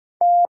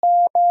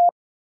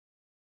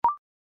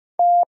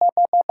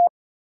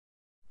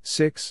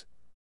 Six.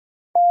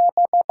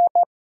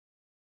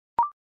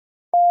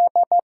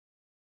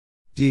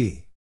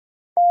 D.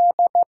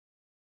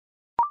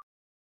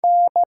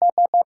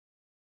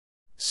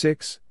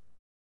 Six.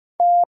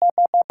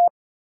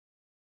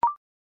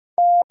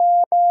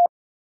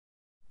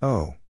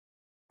 O.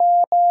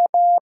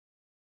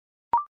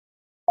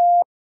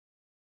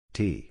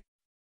 T.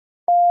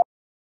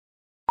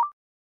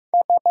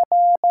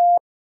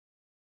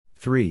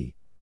 3.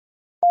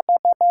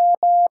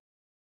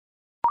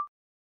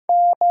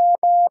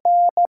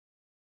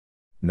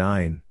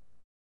 Nine.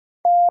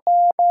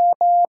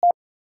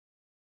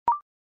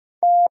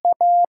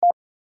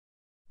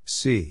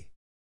 C.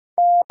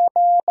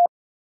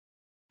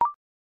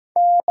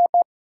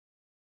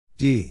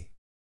 D.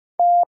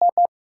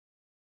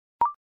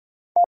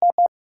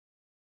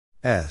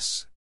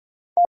 S.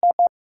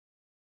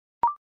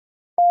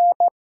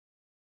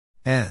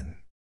 N.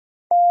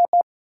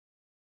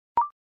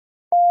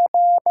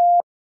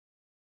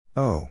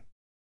 O.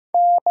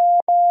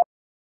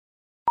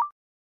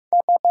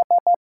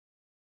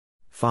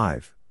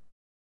 5.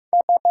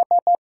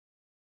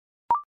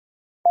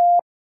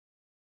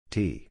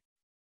 T.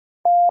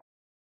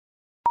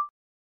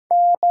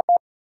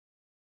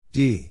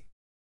 D.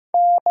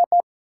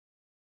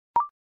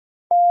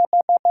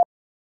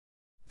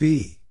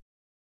 B.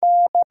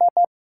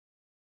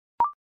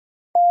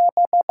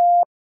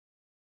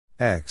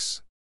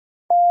 X.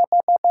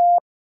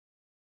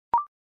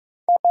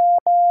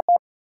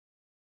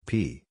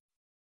 P.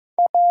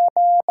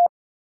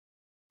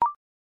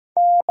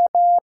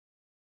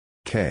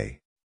 K.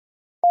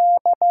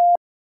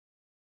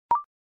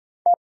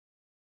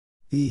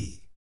 E.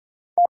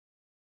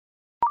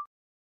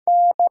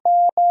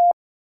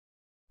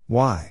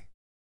 Y.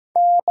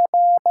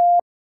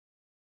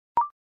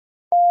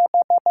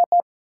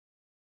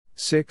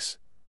 Six.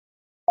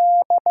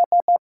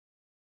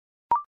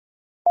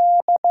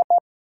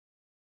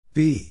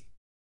 B.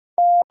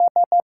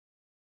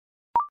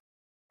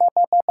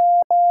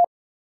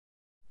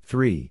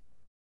 3.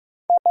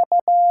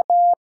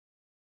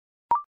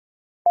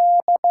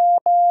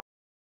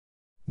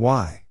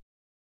 Y.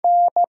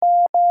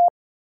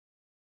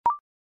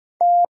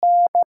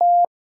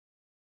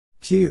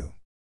 Q.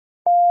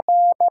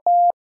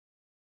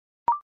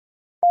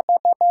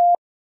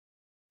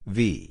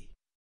 V.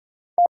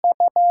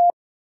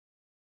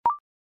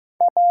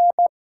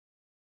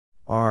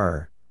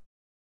 R.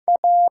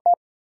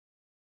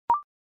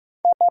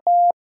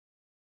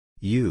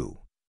 U.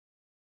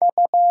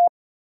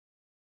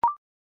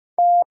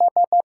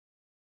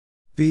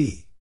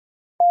 B.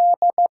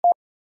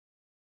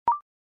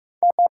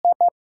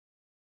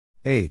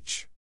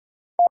 H.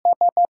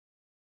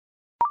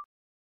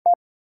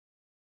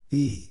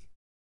 E.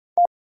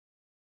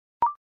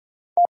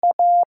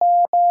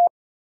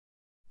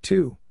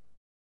 2.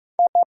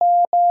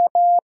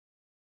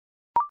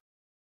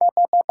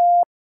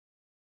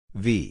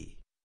 V.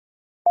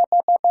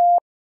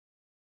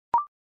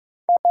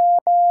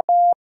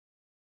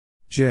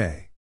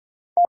 J.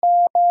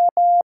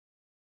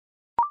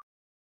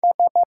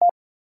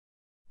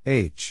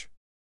 H.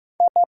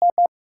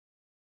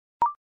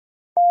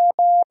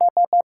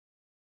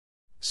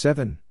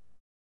 7.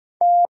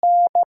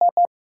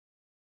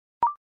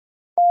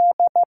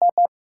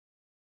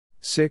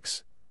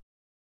 Six.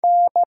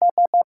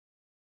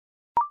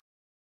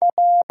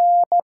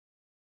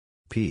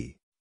 P.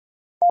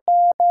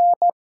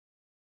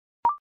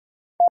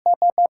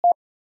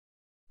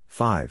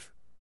 5.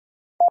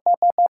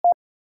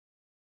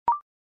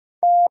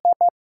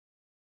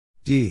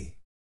 D.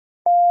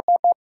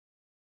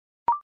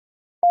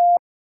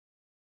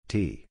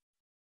 T.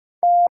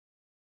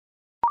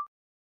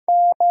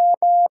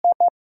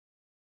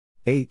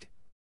 8.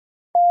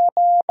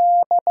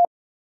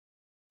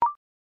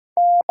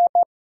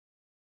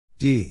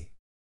 D.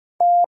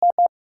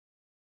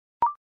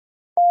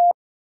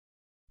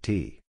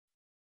 T.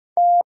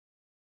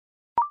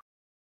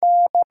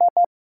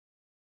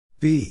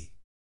 B.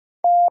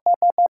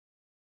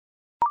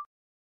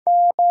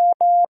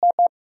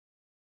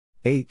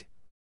 Eight.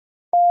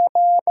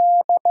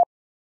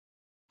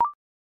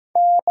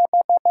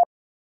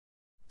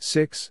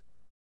 Six.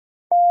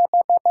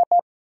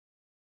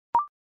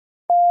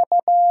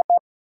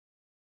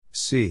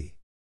 C.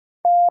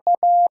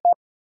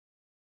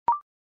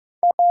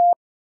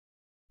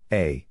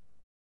 A.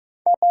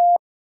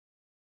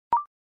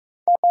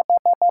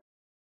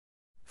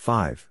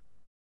 5.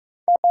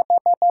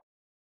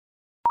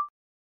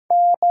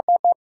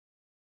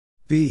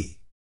 B.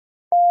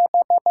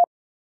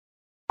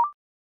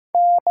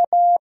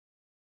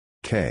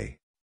 K.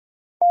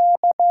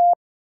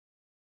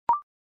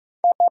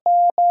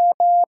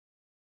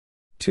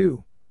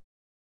 Two.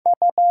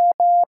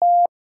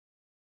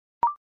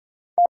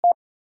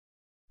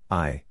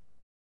 I.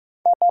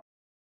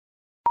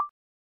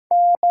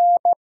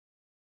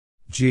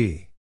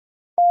 G.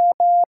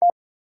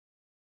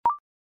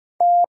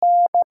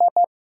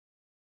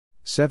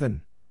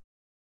 Seven.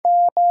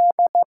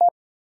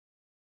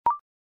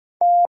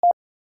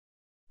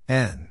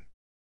 N.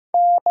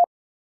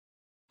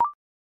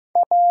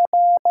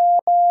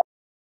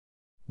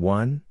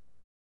 One.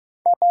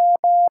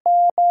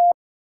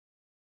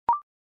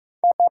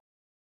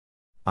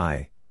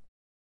 I.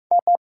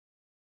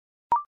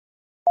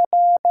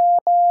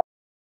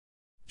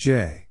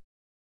 J.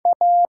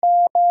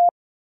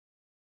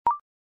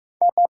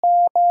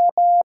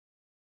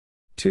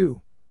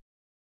 Two.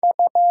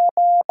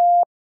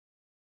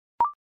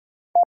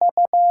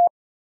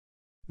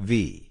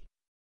 V.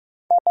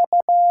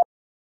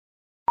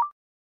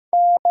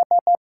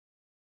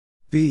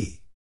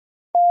 B.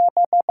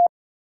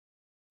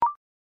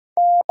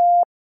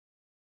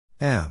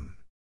 M.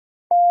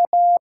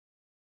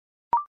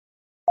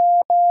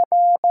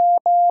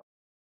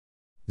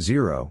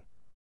 Zero.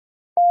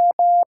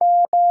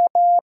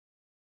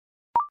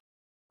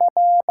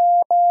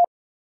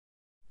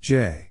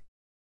 J.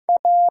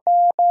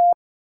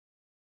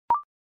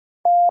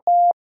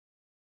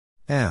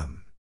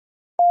 M.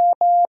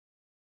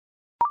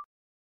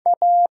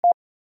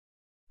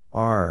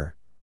 R.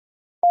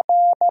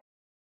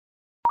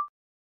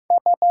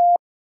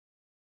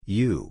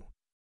 U.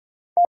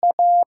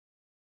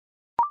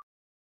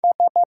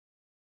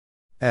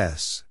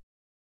 S.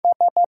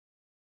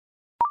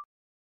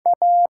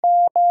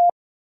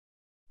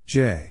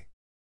 J.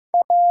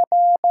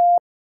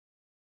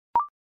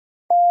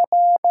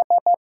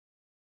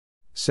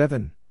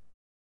 Seven.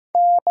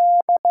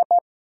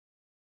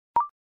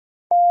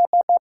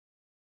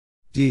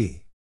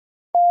 D.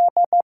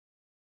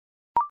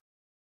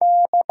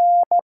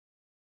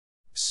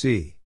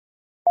 C.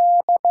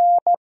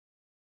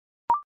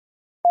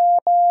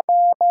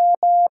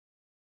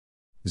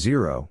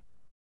 Zero.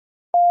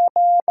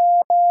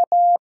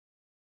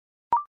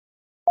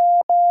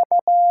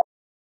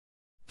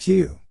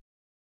 Q.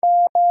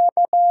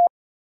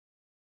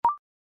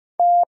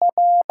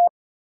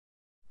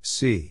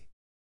 C.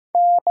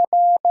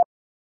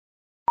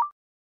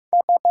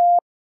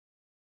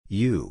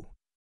 U.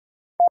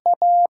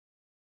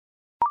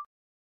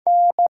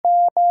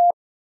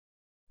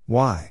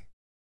 Y.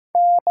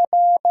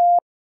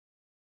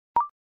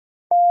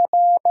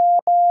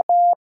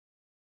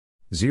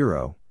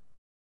 Zero.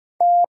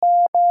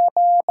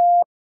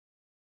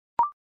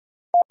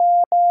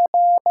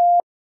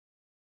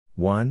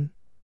 One.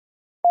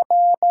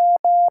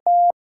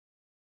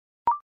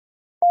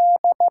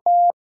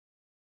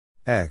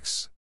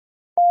 X.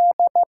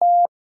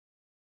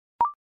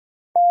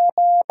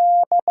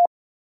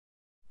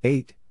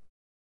 Eight.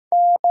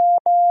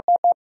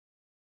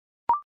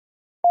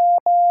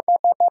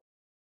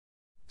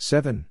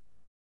 Seven.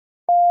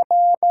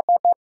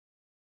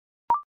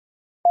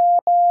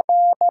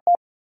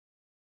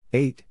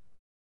 Eight.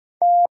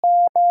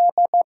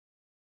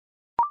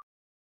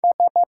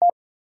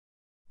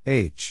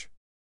 H.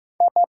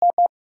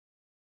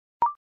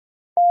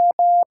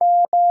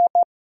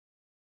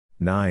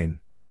 Nine.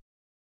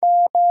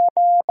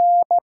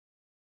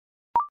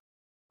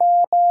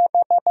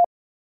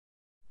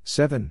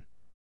 Seven.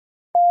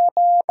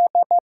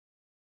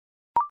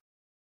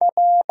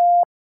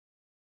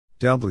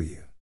 W.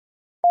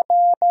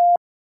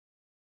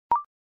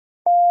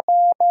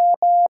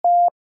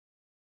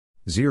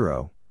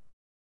 Zero.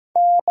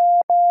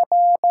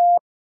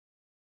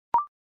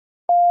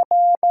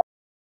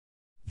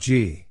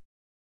 G.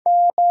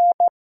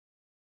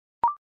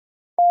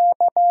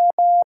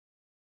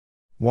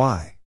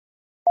 Y.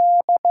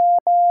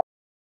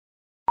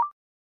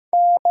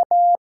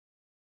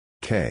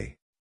 K.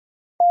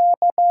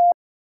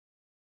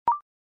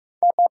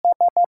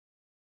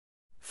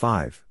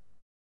 5.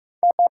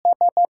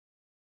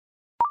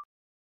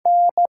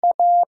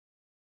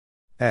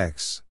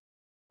 X.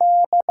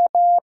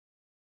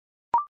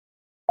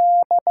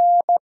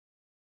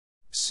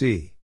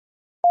 C.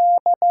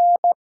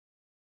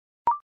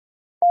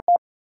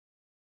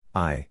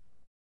 I.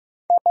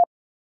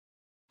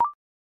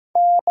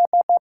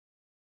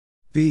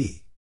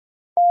 B.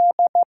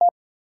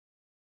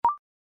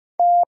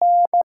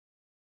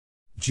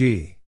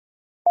 G.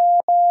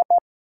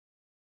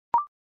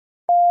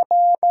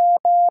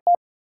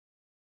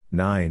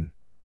 Nine.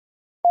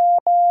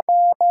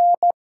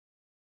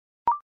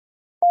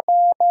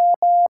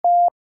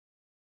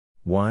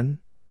 One.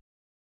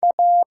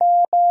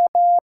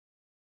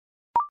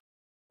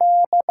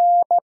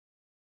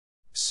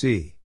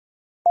 C.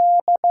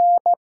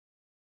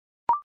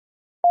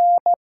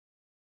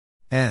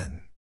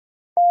 N.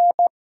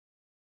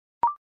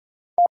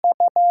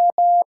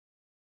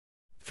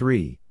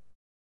 3.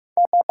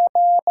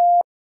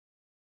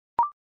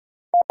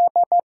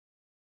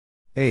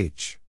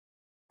 H.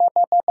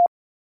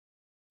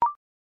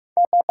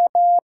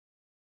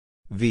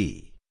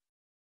 V.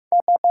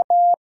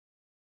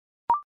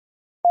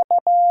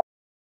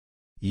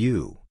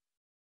 U.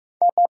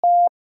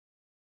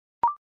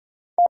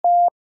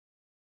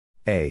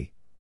 A.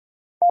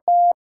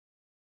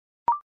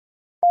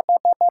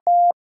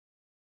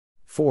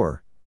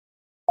 4.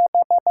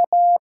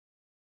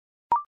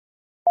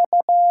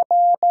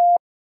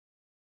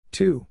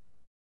 2.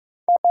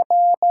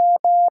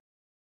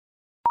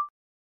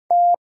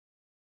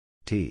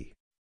 T.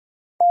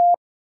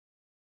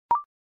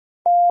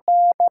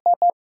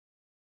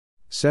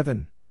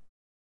 7.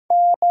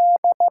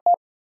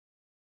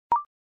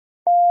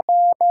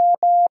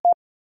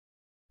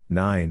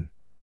 9.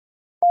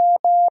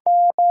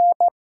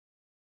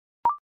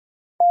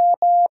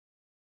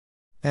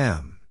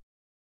 M.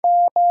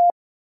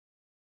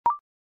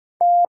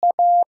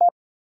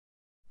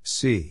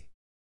 C.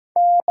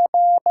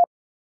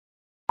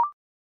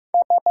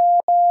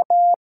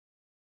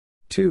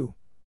 Two.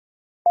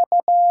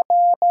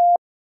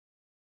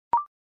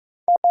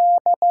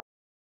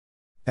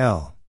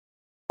 L.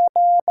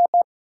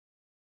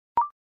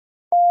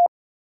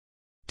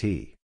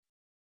 T.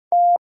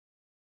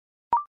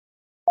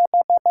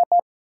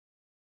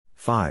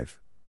 5.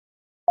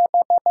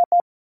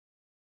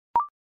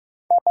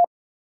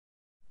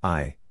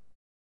 I.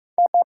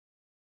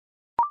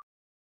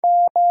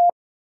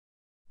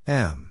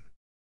 M.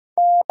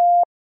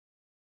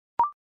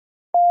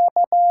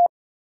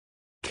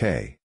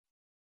 K.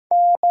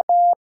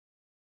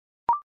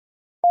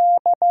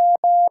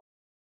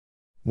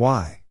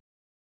 Y.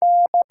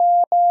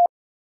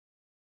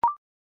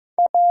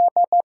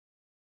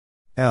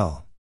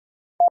 L.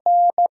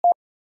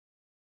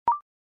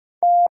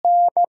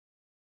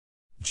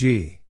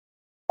 G.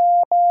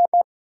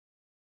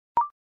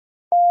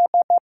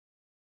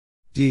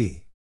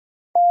 D.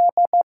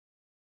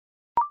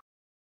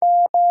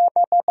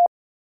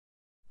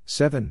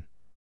 7.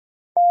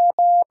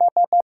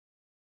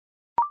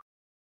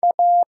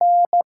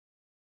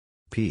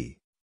 P.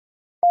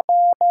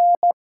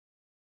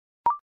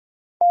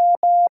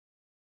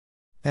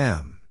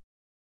 M.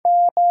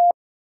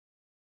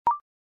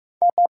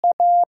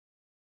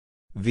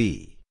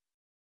 V.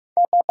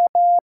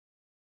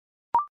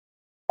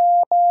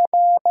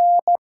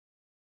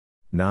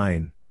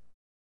 Nine.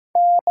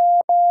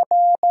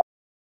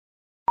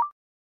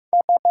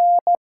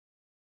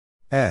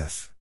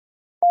 F.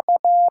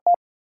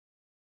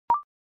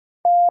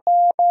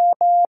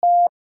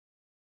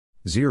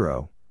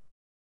 Zero.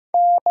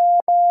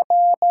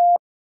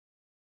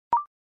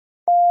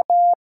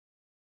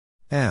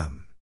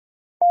 M.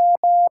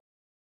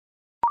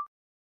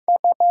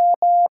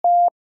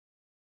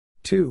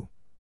 2.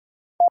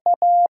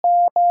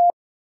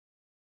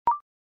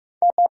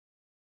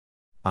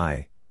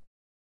 I.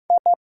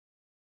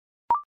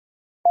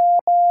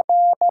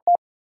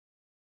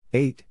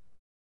 8.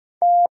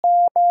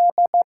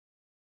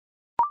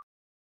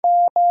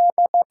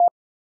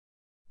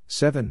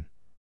 7.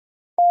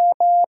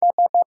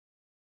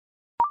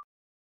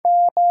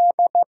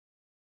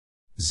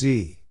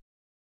 Z.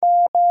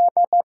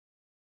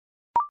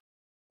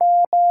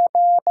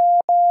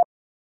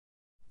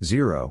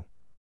 0.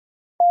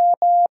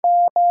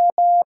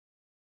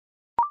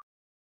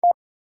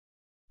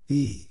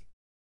 E.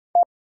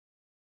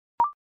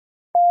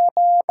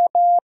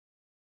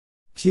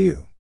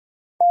 Q.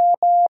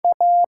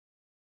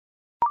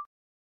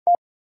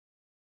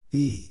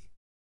 E.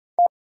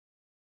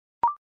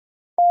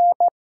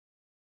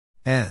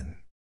 N.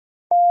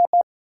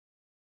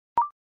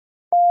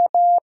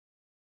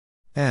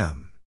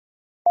 M.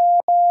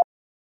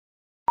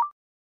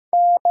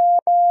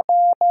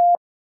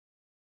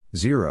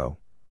 Zero.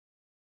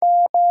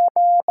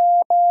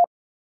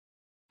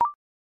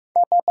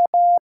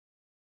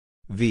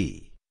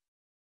 V.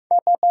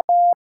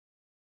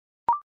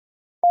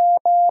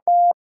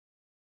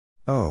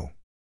 O.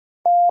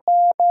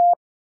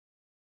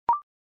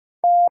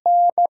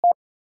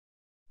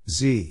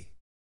 Z.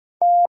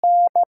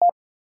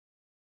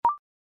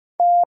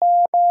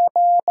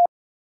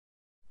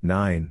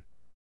 9.